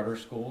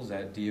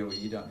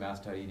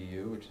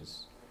charterschools@doe.mass.edu, which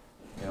is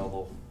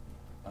available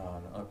in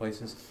other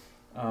places.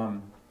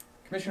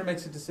 Commissioner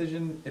makes a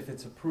decision. If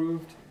it's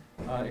approved,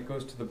 it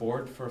goes to the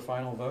board for a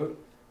final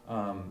vote.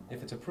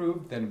 If it's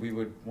approved, then we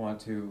would want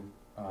to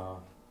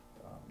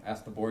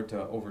ask the board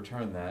to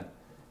overturn that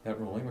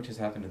ruling, which has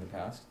happened in the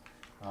past.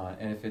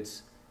 And if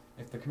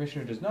the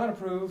commissioner does not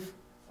approve,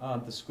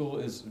 the school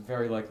is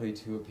very likely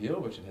to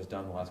appeal, which it has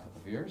done the last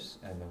couple of years,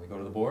 and then we go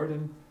to the board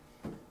and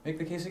make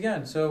the case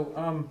again. So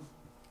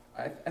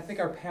I think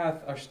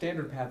our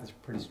standard path is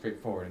pretty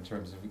straightforward in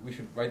terms of we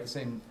should write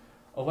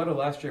a letter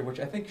last year, which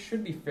I think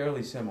should be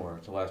fairly similar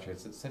to last year.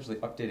 It's essentially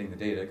updating the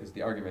data because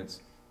the arguments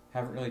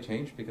haven't really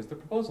changed because the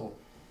proposal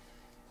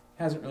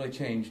hasn't really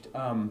changed.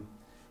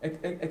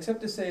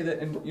 Except to say that,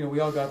 and we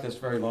all got this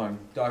very long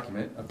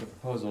document of the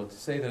proposal, to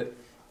say that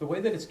the way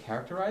that it's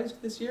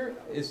characterized this year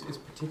is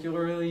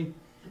particularly,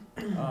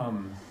 I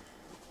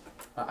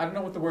don't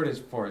know what the word is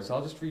for it, so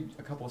I'll just read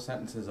a couple of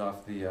sentences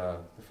off the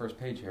first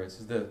page here. It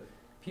says, the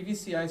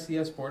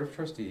PVCICS Board of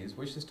Trustees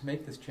wishes to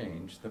make this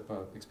change, the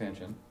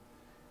expansion,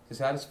 to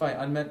satisfy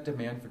unmet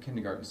demand for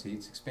kindergarten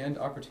seats, expand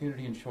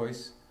opportunity and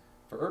choice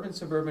for urban,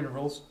 suburban, and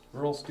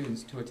rural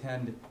students to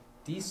attend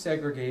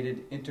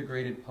desegregated,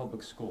 integrated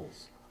public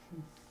schools,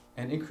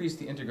 and increase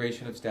the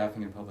integration of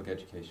staffing in public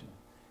education.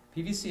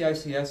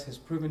 PVCICS has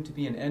proven to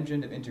be an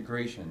engine of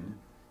integration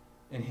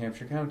in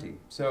Hampshire County.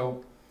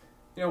 So,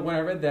 when I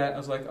read that, I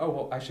was like, oh,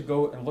 well, I should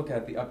go and look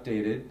at the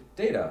updated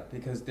data,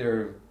 because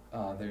they're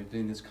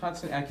doing this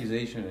constant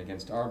accusation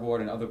against our board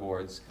and other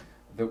boards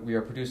that we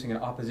are producing an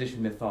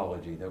opposition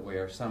mythology, that we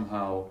are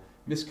somehow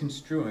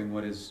misconstruing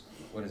what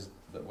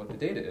the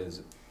data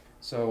is.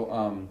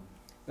 So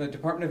the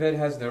Department of Ed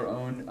has their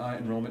own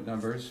enrollment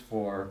numbers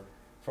for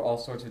all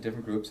sorts of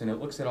different groups, and it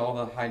looks at all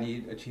the high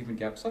need achievement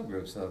gap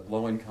subgroups,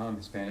 low income,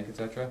 Hispanic,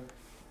 etc.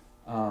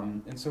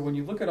 And so when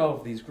you look at all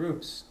of these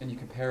groups and you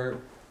compare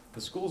the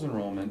school's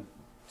enrollment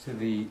to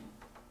the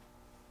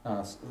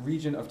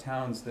region of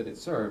towns that it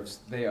serves,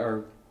 they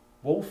are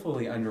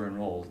woefully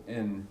under-enrolled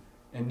in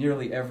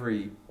nearly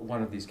every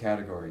one of these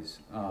categories.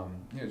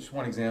 Just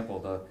one example,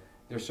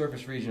 their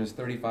service region is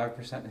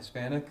 35%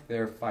 Hispanic,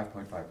 they're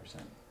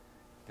 5.5%.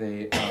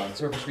 The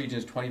service region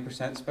is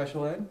 20%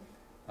 special ed,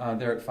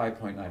 they're at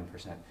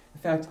 5.9%.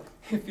 In fact,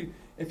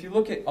 if you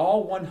look at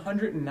all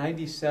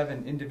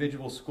 197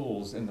 individual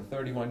schools in the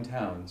 31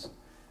 towns,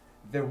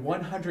 they're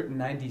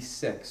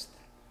 196th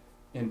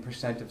in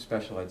percent of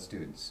special ed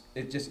students.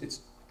 You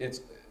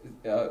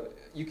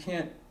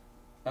can't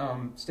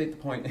state the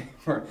point.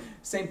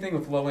 Same thing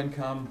with low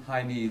income,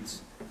 high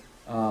needs,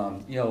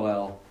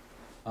 ELL.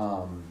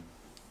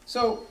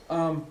 So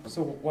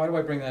why do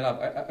I bring that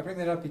up? I bring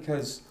that up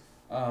because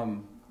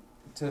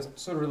to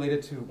sort of relate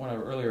it to one of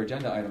our earlier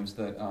agenda items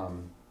that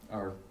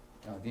the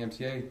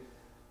MTA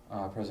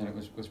president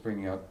was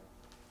bringing up.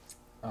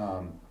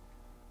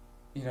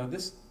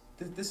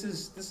 This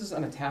is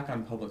an attack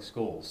on public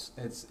schools.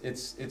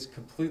 It's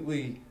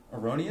completely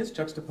erroneous,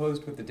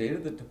 juxtaposed with the data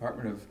that the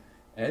Department of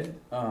Ed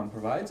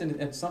provides, and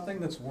it's something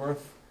that's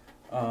worth,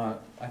 I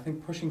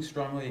think, pushing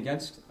strongly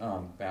against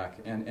back.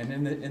 And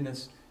in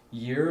this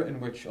year in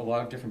which a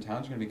lot of different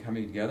towns are going to be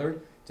coming together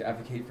to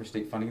advocate for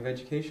state funding of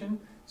education,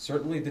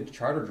 certainly the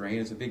charter drain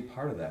is a big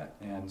part of that.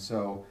 And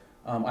so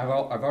I've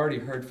already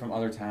heard from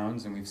other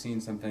towns, and we've seen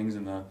some things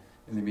in the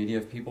media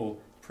of people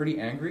pretty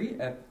angry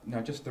at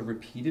not just the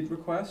repeated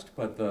request,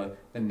 but the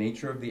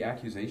nature of the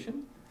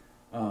accusation.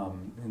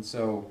 And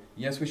so,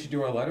 yes, we should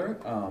do our letter,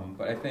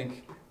 but I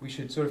think we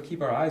should sort of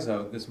keep our eyes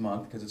out this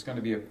month, because it's going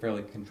to be a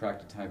fairly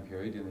contracted time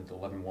period, and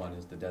 11/1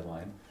 is the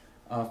deadline,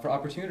 for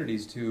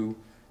opportunities to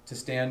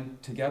stand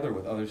together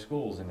with other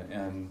schools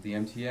and the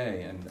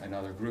MTA and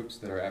other groups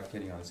that are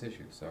advocating on this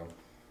issue. So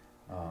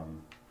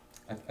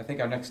I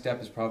think our next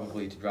step is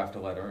probably to draft a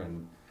letter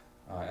and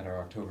at our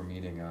October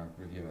meeting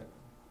review it.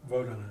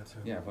 Vote on it, too.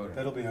 Yeah, vote on it.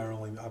 That'll be our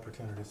only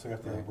opportunity, so we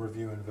have to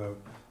review and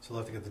vote. So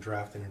we'll have to get the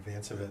draft in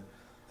advance of it.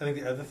 I think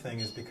the other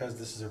thing is, because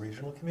this is a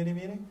regional committee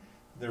meeting,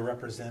 they're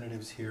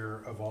representatives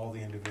here of all the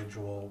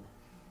individual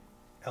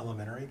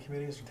elementary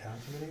committees or town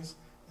committees.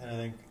 And I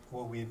think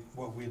what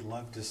we'd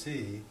love to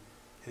see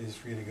is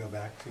for you to go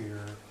back to your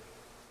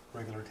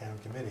regular town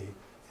committee.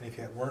 And if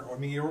you weren't, or I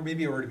mean, you're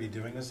maybe already be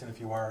doing this, and if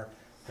you are,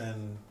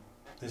 then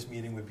this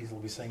meeting would people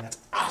will be saying that's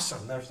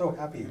awesome. They're so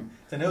happy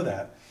to know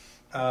that.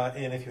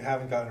 And if you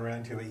haven't gotten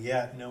around to it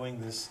yet, knowing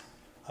this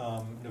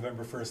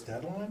November 1st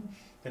deadline,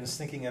 then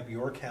syncing up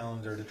your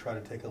calendar to try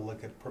to take a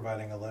look at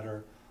providing a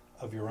letter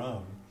of your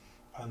own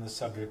on the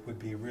subject would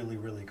be really,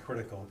 really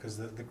critical. Because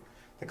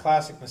the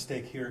classic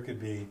mistake here could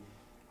be,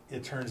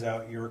 it turns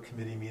out your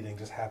committee meeting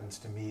just happens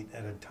to meet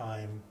at a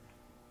time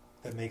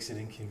that makes it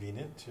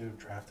inconvenient to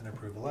draft and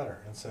approve a letter.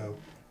 And so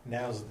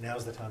now's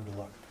the time to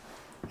look.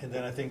 And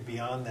then I think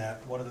beyond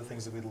that, one of the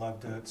things that we'd love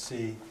to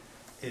see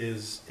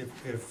is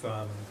if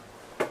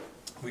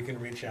we can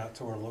reach out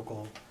to our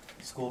local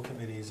school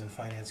committees and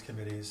finance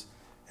committees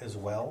as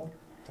well,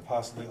 to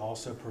possibly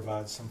also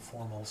provide some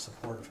formal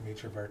support from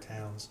each of our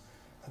towns.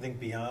 I think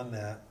beyond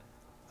that,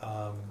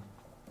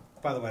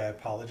 by the way, I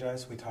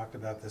apologize. We talked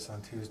about this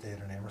on Tuesday at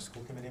an Amherst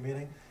School Committee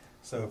meeting.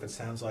 So if it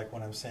sounds like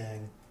what I'm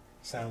saying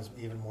sounds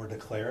even more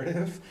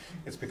declarative,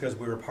 it's because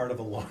we were part of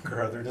a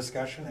longer other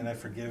discussion, and I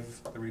forgive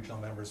the regional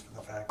members for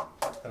the fact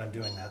that I'm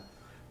doing that.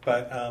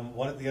 But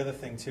the other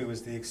thing too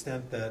is the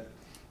extent that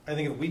I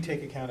think if we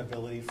take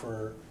accountability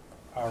for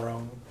our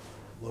own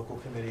local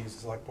committees,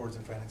 select boards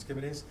and finance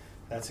committees,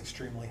 that's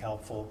extremely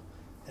helpful.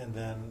 And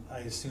then I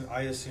assume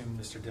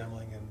Mr.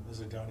 Demling and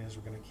Ms. Adonias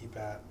are going to keep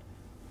at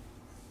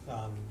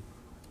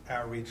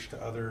outreach to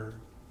other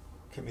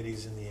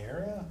committees in the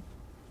area.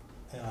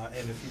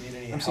 And if you need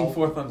any help, I'm seeing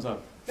 4 thumbs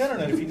up. No.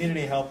 If you need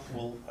any help,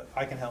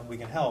 I can help. We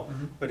can help.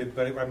 Mm-hmm.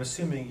 But I'm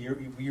assuming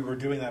you were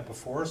doing that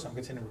before, so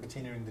we're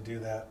continuing to do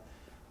that.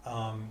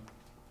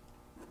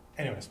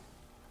 Anyways,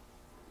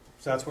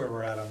 so that's where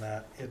we're at on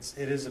that.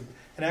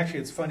 And actually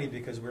it's funny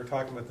because we were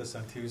talking about this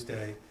on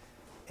Tuesday,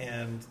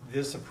 and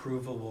this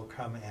approval will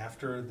come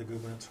after the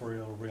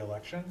gubernatorial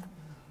re-election,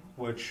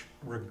 which,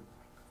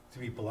 to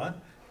be blunt,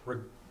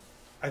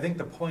 I think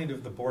the point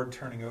of the board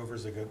turning over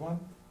is a good one.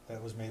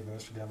 That was made by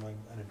Mr. Demling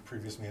in a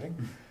previous meeting.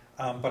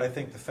 But I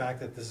think the fact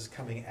that this is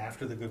coming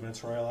after the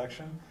gubernatorial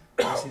election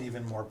makes it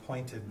even more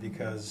pointed,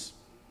 because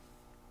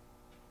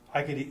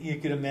you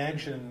could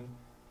imagine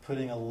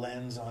putting a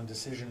lens on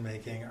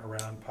decision-making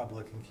around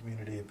public and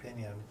community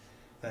opinion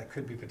that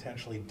could be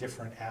potentially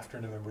different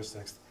after November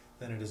 6th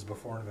than it is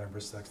before November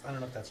 6th. I don't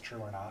know if that's true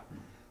or not,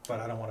 but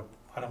I don't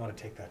want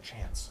to take that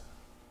chance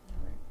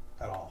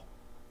at all.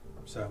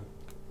 So.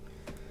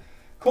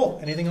 Cool.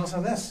 Anything else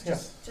on this?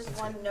 Yes. Just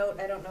one note.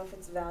 I don't know if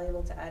it's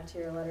valuable to add to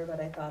your letter,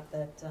 but I thought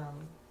that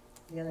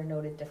the other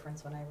noted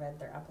difference when I read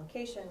their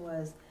application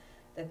was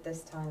that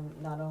this time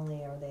not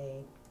only are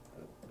they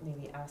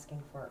maybe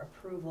asking for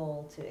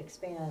approval to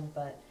expand,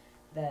 but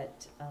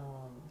that,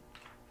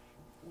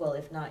 well,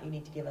 if not, you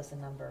need to give us a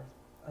number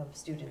of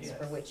students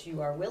for which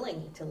you are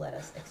willing to let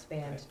us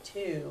expand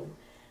to,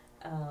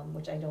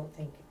 which I don't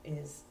think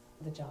is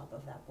the job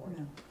of that board.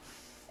 No.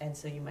 And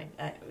so you might,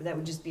 that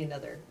would just be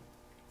another.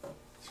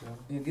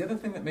 Yeah, the other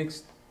thing that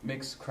makes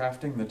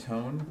crafting the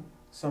tone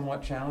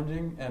somewhat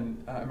challenging,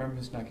 and I remember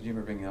Ms.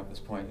 Nakajima bringing up this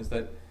point, is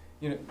that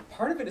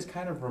part of it is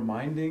kind of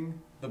reminding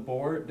the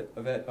board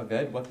of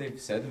Ed what they've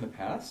said in the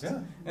past.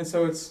 Yeah. And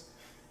so it's,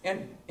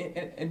 and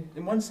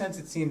in one sense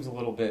it seems a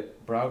little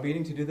bit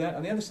browbeating to do that.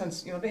 On the other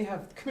sense, they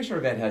have, Commissioner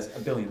of Ed has a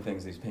billion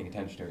things that he's paying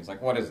attention to. He's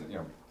like, what is it?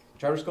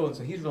 Charter school, and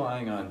so he's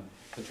relying on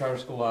the charter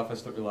school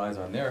office that relies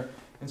on there.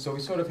 And so we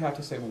sort of have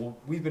to say, well,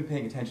 we've been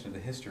paying attention to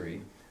the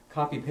history.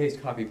 Copy, paste,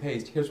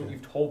 here's what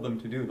you've told them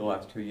to do the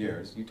last 2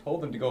 years. You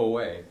told them to go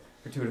away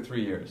for 2 to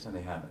 3 years, and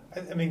they haven't.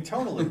 I mean,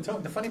 tonally,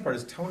 the funny part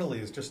is tonally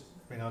is just,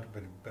 not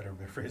better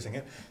phrasing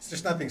it, it's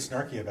just not being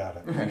snarky about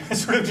it. Right.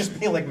 It's sort of just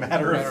being like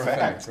matter of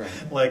fact. Right.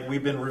 Like,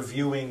 we've been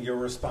reviewing your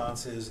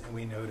responses, and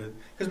we noted,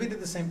 because we did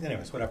the same,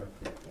 anyways, whatever.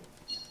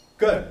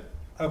 Good.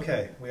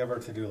 Okay, we have our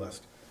to-do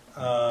list.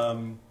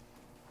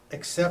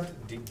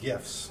 Accept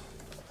gifts.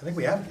 I think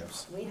we have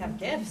gifts. We have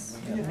gifts.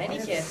 Many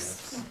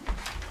gifts.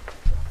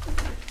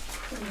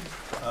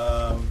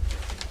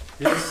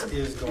 This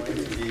is going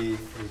to be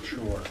a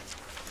chore.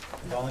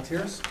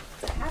 Volunteers?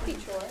 It's a happy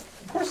chore.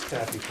 Of course it's a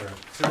happy chore.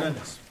 So done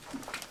this.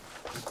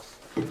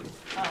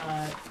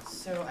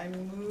 So I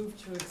move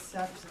to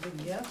accept the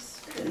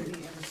gifts for the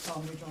Amherst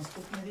Pelham Regional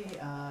School Committee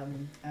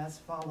as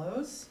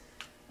follows.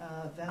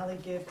 Valley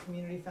Give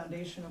Community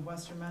Foundation of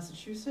Western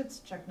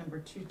Massachusetts, check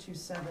number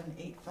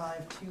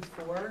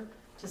 2278524.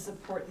 To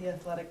support the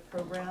athletic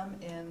program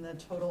in the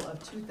total of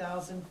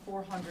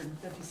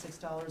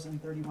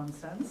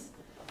 $2,456.31.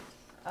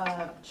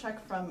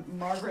 Check from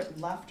Margaret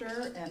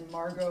Lefter and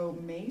Margot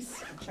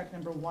Mace, check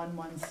number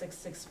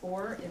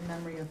 11664, in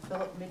memory of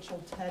Philip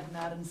Mitchell Ted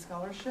Madden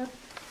Scholarship,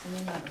 in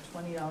the amount of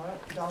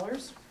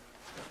 $20.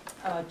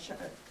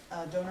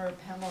 Donor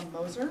Pamela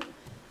Moser,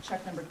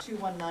 check number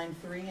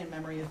 2193, in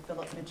memory of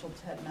Philip Mitchell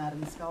Ted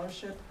Madden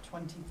Scholarship,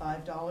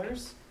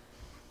 $25.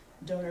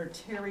 Donor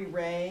Terry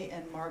Ray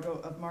and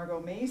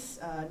Margot Mace,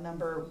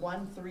 number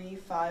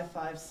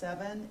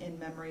 13557, in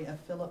memory of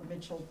Philip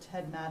Mitchell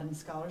Ted Madden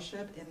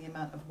Scholarship in the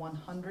amount of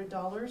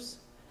 $100.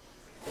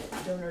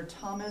 Donor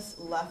Thomas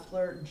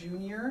Leffler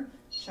Jr.,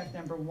 check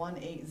number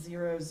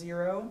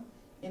 1800,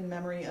 in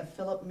memory of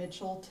Philip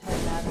Mitchell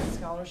Ted Madden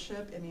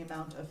Scholarship in the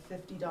amount of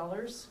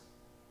 $50.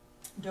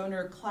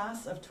 Donor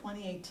Class of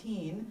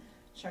 2018,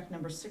 check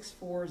number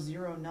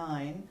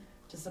 6409,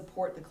 to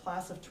support the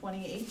Class of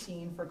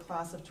 2018 for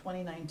Class of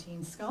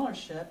 2019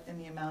 Scholarship in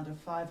the amount of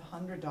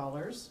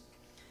 $500.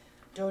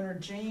 Donor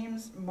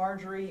James,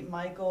 Marjorie,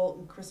 Michael,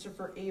 and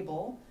Christopher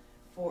Abel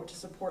to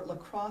support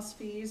lacrosse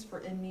fees for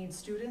in-need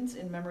students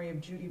in memory of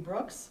Judy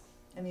Brooks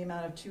in the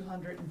amount of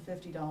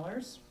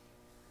 $250.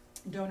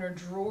 Donor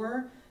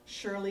Drawer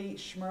Shirley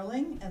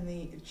Schmerling, and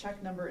the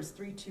check number is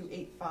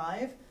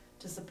 3285,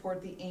 to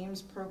support the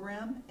Ames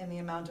program in the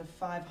amount of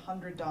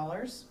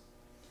 $500.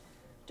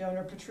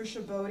 Donor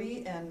Patricia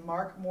Bodie and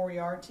Mark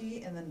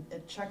Moriarty, and then the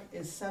check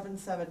is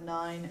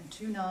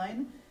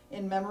 77929,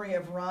 in memory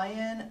of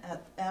Ryan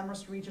at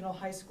Amherst Regional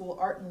High School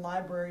Art and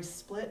Library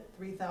Split,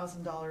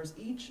 $3,000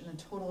 each, and a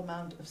total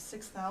amount of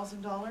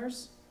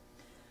 $6,000.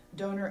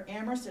 Donor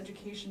Amherst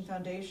Education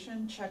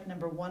Foundation, check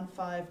number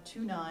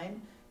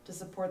 1529, to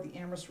support the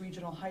Amherst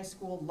Regional High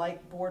School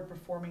Light Board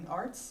Performing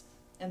Arts,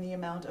 and the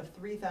amount of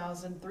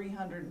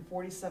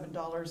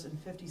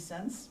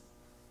 $3,347.50.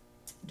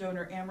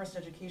 Donor Amherst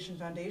Education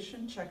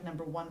Foundation, check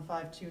number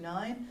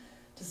 1529,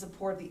 to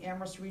support the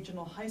Amherst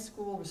Regional High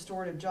School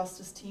Restorative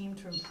Justice Team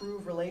to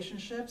improve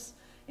relationships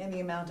in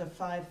the amount of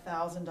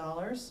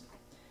 $5,000.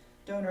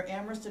 Donor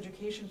Amherst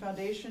Education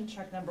Foundation,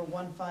 check number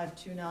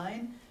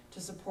 1529,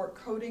 to support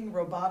coding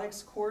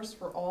robotics course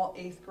for all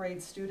 8th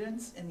grade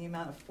students in the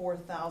amount of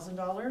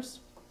 $4,000.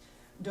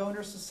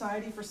 Donor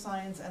Society for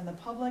Science and the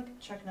Public,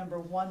 check number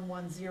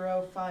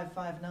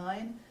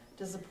 110559,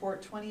 to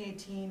support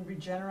 2018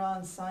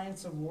 Regeneron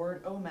Science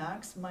Award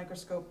OMAX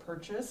microscope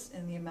purchase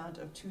in the amount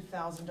of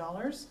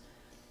 $2,000.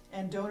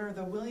 And donor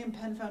the William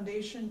Penn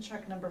Foundation,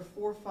 check number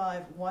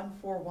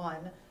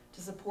 45141,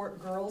 to support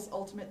Girls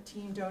Ultimate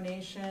Team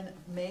donation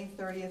May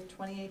 30th,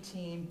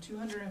 2018,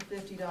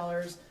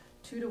 $250,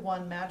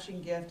 2-to-1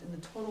 matching gift in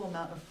the total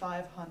amount of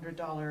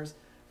 $500,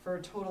 for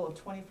a total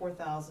of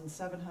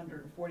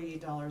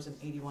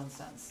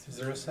 $24,748.81. Is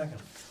there a second?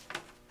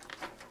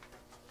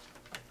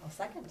 I'll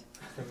second.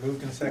 Been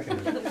moved and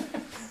seconded.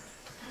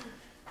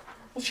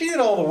 Well, she did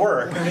all the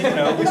work. I mean,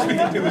 at least we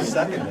can do is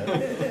second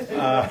it.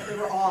 They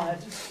were odd.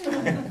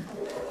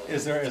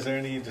 Is there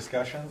any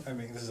discussion? I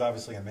mean, this is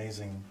obviously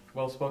amazing.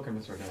 Well spoken,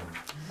 Mr. Dan.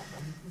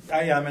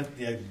 I meant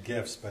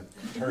gifts, but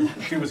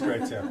she was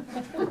great too.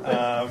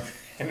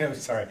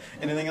 Sorry.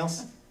 Anything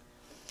else?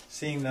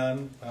 Seeing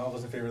none, all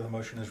those in favor of the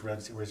motion as read,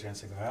 raise your hand,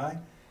 signify aye.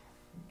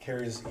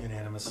 Carries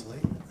unanimously.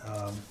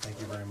 Thank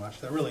you very much.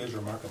 That really is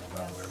remarkable,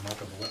 by the way.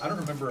 Remarkable. I don't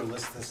remember a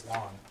list this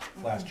long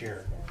last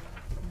year,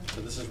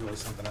 so this is really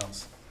something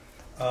else.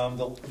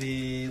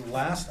 The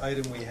last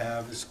item we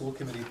have is school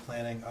committee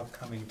planning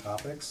upcoming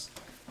topics,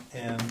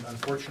 and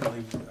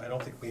unfortunately, I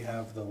don't think we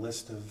have the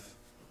list of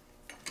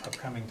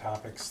upcoming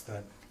topics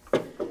that.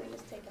 Can we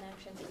just take an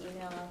action to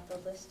email out the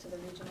list to the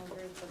regional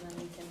groups, and then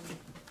we can.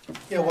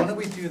 Yeah, why don't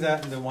we do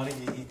that, and then why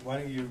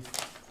don't you?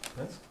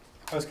 Yes.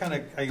 I was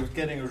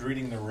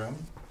reading the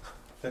room,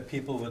 that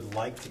people would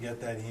like to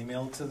get that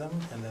email to them,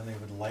 and then they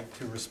would like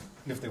to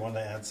if they wanted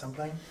to add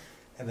something,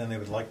 and then they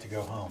would like to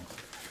go home.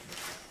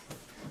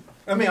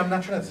 I mean, I'm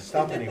not trying to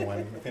stop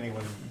anyone. If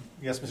anyone,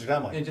 yes, Mr.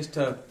 Donnelly. And just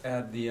to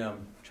add the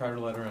charter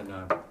letter, and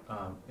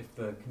if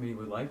the committee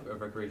would like a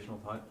recreational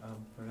pot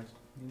for next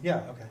meeting.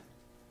 Yeah. Okay.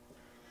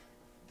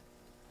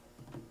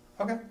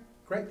 Okay.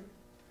 Great.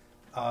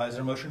 Is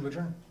there a motion to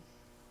adjourn?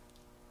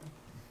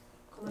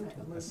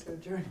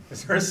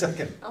 Is there a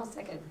second? I'll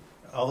second.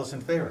 All those in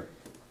favor?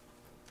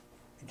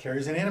 It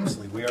carries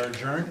unanimously. We are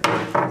adjourned.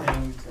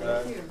 And,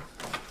 Thank you.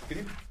 Good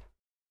evening.